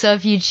 So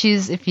if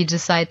you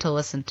decide to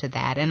listen to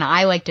that, and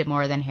I liked it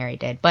more than Harry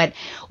did. But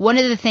one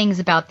of the things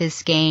about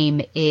this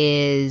game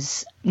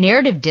is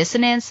narrative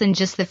dissonance, and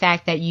just the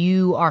fact that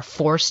you are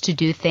forced to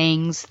do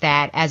things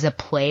that as a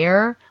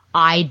player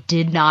I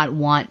did not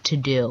want to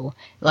do,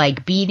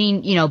 like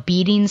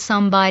beating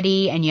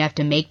somebody, and you have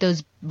to make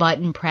those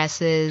button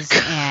presses,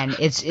 and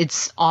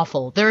it's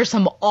awful. There are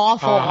some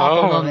awful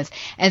moments.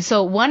 And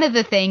so one of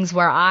the things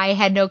where I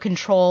had no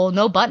control,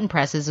 no button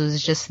presses, it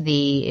was just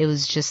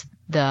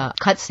the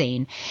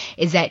cutscene,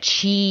 is that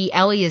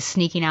Ellie is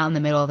sneaking out in the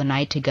middle of the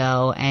night to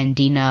go, and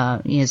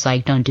Dina is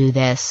like, don't do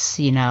this,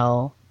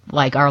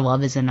 like, our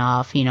love is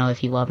enough,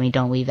 if you love me,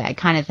 don't leave, that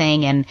kind of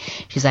thing. And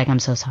she's like, I'm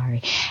so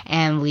sorry,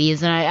 and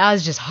leaves. And I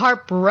was just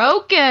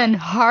heartbroken.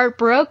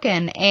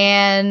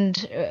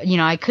 And,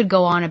 I could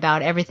go on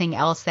about everything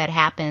else that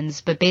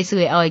happens, but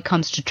basically Ellie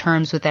comes to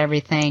terms with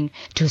everything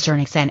to a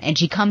certain extent. And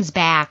she comes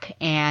back,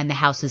 and the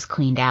house is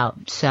cleaned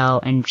out.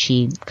 So, and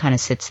she kind of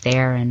sits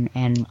there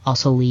and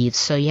also leaves.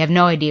 So you have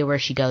no idea where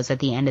she goes at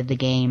the end of the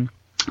game.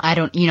 I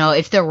don't,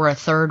 if there were a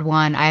third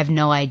one, I have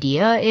no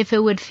idea if it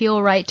would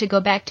feel right to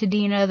go back to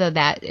Dina, though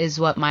that is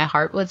what my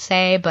heart would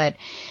say. But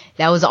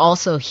that was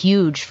also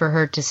huge for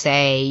her to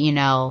say,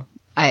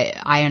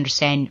 I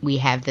understand we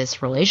have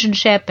this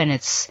relationship and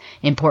it's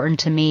important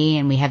to me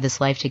and we have this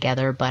life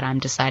together, but I'm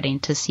deciding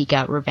to seek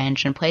out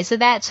revenge in place of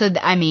that. So,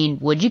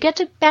 would you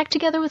get back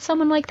together with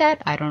someone like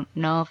that? I don't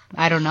know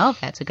if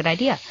that's a good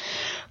idea.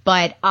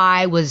 But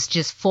I was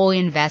just fully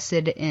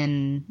invested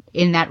in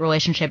that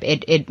relationship.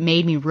 It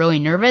made me really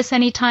nervous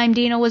anytime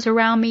Dina was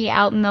around me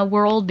out in the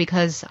world,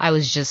 because I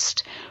was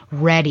just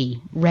ready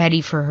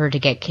for her to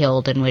get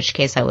killed, in which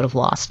case I would have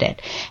lost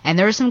it. And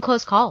there were some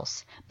close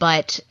calls.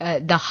 But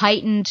the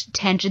heightened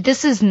tension,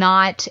 this is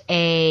not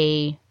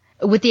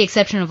with the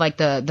exception of like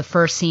the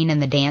first scene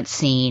and the dance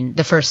scene,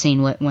 the first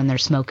scene when they're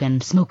smoking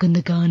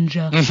the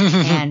ganja,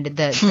 and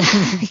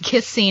the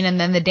kiss scene, and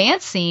then the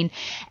dance scene,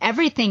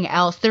 everything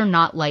else, they're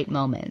not light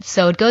moments.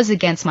 So it goes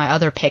against my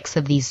other picks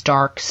of these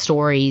dark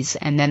stories,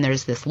 and then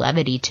there's this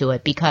levity to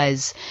it,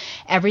 because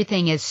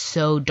everything is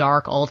so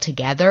dark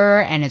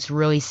altogether, and it's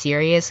really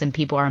serious, and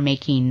people are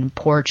making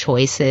poor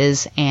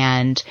choices,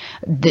 and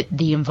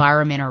the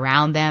environment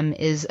around them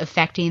is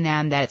affecting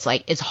them, that it's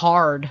like, it's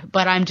hard,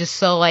 but I'm just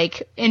so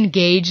like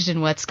engaged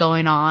in what's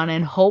going on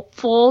and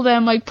hopeful that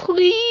I'm like,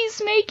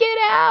 please make it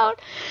out.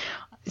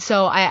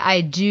 So I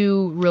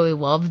do really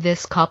love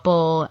this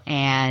couple,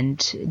 and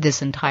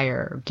this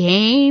entire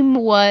game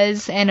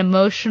was an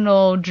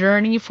emotional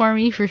journey for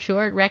me, for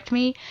sure. It wrecked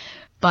me.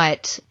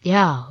 But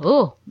yeah,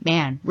 oh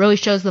man, really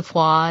shows the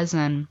flaws,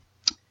 and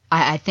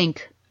I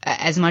think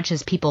as much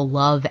as people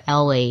love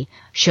Ellie,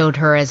 showed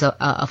her as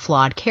a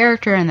flawed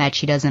character, and that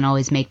she doesn't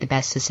always make the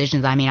best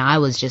decisions. I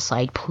was just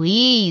like,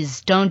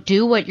 please don't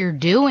do what you're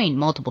doing,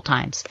 multiple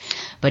times.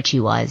 But she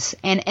was.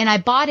 And I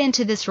bought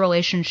into this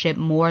relationship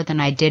more than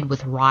I did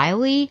with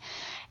Riley.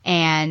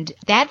 And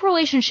that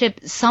relationship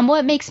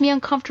somewhat makes me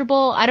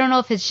uncomfortable. I don't know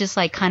if it's just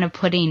like kind of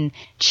putting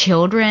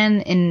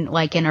children in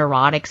like an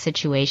erotic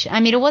situation. I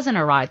mean, it wasn't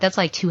erotic. That's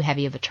like too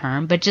heavy of a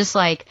term, but just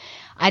like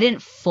I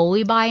didn't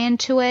fully buy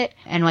into it.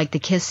 And like the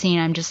kiss scene,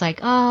 I'm just like,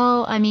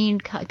 oh, I mean,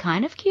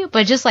 kind of cute.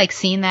 But just like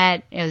seeing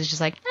that, it was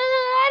just like,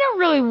 I don't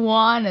really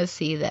want to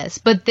see this.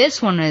 But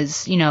this one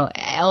is, you know,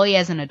 Ellie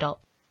as an adult.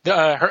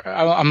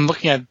 I'm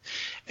looking at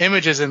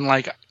images and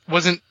like,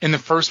 wasn't in the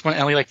first one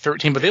Ellie like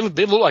 13, but they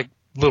look like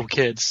little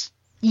kids.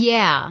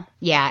 Yeah.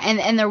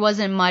 And there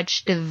wasn't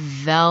much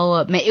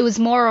development. It was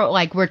more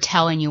like we're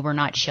telling you, we're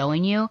not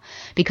showing you,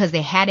 because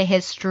they had a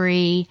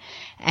history,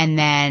 and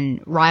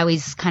then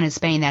Riley's kind of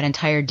spending that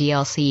entire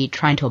DLC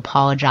trying to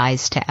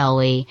apologize to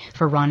Ellie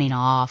for running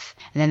off.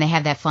 And then they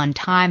have that fun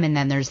time, and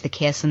then there's the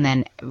kiss, and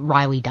then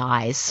Riley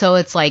dies. So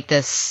it's like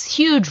this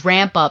huge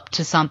ramp up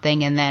to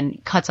something and then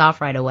cuts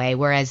off right away.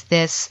 Whereas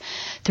this,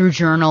 through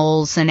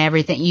journals and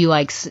everything, you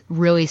like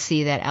really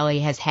see that Ellie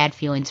has had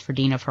feelings for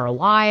Dina for a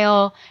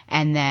while,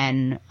 and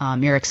then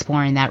you're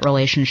exploring that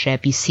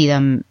relationship. You see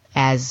them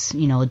as,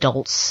 you know,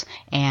 adults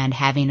and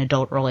having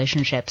adult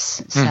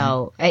relationships.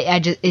 So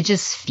it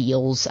just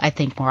feels, I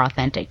think, more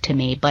authentic to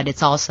me, but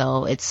it's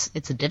also, it's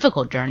a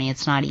difficult journey.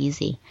 It's not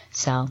easy.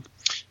 So,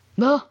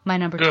 my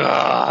number 2.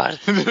 God.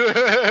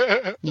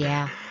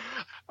 Yeah.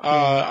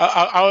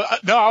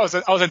 I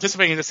was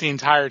anticipating this the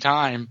entire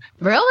time.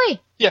 Really?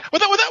 Yeah.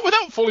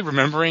 Without fully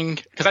remembering,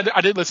 because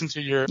I did listen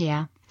to your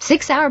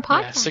 6-hour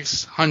podcast. Yeah,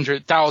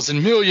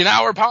 600,000 million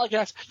hour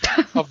podcast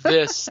of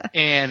this,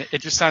 and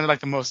it just sounded like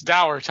the most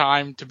dour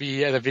time to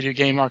be at a video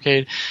game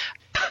arcade.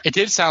 It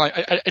did sound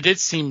like it did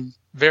seem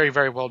very,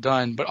 very well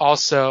done, but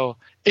also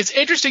it's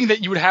interesting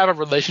that you would have a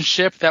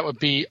relationship that would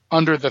be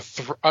under the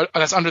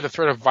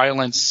threat of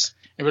violence,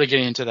 and really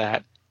getting into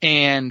that,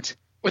 and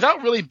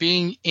without really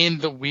being in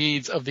the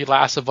weeds of the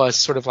Last of Us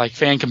sort of like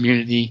fan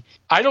community,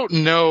 I don't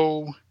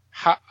know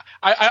how.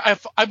 I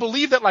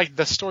believe that like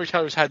the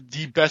storytellers had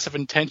the best of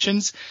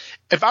intentions.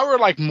 If I were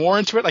like more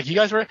into it, like you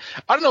guys were,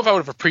 I don't know if I would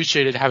have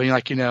appreciated having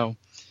like, you know,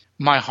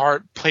 my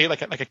heart play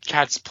like a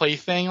cat's play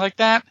thing like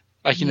that.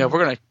 Like, you know,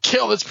 we're gonna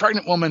kill this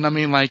pregnant woman. I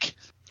mean, like,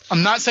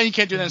 I'm not saying you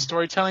can't do that in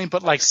storytelling,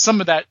 but like some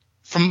of that,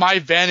 from my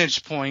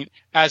vantage point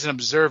as an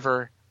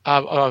observer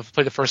of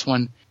play the first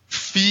one,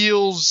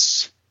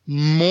 feels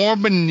more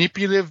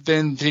manipulative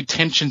than the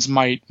intentions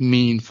might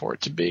mean for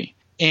it to be.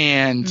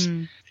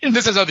 And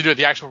this has nothing to do with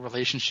the actual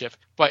relationship,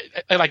 but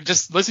like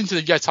just listening to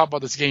you guys talk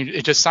about this game,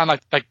 it just sounded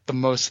like the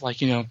most,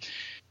 like, you know,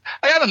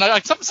 I don't know,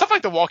 like stuff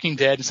like The Walking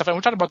Dead and stuff. And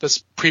we talked about this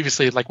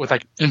previously, like with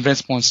like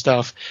Invincible and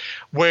stuff,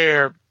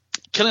 where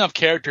killing off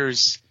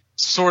characters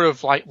sort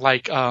of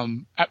like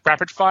at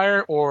rapid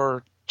fire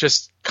or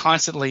just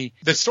constantly,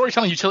 the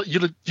storytelling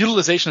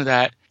utilization of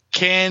that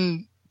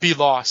can be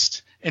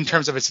lost in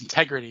terms of its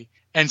integrity.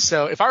 And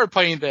so if I were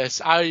playing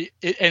this, and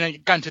I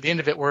got to the end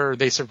of it where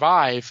they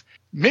survive,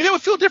 maybe it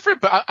would feel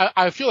different, but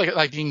I feel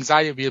like the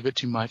anxiety would be a bit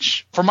too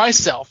much for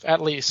myself, at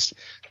least.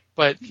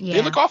 But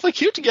they look awfully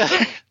cute together.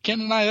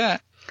 Can't deny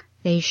that.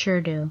 They sure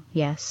do.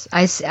 Yes.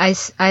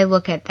 I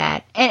look at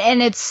that.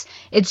 And it's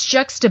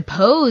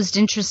juxtaposed,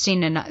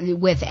 interesting enough,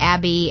 with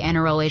Abby and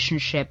a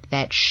relationship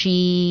that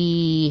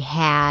she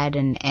had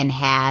and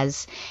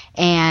has.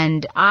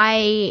 And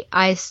I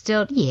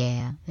still,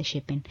 the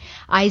shipping.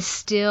 I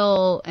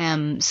still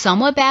am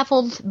somewhat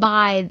baffled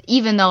by,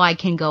 even though I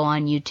can go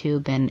on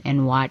YouTube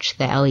and watch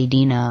the Ellie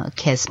Dina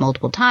kiss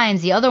multiple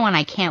times, the other one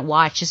I can't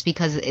watch just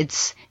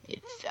because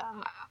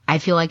I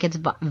feel like it's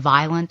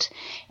violent,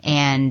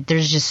 and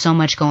there's just so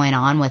much going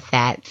on with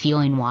that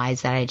feeling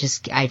wise that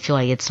I feel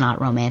like it's not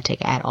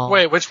romantic at all.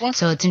 Wait, which one?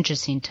 So it's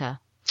interesting to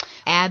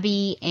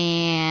Abby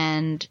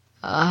and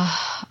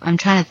I'm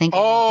trying to think.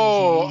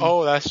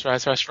 Oh, that's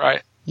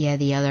right. Yeah,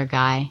 the other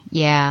guy.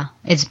 Yeah,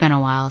 it's been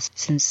a while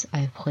since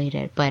I've played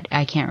it, but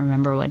I can't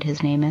remember what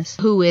his name is.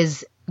 Who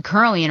is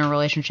currently in a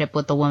relationship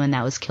with the woman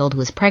that was killed who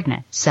was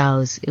pregnant.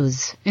 So it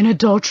was an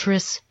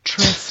adulterous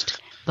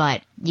tryst.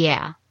 But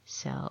yeah.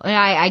 So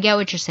I get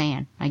what you're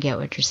saying.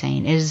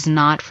 It is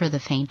not for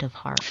the faint of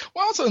heart.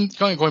 Well, also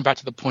going back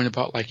to the point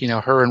about, like, you know,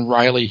 her and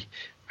Riley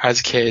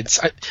as kids,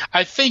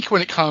 I think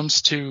when it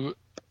comes to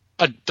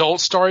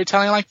adult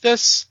storytelling like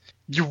this,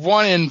 you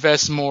want to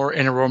invest more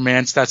in a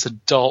romance that's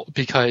adult,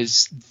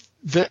 because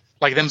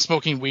like them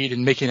smoking weed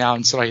and making out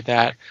and stuff like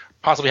that,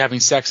 possibly having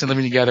sex and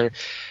living together,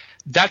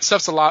 that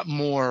stuff's a lot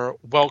more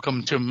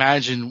welcome to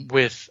imagine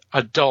with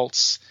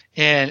adults.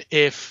 And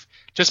if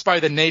just by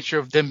the nature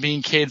of them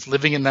being kids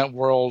living in that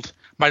world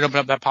might open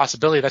up that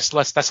possibility, that's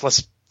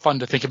less fun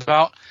to think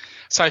about.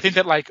 So I think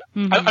that, like,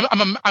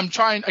 I'm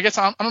trying, I guess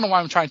I don't know why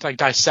I'm trying to like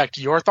dissect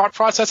your thought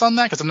process on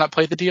that, because I've not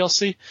played the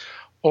DLC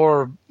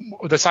or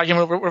the side game,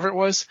 whatever it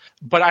was.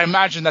 But I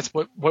imagine that's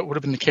what would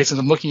have been the case as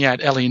I'm looking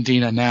at Ellie and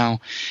Dina now.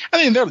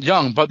 I mean, they're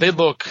young, but they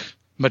look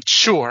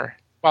mature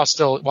while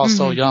still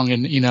young.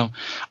 And, you know,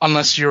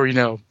 unless you're, you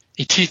know,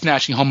 a teeth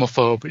gnashing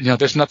homophobe, you know,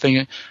 there's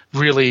nothing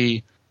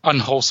really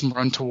unwholesome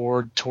or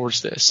untoward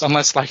towards this,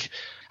 unless, like,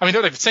 I mean,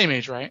 they're like the same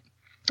age, right?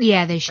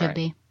 Yeah, they should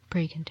be.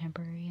 Pretty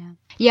contemporary, yeah.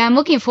 Yeah, I'm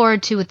looking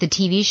forward to with the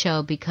TV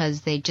show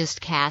because they just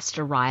cast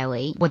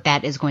Riley, what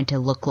that is going to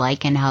look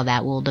like and how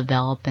that will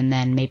develop, and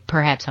then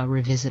perhaps I'll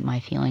revisit my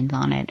feelings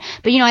on it.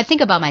 But, I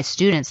think about my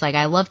students. Like,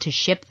 I love to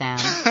ship them,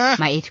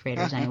 my 8th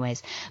graders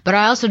anyways, but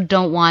I also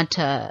don't want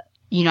to...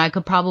 I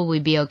could probably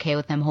be okay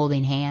with them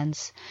holding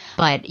hands,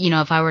 but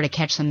if I were to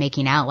catch them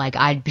making out, like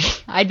I'd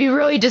be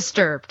really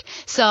disturbed.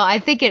 So I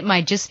think it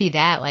might just be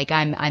that, like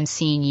I'm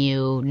seeing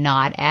you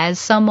not as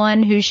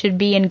someone who should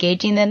be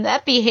engaging in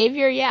that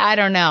behavior. Yeah, I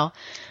don't know.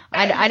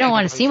 I don't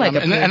want to seem like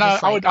a prude. And I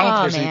don't think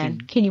there's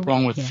anything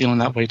wrong with feeling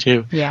that way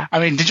too. Yeah. I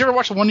mean, did you ever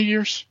watch The Wonder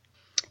Years?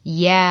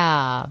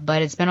 Yeah,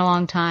 but it's been a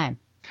long time.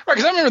 Right,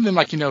 because I remember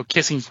them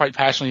kissing quite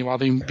passionately while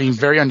being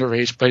very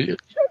underage, but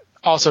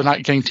also not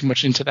getting too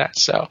much into that.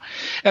 So,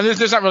 and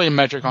there's not really a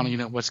metric on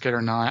what's good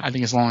or not. I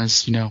think as long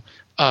as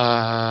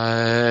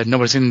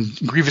nobody's getting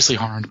grievously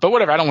harmed. But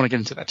whatever, I don't want to get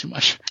into that too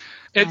much.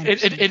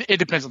 It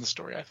depends on the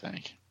story, I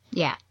think.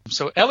 Yeah.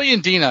 So Ellie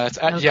and Dina, that's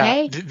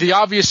okay. The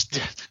obvious.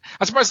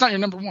 I'm surprised it's not your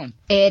number one.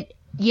 It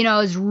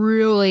was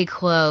really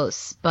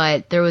close,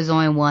 but there was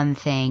only one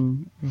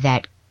thing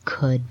that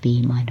could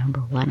be my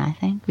number one, I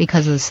think,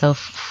 because it was so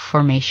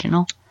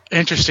formational.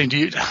 Interesting.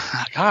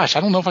 Gosh, I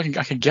don't know if I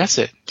can guess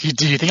it.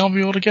 Do you think I'll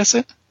be able to guess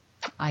it?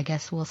 I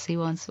guess we'll see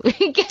once we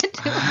get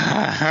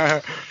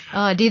to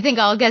it. Do you think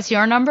I'll guess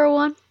your number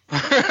one?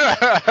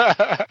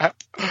 I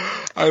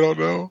don't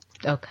know.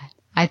 Okay.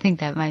 I think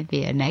that might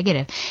be a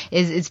negative.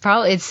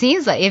 It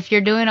seems like if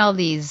you're doing all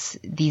these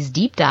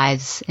deep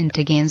dives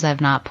into games I've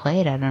not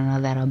played, I don't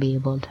know that I'll be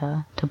able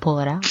to pull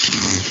it out.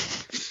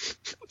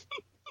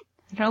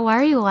 Why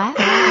are you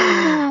laughing?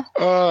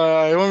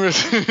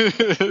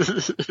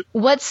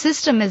 What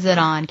system is it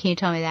on? Can you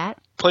tell me that?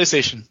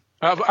 PlayStation.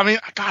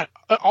 God,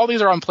 all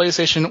these are on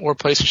PlayStation or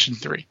PlayStation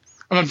 3.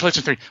 I'm on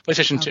PlayStation 3,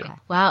 PlayStation 2.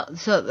 Wow,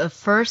 so the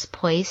first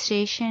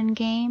PlayStation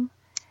game,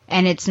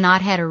 and it's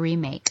not had a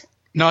remake.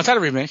 No, it's had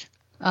a remake.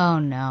 Oh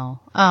no!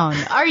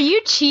 Are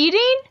you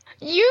cheating?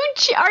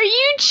 Are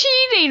you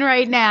cheating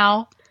right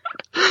now?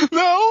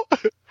 No.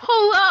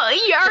 Hello,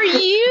 are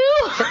you?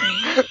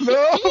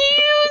 No.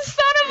 You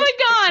son of a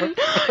gun!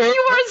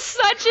 You are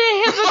such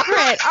a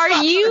hypocrite.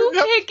 Are you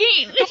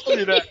picking?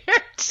 You're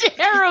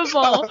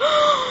terrible.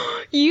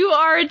 You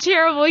are a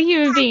terrible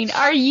human being.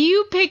 Are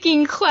you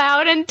picking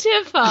Cloud and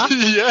Tifa?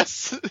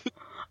 Yes.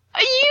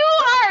 You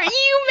are.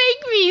 You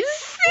make me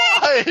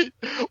sick.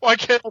 Why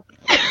can't?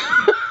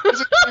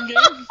 Is it a fun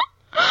game?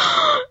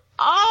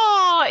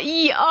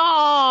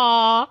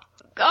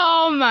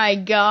 Oh my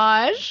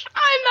gosh.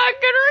 I'm not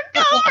gonna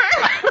recover.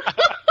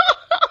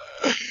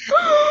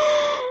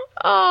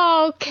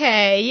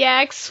 Okay,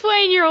 yeah,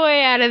 explain your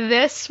way out of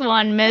this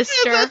one,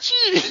 mister. I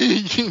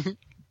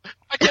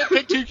can't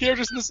pick two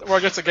characters in this. Well,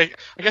 I guess I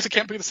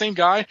can't pick the same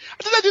guy.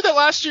 Did I do that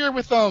last year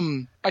with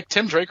like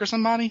Tim Drake or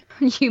somebody?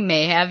 You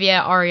may have,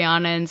 yeah,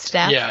 Ariana and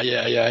Steph. Yeah.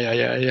 Yeah,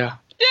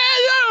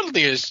 I don't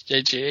think it's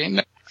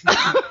JJ.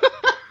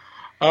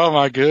 Oh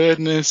my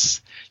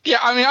goodness. Yeah,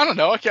 I mean, I don't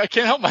know. I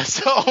can't help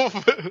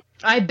myself.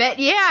 I bet,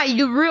 yeah,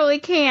 you really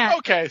can't.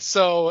 Okay,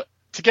 so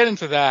to get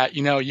into that,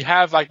 you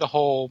have like the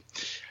whole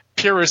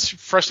purest,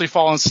 freshly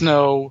fallen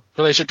snow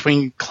relationship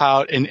between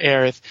Cloud and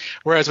Aerith,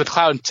 whereas with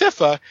Cloud and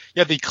Tifa,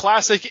 you have the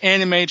classic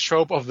anime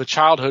trope of the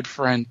childhood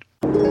friend.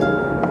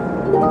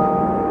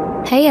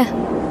 Heya.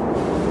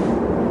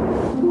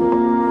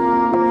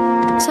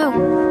 So,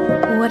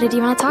 what did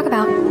you want to talk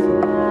about?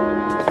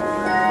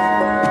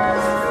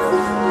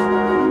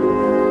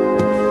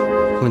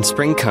 When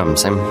spring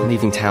comes, I'm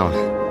leaving town.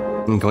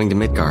 I'm going to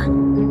Midgar.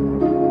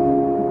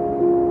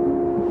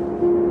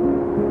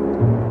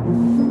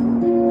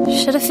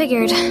 Should have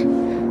figured.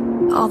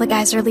 All the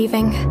guys are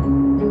leaving.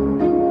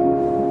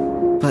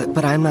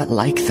 But I'm not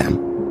like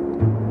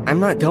them. I'm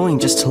not going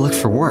just to look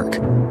for work.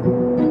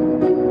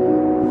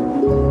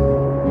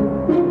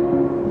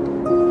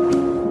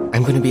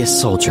 I'm going to be a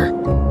soldier.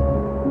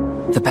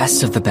 The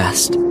best of the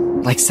best.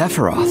 Like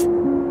Sephiroth.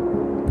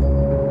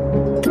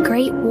 The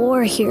Great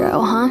War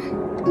hero, huh?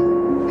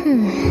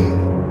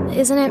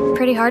 Isn't it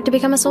pretty hard to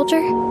become a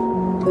soldier?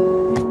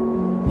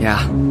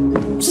 Yeah.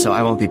 So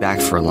I won't be back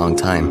for a long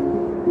time.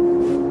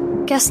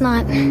 Guess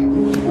not.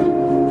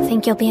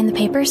 Think you'll be in the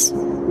papers?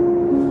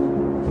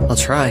 I'll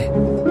try.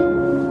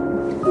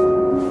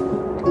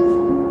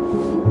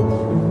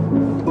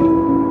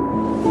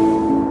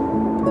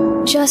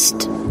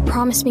 Just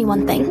promise me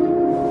one thing.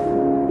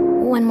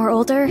 When we're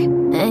older,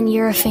 and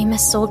you're a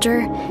famous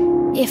soldier,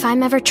 if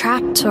I'm ever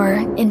trapped or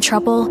in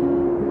trouble,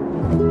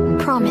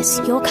 promise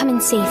you'll come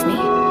and save me.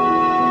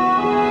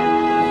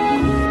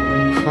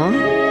 Huh?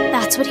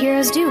 That's what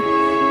heroes do.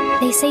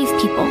 They save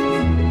people.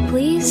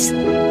 Please?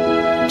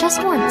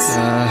 Just once.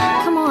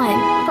 Come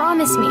on,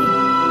 promise me.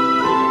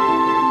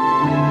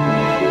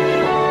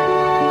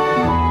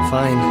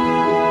 Fine.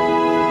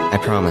 I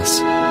promise.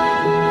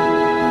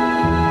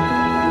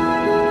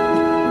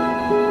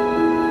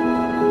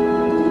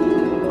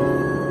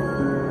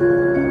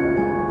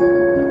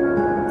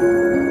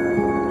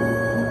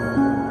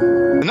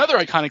 Another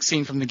iconic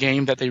scene from the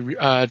game that they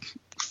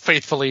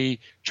faithfully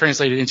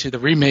translated into the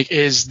remake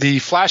is the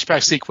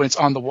flashback sequence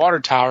on the water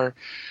tower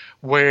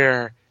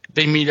where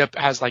they meet up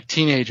as like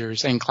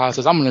teenagers, and Cloud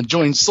says, I'm going to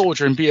join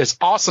Soldier and be as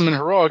awesome and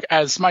heroic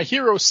as my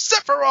hero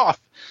Sephiroth.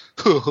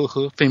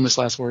 Famous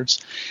last words.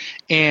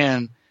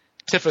 And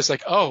Tifa's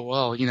like, oh,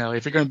 well, you know,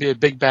 if you're going to be a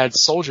big bad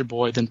soldier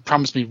boy, then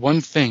promise me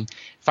one thing.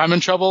 If I'm in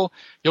trouble,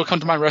 you'll come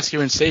to my rescue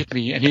and save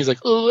me. And he's like,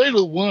 oh, I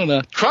don't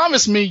wanna.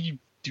 Promise me, you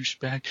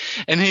douchebag.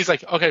 And he's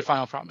like, okay, fine,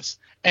 I'll promise.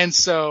 And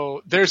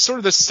so there's sort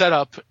of this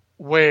setup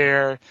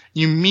where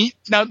you meet.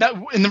 Now, that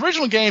in the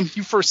original game,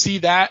 you first see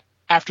that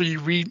after you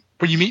meet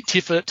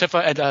Tifa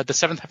at the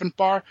Seventh Heaven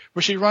bar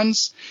where she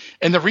runs.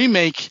 In the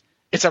remake,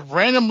 it's a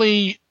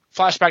randomly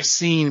flashback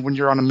scene when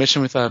you're on a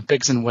mission with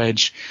Biggs and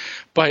Wedge.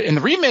 But in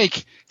the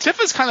remake,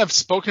 Tifa's kind of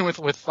spoken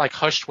with like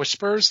hushed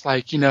whispers,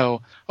 like, you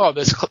know, oh,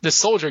 this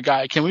soldier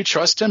guy, can we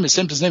trust him?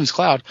 His name is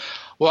Cloud.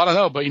 Well, I don't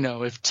know, but, you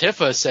know, if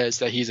Tifa says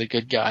that he's a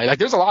good guy, like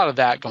there's a lot of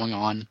that going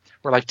on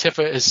where like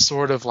Tifa is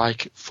sort of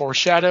like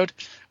foreshadowed,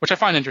 which I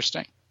find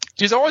interesting.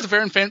 She's always a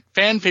very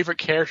fan favorite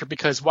character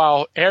because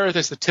while Aerith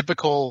is the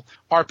typical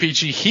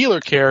RPG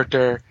healer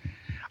character,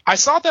 I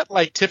saw that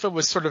like Tifa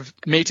was sort of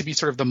made to be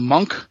sort of the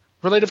monk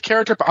relative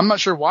character, but I'm not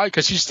sure why,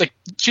 because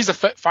she's a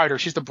fighter,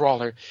 she's the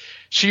brawler.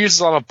 She uses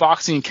a lot of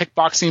boxing and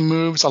kickboxing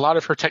moves. A lot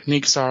of her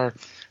techniques are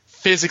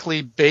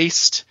physically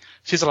based.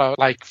 She has a lot of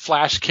like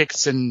flash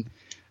kicks and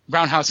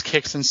roundhouse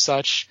kicks and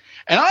such.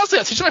 And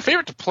honestly, she's my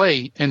favorite to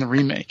play in the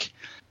remake.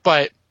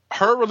 But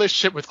her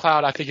relationship with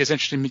Cloud, I think, is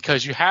interesting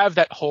because you have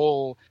that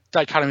whole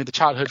dichotomy of the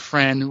childhood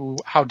friend,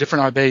 how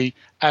different are they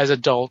as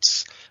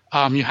adults.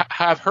 You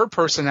have her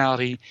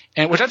personality,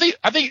 and which I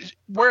think,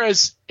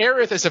 whereas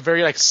Aerith is a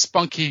very like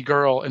spunky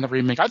girl in the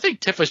remake, I think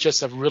Tifa's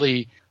just a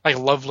really like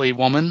lovely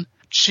woman.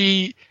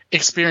 She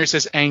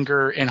experiences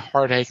anger and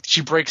heartache.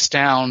 She breaks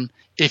down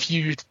if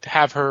you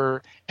have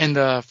her in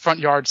the front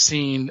yard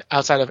scene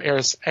outside of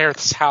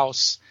Aerith's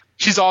house.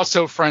 She's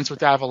also friends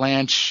with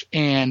Avalanche,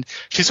 and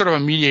she's sort of a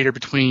mediator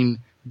between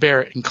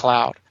Barret and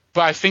Cloud.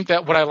 But I think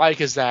that what I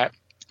like is that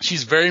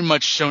she's very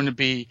much shown to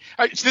be.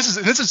 This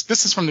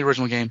is from the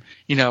original game.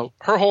 You know,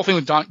 her whole thing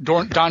with Don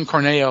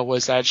Corneo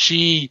was that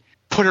she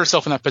put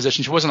herself in that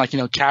position. She wasn't like, you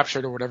know,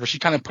 captured or whatever. She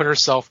kind of put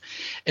herself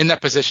in that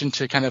position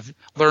to kind of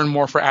learn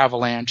more for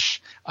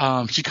Avalanche.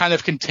 She kind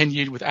of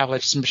continued with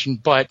Avalanche's mission,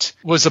 but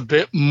was a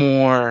bit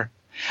more.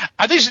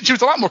 I think she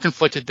was a lot more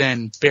conflicted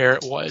than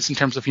Barret was in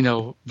terms of, you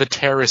know, the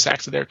terrorist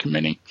acts that they're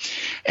committing.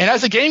 And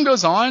as the game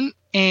goes on,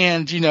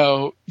 and, you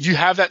know, you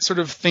have that sort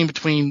of thing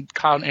between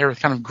Cloud and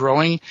Aerith kind of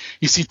growing.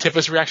 You see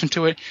Tifa's reaction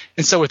to it.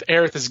 And so with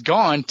Aerith is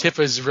gone, Tifa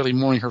is really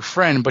mourning her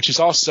friend, but she's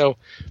also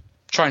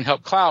trying to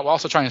help Cloud while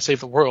also trying to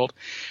save the world.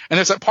 And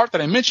there's that part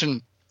that I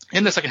mentioned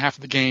in the second half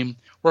of the game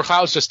where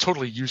Cloud's just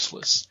totally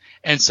useless.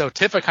 And so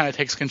Tifa kind of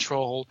takes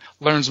control,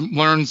 learns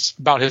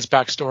about his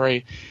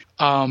backstory.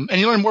 And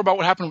you learn more about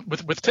what happened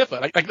with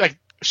Tifa. Like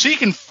she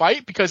can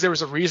fight because there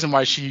was a reason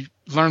why she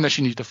learned that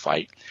she needed to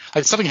fight.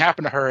 Like something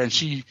happened to her and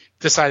she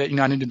decided, you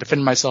know, I need to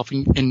defend myself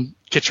and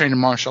get trained in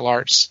martial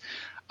arts.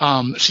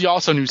 She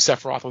also knew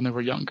Sephiroth when they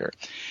were younger.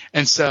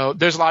 And so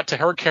there's a lot to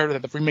her character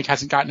that the remake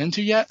hasn't gotten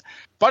into yet.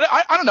 But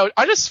I don't know.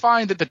 I just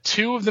find that the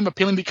two of them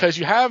appealing because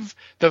you have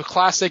the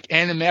classic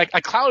anime.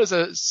 Like Cloud is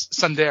a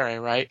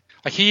tsundere, right?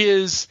 Like he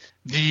is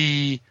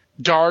the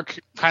dark,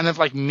 kind of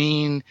like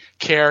mean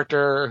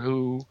character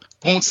who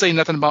won't say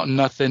nothing about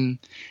nothing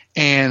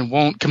and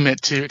won't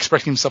commit to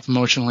expressing himself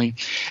emotionally.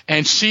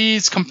 And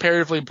she's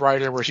comparatively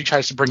brighter where she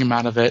tries to bring him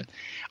out of it.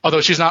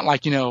 Although she's not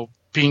like, you know,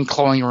 being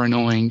cloying or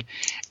annoying.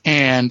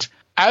 And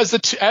as the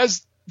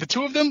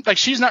two of them, like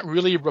she's not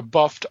really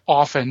rebuffed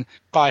often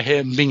by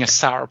him being a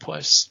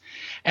sourpuss.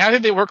 And I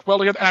think they work well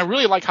together. And I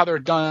really like how they're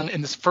done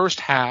in this first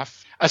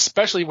half,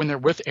 especially when they're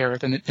with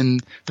Aerith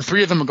and the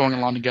three of them are going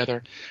along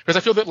together. Because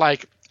I feel that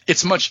like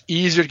it's much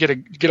easier to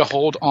get a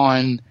hold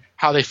on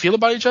how they feel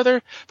about each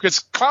other. Because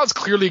Cloud's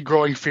clearly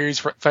growing fears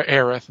for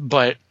Aerith,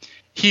 but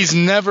he's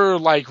never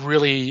like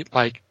really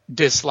like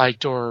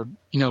disliked or,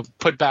 you know,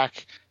 put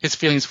back his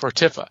feelings for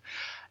Tifa.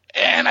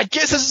 And I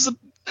guess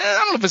I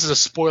don't know if this is a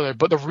spoiler,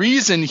 but the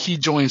reason he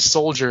joined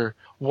Soldier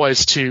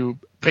was to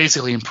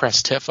basically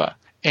impress Tifa.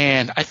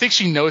 And I think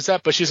she knows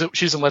that, but she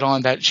doesn't let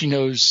on that she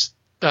knows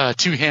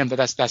to him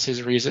that's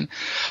his reason.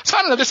 So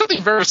I don't know. There's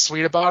something very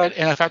sweet about it.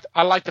 And in fact,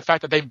 I like the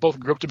fact that they both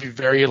grew up to be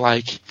very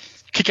like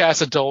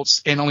kick-ass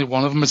adults and only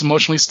one of them is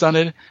emotionally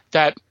stunted.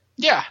 That,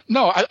 yeah,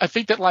 no, I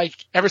think that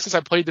like ever since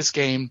I played this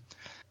game,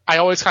 I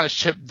always kind of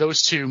shipped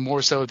those two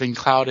more so than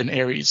Cloud and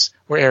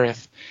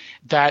Aerith.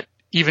 That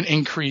even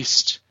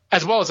increased,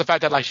 as well as the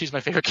fact that like she's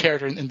my favorite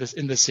character in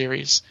this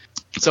series.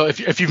 So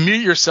if you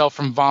mute yourself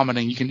from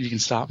vomiting, you can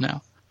stop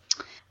now.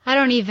 I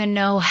don't even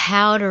know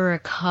how to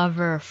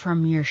recover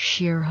from your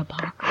sheer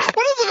hypocrisy.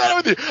 What is the matter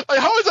with you? Like,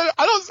 how is that?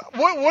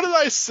 What did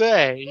I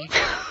say?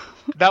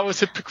 That was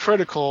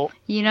hypocritical.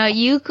 You know,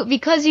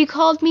 because you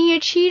called me a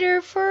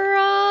cheater for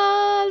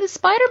the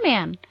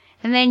Spider-Man,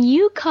 and then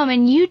you come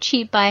and you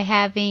cheat by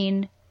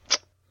having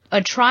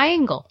a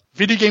triangle.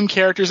 Video game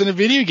characters in a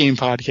video game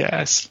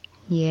podcast.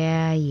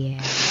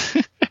 Yeah.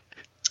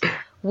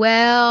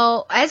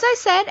 Well, as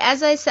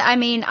I said, I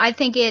mean, I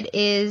think it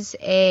is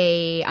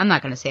I'm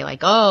not going to say like,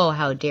 oh,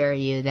 how dare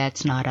you,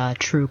 that's not a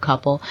true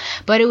couple,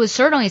 but it was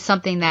certainly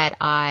something that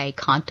I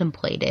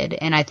contemplated,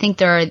 and I think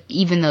there are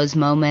even those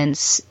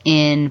moments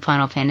in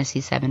Final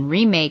Fantasy VII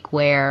Remake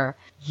where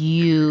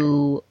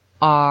you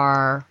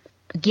are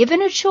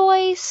given a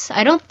choice.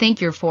 I don't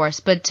think you're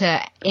forced, but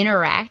to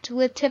interact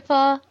with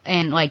Tifa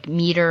and like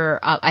meet her,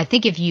 I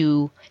think if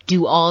you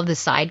do all of the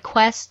side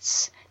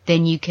quests,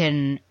 then you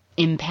can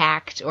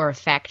impact or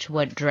affect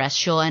what dress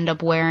she'll end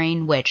up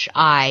wearing, which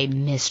I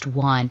missed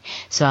one,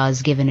 so I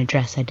was given a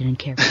dress I didn't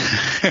care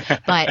for.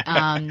 But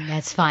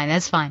that's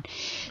fine.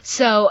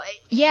 So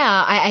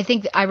yeah, I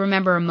think I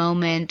remember a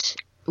moment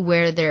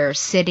where they're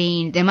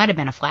sitting, there might have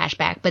been a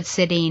flashback, but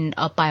sitting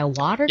up by a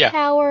water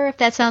tower, if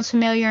that sounds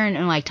familiar,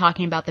 and like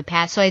talking about the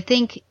past. So I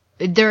think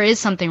there is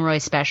something really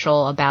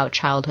special about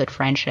childhood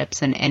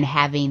friendships and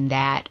having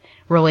that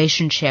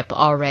relationship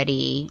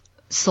already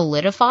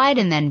solidified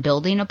and then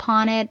building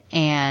upon it.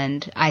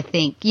 And I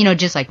think,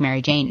 just like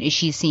Mary Jane,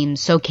 she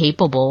seems so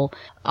capable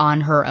on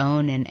her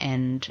own.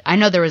 And I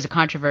know there was a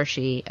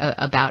controversy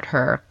about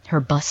her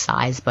bust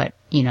size, but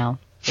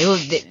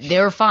they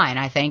were fine.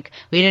 I think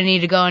we didn't need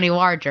to go any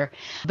larger,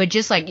 but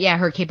just like,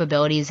 her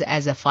capabilities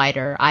as a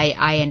fighter,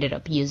 I ended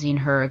up using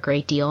her a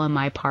great deal in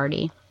my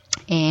party.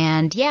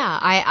 And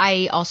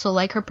I also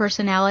like her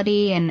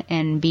personality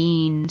and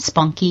being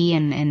spunky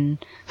and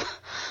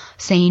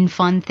saying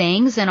fun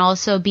things, and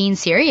also being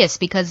serious,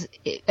 because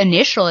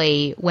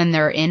initially when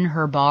they're in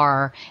her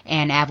bar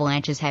and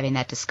Avalanche is having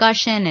that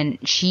discussion and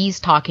she's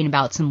talking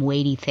about some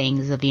weighty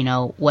things of,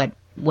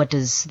 what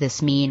does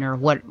this mean, or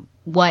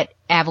what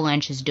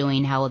Avalanche is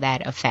doing, how will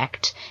that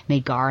affect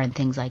Midgar and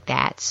things like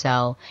that.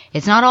 So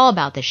it's not all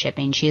about the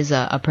shipping. She is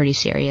a pretty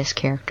serious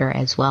character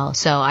as well.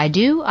 So I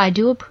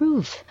do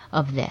approve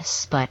of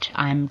this, but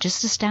I'm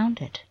just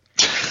astounded.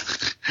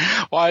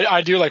 Well,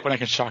 I do like when I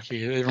can shock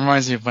you. It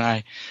reminds me of when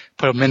I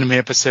put a Minimi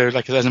episode,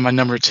 like as in my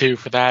number 2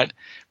 for that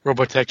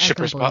Robotech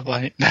Shipper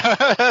Spotlight.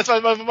 That's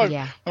one of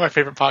my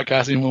favorite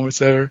podcasting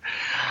moments ever.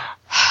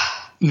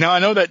 Now I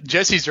know that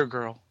Jessie's your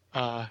girl,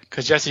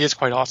 because Jessie is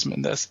quite awesome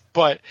in this.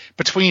 But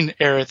between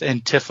Aerith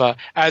and Tifa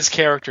as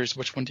characters,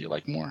 which one do you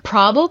like more?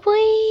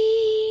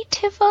 Probably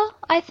Tifa,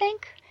 I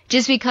think.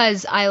 Just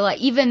because I like,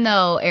 even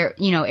though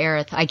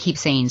Aerith, I keep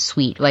saying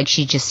sweet, like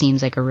she just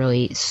seems like a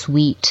really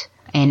sweet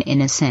and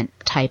innocent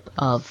type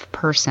of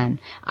person.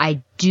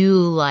 I do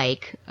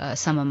like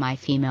most of my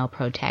female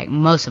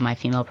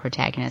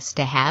protagonists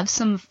to have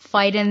some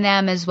fight in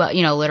them as well,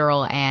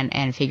 literal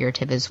and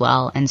figurative as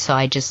well. And so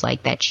I just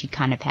like that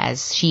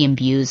she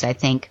imbues, I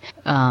think,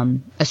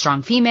 a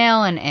strong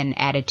female and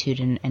attitude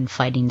and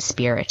fighting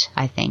spirit,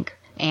 I think.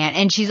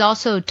 And she's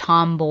also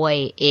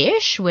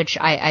tomboy-ish, which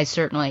I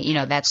certainly,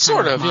 that's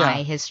kind of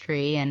my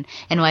history and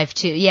life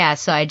too. Yeah,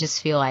 so I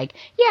just feel like,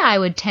 I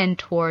would tend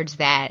towards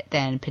that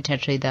than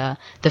potentially the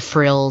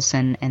frills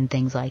and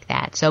things like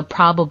that. So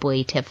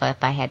probably Tifa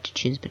if I had to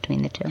choose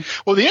between the two.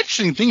 Well, the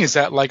interesting thing is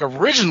that, like,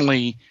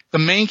 originally the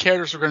main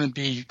characters were going to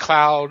be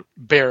Cloud,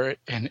 Barret,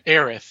 and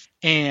Aerith,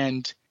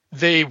 and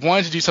they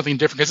wanted to do something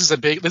different because this is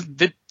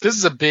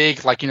a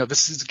big, like,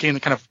 this is a game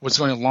that kind of was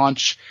going to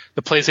launch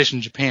the PlayStation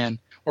in Japan,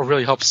 or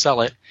really help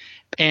sell it.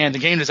 And the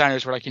game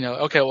designers were like,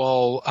 okay,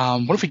 well,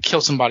 what if we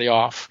kill somebody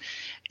off?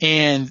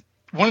 And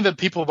one of the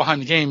people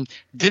behind the game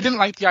didn't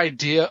like the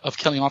idea of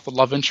killing off the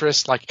love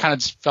interest. Like, kind of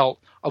just felt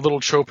a little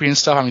tropey and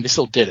stuff. I mean, they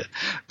still did it.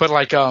 But,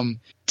 like,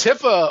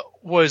 Tifa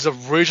was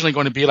originally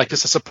going to be, like,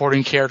 just a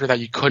supporting character that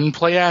you couldn't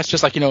play as.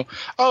 Just like,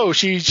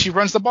 she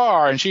runs the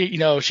bar and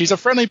she's a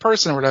friendly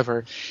person or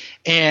whatever.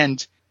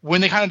 And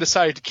when they kind of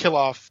decided to kill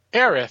off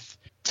Aerith,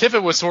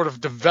 Tifa was sort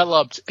of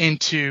developed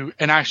into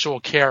an actual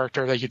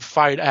character that you'd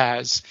fight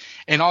as.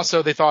 And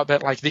also they thought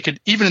that, like, they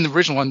could, even in the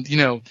original one,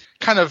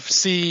 kind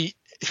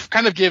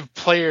of give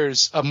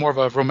players a more of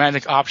a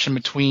romantic option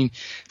between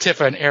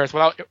Tifa and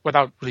Aerith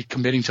without really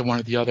committing to one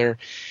or the other.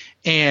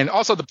 And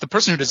also the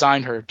person who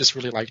designed her just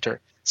really liked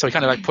her. So he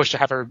kind of like pushed to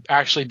have her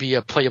actually be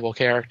a playable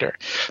character.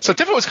 So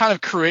Tifa was kind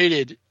of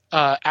created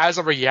as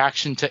a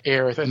reaction to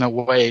Aerith in a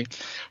way,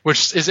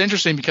 which is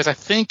interesting because I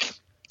think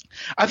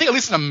at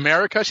least in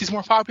America she's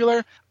more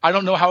popular. I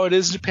don't know how it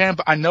is in Japan,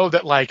 but I know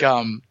that like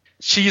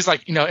she's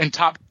like in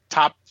top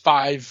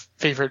 5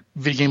 favorite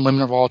video game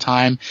women of all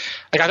time.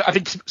 Like I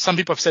think some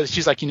people have said that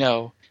she's like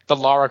the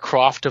Lara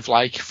Croft of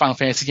like Final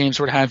Fantasy games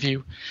or what have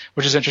you,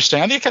 which is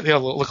interesting. I think they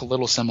look a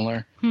little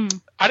similar.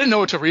 I didn't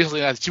know until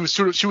recently that she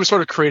was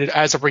sort of created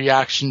as a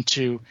reaction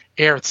to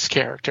Aerith's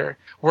character,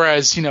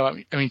 whereas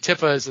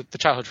Tifa is the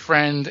childhood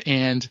friend,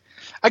 and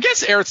I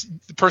guess Aerith's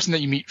the person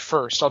that you meet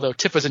first, although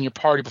Tifa's in your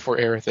party before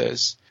Aerith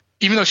is.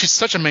 Even though she's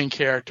such a main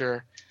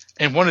character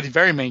and one of the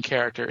very main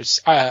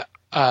characters,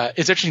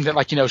 it's interesting that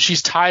like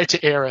she's tied to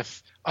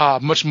Aerith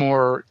much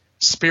more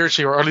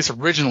spiritually, or at least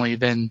originally,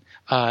 than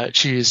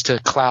she is to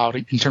Cloud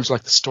in terms of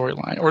like the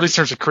storyline, or at least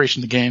in terms of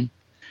creation of the game.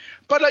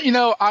 But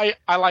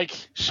I like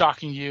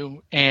shocking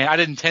you, and I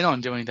didn't intend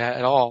on doing that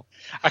at all.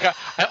 I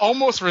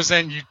almost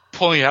resent you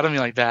pulling it out of me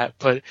like that.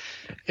 But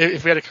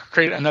if we had to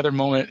create another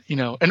moment,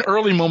 an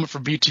early moment for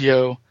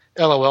BTO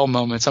LOL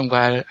moments, I'm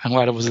glad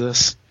it was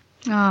this.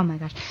 Oh my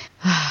gosh.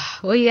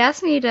 Well, you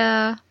asked me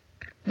the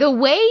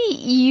way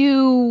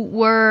you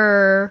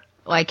were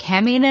like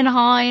hemming and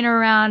hawing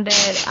around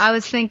it. I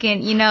was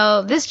thinking,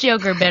 this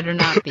Joker better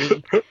not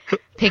be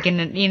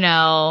picking,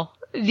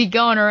 be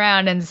going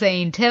around and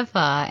saying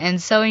Tifa.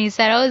 And so when you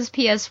said, it's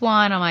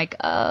PS1, I'm like,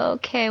 oh,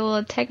 okay,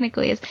 well,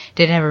 technically it's...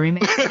 Did it have a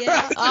remake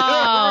yet?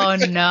 Oh,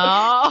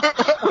 no.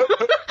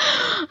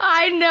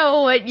 I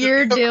know what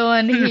you're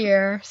doing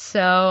here.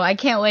 So I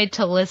can't wait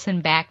to listen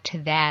back to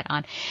that.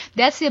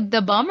 That's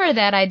the bummer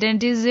that I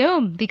didn't do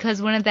Zoom,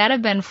 because wouldn't that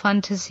have been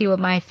fun to see what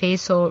my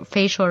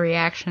facial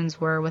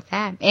reactions were with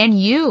that? And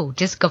you,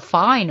 just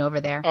guffawing over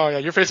there. Oh, yeah,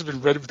 your face has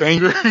been red with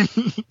anger.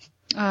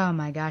 Oh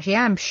my gosh,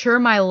 yeah, I'm sure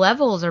my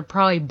levels are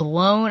probably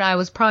blown. I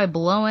was probably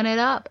blowing it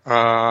up.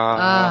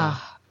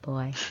 Oh,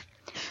 boy.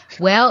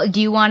 Well,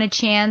 do you want a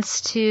chance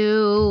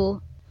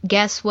to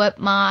guess what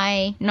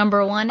my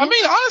number one is? I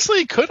mean,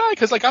 honestly, could I?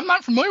 Because, I'm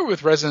not familiar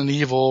with Resident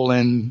Evil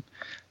and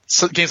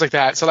games like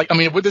that. So,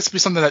 would this be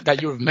something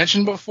that you have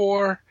mentioned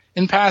before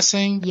in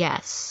passing?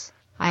 Yes.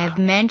 I have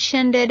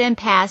mentioned it in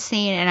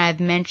passing, and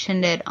I've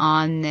mentioned it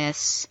on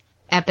this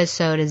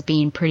episode as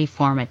being pretty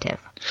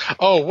formative.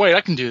 Oh, wait, I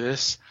can do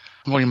this.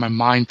 I'm going in my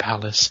mind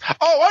palace.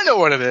 Oh, I know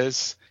what it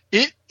is.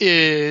 It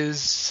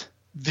is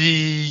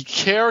the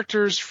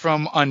characters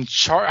from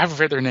Uncharted. I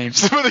forget their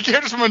names. The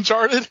characters from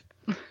Uncharted?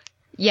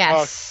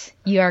 Yes,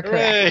 you are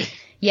correct. Hooray.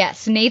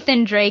 Yes,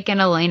 Nathan Drake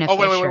and Elena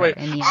Fisher. Wait.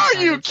 Are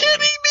you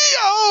kidding me?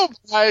 Oh,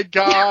 my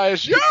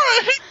gosh. You're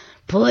right.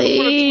 Please.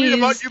 I'm going to tweet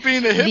about you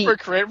being a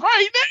hypocrite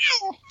right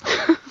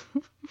now.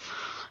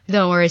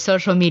 Don't worry,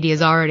 social media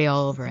is already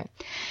all over it.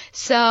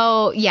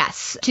 So,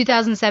 yes,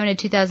 2007 to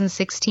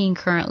 2016,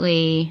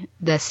 currently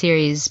the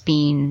series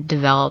being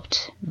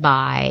developed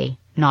by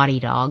Naughty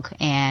Dog.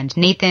 And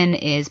Nathan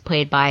is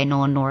played by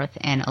Nolan North,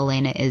 and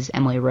Elena is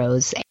Emily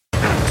Rose.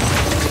 Come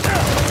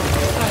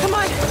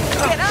on,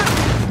 get up!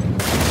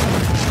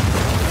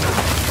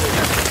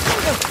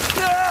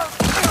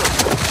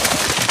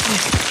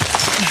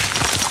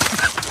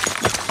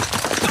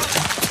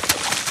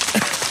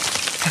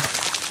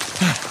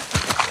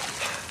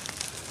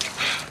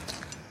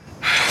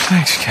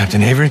 Thanks,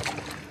 Captain Avery.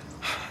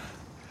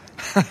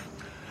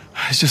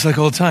 It's just like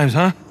old times,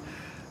 huh?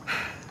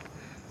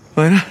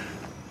 Lena?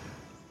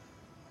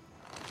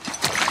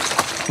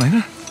 Lena?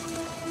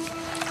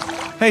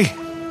 Hey!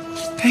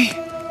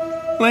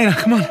 Lena,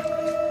 come on!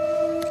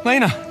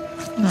 Lena!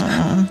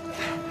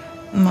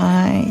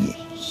 My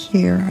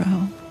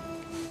hero.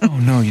 Oh,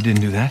 no, you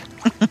didn't do that.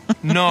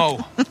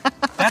 No!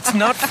 That's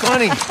not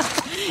funny!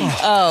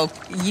 Oh,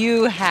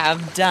 you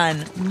have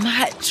done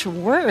much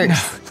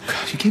worse.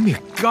 God, you gave me a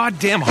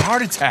goddamn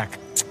heart attack.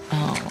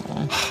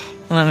 Oh,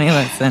 let me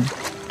listen.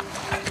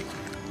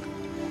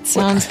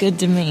 Sounds good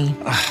to me.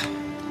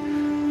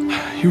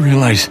 You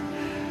realize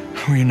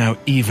we're now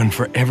even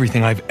for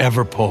everything I've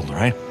ever pulled,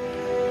 right?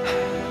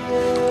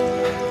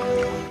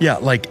 Yeah,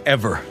 like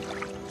ever.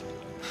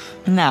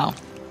 No,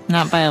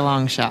 not by a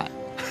long shot.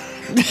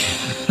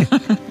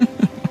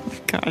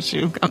 Gosh,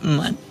 you've got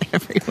mud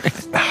everywhere.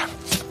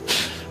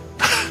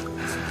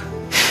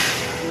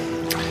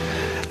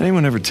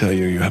 Anyone ever tell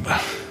you have a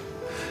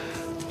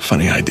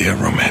funny idea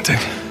of romantic?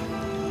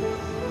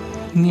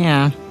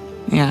 Yeah,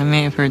 I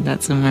may have heard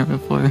that somewhere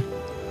before.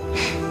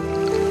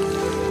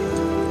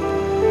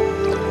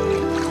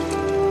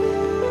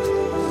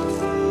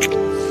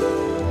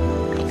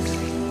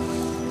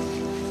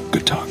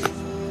 Good talk.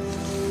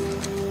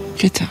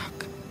 Good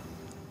talk.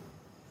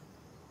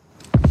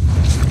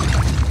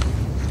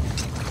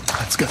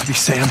 That's gotta be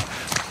Sam.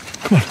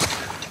 Come on.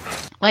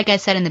 Like I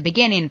said in the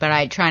beginning, but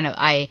I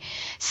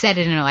said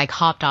it and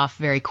hopped off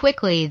very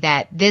quickly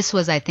that this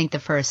was, I think, the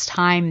first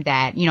time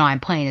that, I'm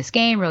playing this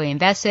game, really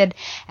invested,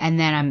 and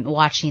then I'm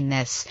watching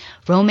this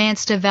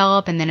romance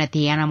develop, and then at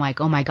the end I'm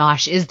like, oh my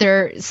gosh, is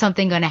there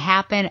something going to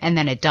happen? And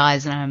then it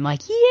does, and I'm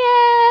like,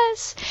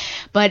 yes!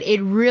 But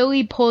it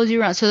really pulls you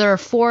around. So there are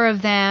 4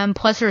 of them,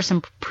 plus there are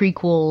some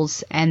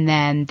prequels, and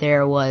then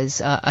there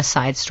was a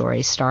side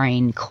story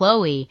starring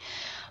Chloe.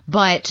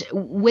 But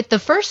with the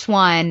first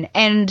one,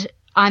 and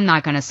I'm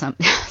not going to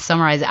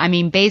summarize it. I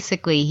mean,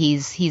 basically,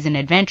 he's an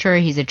adventurer,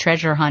 he's a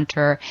treasure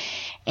hunter,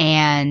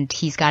 and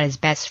he's got his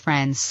best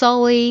friend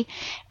Sully,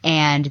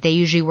 and they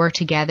usually work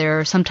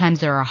together. Sometimes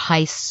there are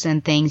heists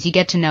and things. You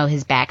get to know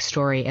his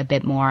backstory a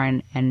bit more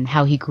and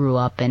how he grew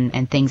up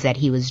and things that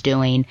he was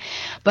doing.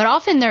 But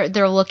often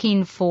they're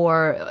looking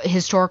for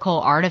historical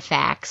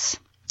artifacts,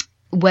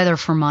 whether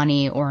for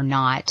money or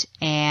not,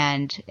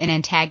 and an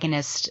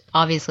antagonist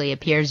obviously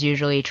appears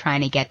usually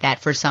trying to get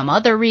that for some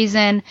other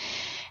reason.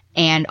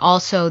 And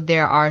also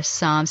there are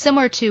some,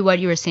 similar to what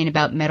you were saying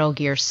about Metal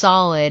Gear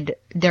Solid,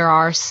 there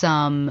are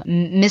some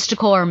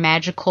mystical or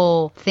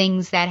magical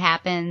things that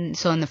happen.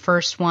 So in the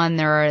first one,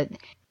 there are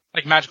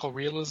Like magical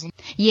realism?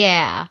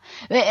 Yeah.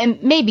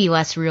 And maybe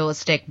less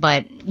realistic,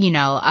 but,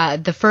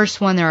 the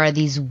first one, there are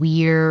these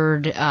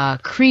weird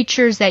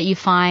creatures that you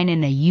find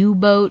in a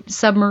U-boat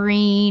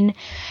submarine.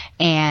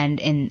 And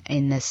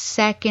in the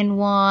second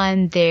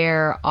one,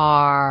 there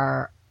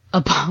are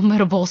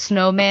abominable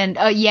snowman,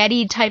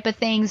 Yeti type of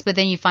things, but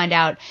then you find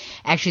out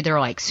actually there are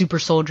like super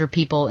soldier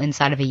people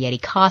inside of a Yeti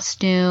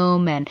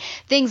costume and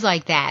things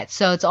like that.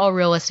 So it's all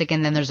realistic,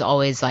 and then there's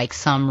always like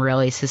some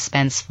really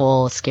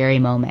suspenseful, scary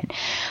moment.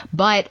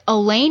 But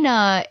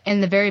Elena,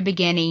 in the very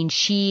beginning,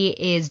 she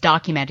is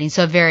documenting,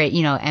 so very,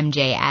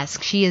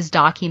 MJ-esque, she is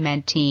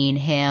documenting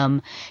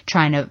him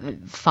trying to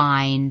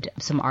find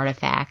some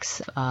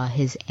artifacts,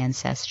 his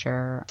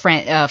ancestor,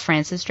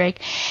 Francis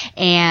Drake,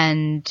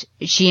 and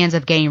she ends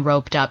up getting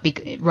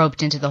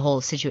roped into the whole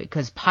situation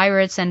because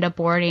pirates end up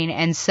boarding,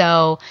 and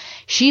so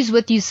she's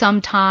with you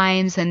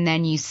sometimes, and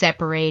then you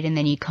separate, and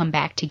then you come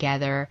back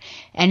together,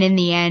 and in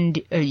the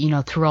end,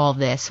 through all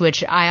this,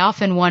 which I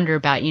often wonder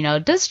about,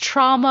 does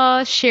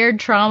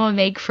shared trauma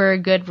make for a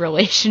good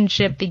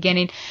relationship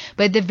beginning?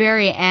 But at the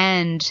very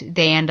end,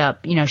 they end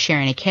up,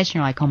 sharing a kiss, and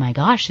you're like, oh my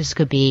gosh, this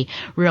could be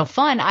real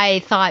fun. I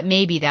thought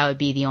maybe that would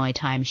be the only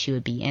time she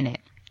would be in it.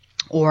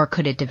 Or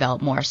could it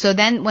develop more? So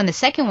then when the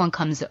second one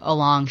comes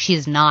along, she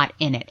is not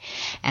in it.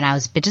 And I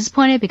was a bit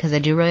disappointed because I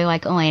do really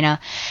like Elena.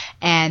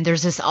 And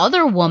there's this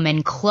other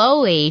woman,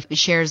 Chloe,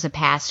 shares a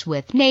past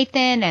with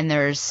Nathan, and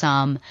there's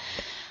some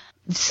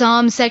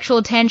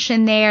sexual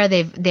tension there.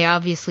 They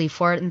obviously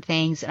flirt and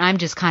things, and I'm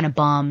just kind of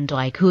bummed,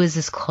 like, who is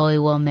this Chloe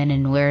woman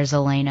and where's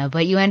Elena?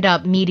 But you end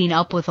up meeting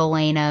up with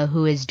Elena,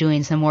 who is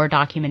doing some more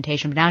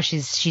documentation, but now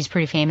she's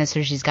pretty famous,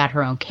 so she's got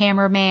her own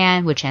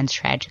cameraman, which ends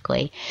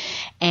tragically.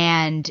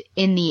 And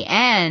in the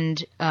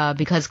end,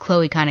 because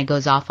Chloe kind of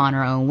goes off on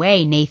her own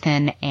way,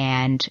 Nathan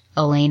and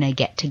Elena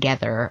get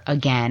together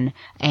again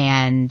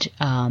and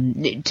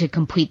to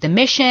complete the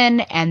mission,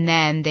 and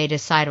then they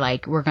decide,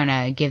 like, we're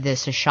gonna give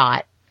this a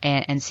shot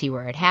and see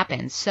where it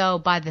happens. So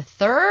by the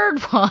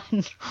third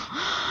one,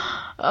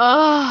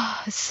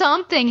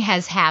 something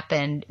has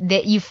happened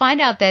that you find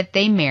out that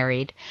they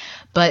married,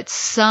 but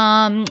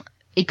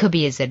it could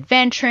be his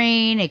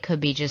adventuring, it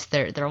could be just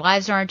their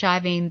lives aren't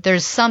jiving.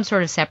 There's some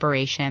sort of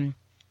separation.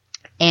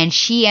 And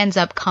she ends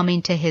up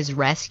coming to his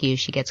rescue.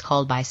 She gets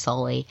called by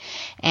Sully,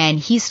 and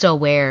he still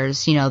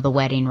wears, the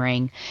wedding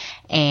ring.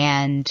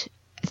 And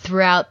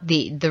throughout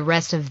the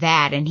rest of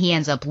that, and he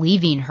ends up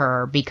leaving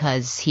her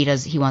because he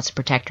wants to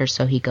protect her,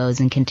 so he goes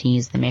and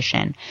continues the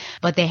mission.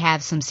 But they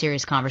have some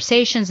serious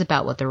conversations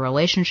about what their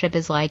relationship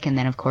is like, and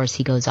then of course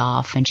he goes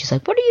off and she's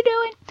like, what are you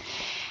doing?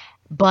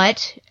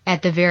 But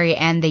at the very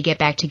end, they get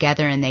back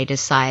together and they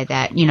decide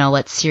that,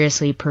 let's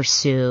seriously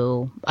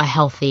pursue a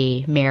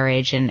healthy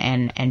marriage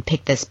and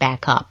pick this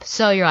back up.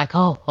 So you're like,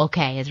 oh,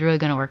 okay, it's really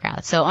going to work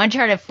out. So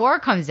Uncharted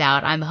 4 comes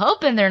out. I'm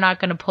hoping they're not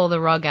going to pull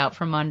the rug out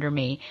from under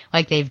me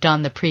like they've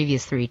done the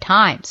previous 3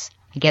 times.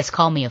 I guess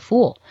call me a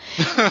fool.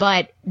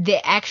 But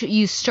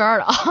you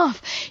start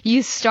off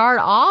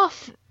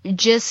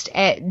just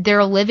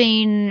they're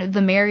living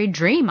the married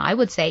dream, I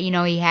would say.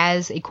 He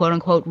has a quote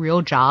unquote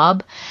real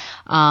job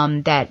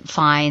that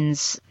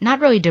finds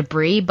not really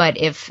debris, but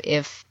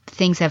if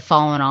things have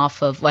fallen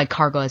off of, like,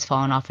 cargo has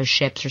fallen off of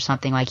ships or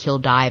something, like, he'll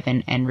dive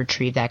and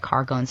retrieve that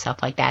cargo and stuff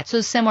like that. So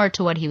similar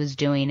to what he was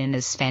doing in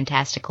his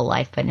fantastical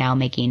life, but now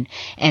making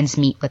ends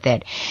meet with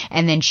it.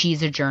 And then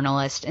she's a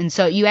journalist. And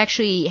so you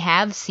actually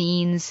have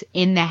scenes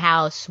in the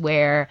house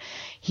where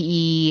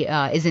he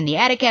is in the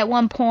attic at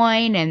one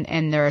point,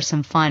 and there are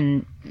some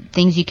fun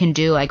things you can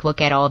do, like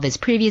look at all of his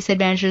previous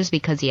adventures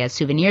because he has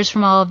souvenirs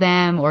from all of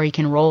them, or he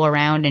can roll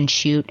around and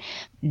shoot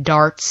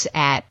darts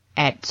at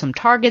some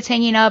targets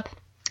hanging up.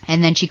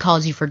 And then she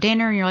calls you for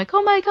dinner, and you're like,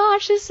 oh my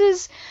gosh, this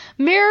is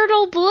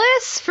marital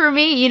bliss for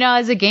me,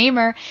 as a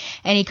gamer.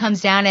 And he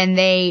comes down, and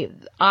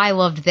I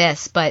loved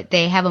this, but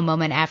they have a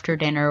moment after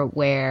dinner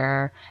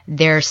where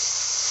they're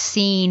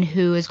seeing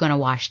who is going to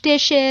wash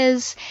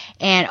dishes.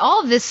 And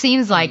all of this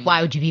seems like,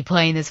 why would you be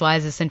playing this? Why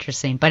is this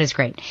interesting? But it's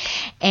great.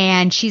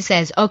 And she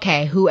says,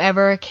 okay,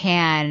 whoever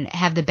can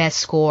have the best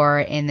score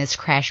in this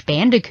Crash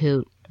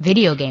Bandicoot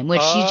video game,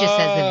 which she just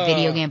says a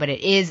video game, but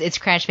it's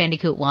Crash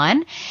Bandicoot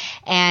 1,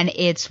 and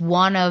it's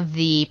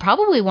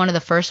probably one of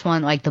the first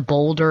one, like the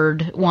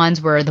bouldered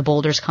ones where the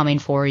boulder's coming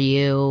for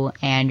you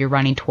and you're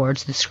running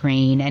towards the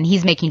screen, and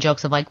he's making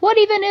jokes of like, what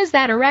even is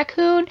that, a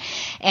raccoon?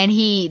 And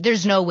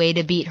there's no way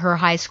to beat her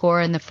high score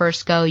in the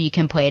first go. You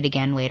can play it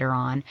again later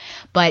on,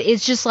 but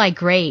it's just like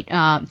great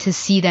to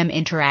see them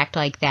interact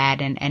like that,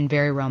 and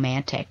very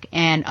romantic.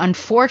 And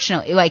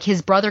unfortunately, like,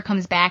 his brother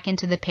comes back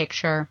into the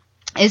picture.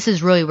 This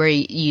is really where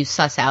you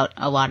suss out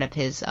a lot of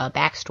his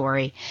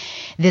backstory,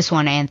 this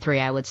 1 and 3,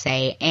 I would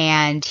say.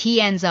 And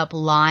he ends up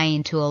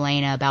lying to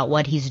Elena about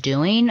what he's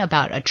doing,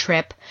 about a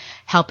trip,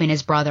 helping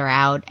his brother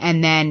out.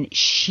 And then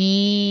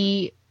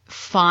she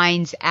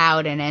finds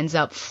out and ends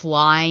up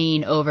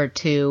flying over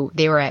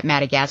they were at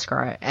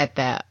Madagascar at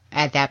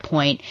that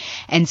point.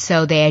 And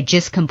so they had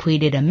just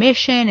completed a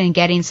mission and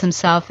getting some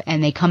stuff,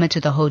 and they come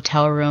into the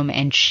hotel room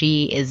and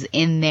she is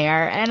in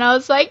there. And I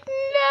was like,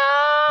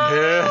 no!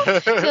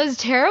 So it was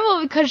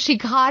terrible because she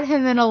caught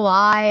him in a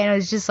lie, and it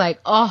was just like,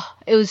 oh,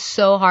 it was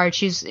so hard.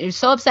 She was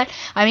so upset.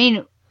 I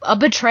mean, a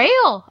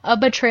betrayal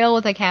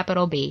with a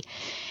capital B.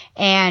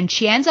 And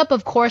she ends up,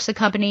 of course,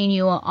 accompanying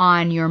you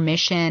on your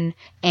mission.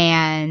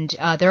 And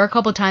there are a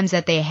couple times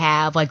that they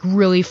have like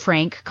really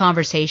frank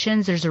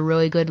conversations. There's a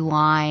really good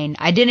line.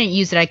 I didn't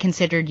use it. I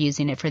considered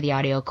using it for the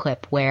audio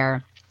clip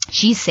where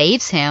she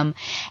saves him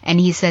and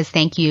he says,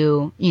 thank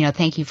you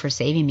for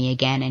saving me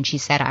again. And she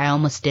said, I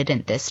almost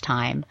didn't this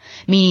time.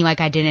 Meaning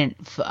like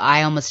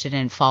I almost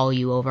didn't follow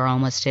you over,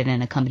 almost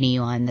didn't accompany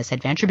you on this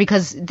adventure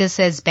because this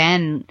has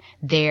been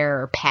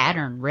their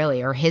pattern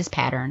really, or his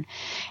pattern.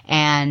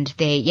 And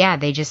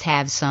they just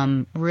have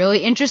some really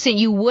interesting,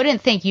 you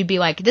wouldn't think, you'd be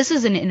like, this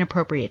is an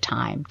inappropriate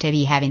time to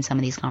be having some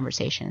of these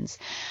conversations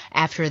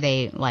after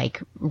they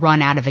like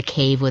run out of a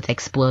cave with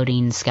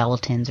exploding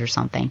skeletons or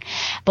something.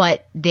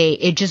 But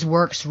it just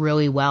works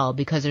really well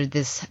because there's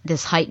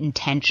this heightened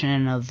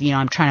tension of,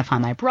 I'm trying to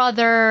find my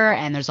brother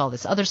and there's all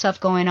this other stuff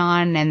going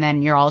on. And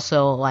then you're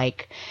also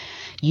like,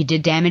 you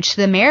did damage to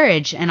the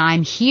marriage and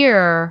I'm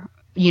here,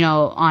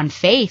 on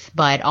faith,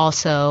 but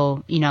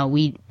also,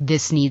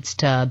 this needs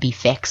to be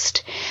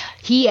fixed.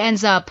 He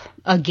ends up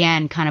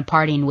again kind of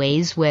parting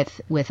ways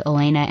with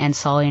Elena and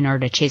Sully in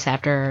order to chase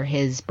after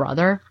his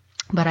brother.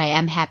 But I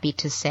am happy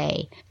to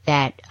say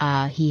that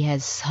he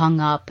has hung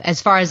up,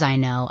 as far as I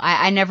know.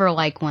 I never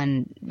like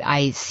when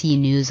I see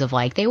news of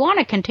like, they want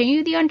to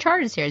continue the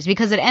Uncharted series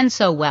because it ends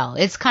so well.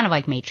 It's kind of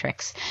like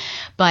Matrix.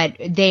 But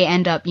they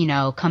end up,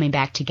 coming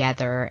back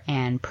together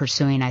and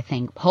pursuing, I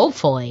think,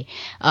 hopefully,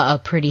 a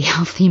pretty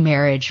healthy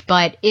marriage.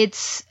 But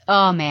it's,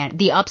 oh man,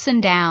 the ups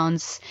and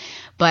downs.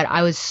 But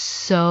I was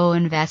so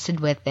invested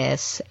with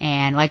this,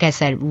 and like I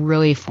said,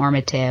 really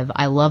formative.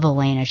 I love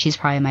Elena. She's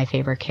probably my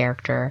favorite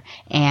character.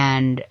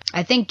 And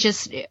I think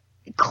just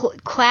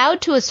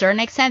Cloud to a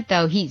certain extent,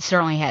 though,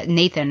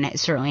 Nathan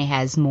certainly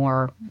has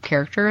more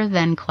character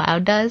than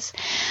Cloud does.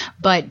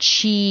 But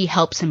she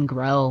helps him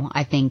grow,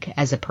 I think,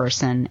 as a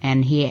person.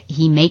 And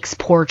he makes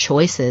poor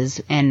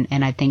choices, and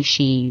I think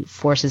she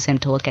forces him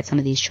to look at some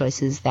of these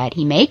choices that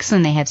he makes,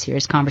 and they have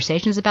serious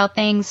conversations about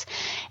things.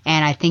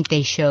 And I think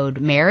they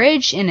showed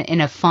marriage in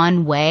a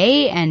fun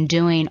way and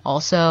doing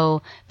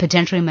also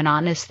potentially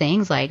monotonous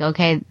things like,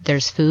 okay,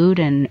 there's food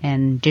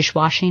and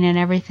dishwashing and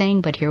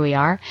everything, but here we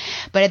are.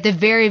 But at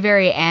the very,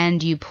 very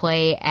end, you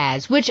play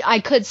as, which I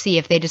could see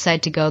if they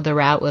decide to go the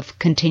route with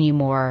continue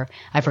more.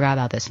 I forgot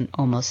about this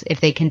almost.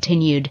 If they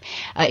continued,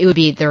 it would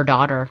be their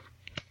daughter.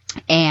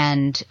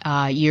 And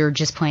you're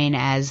just playing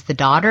as the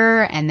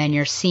daughter, and then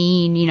you're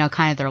seeing,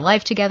 kind of their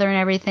life together and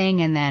everything,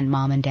 and then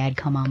mom and dad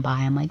come on by.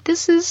 I'm like,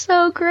 this is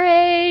so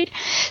great.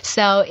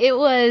 So it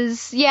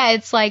was,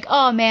 it's like,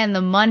 oh man,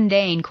 the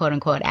mundane, quote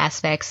unquote,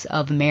 aspects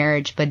of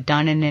marriage, but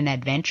done in an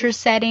adventure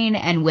setting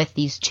and with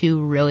these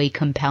two really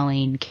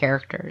compelling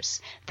characters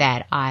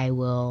that I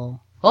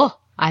will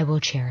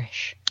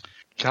cherish.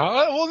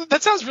 Well,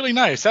 that sounds really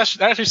nice.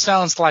 That actually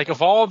sounds like,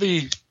 of all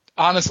the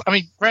honest, I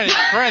mean,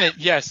 granted,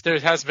 yes, there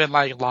has been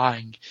like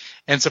lying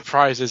and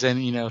surprises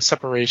and,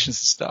 separations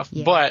and stuff.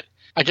 Yeah. But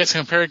I guess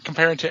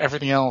comparing to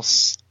everything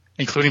else,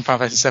 including Final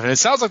Fantasy VII, it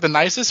sounds like the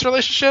nicest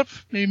relationship.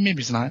 Maybe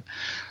it's not.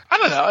 I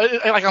don't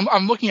know.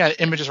 I'm looking at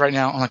images right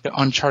now on like the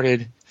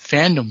Uncharted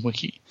fandom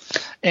wiki,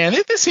 and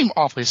they seem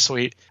awfully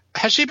sweet.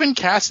 Has she been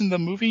cast in the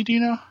movie? Do you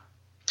know?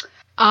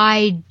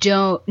 I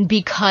don't,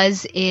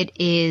 because it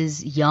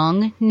is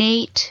young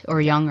Nate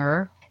or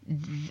younger.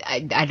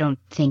 I don't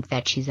think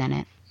that she's in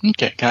it.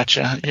 Okay,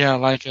 gotcha. Yeah,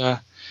 like, I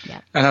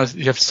know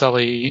you have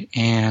Sully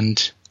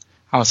and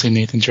obviously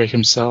Nathan Drake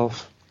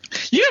himself.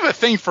 You have a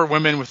thing for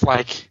women with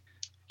like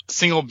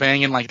single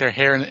bang and like their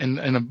hair in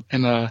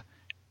a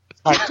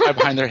tie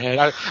behind their head.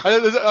 I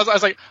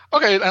was like,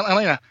 okay,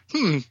 Elena,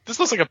 this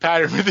looks like a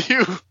pattern with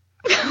you.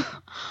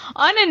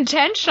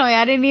 Unintentionally,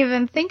 I didn't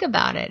even think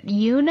about it.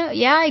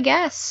 Yeah, I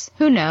guess.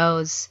 Who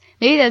knows?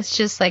 Maybe that's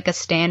just like a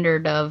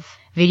standard of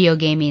video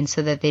gaming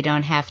so that they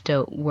don't have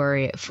to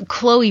worry.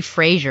 Chloe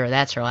Fraser,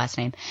 that's her last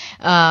name.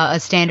 A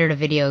standard of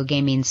video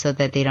gaming so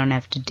that they don't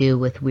have to deal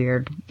with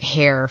weird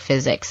hair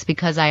physics.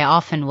 Because I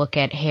often look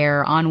at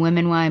hair on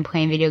women while I'm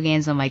playing video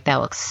games. I'm like,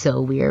 that looks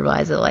so weird.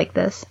 Why is it like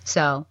this?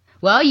 So,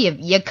 well,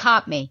 you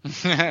caught me.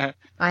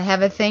 I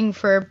have a thing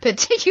for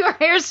particular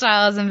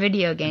hairstyles in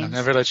video games. I'll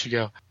never let you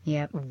go.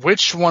 Yep.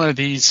 Which one of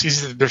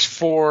these, there's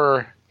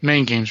 4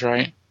 main games,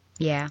 right?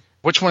 Yeah.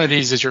 Which one of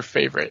these is your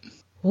favorite?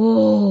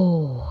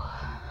 Whoa.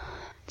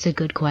 It's a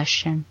good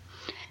question.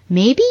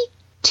 Maybe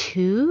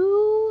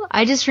 2?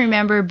 I just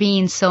remember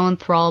being so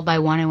enthralled by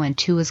 1 and when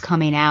 2 was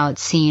coming out,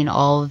 seeing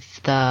all of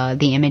the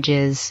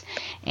images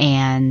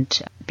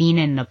and being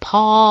in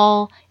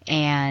Nepal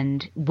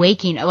and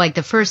like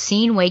the first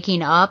scene,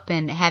 waking up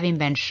and having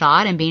been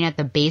shot and being at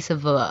the base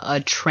of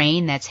a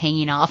train that's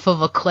hanging off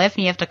of a cliff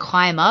and you have to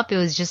climb up. It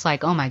was just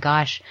like, oh my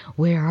gosh,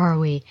 where are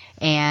we?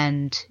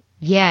 And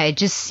yeah, it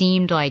just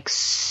seemed like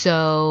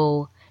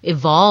so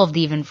evolved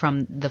even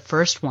from the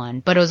first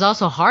one. But it was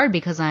also hard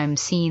because I'm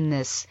seeing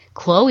this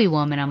Chloe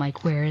woman. I'm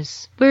like,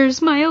 where's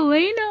my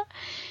Elena?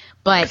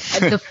 But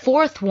the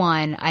fourth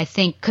one, I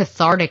think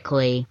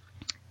cathartically,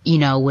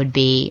 would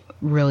be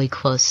really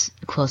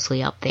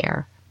closely up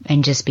there.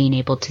 And just being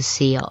able to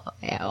see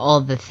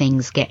all the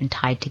things getting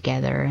tied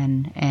together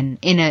and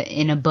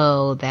in a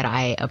bow that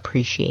I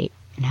appreciate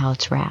and how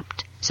it's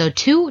wrapped. So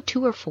 2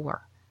 or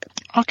 4.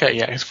 Okay,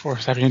 yeah, it's 4.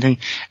 Anything.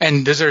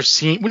 And does there a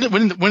scene?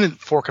 When did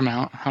 4 come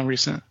out? How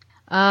recent?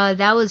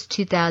 That was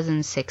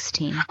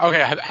 2016.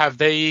 Okay, have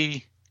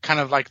they kind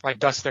of like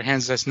dusted their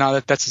hands? That's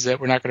it.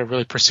 We're not going to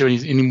really pursue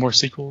any more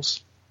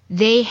sequels.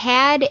 They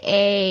had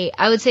I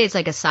would say it's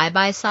like a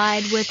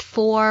side-by-side with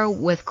 4,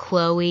 with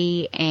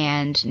Chloe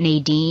and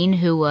Nadine,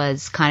 who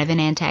was kind of an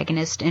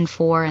antagonist in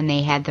 4, and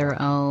they had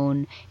their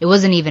own, it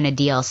wasn't even a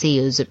DLC,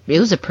 it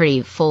was a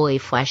pretty fully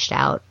fleshed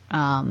out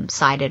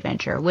side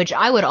adventure, which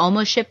I would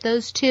almost ship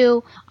those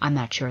two. I'm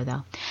not sure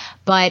though.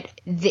 But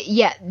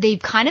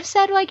they've kind of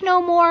said like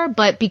no more,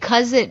 but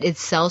because it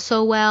sells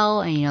so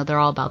well, and they're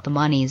all about the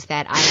monies,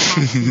 that I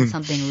have seen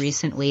something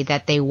recently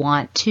that they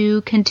want to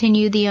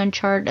continue the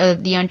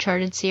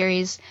Uncharted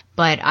series,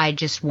 but I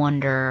just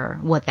wonder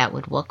what that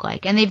would look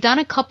like. And they've done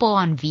a couple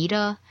on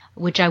Vita,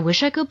 which I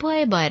wish I could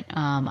play, but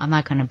I'm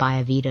not going to buy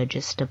a Vita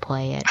just to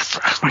play it.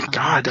 Oh my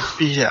God, the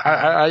Vita!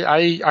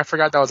 I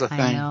forgot that was a thing.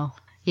 I know.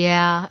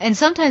 Yeah, and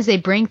sometimes they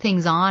bring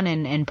things on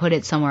and put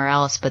it somewhere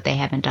else, but they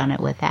haven't done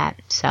it with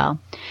that. So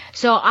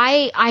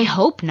I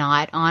hope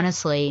not,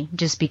 honestly,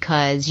 just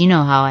because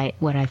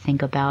what I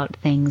think about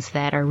things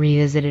that are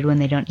revisited when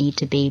they don't need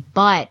to be.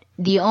 But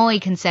the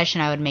only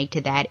concession I would make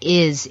to that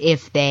is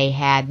if they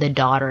had the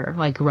daughter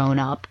like grown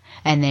up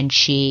and then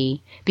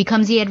she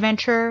becomes the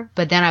adventurer.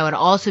 But then I would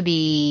also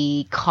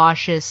be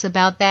cautious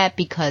about that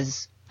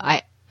because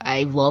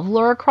I love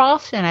Lara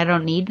Croft, and I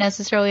don't need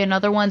necessarily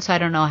another one, so I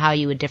don't know how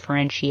you would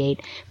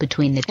differentiate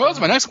between the two. Well, that's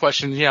my next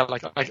question. Yeah,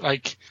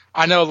 like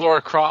I know Lara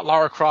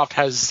Croft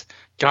has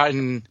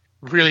gotten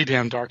really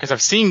damn dark, because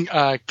I've seen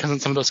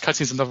some of those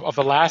cutscenes of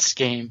the last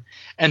game,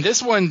 and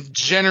this one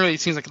generally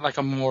seems like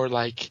a more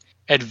like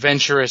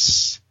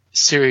adventurous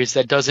series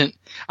that doesn't.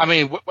 I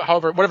mean,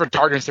 whatever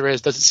darkness there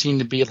is doesn't seem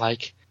to be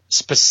like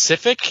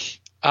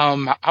specific.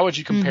 How would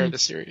you compare the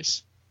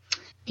series?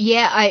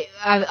 Yeah, I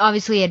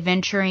obviously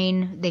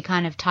adventuring, they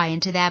kind of tie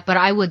into that, but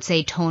I would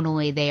say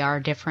tonally they are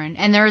different.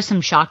 And there are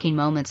some shocking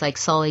moments, like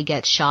Sully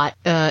gets shot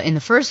in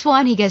the first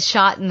one, he gets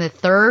shot in the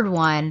third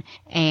one,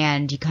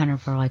 and you kind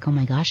of are like, oh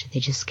my gosh, did they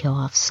just kill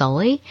off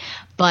Sully?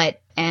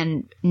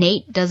 And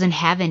Nate doesn't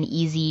have an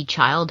easy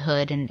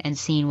childhood and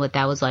seeing what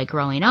that was like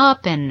growing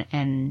up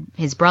and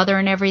his brother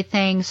and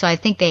everything. So I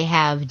think they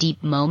have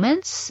deep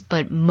moments,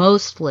 but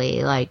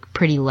mostly like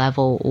pretty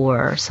level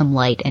or some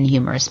light and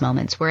humorous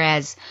moments.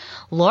 Whereas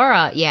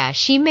Laura, yeah,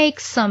 she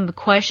makes some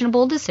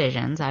questionable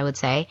decisions, I would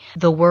say.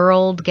 The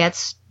world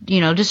gets,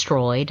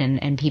 destroyed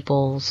and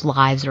people's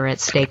lives are at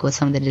stake with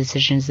some of the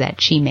decisions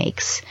that she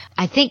makes.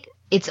 I think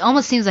it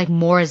almost seems like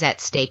more is at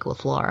stake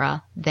with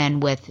Laura than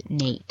with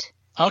Nate.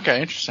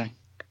 Okay, interesting.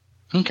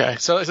 Okay,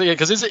 so yeah,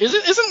 because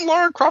isn't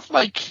Lara Croft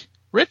like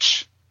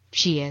rich?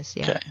 She is,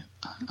 yeah. Okay.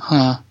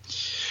 Huh.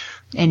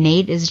 And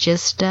Nate is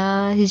just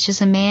he's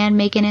just a man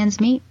making ends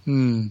meet.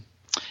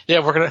 Yeah,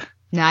 we're gonna.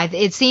 No,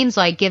 it seems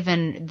like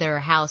given their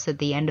house at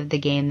the end of the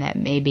game that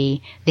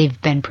maybe they've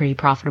been pretty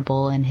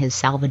profitable in his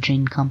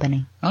salvaging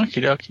company.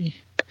 Okie dokie.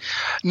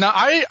 Now,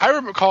 I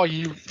recall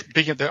you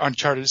being at the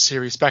Uncharted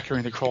series back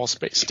during the crawl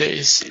space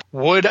days.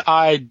 Would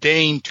I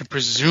deign to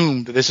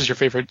presume that this is your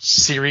favorite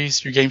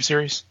series, your game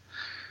series?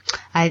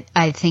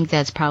 I think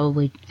that's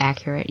probably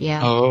accurate,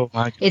 yeah. Oh,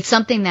 my God. It's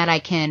something that I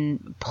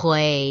can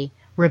play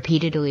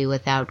repeatedly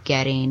without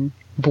getting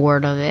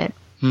bored of it.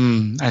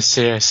 I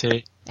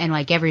see. And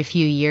like every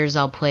few years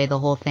I'll play the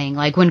whole thing.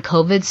 Like when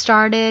COVID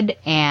started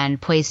and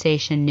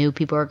PlayStation knew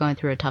people were going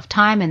through a tough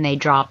time and they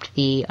dropped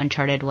the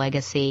Uncharted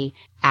Legacy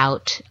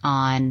out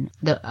on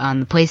the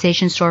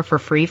PlayStation Store for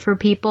free for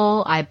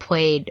people. I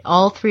played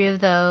all 3 of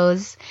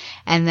those,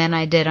 and then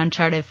I did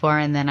Uncharted 4,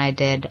 and then I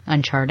did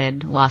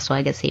Uncharted Lost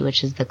Legacy,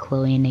 which is the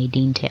Chloe and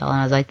Nadine tale.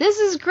 And I was like, this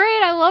is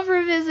great. I love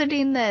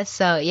revisiting this.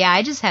 So yeah,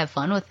 I just have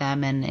fun with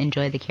them and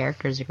enjoy the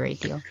characters a great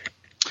deal.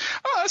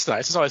 Oh, that's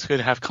nice. It's always good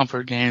to have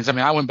comfort games. I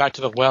mean, I went back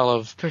to the well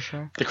of for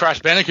sure the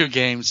Crash Bandicoot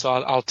games, so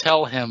I'll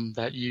tell him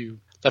that you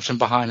left him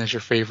behind as your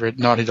favorite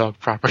Naughty Dog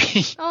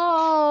property.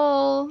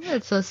 Oh,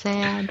 that's so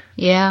sad.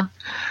 Yeah.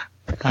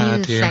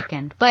 He's a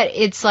second. But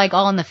it's like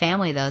all in the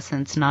family, though,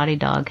 since Naughty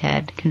Dog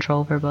had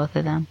control over both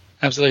of them.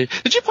 Absolutely.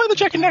 Did you play the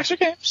Jak and Daxter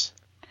games?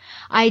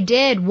 I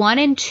did, 1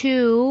 and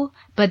 2,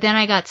 but then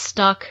I got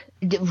stuck.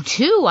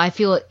 2, I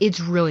feel it's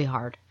really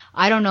hard.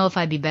 I don't know if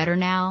I'd be better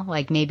now.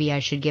 Like, maybe I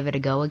should give it a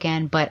go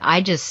again. But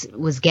I just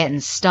was getting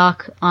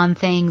stuck on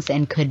things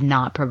and could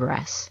not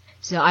progress.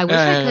 So I wish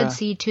I could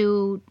see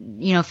 2,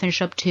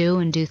 finish up 2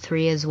 and do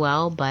 3 as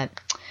well. But,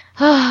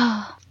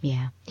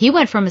 yeah. He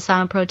went from a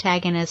silent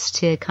protagonist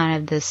to kind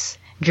of this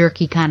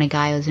jerky kind of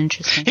guy. It was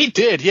interesting. He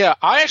did, yeah.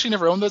 I actually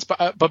never owned this,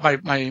 but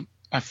my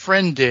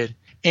friend did.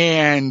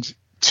 And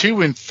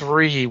 2 and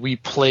 3 we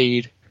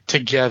played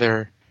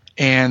together.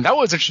 And that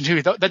was interesting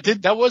too.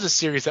 That was a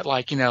series that,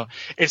 like,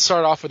 it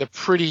started off with a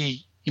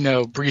pretty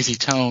breezy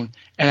tone,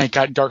 and it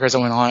got darker as it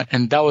went on,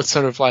 and that was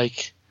sort of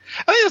like,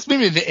 I think that's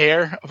maybe in the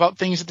air about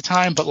things at the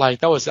time, but like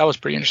that was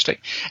pretty interesting,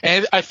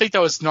 and I think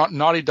that was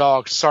Naughty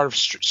Dog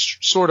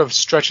sort of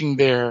stretching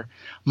their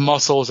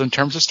muscles in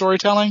terms of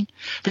storytelling,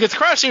 because the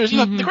Crash series,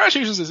 the Crash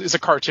series is a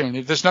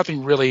cartoon. There's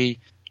nothing really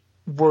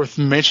worth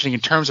mentioning in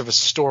terms of a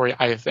story,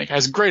 I think,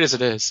 as great as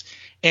it is.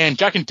 And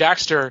Jak and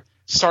Daxter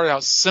started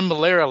out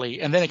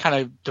similarly, and then it kind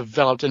of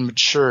developed and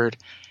matured.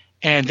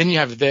 And then you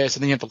have this,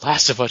 and then you have The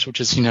Last of Us,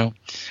 which is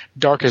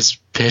dark as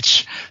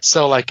pitch.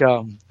 So like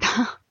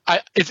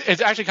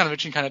it's actually kind of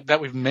interesting that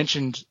we've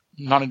mentioned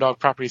Naughty Dog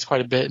properties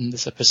quite a bit in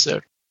this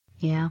episode.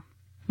 Yeah.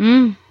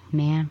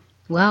 Man.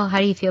 Well, how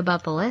do you feel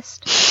about the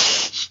list?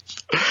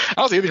 I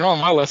don't see anything wrong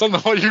with my list. I don't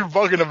know what you're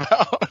bugging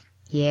about.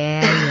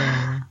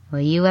 Yeah.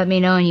 Well, you let me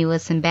know when you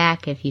listen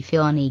back if you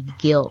feel any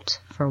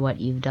guilt for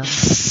what you've done.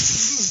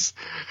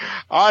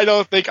 I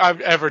don't think I've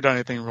ever done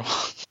anything wrong.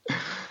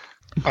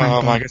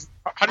 My goodness.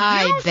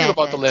 How do you feel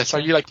about the list? Are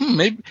you like,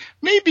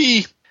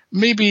 maybe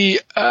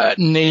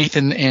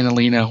Nathan and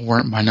Alina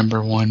weren't my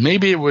number one.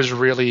 Maybe it was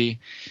really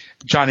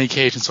Johnny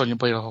Cage and Sonya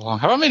Blade all along.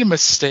 Have I made a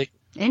mistake?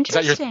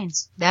 Interesting.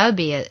 That would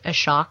be a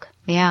shock.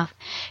 Yeah.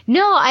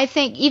 No, I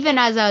think even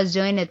as I was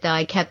doing it, though,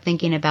 I kept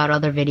thinking about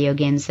other video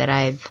games that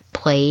I've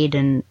played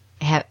and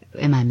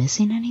am I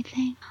missing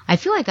anything? I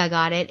feel like I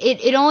got it.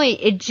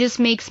 It just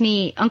makes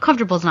me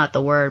uncomfortable is not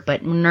the word,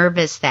 but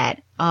nervous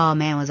that, oh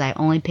man, was I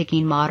only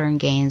picking modern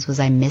games?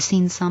 Was I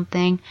missing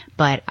something?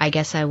 But I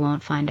guess I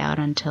won't find out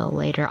until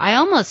later. I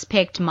almost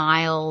picked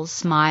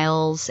Miles,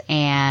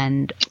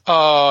 and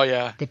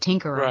The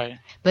Tinkerer. Right.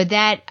 But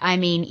that, I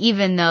mean,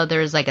 even though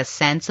there's like a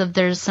sense of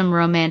there's some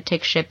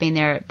romantic shipping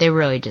there, they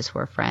really just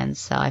were friends.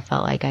 So I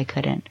felt like I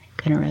couldn't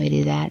really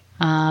do that.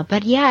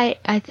 But yeah,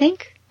 I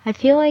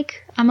feel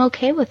like I'm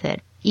okay with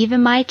it.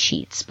 Even my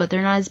cheats, but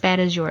they're not as bad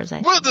as yours,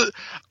 I think.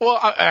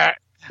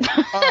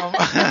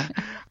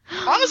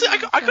 Honestly,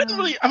 I couldn't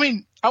really, I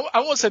mean, I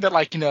won't say that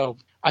like,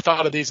 I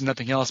thought of these and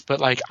nothing else,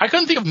 but like, I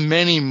couldn't think of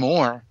many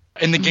more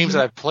in the games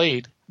that I've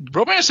played.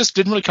 Romance just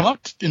didn't really come up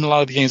in a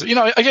lot of the games.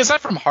 I guess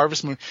aside from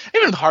Harvest Moon,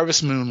 even with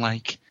Harvest Moon,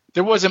 like,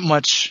 there wasn't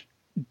much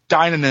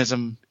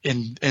dynamism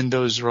in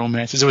those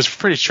romances. It was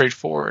pretty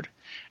straightforward.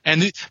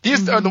 And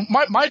these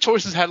my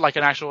choices had like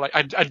an actual, like,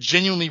 a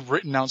genuinely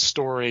written out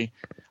story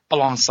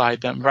alongside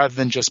them rather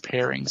than just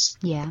pairings.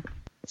 Yeah.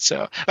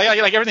 So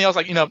like everything else,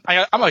 like,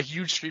 I'm a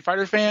huge Street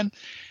Fighter fan,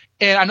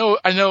 and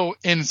I know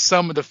in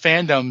some of the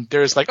fandom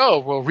there's like, oh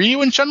well,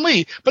 Ryu and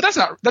Chun-Li, but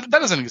that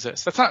doesn't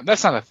exist.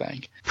 That's not a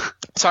thing.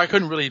 So I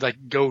couldn't really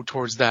like go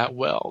towards that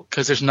well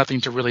because there's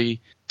nothing to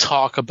really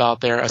talk about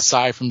there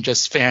aside from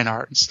just fan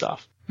art and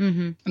stuff.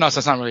 Mm-hmm. No, so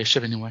it's not really a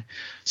ship anyway.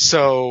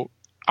 So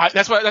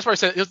that's why I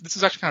said this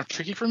is actually kind of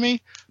tricky for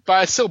me, but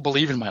I still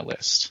believe in my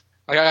list.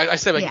 Like I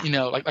said, like,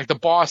 like the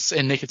Boss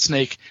and Naked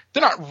Snake,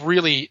 they're not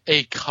really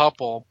a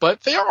couple, but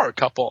they are a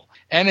couple.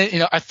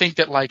 And I think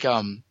that like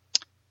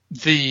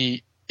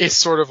it's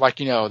sort of like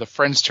the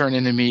friends turn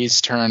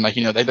enemies turn, like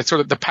that's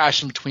sort of the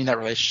passion between that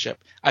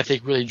relationship. I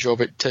think really drove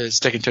it to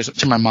stick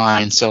into my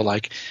mind. So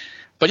like,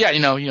 but yeah,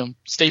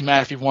 stay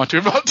mad if you want to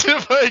about to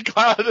play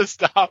Cloud to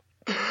stop.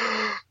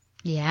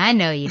 Yeah, I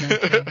know you don't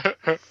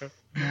care.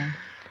 Yeah.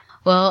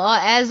 Well,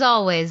 as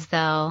always,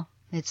 though.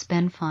 It's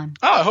been fun.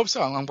 Oh, I hope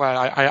so. I'm glad.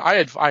 I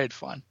had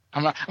fun.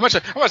 I'm not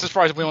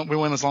surprised we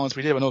went as long as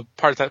we did. But no,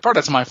 part of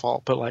that's my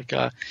fault. But like,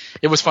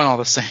 it was fun all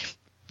the same.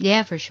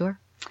 Yeah, for sure.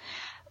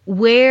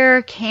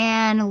 Where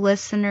can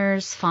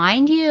listeners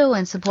find you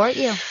and support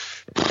you?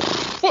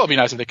 Well, it'd be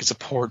nice if they could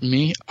support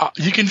me.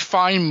 You can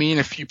find me in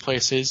a few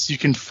places. You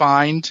can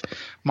find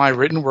my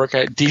written work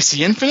at DC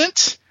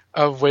Infinite,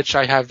 of which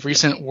I have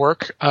recent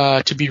work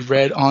to be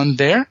read on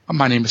there.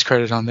 My name is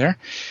credited on there.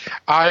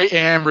 I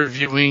am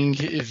reviewing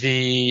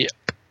the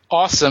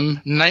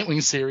awesome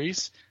Nightwing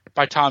series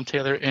by Tom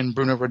Taylor and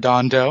Bruno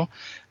Redondo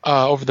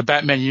over the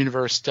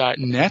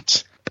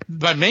BatmanUniverse.net.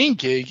 My main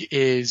gig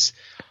is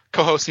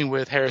co-hosting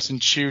with Harrison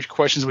Chu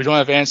questions we don't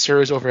have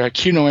answers over at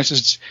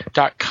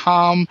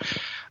QNoAnswers.com.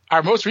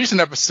 Our most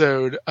recent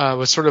episode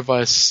was sort of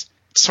us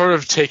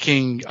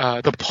taking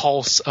the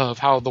pulse of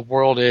how the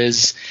world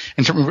is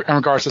in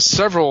regards to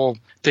several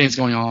things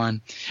going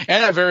on.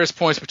 And at various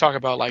points we talk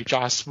about like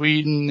Joss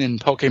Whedon and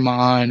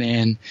Pokemon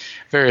and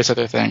various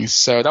other things.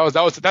 So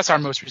that's our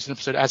most recent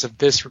episode as of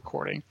this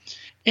recording.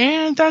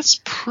 And that's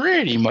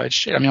pretty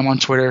much it. I mean, I'm on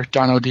Twitter,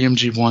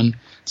 DonoDMG1,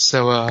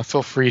 so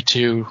feel free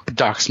to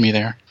dox me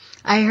there.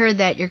 I heard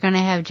that you're going to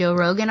have Joe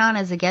Rogan on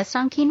as a guest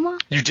on Quinoa.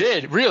 You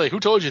did? Really? Who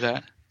told you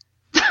that?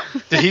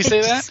 Did he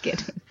say that? Just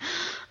kidding.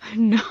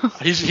 No.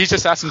 He's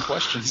just asking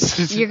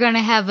questions. You're going to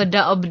have a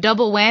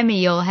double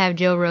whammy. You'll have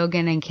Joe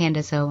Rogan and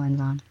Candace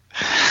Owens on.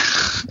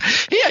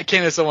 He had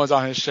Candace Owens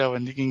on his show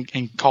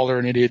and called her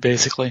an idiot,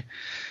 basically.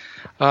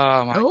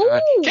 Oh, my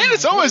God.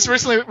 Candace Owens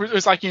recently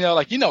was like,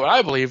 what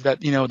I believe,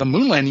 that, the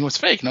moon landing was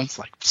fake. And I was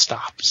like,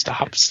 stop.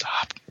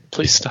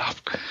 Please stop.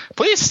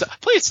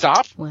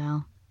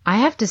 Well, I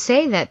have to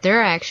say that there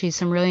are actually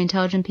some really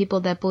intelligent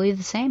people that believe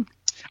the same.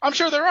 I'm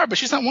sure there are, but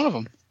she's not one of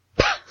them.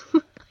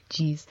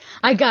 Jeez.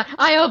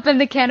 I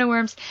opened the can of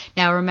worms.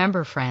 Now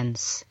remember,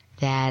 friends,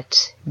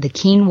 that the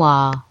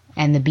quinoa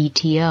and the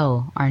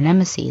BTO are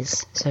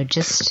nemesis. So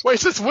just wait,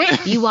 since when?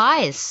 Be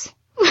wise.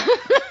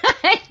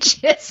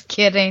 Just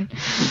kidding.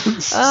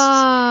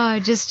 Oh,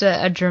 just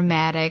a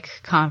dramatic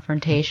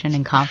confrontation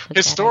and conflict.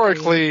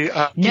 Historically,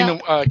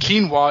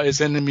 quinoa is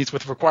enemies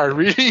with required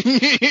reading.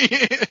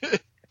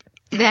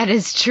 That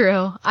is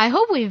true. I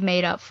hope we've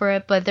made up for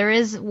it, but there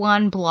is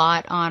one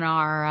blot on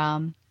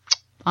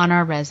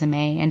our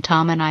resume, and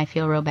Tom and I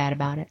feel real bad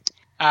about it.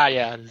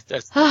 Yeah,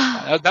 that's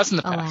in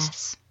the past.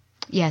 Alas.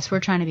 Yes, we're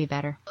trying to be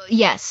better.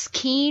 Yes,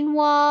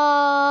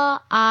 quinoa,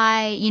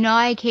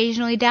 I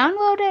occasionally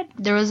download it.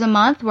 There was a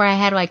month where I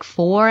had like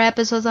 4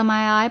 episodes on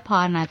my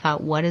iPod, and I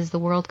thought, what is the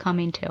world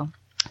coming to?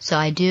 So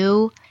I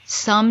do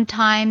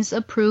sometimes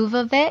approve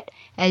of it.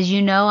 As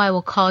you know, I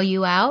will call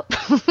you out,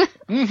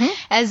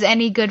 as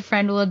any good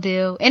friend will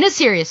do, in a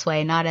serious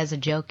way, not as a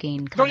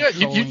joking.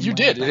 You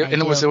did,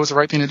 and it was the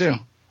right thing to do.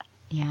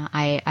 Yeah,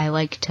 I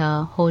like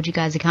to hold you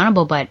guys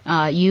accountable, but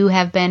you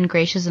have been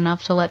gracious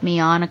enough to let me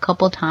on a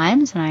couple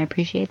times, and I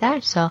appreciate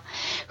that. So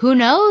who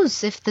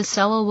knows if the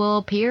cello will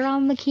appear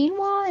on the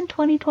quinoa in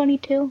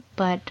 2022,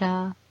 but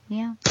yeah.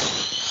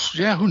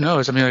 Yeah, who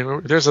knows? I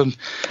mean, there's a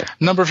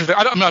number of things.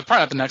 Probably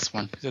not the next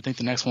one, because I think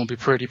the next one will be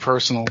pretty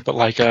personal, but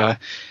we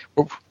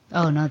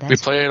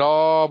play it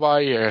all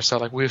by ear,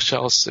 so we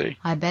shall see.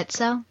 I bet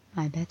so.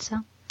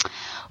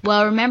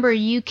 Well, remember,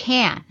 you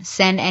can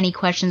send any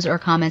questions or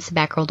comments to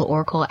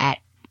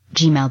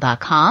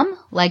backrolltooracle@gmail.com,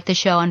 like the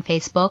show on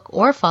Facebook,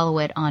 or follow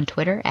it on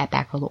Twitter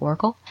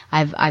 @backrolltooracle.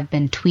 I've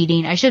been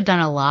tweeting. I should have done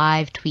a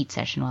live tweet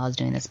session while I was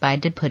doing this, but I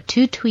did put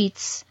 2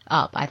 tweets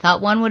up. I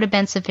thought one would have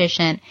been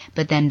sufficient,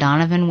 but then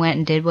Donovan went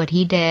and did what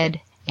he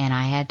did, and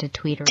I had to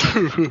tweet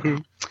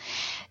around.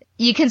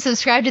 You can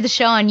subscribe to the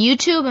show on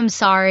YouTube. I'm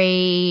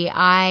sorry.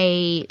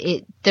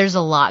 There's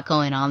a lot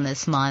going on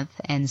this month,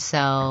 and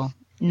so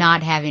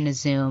not having a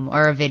Zoom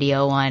or a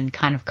video one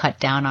kind of cut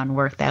down on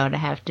work that I would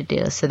have to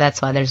do. So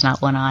that's why there's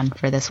not one on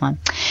for this one.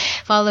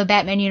 Follow the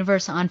Batman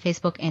Universe on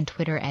Facebook and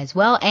Twitter as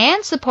well,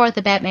 and support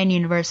the Batman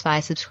Universe by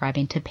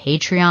subscribing to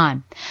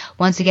Patreon.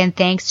 Once again,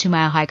 thanks to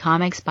Mile High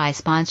Comics by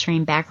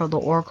sponsoring Backroll to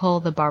Oracle,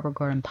 the Barbara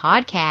Gordon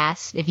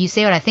podcast. If you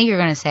say what I think you're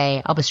going to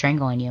say, I'll be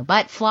strangling you.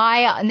 But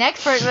fly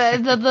next for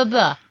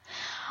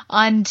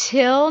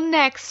Until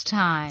next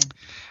time.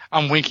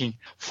 I'm winking.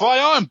 Fly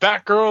on,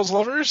 Batgirls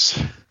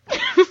lovers.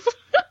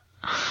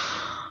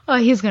 Oh,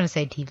 he's going to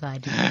say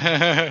T-Fight.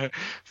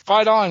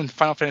 Fight on,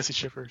 Final Fantasy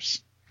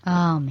shippers.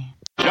 Oh, man.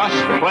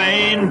 Just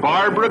plain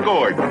Barbara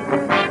Gordon,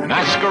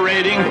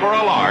 masquerading for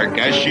a lark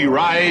as she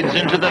rides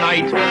into the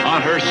night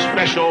on her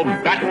special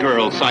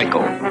Batgirl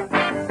cycle.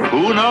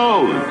 Who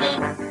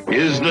knows?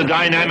 Is the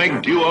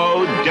dynamic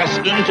duo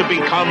destined to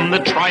become the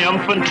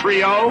triumphant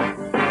trio?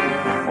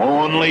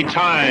 Only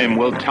time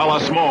will tell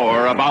us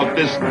more about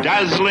this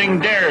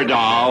dazzling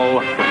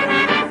daredoll.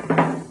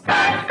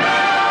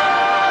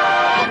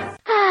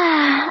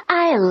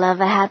 I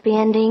love a happy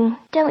ending,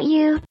 don't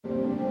you?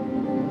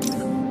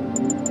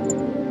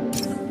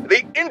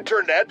 The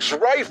internet's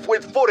rife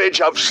with footage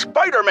of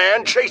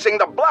Spider-Man chasing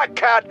the Black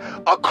Cat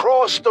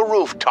across the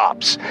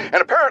rooftops. And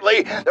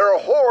apparently there are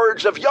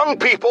hordes of young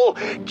people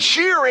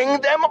cheering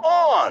them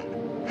on.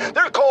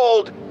 They're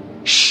called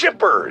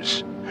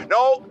shippers.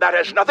 No, that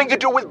has nothing to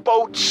do with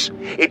boats.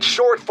 It's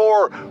short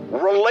for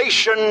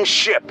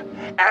relationship.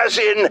 As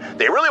in,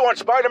 they really want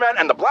Spider-Man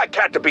and the Black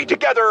Cat to be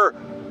together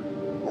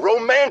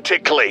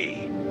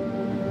romantically.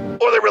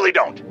 Or they really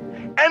don't.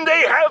 And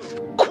they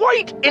have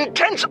quite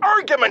intense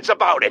arguments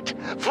about it.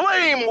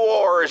 Flame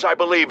wars, I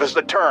believe, is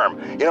the term.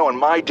 You know, in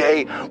my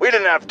day, we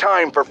didn't have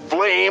time for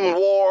flame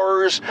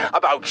wars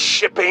about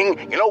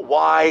shipping. You know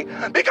why?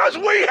 Because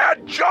we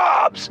had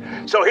jobs.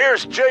 So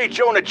here's J.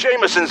 Jonah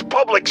Jameson's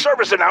public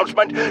service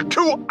announcement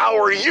to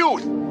our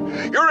youth.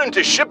 You're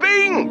into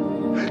shipping?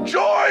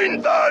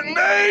 Join the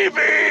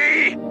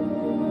Navy!